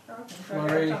effect. Oh, okay. So I get a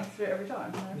Sorry. chance to do it every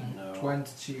time? No. No.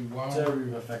 21. Its area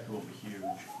of effect will be huge.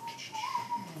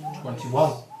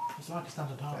 21. It's like a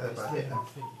standard Yeah, target. It's that's about it, 300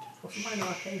 feet. What's the minor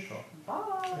arcade for?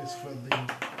 Bye. It's for the.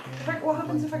 What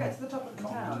happens if I get to the top of the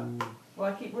tower? Will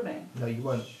I keep running? No, you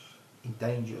won't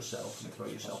endanger yourself and throw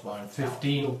yourself off.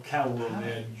 15. You'll cower on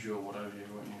the edge or whatever you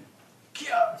want.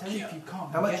 It's only if you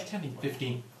can't How much? get anyone.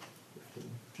 15.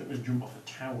 She was jump off a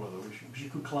tower though. She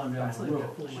could climb down That's the like a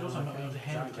rope. full She's also not able to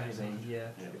hand Exactly, attack. yeah.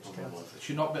 Yeah, probably worth it.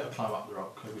 Should not be able to climb up the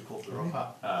rock because we pulled the rock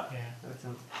up. Yeah.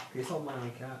 It's all minor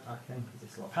arcane because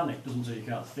it's like. Panic doesn't say you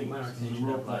can't think. Minor There's arcane, a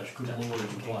rope no, there. She could lower it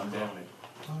and climb down it.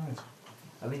 Alright.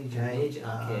 I mean, you can age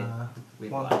arcade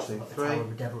with 1, like 2, the 3. Tower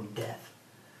of Devil and Death.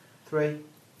 3.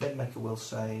 Then make a will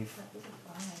save.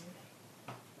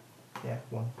 Yeah,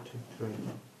 1, 2, 3.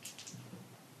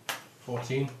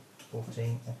 14.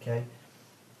 14. Okay.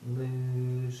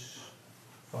 Lose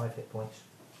 5 hit points.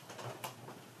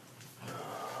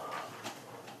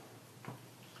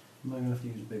 I'm going to have to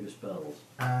use bigger spells.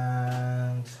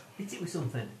 And. Hit it with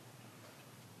something.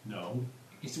 No.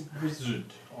 It's a wizard.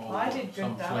 Or I did some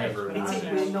good damage, flavour of but Hit I it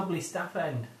wizard. with a knobbly staff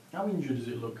end. How injured is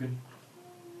it looking?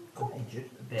 Injured.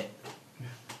 A bit.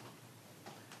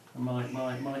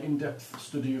 My in-depth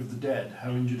study of the dead,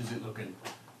 how injured is it looking?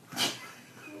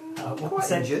 What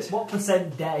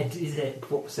percent dead is it?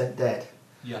 What percent dead?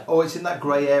 Yeah. Oh, it's in that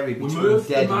grey area We between moved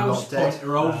dead the and mouse not dead.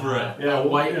 pointer over it. Yeah, and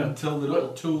wait yeah. until the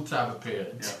little tool tab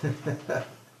appeared.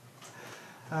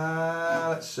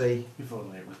 Let's see. If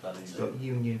only it was that It's easy. got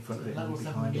Union in front of it That and was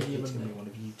behind it. medium, It's going to be isn't one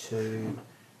of you two.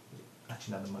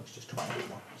 Actually, no, the mug's just trying to hit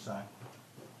one. So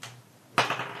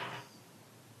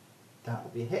that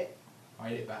will be a hit, I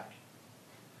hit it back.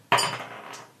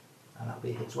 and that'll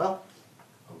be a hit as well.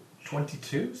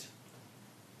 22s?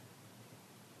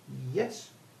 Yes.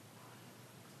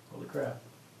 Holy crap.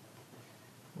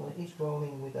 Well, it is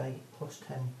rolling with a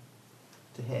 +10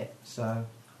 to hit, so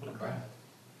Not bad.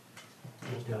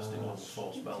 He's casting level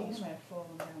 4 spells. Tina may have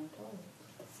fallen down the toilet.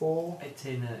 4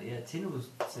 Tina was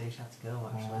saying she had to go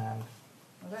actually. and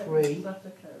I don't Three. think she's left a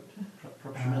code.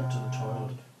 Perhaps she meant to the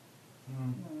toilet.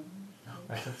 No.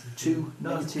 Right, that's 2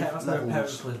 Maybe negative that's where her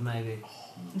parents levels. live, maybe.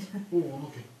 Oh,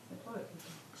 lucky. The toilet.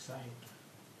 Save.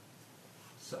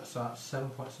 So that's 7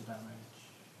 points of damage.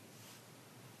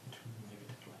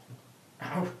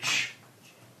 Ouch!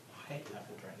 I hate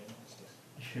level draining monsters.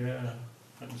 Yeah,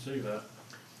 I can see that.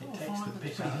 It takes the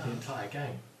piss out of the entire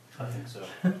game. I think so.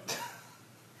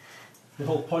 The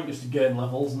whole point is to gain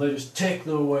levels, and they just take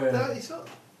them away. No, it's not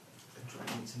a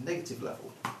drain, it's a negative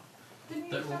level. Didn't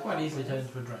you That will have quite one? easily turn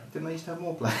into a drain. Didn't they used to have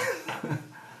more players?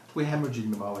 We're hemorrhaging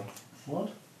them, are we?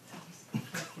 What?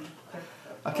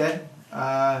 Okay,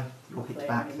 you'll hit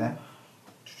back then.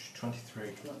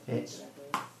 23. Hits.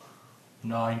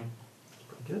 9.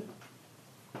 Pretty good.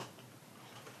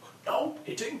 No,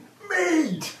 hitting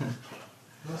me!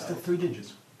 That's still 3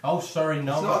 digits. Oh, sorry,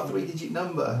 no. It's not a 3-digit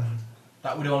number.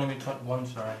 That would only be 21,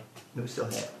 sorry. No, it's still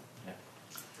hit.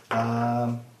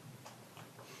 Yeah.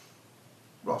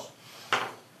 Ross.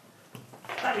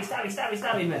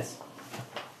 Stabby, miss.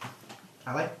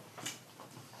 Ali?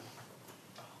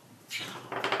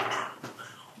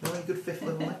 No any good 5th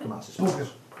level necromancer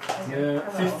spells? Yeah,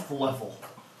 5th level.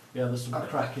 Yeah, there's some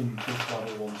cracking 5th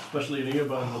level ones, especially in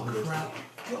Earbound. Crap.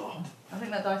 I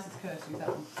think that dice is cursed. Use that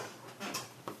one.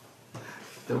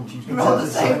 Don't use Roll the the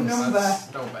same number.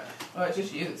 That's no better. Oh, it's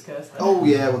just you that's cursed. Then. Oh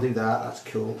yeah, we'll do that. That's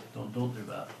cool. Don't do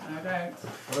that. No, don't.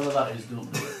 Whatever that is,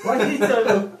 don't do it. Why did you say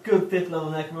no good 5th level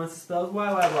necromancer spells?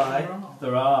 Why?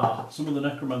 There are some of the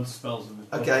necromancer spells in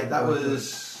the Okay, that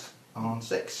was on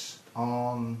 6.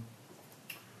 On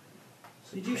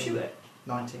Did you shoot it?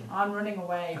 19. I'm running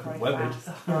away very web it.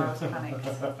 fast. I was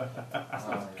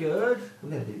panicked. Good. We're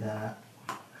going to do that.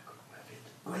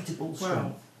 Greater ball Well,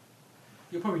 strength.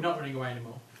 you're probably not running away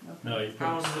anymore. No, you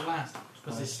How long put does it last?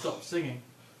 Because they stopped singing.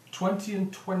 20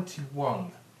 and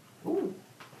 21. Ooh.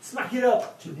 Smack it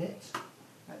up. 2 hits.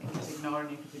 I think he's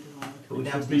ignoring you because he doesn't want But we're to.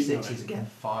 down to Beat D6s on again.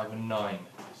 5 and 9.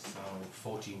 So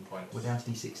 14 points. We're down to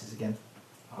D6s again.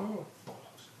 Oh.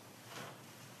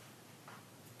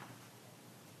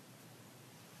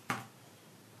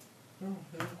 Oh,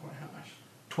 they're quite harsh.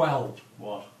 12.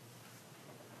 what?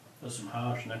 There's some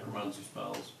harsh necromancy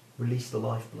spells. Release the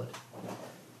lifeblood.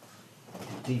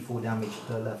 D4 damage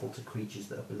per level to creatures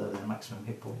that are below their maximum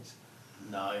hit points.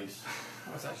 Nice.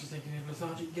 I was actually thinking of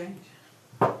lethargic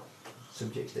gauge.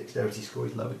 Subject's dexterity score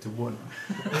is lowered to 1.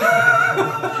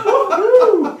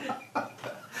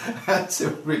 That's a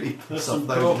really There's piss off some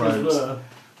those corkers rogues. there.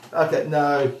 Okay,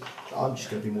 no. I'm just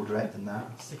going to be more direct than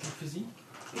that. Sickly physique.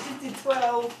 He just did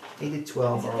 12. He did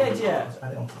 12. Is it I'll dead yet?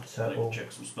 add it onto the I need total. to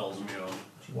check some spells on my own.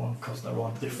 1 Because they're 1.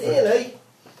 all different. Really?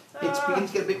 It's beginning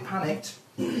to get a bit panicked.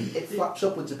 It flaps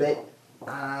upwards a bit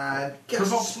and casts a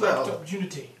Provokes marked spell.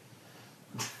 opportunity.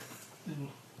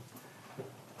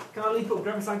 Can I leap up,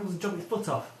 grab his ankles and jump his foot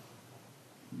off?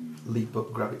 Leap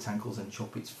up, grab its ankles and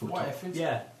chop its foot What off. if it's...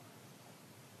 Yeah.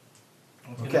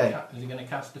 Okay. Is he going to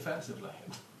cast defensively?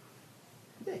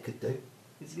 Yeah, it could do.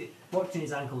 It's watching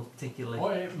his ankles particularly.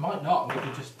 Or it might not. We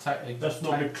could just take... That's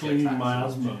not me cleaning my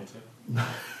asthma.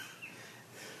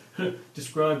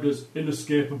 Described as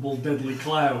inescapable deadly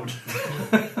cloud.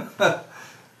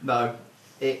 No,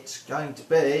 it's going to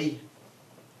be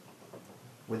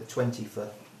with a 20 for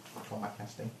combat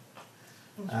casting.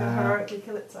 It's going to heroically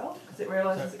kill itself because it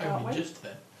realises So it can't only win. just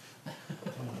then.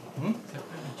 Hmm? So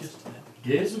only just then.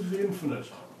 Gaze of the Infinite.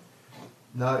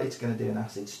 No, it's going to do an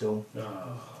acid storm.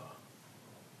 Ah.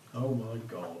 Oh my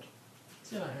god.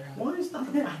 See you later. Why is that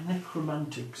a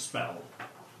necromantic spell?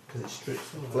 Because it strips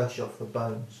the flesh off the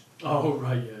bones. Oh,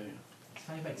 right, yeah, That's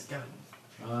how you make skeletons.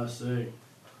 yeah. I see.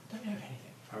 Don't know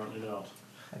anything. Apparently not.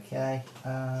 Okay,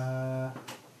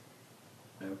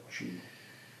 Ouchie.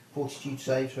 fortitude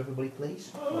saves for everybody,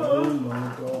 please. Oh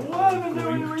my god. Why am I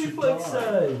doing Going to reflex die.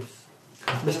 saves?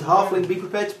 Mr. Halfling, be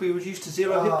prepared to be reduced to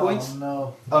 0 hit points.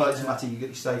 No. Oh, it doesn't matter, you get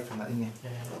your save from that, didn't you?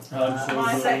 Am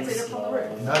I sected up on the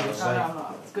roof? No, you're No, safe. I'm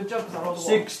not. It's a good job because I rolled a 1.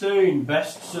 16,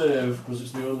 best serve, because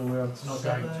it's the only way It's not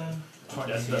going to.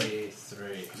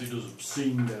 23. because it does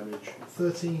obscene damage.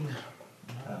 13.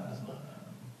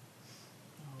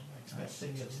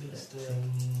 Expecting at least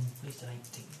an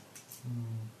 18.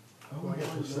 Oh, I get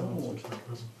plus 7 to that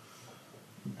present.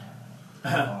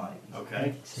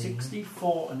 Okay,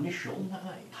 64 initial,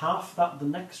 half that the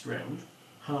next round,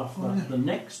 half that the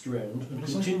next round, and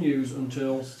continues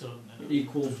until it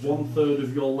equals 1/3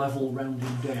 of your level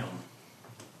rounded down.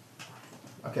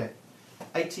 Okay.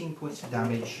 18 points of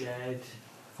damage, Dead.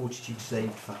 fortitude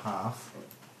saved for half.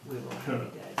 We will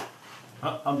be dead.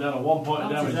 I'm down at 1 point of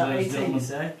damage. Is that ladies 18, and you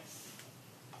gentlemen. say?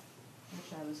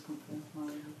 Which I was confident my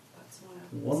That's why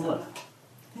I One left.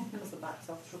 Because the back's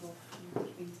off trouble,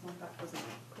 which means my back doesn't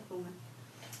cripple me.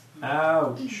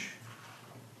 Ouch.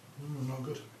 Not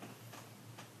good.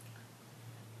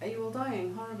 Are you all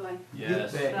dying horribly?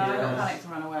 Yes. No, I got panicked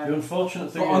and ran away. The unfortunate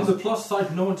But thing on is, the plus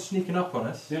side, no one's sneaking up on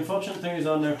us. the unfortunate thing is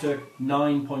I now take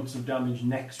 9 points of damage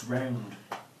next round.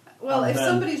 Well, And if then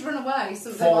somebody's run away,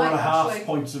 they 4.5 might actually...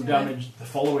 points of damage the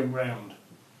following round.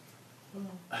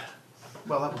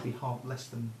 Well, that would be half, less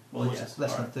than Well, yes. less than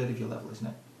a alright. third of your level, isn't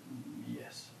it?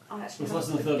 Yes. I actually It's less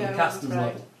have than a to third of go, the caster's I'm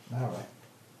afraid. level. Alright.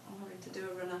 I'm having to do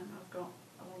a runner. I've got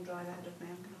a long drive ahead of me.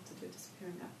 I'm going to have to do a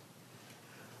disappearing act.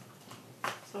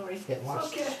 Sorry. It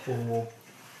lasts Okay. for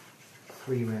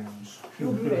 3 rounds.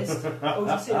 You'll be missed. Oh,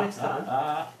 we'll see you next time.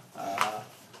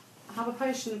 I have a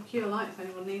potion of cure light if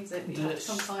anyone needs it, but you Did have it to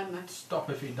come find me. Stop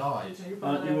if he died.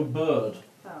 Aren't you a bird?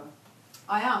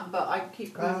 I am, but I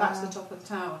keep coming back to the top of the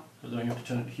tower. But then you have to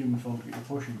turn it to human form to get your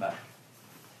potion back.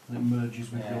 And it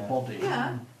merges with your body.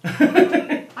 Yeah.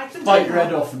 I can Bite do your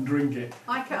head that. off and drink it.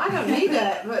 I don't need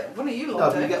it, but one of you No,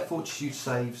 lot but you do. get fortitude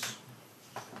saves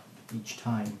each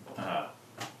time.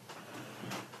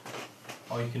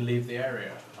 Or you can leave the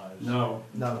area. No.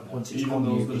 No, once it's Even on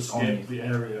those you, that it's on escape you. the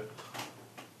area.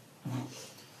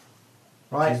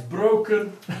 Right. It's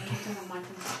broken. I don't have my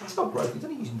concentration. It's not broken, it's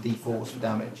only using d4s for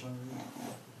damage.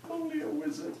 Only a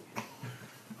wizard.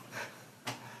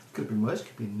 Could have been worse, could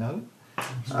have been no.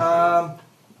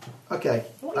 Okay,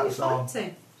 What that are you was on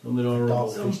fighting? Something horrible.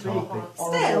 Dark Beast Harpy.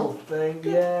 Still? Thing,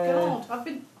 Good yeah. God, I've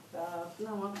been...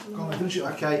 no, Go on, I've finish it.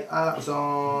 Okay, that was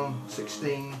on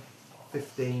 16,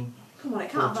 15, Come on, it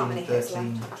can't have that 14, many hits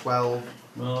 13, left. 12,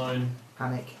 9.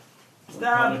 panic.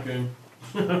 Stab. Panicking.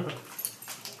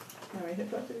 How many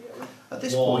hit points did you get? At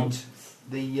this One. point,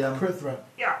 the Crit threat.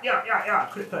 Yeah.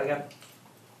 Crit threat again.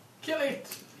 Kill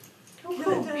it! Oh,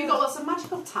 cool. You got lots of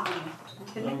magical talent.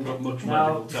 I haven't got much No.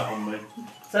 magical tat on me.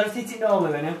 So just hit it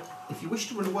normally then, yeah? if you wish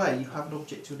to run away, you have an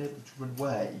object to enable you to run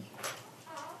away.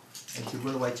 And to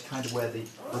run away to kind of where the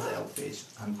other elf is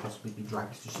and possibly be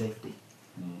dragged to safety.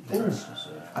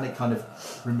 And it kind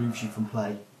of removes you from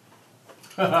play.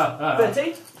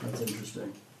 13? That's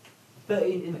interesting.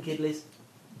 13 in the kidleys.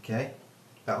 Okay,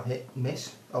 that'll hit,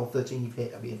 miss. Oh, 13 you've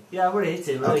hit, have you? Yeah, I've already hit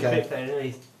him. Really Okay. quick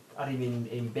there. I had him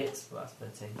in bits, but that's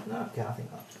 13. Okay, I think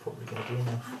that's probably going to be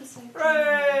enough. How to say it?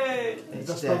 Hooray! Is It's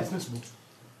that spell dead. dismissible?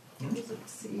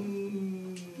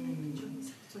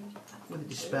 With a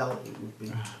dispel, it would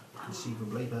be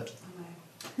conceivably, but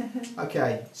I know.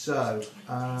 okay. So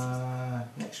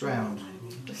next round,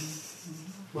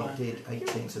 Right. it did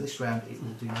 18. So this round, it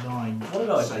will do 9 What did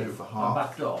I save do? for I half.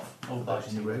 backed off. Oh, Those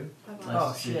in the room. Bye-bye.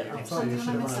 Oh shit, I'm sorry, you should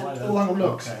have run away Oh, then. hang on,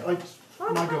 look. Okay.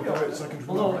 I might go for it so I can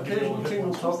Well, no, remember. occasional king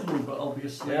will talk to me, but I'll be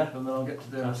asleep Yeah. and then I'll get to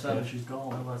do That's and good. she's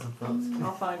gone. Otherwise I'm fucked.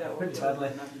 I'll find out what Pretty you badly.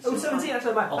 do. Oh, 17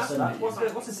 actually, Matt. I'll That's send that. it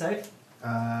What's the save?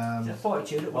 Is it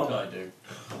fortitude at What what? did I do?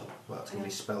 Well, it's going to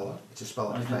be spell. It's a spell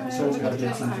I effect. did. So it's going to do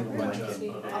Okay. something like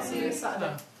it. I'll see you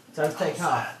Saturday. So take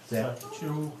half, Yeah.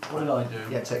 What did I do?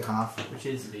 Yeah, take half. which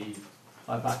is Leave.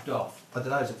 I backed off. I don't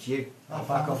know. It's up to you. I'll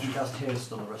back off and cast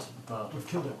haste on the rest of the part. We've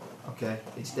killed it. Okay,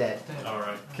 it's dead.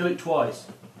 Alright. Kill it twice.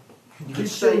 You could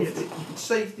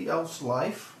save the elf's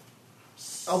life.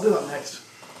 I'll do that next.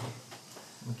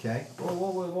 Okay. what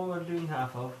we're doing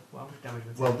half of. What much damage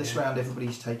we're Well, taking this now? round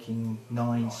everybody's taking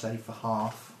 9 save for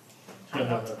half. Or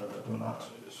not.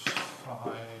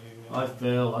 I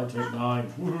fail, I take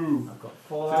 9. Woohoo! I've got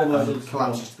 4 Fail levels. And it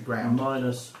collapses to the ground.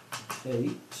 Minus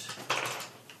 8.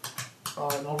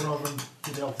 Alright, I'll run over and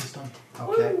do the elf this time.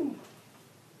 Okay.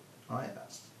 Alright,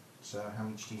 that's. So, how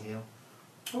much do you heal?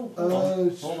 Hold Uh, on.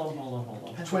 Depends 20.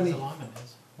 what his alignment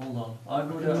is. Hold on. I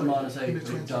go down to minus 8, Give but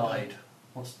me it 20. died.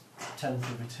 What's 10th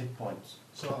of its hit points?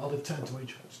 So I'll do 10 to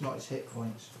each. It's not its hit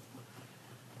points.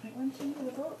 When's the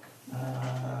book?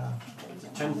 Uh, It's a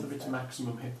 10th of its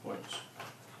maximum hit points.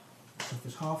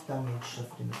 suffers half damage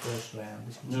suffered in the first round.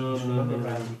 This No, continues no, for no, one no.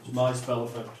 round It's equal my to- spell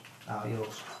effect.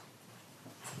 yours.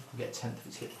 You get a tenth of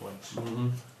its hit points.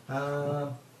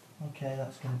 Okay,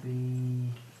 that's going to be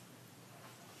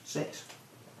 6.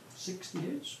 60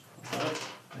 hits.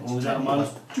 And Only it's that 10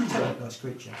 minus hit. 2 10 hit dice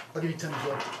creature. I'll give you 10 as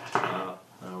well.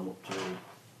 I'm up to.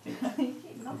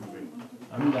 Nothing.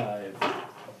 I'm live.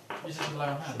 This is a low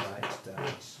hand.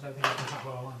 Dice. I don't think I can attack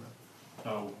well alignment.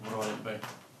 Oh, what do I be?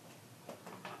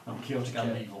 I'm chaotic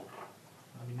and evil.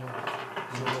 I mean, no.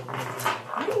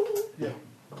 Yeah.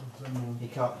 So, You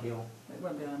can't heal It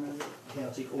won't be on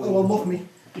chaotic or oh, well, mock me.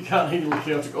 You can't heal the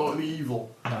chaotic or the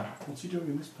evil. No. What's he doing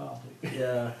in this party?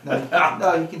 Yeah.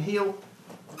 No, you can heal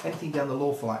anything down the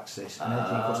lawful axis and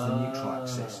anything across the neutral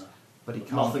axis. But he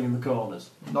can't. Nothing in the corners.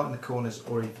 Not in the corners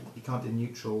or evil. You can't do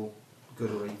neutral,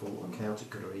 good or evil, or chaotic,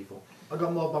 good or evil. I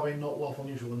got more by being not lawful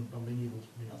unusual than by being evil.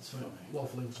 Yeah, That's so funny.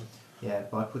 lawful evil. So. Yeah,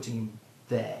 by putting him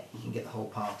there, you can get the whole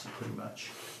party pretty much.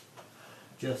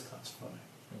 Just That's funny.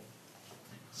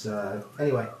 So,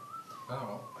 anyway.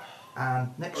 Oh. And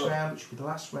next round, which will be the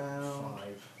last round.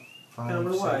 5, Can I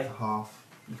run so away? for half.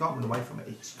 You can't run away from it.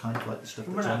 It's kind of like the stuff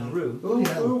Run that's out on of the you. room. Oh,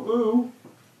 yeah. Ooh.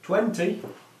 20.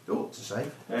 Oh, it's a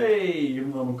save. Hey,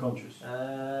 even though I'm unconscious.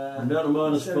 I'm down to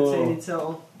minus 17 4. in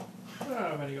total. Oh,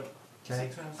 I've only got Okay.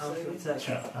 6 rounds. I'll saving. protect.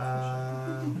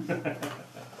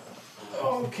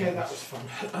 Okay, that was fun.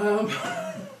 No,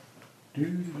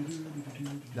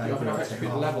 You're can not take actually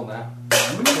half. level now.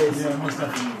 Yeah, my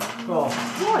stuff. Oh,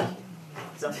 Why?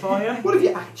 is that for you? What have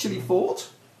you actually fought?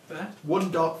 There.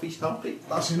 1 Dark Feast Harpy.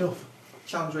 That's enough.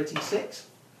 Challenge rating 6.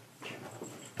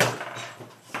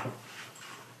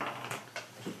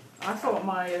 I thought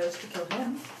my was to kill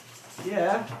him.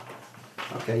 Yeah.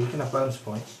 Okay, you can have bonus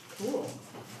points. Cool.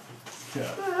 Yeah.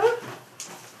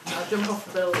 I'll jump off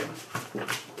the building.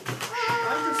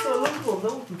 I'm just so lovable,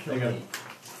 no one can kill There you go. me.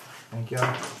 Thank you. I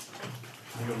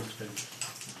got this thing.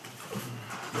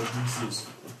 Your pieces.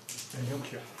 There you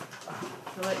go.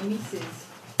 They're like nieces.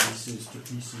 Pieces to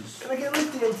pieces. Can I get a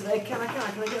lift again today? Can I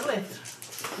get a lift?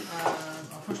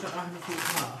 I pushed it. I have a full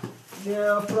car.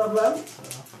 No problem.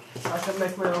 I can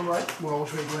make my own way. Well,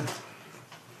 which way are you going?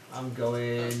 I'm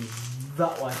going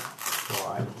that way.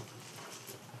 Alright.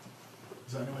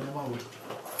 Is that anywhere near my way?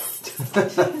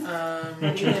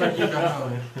 Yeah, you go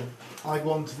home. I go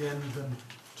on to the end and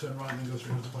turn right and then go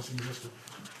through to passing the rest of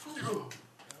it. It'll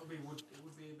be wood.